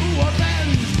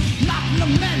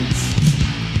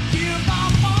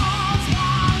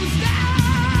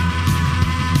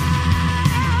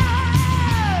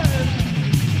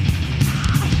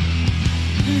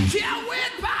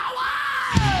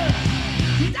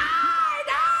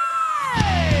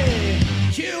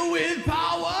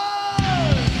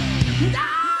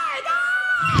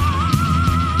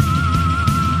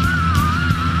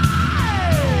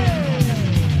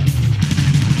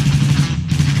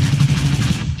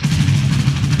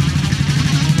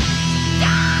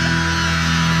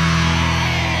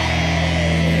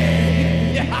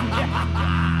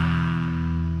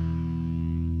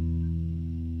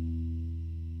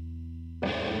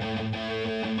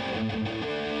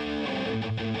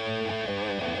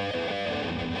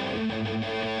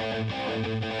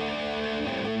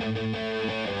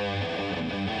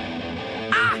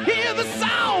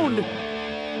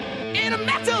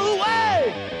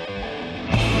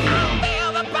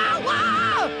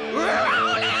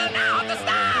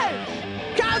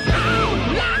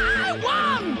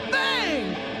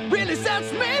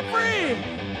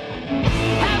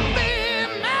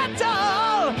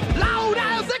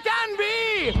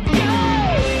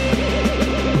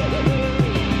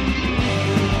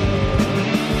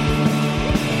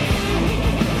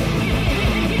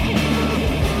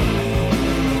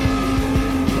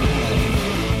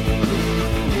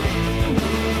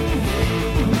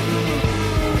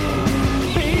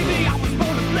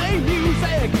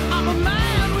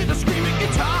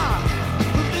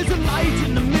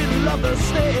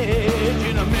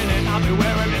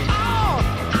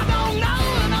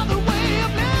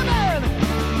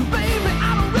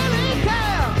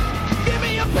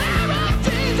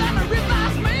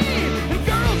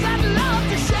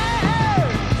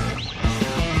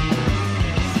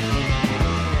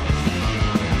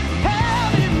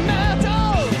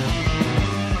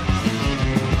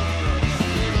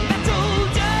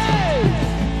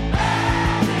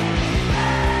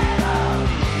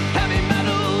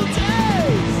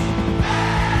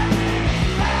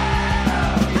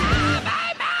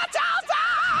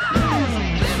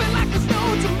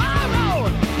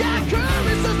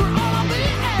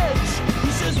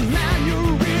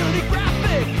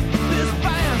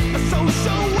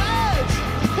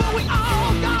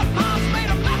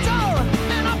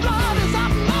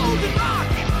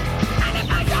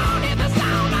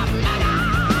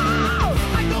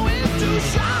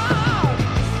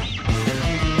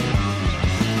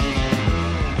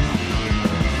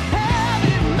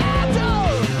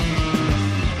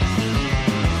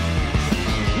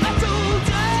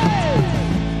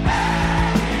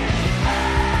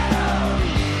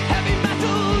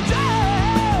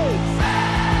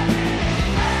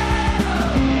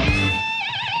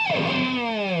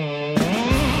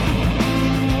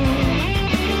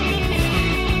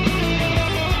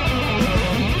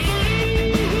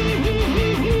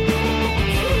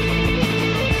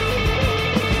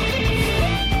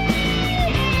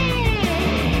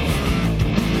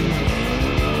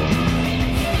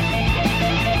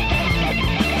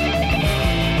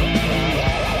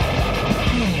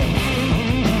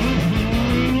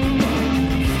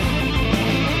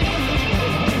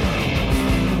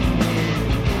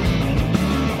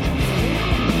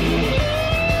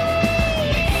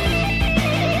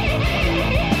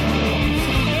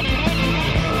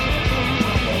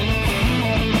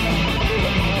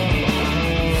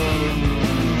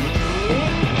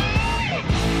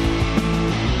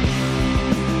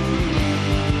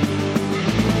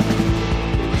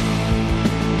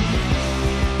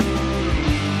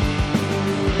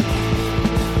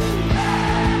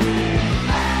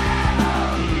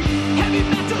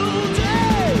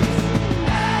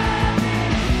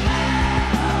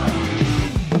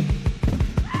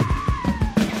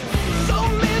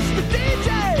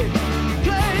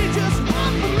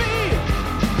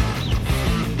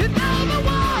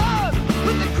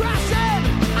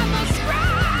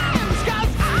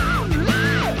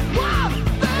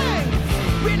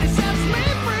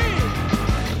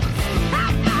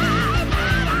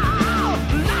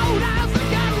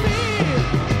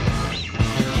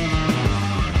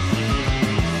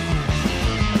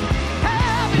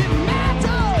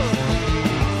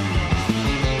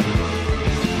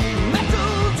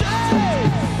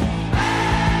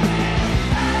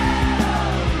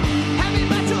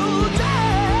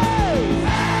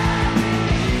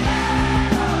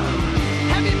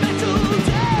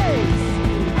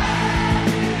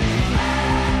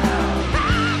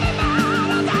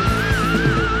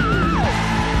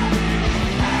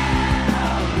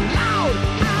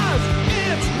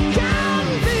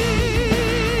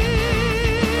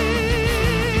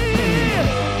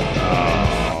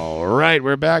 right,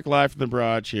 we're back live from the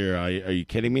barrage here. Are you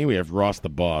kidding me? We have Ross the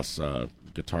Boss,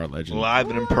 guitar legend, Live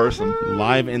and in person.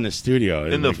 live in the studio,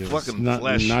 In the Like, it's fucking not,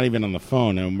 flesh. not even on the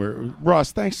phone. And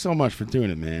Ross, thanks so much for doing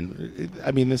it, man.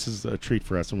 I mean, this is a treat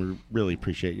for us, and we really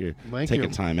appreciate you Thank taking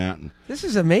you. time out. And This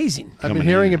is amazing. I've been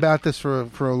hearing about this for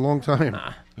a long time.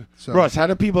 So. Ross, how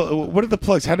do people? What are the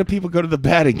plugs? How do people go to the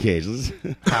batting cage?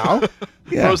 How?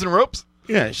 Frozen ropes?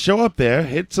 Yeah, show up there,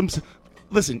 hit some.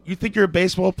 Listen, you think you're a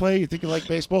baseball player? You think you like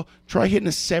baseball? Try hitting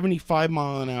a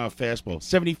 75-mile-an-hour fastball.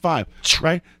 75,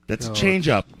 right? That's a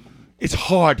changeup. It's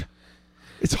hard.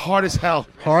 It's hard as hell.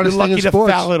 Hardest You're thing lucky in to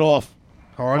sports. foul it off.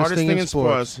 Hardest thing in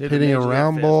sports. Hit Hitting a major league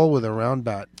round fastball. ball with a round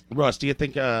bat. Ross, do you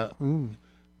think the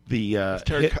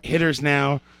hitters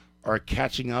now are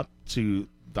catching up to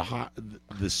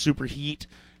the superheat,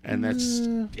 and that's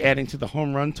adding to the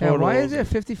home run Yeah, total? why is there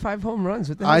 55 home runs?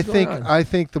 What the hell's I going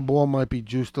think on? the ball might be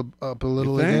juiced up a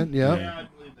little You think? again. Yeah, Yeah,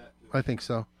 I think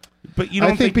so. But you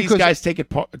don't think these because- guys take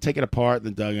it apart in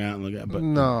the dugout and look at it? But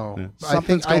No, yeah.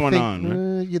 Something's going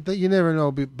on. Right? You never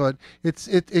know, but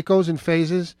it goes in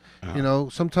phases. Uh-huh. You know,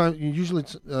 sometimes usually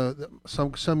it's,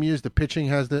 some years the pitching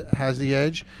has the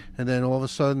edge, and then all of a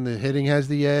sudden the hitting has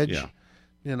the edge. Yeah.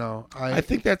 You know, I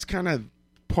think that's kind of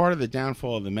part of the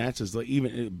downfall of the Mets is like,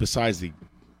 even besides the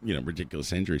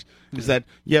ridiculous injuries, is that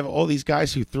you have all these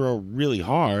guys who throw really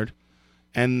hard,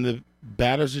 and the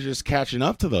batters are just catching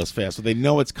up to those fast, so they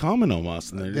know it's coming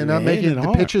almost. And they're not hitting making it the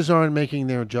hard. pitchers aren't making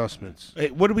their adjustments. Hey,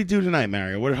 what do we do tonight,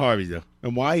 Mario? What did Harvey do?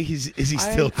 And why is he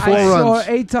still I playing? saw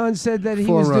Eitan said that he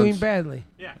 4 was doing runs. badly.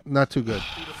 Not too good.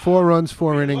 4 runs,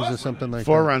 4 innings, or something like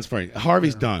 4 that. runs for him.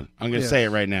 Harvey's done. I'm going to Yeah. say it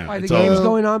right now. Why, the It's game's over.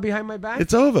 going on behind my back?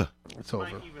 It's over. It's over.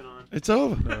 It's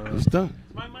over. It's done.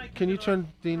 Can you turn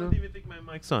Dino?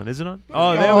 Mic's on. Is it on?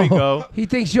 Oh, there we go. He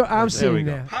thinks I'm There we sitting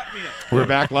go. there. We're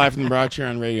back live from the Broad Chair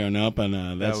on Radio Nope,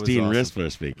 and that's was Dean awesome.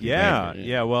 Risper speaking. Yeah, Thank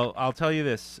you. yeah. Well, I'll tell you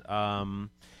this.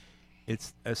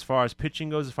 It's as far as pitching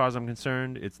goes, as far as I'm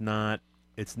concerned, it's not.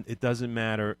 It doesn't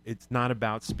matter. It's not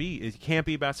about speed. It can't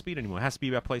be about speed anymore. It has to be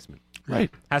about placement. Right.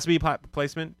 Has to be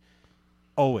placement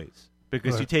always,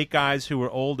 because you Right. take guys who are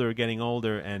older, getting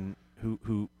older, and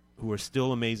who are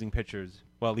still amazing pitchers.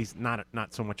 Well, at least not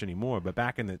so much anymore. But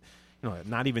back in the,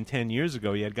 not even 10 years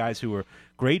ago, you had guys who were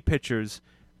great pitchers,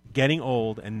 getting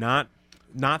old and not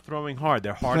throwing hard.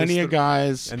 They're hardest. Plenty of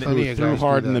guys and who Plenty of threw guys do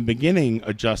hard in that. the beginning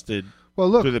adjusted Well,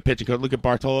 look. through the pitching coach. Look at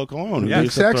Bartolo Colon. who Yeah.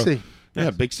 used to throw- Sexy. Yeah,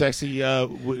 big sexy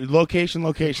location.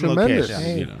 Tremendous.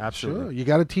 Hey, absolutely. Sure. You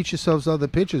got to teach yourselves other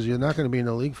pitchers. You're not going to be in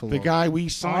the league for long. The guy we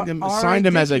signed him R.A.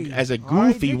 as a Dickey.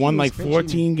 goofy. Won like Dickey was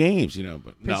 14 games, But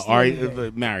no, Pitched Ari the other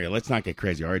day. Mario. Let's not get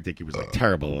crazy. Ari Dickey was like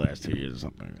terrible the last 2 years or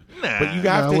something. But you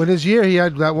have With to his year, he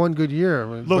had that one good year.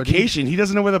 but location. He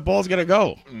doesn't know where the ball's gonna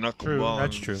go. Knuckleball.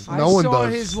 That's true. No I one saw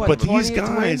does. his, But these 20th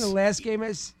win, guys- the last game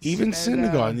is Even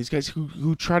Syndergaard and these guys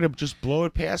who try to just blow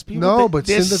it past people. No, but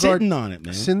they're Syndergaard sitting on it,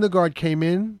 man. Syndergaard came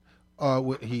in.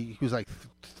 He was like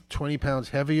 20 pounds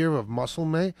heavier of muscle,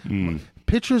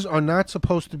 Pitchers are not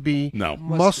supposed to be No.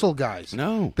 muscle guys.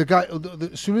 No. The guy,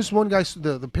 as soon as one guy,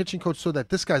 the pitching coach saw that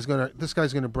this guy's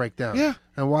gonna break down. Yeah.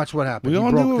 And watch what happened. We He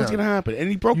all broke knew it was down. going to happen, and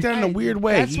he broke down in a weird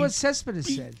way. That's he, what Cespedes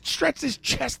he said. stretched his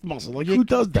chest muscle. Like who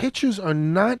does that? Pitchers are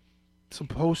not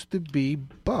supposed to be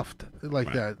buffed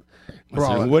like that. Listen,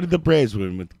 Brawler. what did the Braves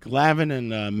win with Glavine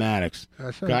and Maddox?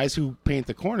 That's right. Guys who paint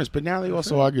the corners, but now they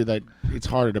also argue that it's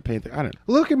harder to paint the. I don't know.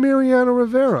 Look at Mariano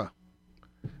Rivera.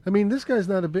 I mean, this guy's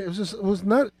not a big. It was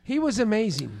not. He was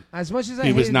amazing. As much as I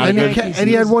He was hated not the a good- Yankees, and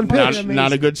he had was one fucking pitch. amazing.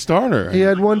 Not a good starter. He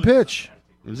had one pitch.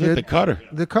 Was He it had- the cutter?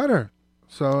 The cutter.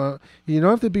 So you don't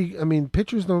have to be. I mean,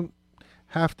 pitchers don't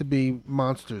have to be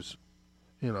monsters.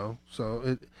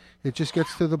 So it just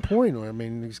gets to the point where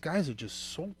these guys are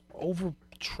just so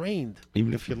overtrained.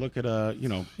 Even if you look at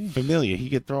Familia, he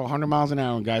could throw 100 miles an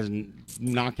hour and guys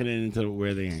knocking it into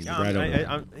where they ain't. Right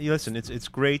over. Listen, it's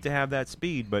great to have that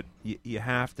speed, but you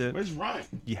have to. Where's Ryan?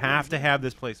 You have to have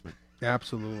this placement.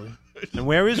 Absolutely. And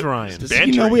where is Ryan? Does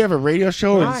he know we have a radio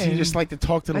show, or does he Ryan. just like to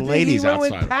talk to the I think ladies he went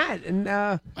outside? with Pat, and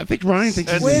I think Ryan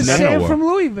thinks he's where's a Sam Manowar. from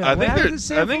Louisville? I What think happened they're. to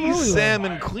Sam I think from he's Louisville? Sam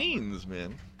in Queens,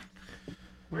 man.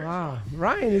 Wow,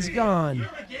 Ryan is gone.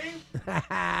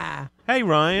 Hey,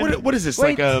 Ryan. What is this,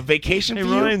 Wait. like a vacation Hey, for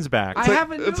you? Ryan's back. I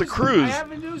have a it's a news, cruise. I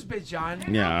have a news bit, John.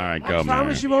 Yeah, all right, go, I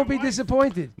promise man. you won't be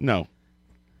disappointed. No.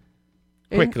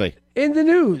 In- Quickly. In the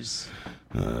news,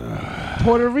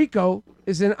 Puerto Rico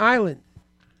is an island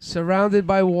surrounded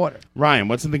by water. Ryan,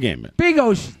 what's in the game, man? Big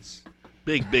oceans.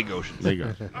 Big oceans. Big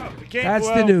ocean. We can't- That's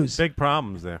well, the news. Big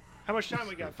problems there. How much time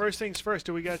we got? First things first.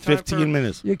 Do we got time 15 for...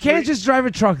 minutes. You can't just drive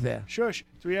a truck there. Shush.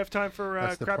 Do we have time for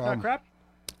That's the crap, not problem. crap?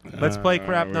 Let's play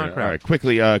crap, not crap. All right,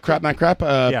 quickly. Crap, not crap.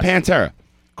 Yes. Pantera.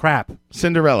 Crap.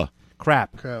 Cinderella.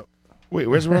 Crap. Crap. Wait,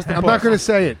 where's Ross the I'm Boss? not going to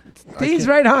say it. Dean's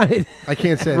right on it. I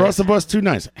can't say Ross that. the Boss, too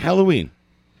nice. Halloween.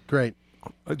 Great.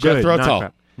 Jethro Not Tull.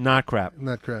 crap. Not crap.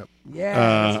 Not crap.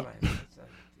 Yeah.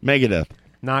 Megadeth.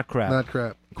 Not crap. Not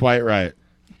crap. Quiet Riot.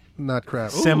 Not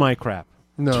crap. Semi crap.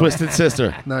 No. Twisted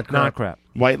Sister. Not crap. Not crap.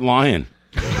 White Lion.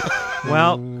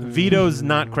 Well, Vito's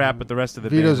not crap, but the rest of the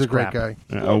Vito's band's a great crap.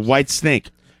 guy. White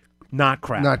Snake. Not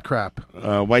crap. Not crap.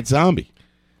 White Zombie.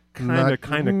 Kind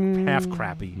of half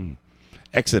crappy.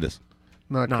 Exodus.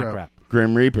 Not Not crap. crap.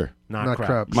 Grim Reaper. Not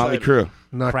crap. Motley Crue.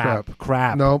 Not crap.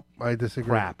 Crap. Nope. I disagree.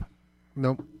 Crap.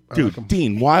 Nope. I Dude, like 'em.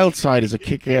 Dean, Wildside is a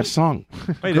kick-ass song.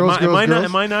 Wait, Girls, am I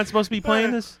girls. not supposed to be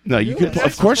playing this? No, you could.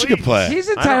 Of course, you could play. He's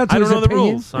entitled to I don't his know the opinion.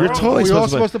 rules. You're totally Are we all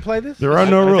supposed supposed to play this? There are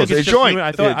no I rules. think It's it's joint.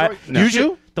 I thought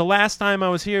No. the last time I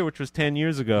was here, which was 10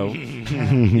 years ago,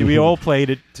 we all played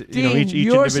it. Dean, each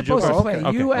you're individual. supposed to play.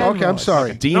 Okay. You and Okay, I'm Ross.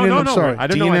 sorry. Dean No, and no, I'm no. sorry. I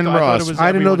don't Dean know. and I thought Ross. it was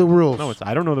I didn't know everyone. the rules. No,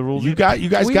 I don't know the rules. You either.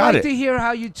 guys We got like it. to hear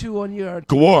how you two on your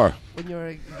Gwar. when you're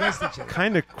against each other.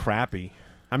 Kind of crappy.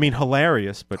 I mean,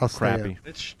 hilarious, but I'll stay crappy. in.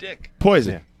 It's shtick.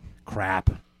 Poison. Yeah.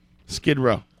 Crap. Skid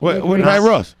Row. What about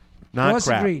Ross? Not Ross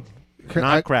crap. agreed.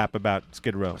 Not crap about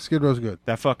Skid Row. Skid Row's good.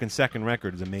 That fucking second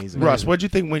record is amazing. Ross, what'd you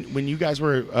think when you guys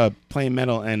were playing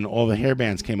metal and all the hair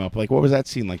bands came up? Like, what was that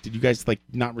scene like? Did you guys like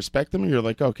not respect them, or you're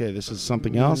like, okay, this is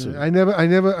something else? Or? I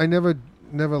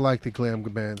never liked the glam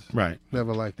bands. Right.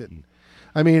 Never liked it.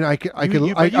 I mean, I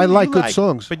You like good like-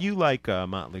 songs. But you like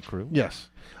Motley Crue. Yes,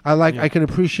 I can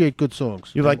appreciate good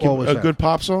songs. You like Always a have. good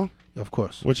pop song? Of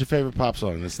course. What's your favorite pop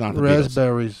song? It's not the Beatles.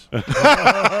 Raspberries.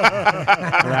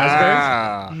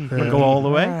 Raspberries? Go all the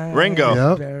way. Ringo.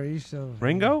 Yep. Very so.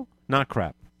 Ringo? Not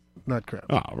crap. Not crap.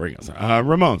 Oh, Ringo's.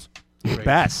 Ramones.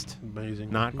 Best.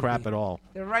 Amazing. Not crap at all.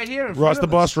 They're right here. In Ross front the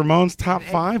of Boss us. Ramones top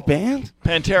 5 band?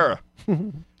 Pantera.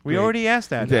 We already asked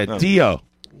that. Yeah, Dio.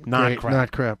 Not Great. crap.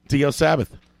 Not crap. Dio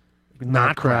Sabbath.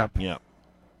 Not crap. Yeah.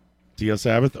 Dio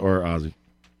Sabbath or Ozzy?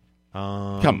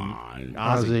 Come on.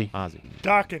 Ozzy.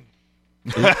 Dockin.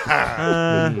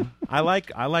 I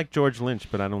like George Lynch,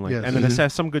 but I don't like. Yes. And then it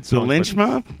has some good The songs. Lynch but-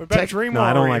 Mob? What about Dream No,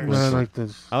 I don't like Warriors? I Lynch. like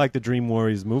this. I like the Dream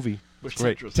Warriors movie. Which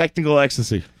Great. citrus? Technical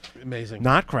Ecstasy. Amazing.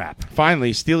 Not crap.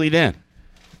 Finally, Steely Dan.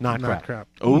 Not Not crap.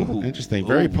 crap. Ooh. Interesting.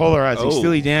 Very Ooh. polarizing. Oh.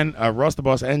 Steely Dan, Ross the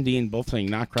Boss, and Dean both saying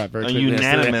not crap. Very A quickly.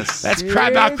 unanimous. That's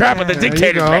crap, not crap with the There you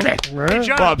dictator. go. baby. Right?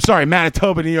 John. Well, I'm sorry,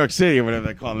 Manitoba, New York City, or whatever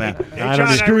they call that. Hey, John,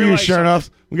 I Screw you, realize Chernoff.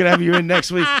 We're going to have you in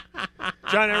next week.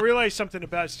 John, I realized something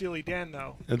about Steely Dan,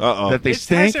 though. Uh-oh. That they It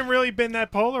stink? hasn't really been that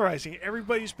polarizing.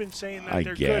 Everybody's been saying that I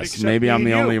they're good. guess. Except Maybe me I'm and the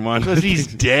you. only one. Because he's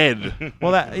dead.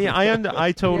 Well, I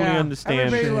totally Yeah, understand.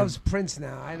 Everybody loves Prince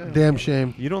now. I don't. Damn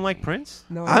shame. You don't like Prince?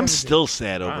 No, I I'm never did. still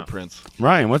sad over Wow. Prince.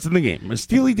 Ryan, what's in the game?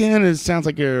 Steely Dan sounds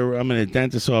like I'm in a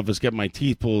dentist's office, get my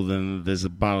teeth pulled, and there's a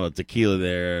bottle of tequila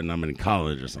there, and I'm in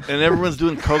college or something. And everyone's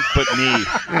doing coke but me.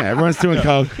 Yeah, everyone's doing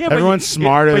coke. Yeah, but Everyone's you-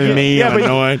 smarter but than you- me. yeah, I'm but you-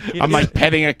 annoyed. you- I'm like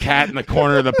petting a cat in the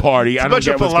corner of the party. I It's a don't bunch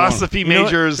get of what's going on. philosophy You know what-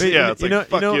 majors. wait, Yeah, it's you like,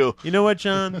 know, fuck you. You know what,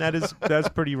 John? That's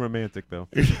pretty romantic, though.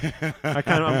 I'm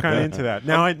kind of into that.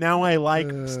 Now I like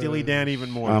Steely Dan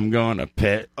even more. I'm going to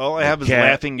pet. All I have is cat.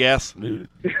 laughing gas.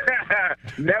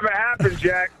 Never happened,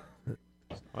 Jack.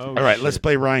 Oh, All right, shit. let's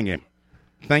play Ryan game.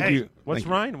 Thank Hey, you. What's Thank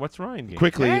you. Ryan? What's Ryan? Game?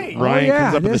 Quickly, Hey. Ryan Oh, yeah,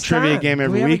 comes up with a this trivia time. game Do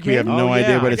every we have a week. We have game? no Oh, idea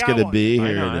yeah, what I it's got going to one. be. I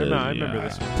Here know, it is. I remember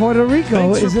this one. Puerto Rico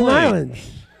Thanks for is an playing. island.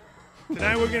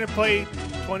 Tonight we're going to play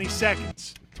 20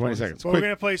 seconds. 20 seconds. But we're Quick.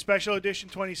 going to play special edition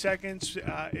 20 seconds.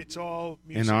 It's all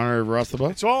music. In honor of Ross the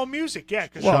Boss? It's all music, yeah.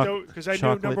 Because Well, I knew,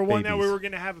 chocolate number one, that we babies. were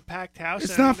going to have a packed house.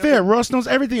 It's and I not know fair. number- Ross knows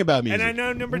everything about music. And I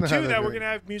know number No, two, no, that no. we're going to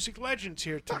have music legends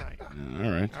here tonight. All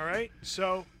right. All right?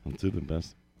 So I'll do the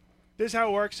best. this is how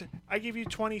it works. I give you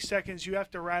 20 seconds. You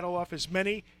have to rattle off as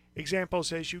many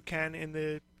examples as you can in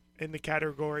the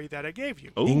category that I gave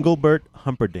you. Engelbert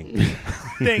Humperdinck.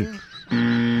 Ding.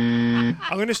 I'm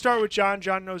going to start with John.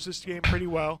 John knows this game pretty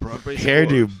well.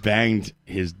 Hairdo banged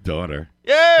his daughter.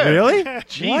 Yeah. Really?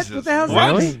 Jesus. What the hell's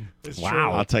What? that mean? It's Wow. true.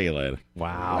 I'll tell you later.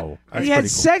 Wow. He had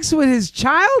sex with his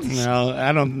child? Well,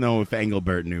 I don't know if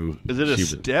Engelbert knew. Is it a she was-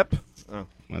 step? Oh.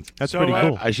 That's So, pretty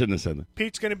cool. I shouldn't have said that.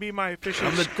 Pete's going to be my official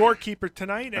scorekeeper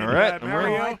tonight. And All right, I'm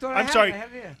Mario, ready. I thought I I'm had sorry, it. I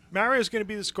have it. Mario's going to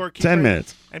be the scorekeeper. 10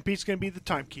 minutes. And Pete's going to be the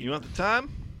timekeeper. You want the time?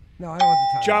 No, I don't want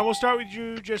the time. John, we'll start with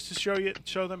you just to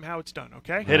show them how it's done,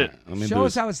 okay? Hit it. Let me Show do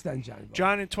us this. how it's done, John.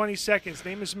 John, in 20 seconds,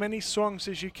 name as many songs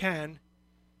as you can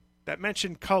that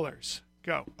mention colors.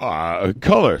 Go.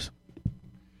 Colors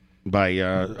by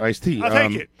Ice-T. I'll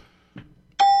take it.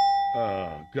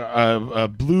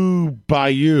 Blue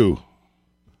Bayou.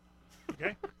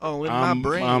 Okay. Oh, in my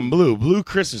brain. Blue. Blue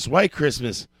Christmas. White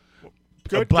Christmas.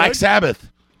 Good, Black good.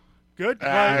 Sabbath. Good.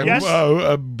 Yes.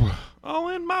 Oh,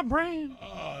 in my brain.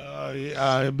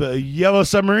 Yellow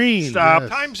Submarine. Stop.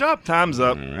 Time's up. Time's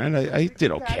up. All right, I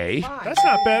did okay. That's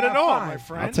not bad at all, my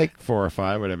friend. I'll take 4 or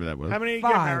 5, whatever that was. How many did you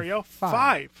get, Mario?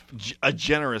 5. A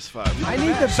generous 5. I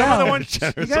need the Some of the ones.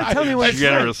 You gotta tell me what.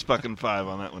 Generous fucking 5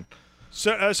 on that one.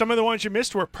 So some of the ones you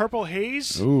missed were Purple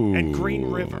Haze and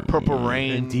Green River. Purple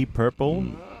Rain. And Deep Purple.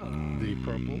 Deep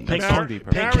Purple. Pink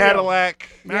Pink Cadillac.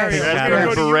 Mario.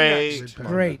 Raspberry Beret.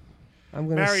 Great. I'm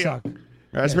gonna Mario. suck.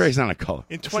 Raspberry's not a color.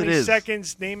 In 20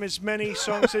 seconds, name as many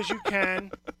songs as you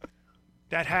can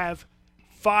that have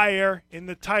fire in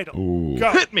the title. Ooh.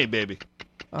 Go. Hit me, baby.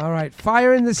 All right,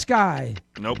 Fire in the Sky.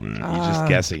 Nope. He's just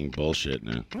guessing bullshit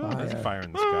now. There's fire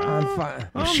in the sky.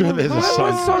 I'm sure there's a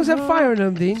song. What songs have fire in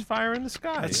them, Dean? There's fire in the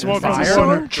sky. That's Smoke on on the the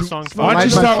Water. The song's Why don't Light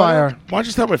you My start Fire. Why don't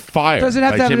you start with Fire? Does it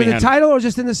have by to have it Jimi in the Hendrix. title or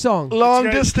just in the song? Long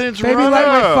distance Baby, runner. light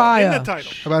my In fire. the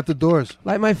title. How about the Doors?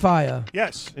 Light my fire.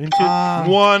 Yes.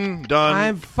 One done.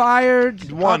 I'm fired.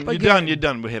 One. up You're again. done. You're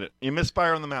done. We hit it. You missed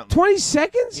Fire on the Mountain. 20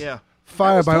 seconds? Yeah.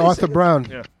 Fire by 20 Arthur seconds. Brown.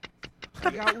 Yeah. I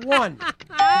got one.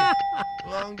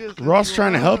 Long distance. Ross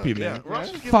trying to help you, Yeah. man. Ross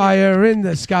is giving Fire in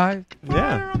the sky.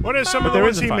 Yeah. What are some of But the there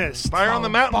ones is a he fire. missed? Fire on the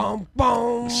Mountain. Boom,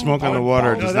 boom. Smoke on the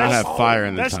Water does not have fire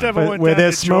in the That's title. Devil Went Where Down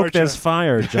there's to smoke, Georgia. there's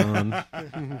fire,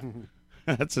 John.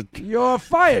 That's a. You're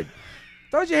fired.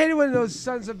 Don't you hate it when those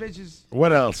sons of bitches?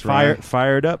 What else? Ryan?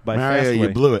 Fired up by Mario, Fastway. you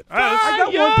blew it. All right, I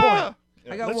got 1 point.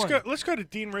 I got let's one. go. Let's go to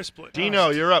Dean Risplit. Dino,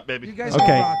 you're up, baby. You guys Okay.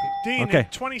 can rock it. Dean, Okay. in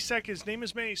 20 seconds, name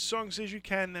as many songs as you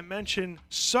can that mention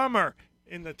summer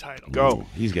in the title. Go.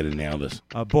 He's gonna nail this.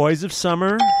 Boys of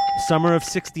Summer, Summer of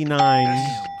 '69.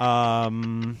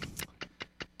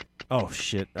 Oh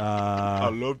shit. I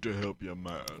love to help you,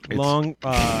 man. Long.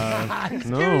 He's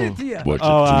No. giving it to you. What's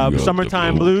Oh, it to you,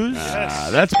 Summertime the Blues.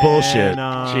 That's bullshit.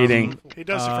 And, Cheating. He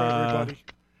does it for everybody.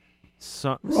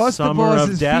 Ross the Summer boss of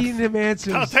is Death. feeding him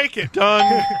answers. I'll take it. Done.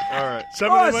 All right.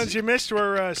 Some of the ones you missed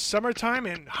were Summertime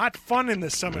and Hot Fun in the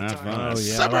Summertime. Oh, yeah.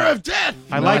 Summer of Death.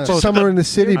 I like both. Summer in the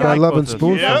City by like Love and both of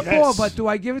Spoon. them. Yep. Four, but do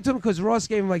I give it to him because Ross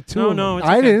gave him like 2? No, no. It's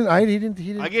I okay. didn't.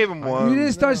 He didn't. I gave him one. You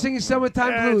didn't start singing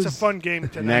Summertime Yeah, Blues. it's a fun game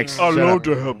tonight. Next. I Shut love up.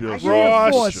 to help you. I give you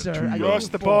a 4, Ross, sir. I give Ross you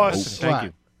the a 4. boss. Thank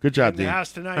you. Good job, In the Dean.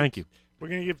 house tonight. Thank you. We're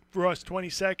going to give Ross 20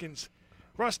 seconds.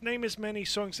 Ross, name as many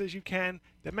songs as you can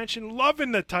that mention love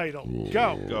in the title.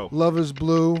 Go. Go. Love is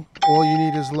blue. All you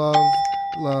need is love.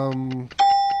 Love.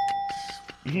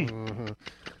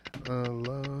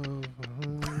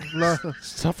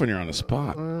 It's tough when you're on the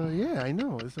spot. Yeah, I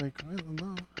know. It's like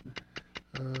love.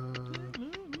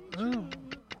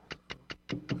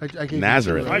 I gave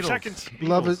Nazareth. 5 seconds.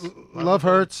 Love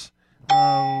hurts.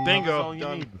 Bingo.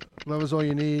 Done. Love is all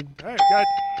you need. All right, got,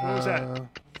 what was that?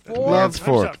 4. Love-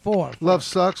 Four. Time's up. 4. Love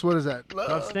sucks. What is that?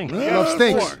 Love stinks. Love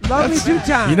stinks. Love me 2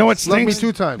 times. You know what Love me stinks?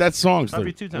 2 times. That song's Love the-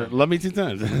 me 2 times. Love me 2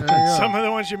 times. Some of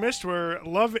the ones you missed were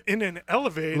Love in an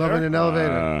Elevator. Love in an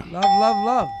elevator. Love, love,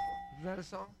 love. Is that a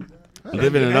song?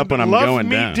 Living it up when I'm Love going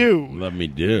Me down. Do. Love me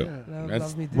do. Love- That's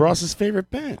Love Me Do. Ross's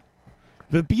favorite band.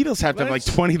 The Beatles have to have like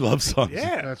 20 love songs.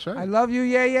 Yeah. That's I right. love you,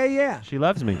 yeah, yeah, yeah. She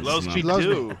loves me. Loves me loves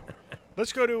too.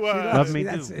 Let's go to Love me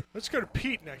That's too. it. let's go to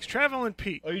Pete next. Traveling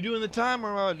Pete. Are you doing the time or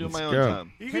am I doing my own go.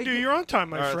 time? You can do your own time,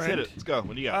 my All right, let's friend. hit it. Let's go.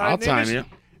 What do you got? I'll name time as- you.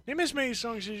 Name as many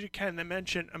songs as you can that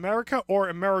mention America or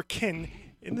American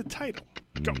in the title.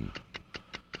 Go.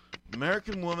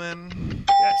 American Woman.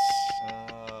 Yes.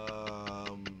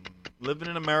 Living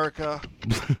in America.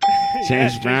 James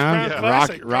James Brown, Brown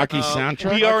classic. Rocky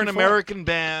soundtrack. We are an Rocky IV. American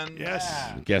band.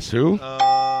 Yes. Guess who?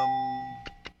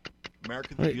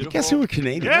 American the Wait, Beautiful. guess who we're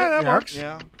Canadian? Yeah, that works.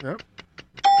 Yeah. Yep.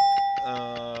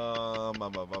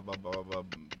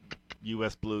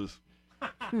 U.S. Blues. I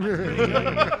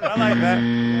like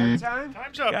that.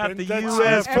 Time's up. Got And the that's,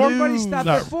 US Everybody stopped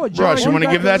at 4. John, Ross, you want to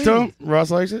got give the that to lead. him?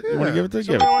 Ross likes it? You want to give it to him?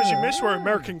 some Give of the it. ones you missed were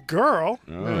American Girl.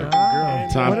 Ah.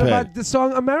 Tom What Petty. about the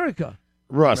song America?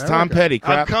 Ross, Tom America. Petty. I've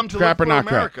Crap, come to crap look or for not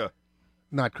crap? America.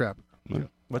 Not crap.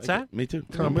 What's that? Me too.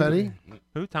 Tom Petty.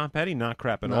 Who? Tom Petty? Not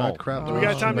crap at Not all. crap. Do we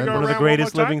got time to go One of the around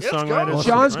greatest one more living time? Let's go. songwriters.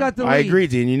 John's got the lead. I agree,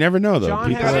 Dean. You never know, though. John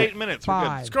People has are- 8 minutes. We're good.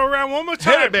 5. Let's go around one more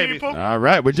time, Hit it, baby. people. All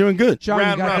right, we're doing good. John, you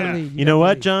Round got the robin. lead. You know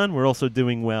what, John? We're also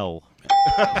doing well.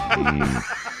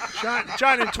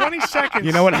 John, in 20 seconds.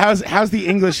 You know what? How's the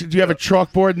English? Do you have a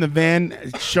chalkboard in the van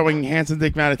showing Hanson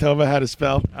Dick Manitoba how to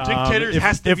spell? Dictators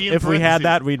has to be in if we had parentheses.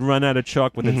 that, we'd run out of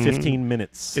chalk within 15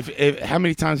 minutes. If how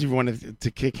many times have you wanted to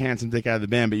kick Hanson Dick out of the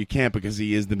band, but you can't because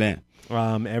he is the band?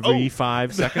 Every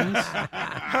 5 seconds.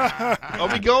 Are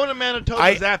we going to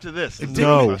Manitoba's after this? Is the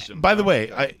No. question. By the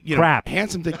way, Crap.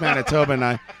 Handsome Dick Manitoba and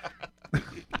I,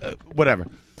 whatever.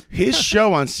 His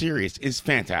show on Sirius is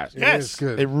fantastic. Yes. It's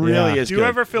good. It really Yeah. is Do you good.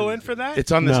 ever fill in for that? It's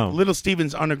on this No. Little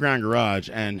Steven's Underground Garage,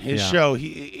 and his Yeah. show,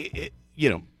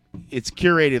 it's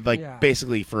curated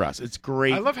basically for us. It's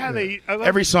great. I love how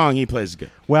every song he plays is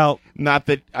good. Well, not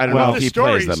that I don't know if he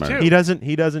plays them.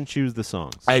 He doesn't choose the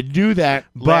songs. I do that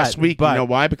last week. You know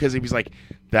why? Because he was like,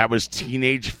 that was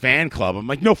Teenage Fan Club. I'm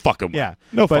like, no fucking way. Yeah,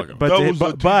 no fucking way.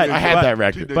 I had that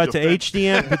record. But to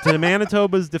HDM, but to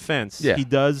Manitoba's defense, Yeah. he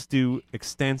does do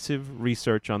extensive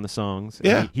research on the songs.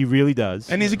 Yeah. He really does.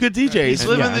 And he's a good DJ. He's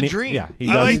living the dream. Yeah, he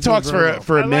He does. talks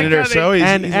for a minute or so.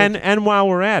 And while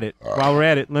we're at it,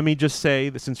 let me just say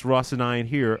that since Ross and I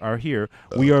are here,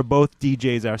 we are both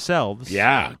DJs ourselves.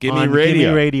 Yeah, Gimme on Radio.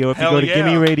 Gimme Radio. If Hell you go to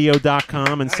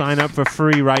GimmeRadio.com and sign up for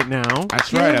free right now.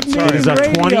 That's right. I'm sorry. It is a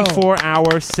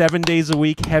 24-hour, 7 days a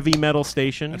week heavy metal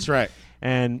station. That's right.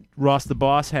 And Ross the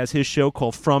Boss has his show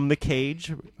called From the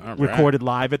Cage, right. recorded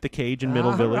live at the Cage in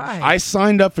Middle Village. I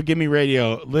signed up for Gimme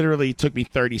Radio. Literally took me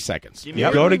 30 seconds. Gimme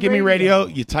You go to Gimme Gimme Radio,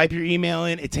 you type your email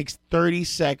in. It takes 30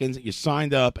 seconds. You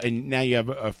signed up, and now you have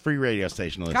a free radio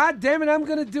station list. God damn it, I'm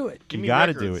going to do it. You got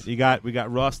to do it. We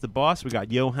got Ross the Boss. We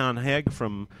got Johan Hegg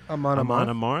from Amon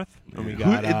Amarth. And we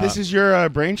got, this is your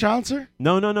brainchild, sir?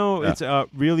 No. Yeah. It's a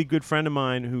really good friend of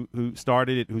mine who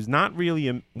started it, who's not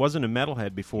really wasn't a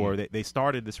metalhead before. They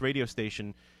started this radio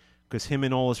station because him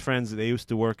and all his friends, they used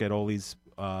to work at all these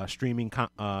streaming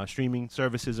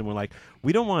services, and we're like,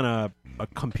 we don't want a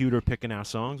computer picking our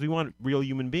songs. We want real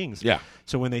human beings. Yeah.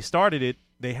 So when they started it,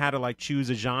 they had to choose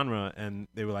a genre, and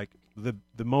they were like the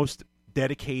most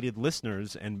dedicated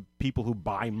listeners and people who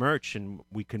buy merch, and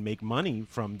we can make money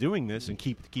from doing this and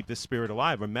keep this spirit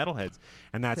alive, are metalheads.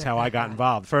 And that's how I got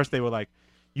involved. First they were like,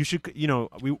 you should,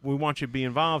 we want you to be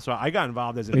involved. So I got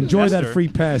involved as an Enjoy investor. that free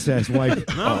pass, ass wife.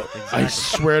 No, I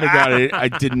swear to God, I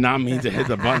did not mean to hit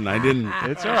the button. I didn't.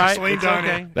 It's all right. It's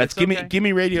okay. That's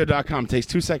GimmeRadio.com. Takes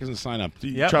 2 seconds to sign up.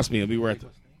 Yep. Trust me, it'll be worth it.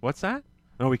 What's that?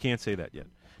 No, we can't say that yet.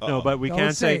 No, Uh-oh. but we Don't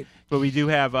can say say. it. But we do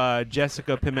have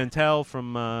Jessica Pimentel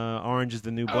from Orange Is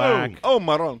the New Black. Oh,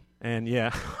 Maron. And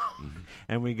yeah,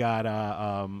 and we got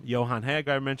Johan Hegg,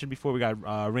 I mentioned before. We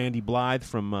got Randy Blythe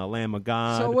from Lamb of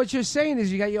God. So what you're saying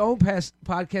is you got your own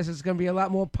podcast that's going to be a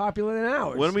lot more popular than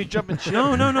ours. When we jump in ship?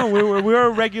 No. We're a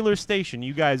regular station.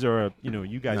 You guys are a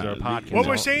podcast. What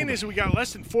we're saying is we got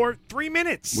less than 3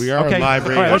 minutes. We are Okay. a live All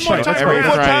radio right, let's show try. every One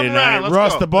more Friday time night. around. Let's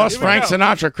Ross go. the Boss, Here we Frank go.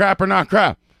 Sinatra, crap or not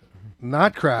crap?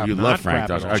 Not crap. You love Frank.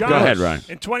 crap Does. at all. Go ahead, Ryan.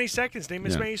 In 20 seconds, name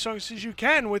as Yeah. many songs as you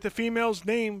can with the female's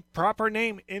proper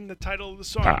name in the title of the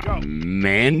song. Go.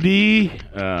 Mandy,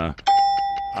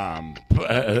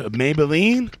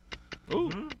 Maybelline. Ooh.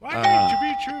 Why can't you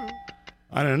be true?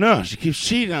 I don't know. She keeps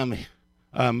cheating on me.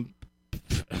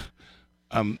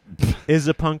 Is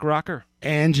a punk rocker.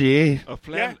 Angie. A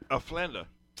Flander.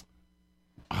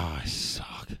 Oh, I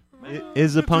suck.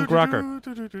 Is a punk rocker.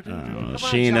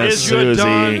 Sheena, Is your Susie.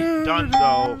 done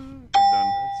so.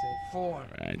 Four.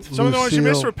 Right. Some of the ones you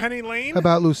missed Lucille. were Penny Lane. How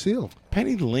about Lucille?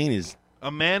 Penny Lane is.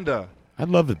 Amanda. I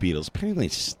love the Beatles. Penny Lane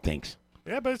stinks.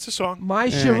 Yeah, but it's a song. My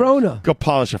Sharona. Go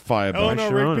polish a fireball.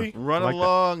 Eleanor Rigby. Run Like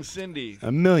along, Cindy.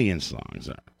 A million songs.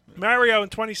 Mario, in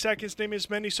 20 seconds, name as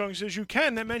many songs as you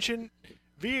can that mention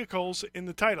vehicles in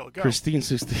the title. Go. Christine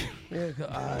 16.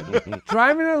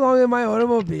 Driving along in my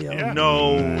automobile. Yeah.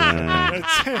 No.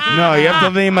 No, you have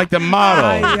to name like the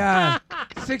model. My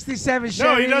 67 Chevy.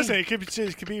 No, he doesn't. It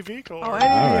could be a vehicle. Oh, or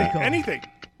any vehicle. Anything.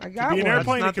 I Could got be an one.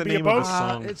 airplane. It That's could not be the a name of boat. the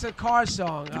song. It's a car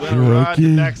song. You want to ride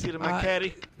in the backseat of my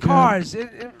caddy? Cars.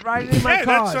 Ride in my Yeah,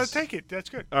 cars. take it. That's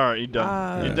good. All right, you're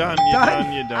done. You're done.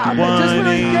 done? Just when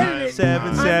I get it.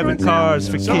 1-877 cars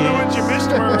for kids. Some of the ones you missed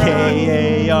were.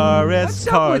 KARS What's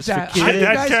up cars with for that? How do you kids.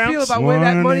 That guys counts. feel about where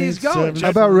that money is going? How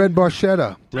about Red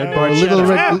Barchetta? Red Or Barchetta. Little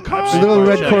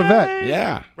Red Barchetta. Corvette.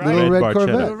 Yeah. Little Red Barchetta.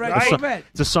 Corvette. Little Red Corvette.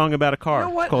 It's a song about a car. You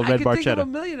know what? It's called I Red could think of a Barchetta.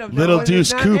 million of them. Little but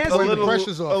Deuce not Coupe. answering. When the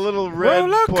pressure's A off. little red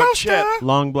Roller coaster. Porsche.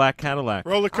 Long black Cadillac.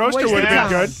 Roller coaster wasting would have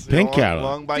been time. good. Pink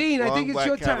Cadillac. Dean, I think it's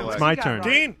your turn. It's my What you got, turn.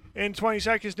 Ryan? Dean, in 20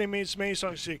 seconds, name as many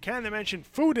songs as you can that mention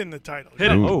food in the title.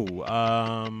 Hit it. Oh,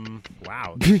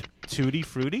 wow. Tutti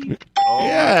Frutti? Oh,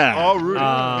 Yeah. All Rudy.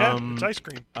 Yeah, it's ice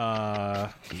cream.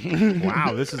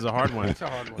 Wow, this is a hard one.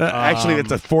 Actually,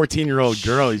 it's a 14-year-old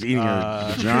girl. He's eating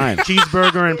her vagina.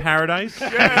 Cheeseburger in Paradise? Yeah,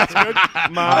 that's good.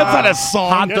 That's not a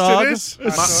song. Hot Yes, dog? it is.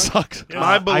 It sucks. Yes.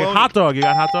 My baloney. Hot dog. You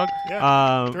got hot dog?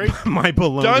 Yeah. Three. My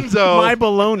baloney. Dunzo. My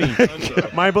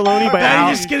baloney. My baloney by Now Al.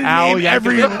 you're just going to Al name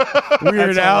every Yankovic.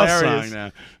 Weird That's Al hilarious. song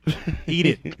now. Eat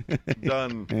it.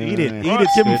 Done. Eat it. Eat Give it.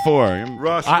 him 4.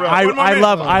 Ross, I One more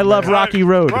minute. love Rocky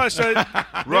Road. Ross,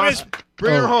 Ross,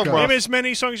 bring her home, name Ross. as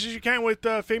many songs as you can with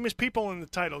famous people in the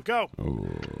title. Go.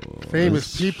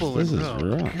 Famous people. This is Oh,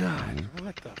 rough. God,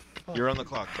 what the fuck? You're on the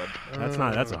clock, bud.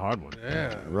 That's a hard one.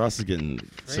 Yeah. Ross is getting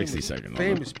 60 seconds.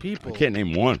 Famous people. I can't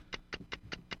name one.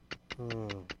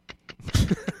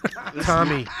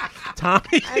 Tommy.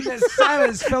 And the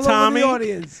silence fell over Tommy. the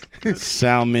audience.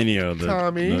 Sal Mineo,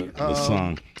 Tommy, the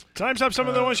song. Time's up. Some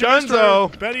of the ones you missed were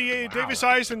Betty Davis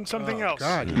Eyes and something else.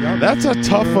 God, That's a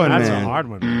tough one, That's man. a hard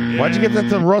one. Why'd you give that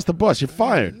to Ross the Boss? You're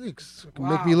fired.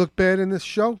 Make me look bad in this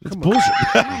show? Come on. Bullshit.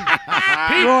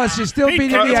 Ross, you're still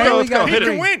beating me. I only got Pete three.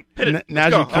 can win. Hit it. Now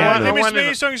Let's you go. can't. Name as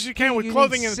many songs as you can with You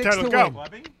clothing need in the 6 title. to Go.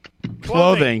 win.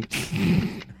 Clothing.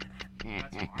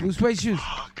 Blue suede shoes.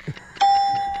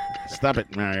 Stop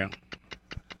it, Mario.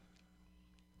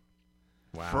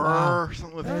 Fur,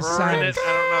 something with That's fur in it. silence.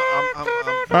 I don't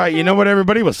know. I'm All right, you know what,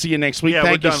 everybody? We'll see you next week. yeah,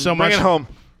 Thank we're you done. so Bring much. it home.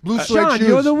 Blue suede Sean, shoes.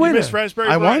 you're the You winner. missed Raspberry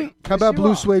I Beret. won? How about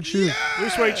blue suede shoes? Blue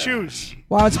suede shoes.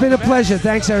 Wow, it's been a pleasure.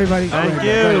 Thanks, everybody. Thank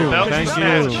you. Thank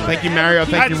you. Thank you, Mario.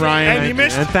 Thank you, Ryan. And you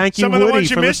missed. And thank you, Some of the Woody, ones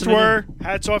you for missed listening were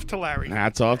hats off to Larry.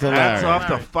 Hats off to Hats Larry. off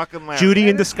to fucking Larry. Judy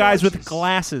in disguise with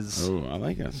glasses. Oh, I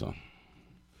like that song.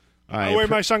 All I right. wear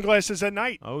my sunglasses at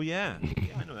night. Oh yeah,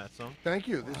 I know that song. Thank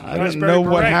you. I don't Raspberry know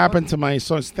what Beret. happened to my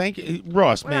songs. Thank you,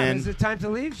 Ross, Wow, man. is it time to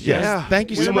leave? Yes. Yeah.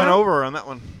 Thank you We so went much. over on that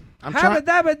one. I'm Habba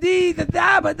trying. dabba dee da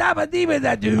dabba dabba dee ba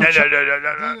da doo.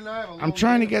 I'm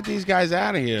trying to get these guys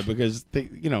out of here because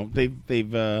they've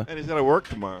And he's got to work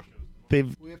tomorrow.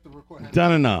 they've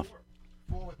done enough.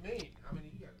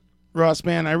 Ross,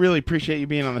 man, I really appreciate you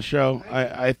being on the show.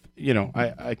 I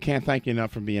can't thank you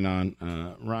enough for being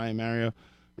on. Ryan, Mario,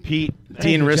 Pete,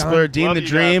 Dean you, Rispler, John. Dean Love the you guys.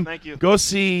 Dream. Thank you. Go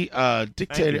see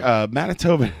Dictator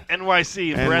Manitoba.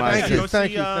 NYC. NYC. Brad. Thank you. Go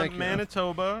Thank see you. Thank you.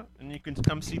 Manitoba, and you can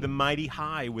come see the Mighty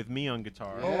High with me on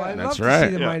guitar. Oh, I'd That's love to right.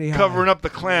 see the Yeah, Mighty High. covering up the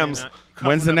clams.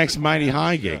 When's the next Mighty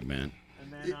High gig, man?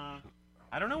 And then,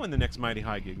 I don't know when the next Mighty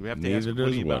High gig. We have to Neither ask does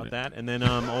Woody Woody. about that. And then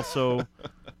also,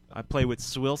 I play with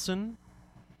Swilson,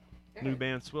 new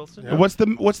band Swilson. What's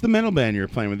the metal band you're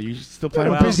playing with? Are you still playing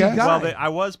Well, with those guys? guy. I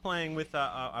was playing with.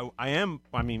 I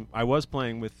was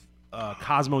playing with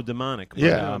Cosmo Demonic. But,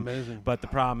 Yeah. Amazing. But the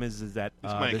problem is that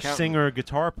my the accountant. singer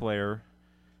guitar player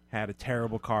had a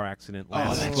terrible car accident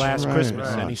last that's right. Christmas,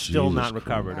 Oh, and he's still Jesus not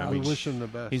recovered. I I mean, wish him the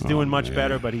best. he's doing much man.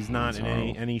 better, but he's not That's in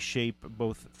horrible. any shape,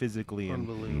 both physically and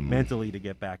Unbelievable. mentally, to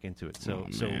get back into it. So,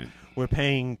 Oh, so man. we're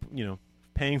paying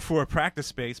for a practice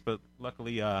space, but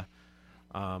luckily,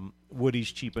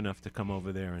 Woody's cheap enough to come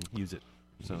over there and use it.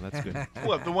 So that's good.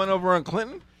 What, the one over on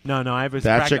Clinton? No, I have a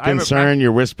That's your concern.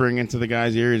 You're whispering into the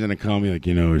guy's ear. He's gonna call me like,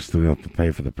 we still have to pay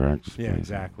for the practice. Yeah, place.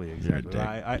 exactly. You're a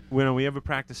dick. We have a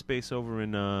practice space over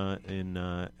in our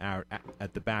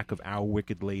at the back of Our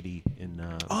Wicked Lady in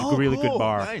a really good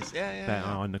bar. Nice. Yeah.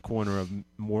 On the corner of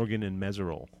Morgan and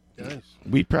Meserole. Nice.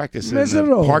 We practice in the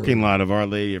Miserable. parking lot of Our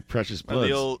Lady of Precious By Blood.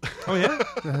 the old. Oh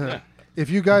yeah. If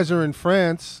you guys are in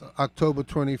France, October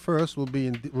 21st, we'll be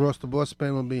in Ross the Boss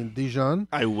Band will be in Dijon.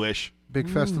 I wish. Big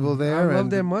festival there. I love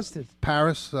and their mustard.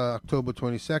 Paris, October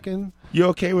 22nd. You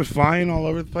okay with flying all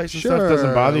over the place and Sure. stuff?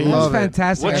 Doesn't bother you? That's Love it.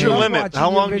 fantastic. What's I your love limit? watching How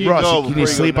your long do you videos. Ross, go can before you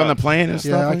go sleep on the nuts? plane and stuff?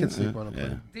 Yeah, I like can that? sleep on a Yeah.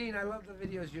 plane. Dean, I love the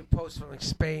videos you post from like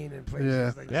Spain and places Yeah.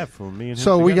 like Yeah, that. for me and him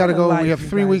So we got together. to go. Life, We have you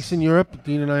 3 guys. weeks in Europe.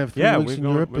 Dean and I have 3 Yeah, weeks in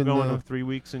Europe. we're going and, on 3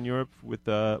 weeks in Europe with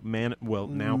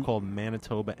now called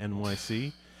Manitoba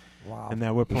NYC. Wow. And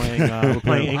now we're playing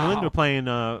England. We're playing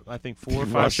I think 4 or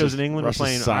 5 Russ's- shows in England. Russ's We're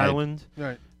playing side. Ireland.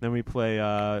 Right. Then we play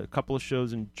a couple of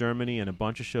shows in Germany and a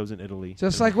bunch of shows in Italy.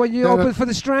 Just like when you Then, opened for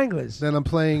the Stranglers. Then I'm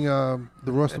playing the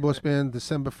Ross the Boss Band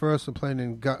December 1st. I'm playing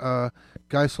in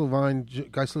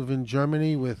Geiselwind,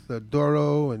 Germany with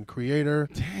Doro and Creator.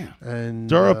 Damn. And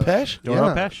Doro Pesch? Doro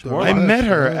yeah, Pesch? Doro I Pesch, met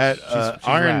her yes. at she's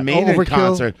Iron rad. Maiden Overkill,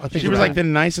 concert. I think She she's was like rad. the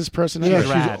nicest person Yeah, ever.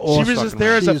 she's rad. awesome. She was just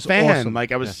there as a She's fan. awesome.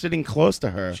 Like I was Yeah. sitting close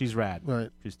to her. She's rad. Right.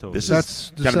 She's totally. This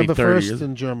That's is gotta be December 30 1st years.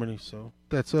 in Germany. So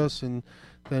that's us. And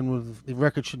then the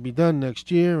record should be done next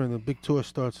year. And the big tour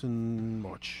starts in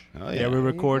March. Oh, Yeah, we're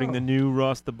recording the new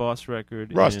Ross the Boss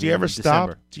record. Ross, in do you ever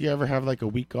December. stop? Do you ever have like a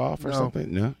week off or No.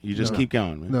 something? No, you just No. keep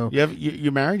going. Man. No.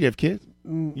 You're married. You have kids.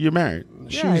 You're married.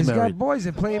 Yeah, he's got boys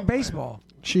that play in baseball.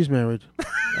 She's married.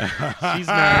 She's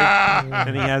married,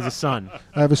 and he has a son.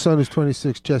 I have a son who's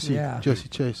 26, Jesse. Yeah. Jesse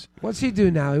Chase. What's he do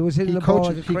now? He was hitting He the ball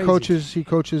coaches. like He crazy. coaches. He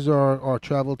coaches our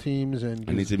travel teams and.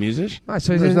 And he's a musician. Ah,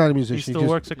 so No, he's he's in- not a musician. He still just-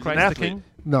 works at He's an Christ the athlete. King.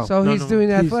 No. So he's doing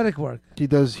He's- athletic work. He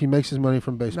does. He makes his money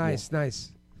from baseball. Nice,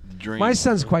 nice. Dream. My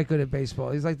son's quite good at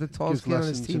baseball. He's like the tallest Gives kid on his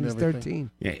lessons team. and He's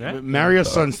everything. 13. Yeah,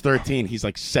 Mario's son's 13. He's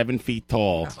like 7 feet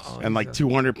tall and like he's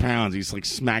 200 pounds. He's like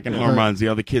smacking home runs. The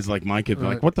other kids, like my kid, they're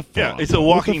like, "What the fuck?" Yeah, it's a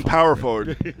walking power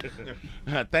forward.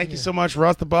 Thank you so much,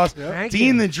 Ross the Boss, Thank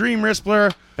Dean you. the Dream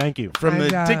Rispler, Thank you. from And,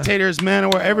 the Dictators,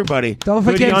 Manowar, everybody. Don't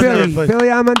Goody forget under Billy. foot. Billy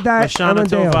Amandale. Lashana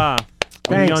Tova.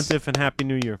 Yontif and Happy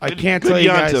New Year. I can't tell you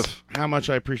guys how much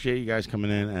I appreciate you guys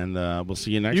coming in, and we'll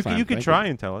see you next time. You can Thank try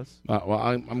and tell us. Well,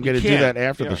 I'm going to do that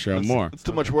after the show more. It's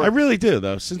too much work. I really do,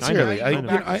 though. Sincerely, I do. Tune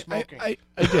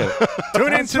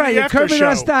That's into right. the You're after curbing show.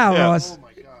 our style, Yeah. Ross.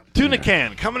 Tuna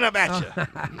Can coming up at you.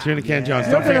 Tuna Can Jones.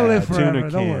 You're going to live forever.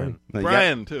 Don't worry.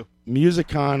 Brian, too.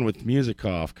 Musicon with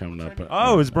Musicoff coming up.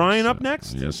 Oh, is Brian up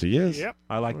next? Yes, he is. Yep.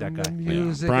 I like that guy.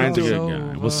 Music Brian's a goes good guy.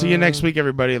 over. We'll see you next week,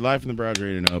 everybody. Live from the Barrage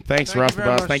Radio Nope. Thanks, Ross the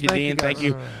Boss. Thank you, Dean. Thank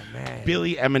you,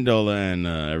 Billy Amendola, and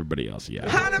everybody else. Yeah.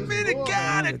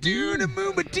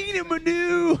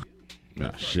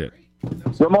 Oh, shit.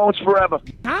 Ramones forever.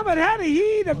 How about how to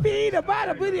heat a beat about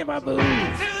a booty of my boo?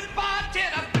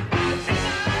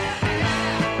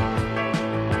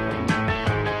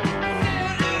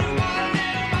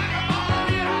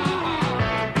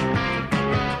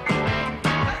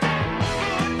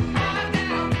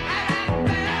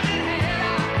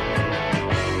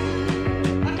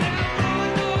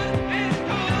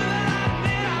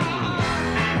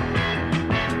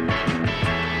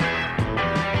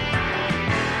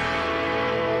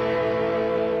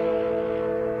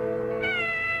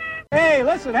 Hey,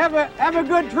 listen, have a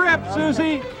good trip,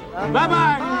 Susie.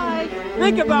 Bye-bye.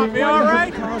 Think about me, all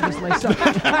right?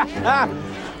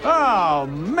 Oh,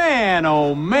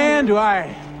 man, do I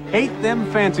hate them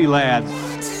fancy lads.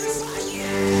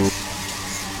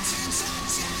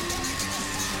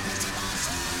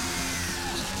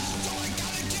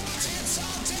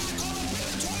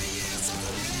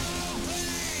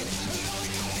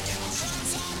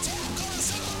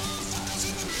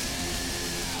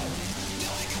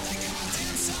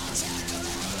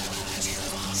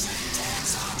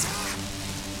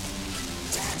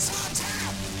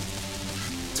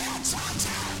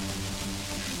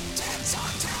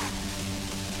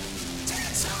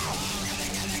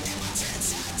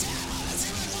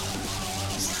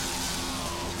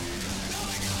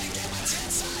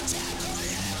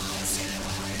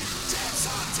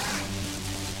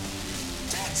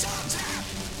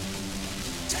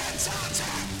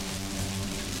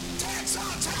 Dance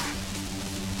on time.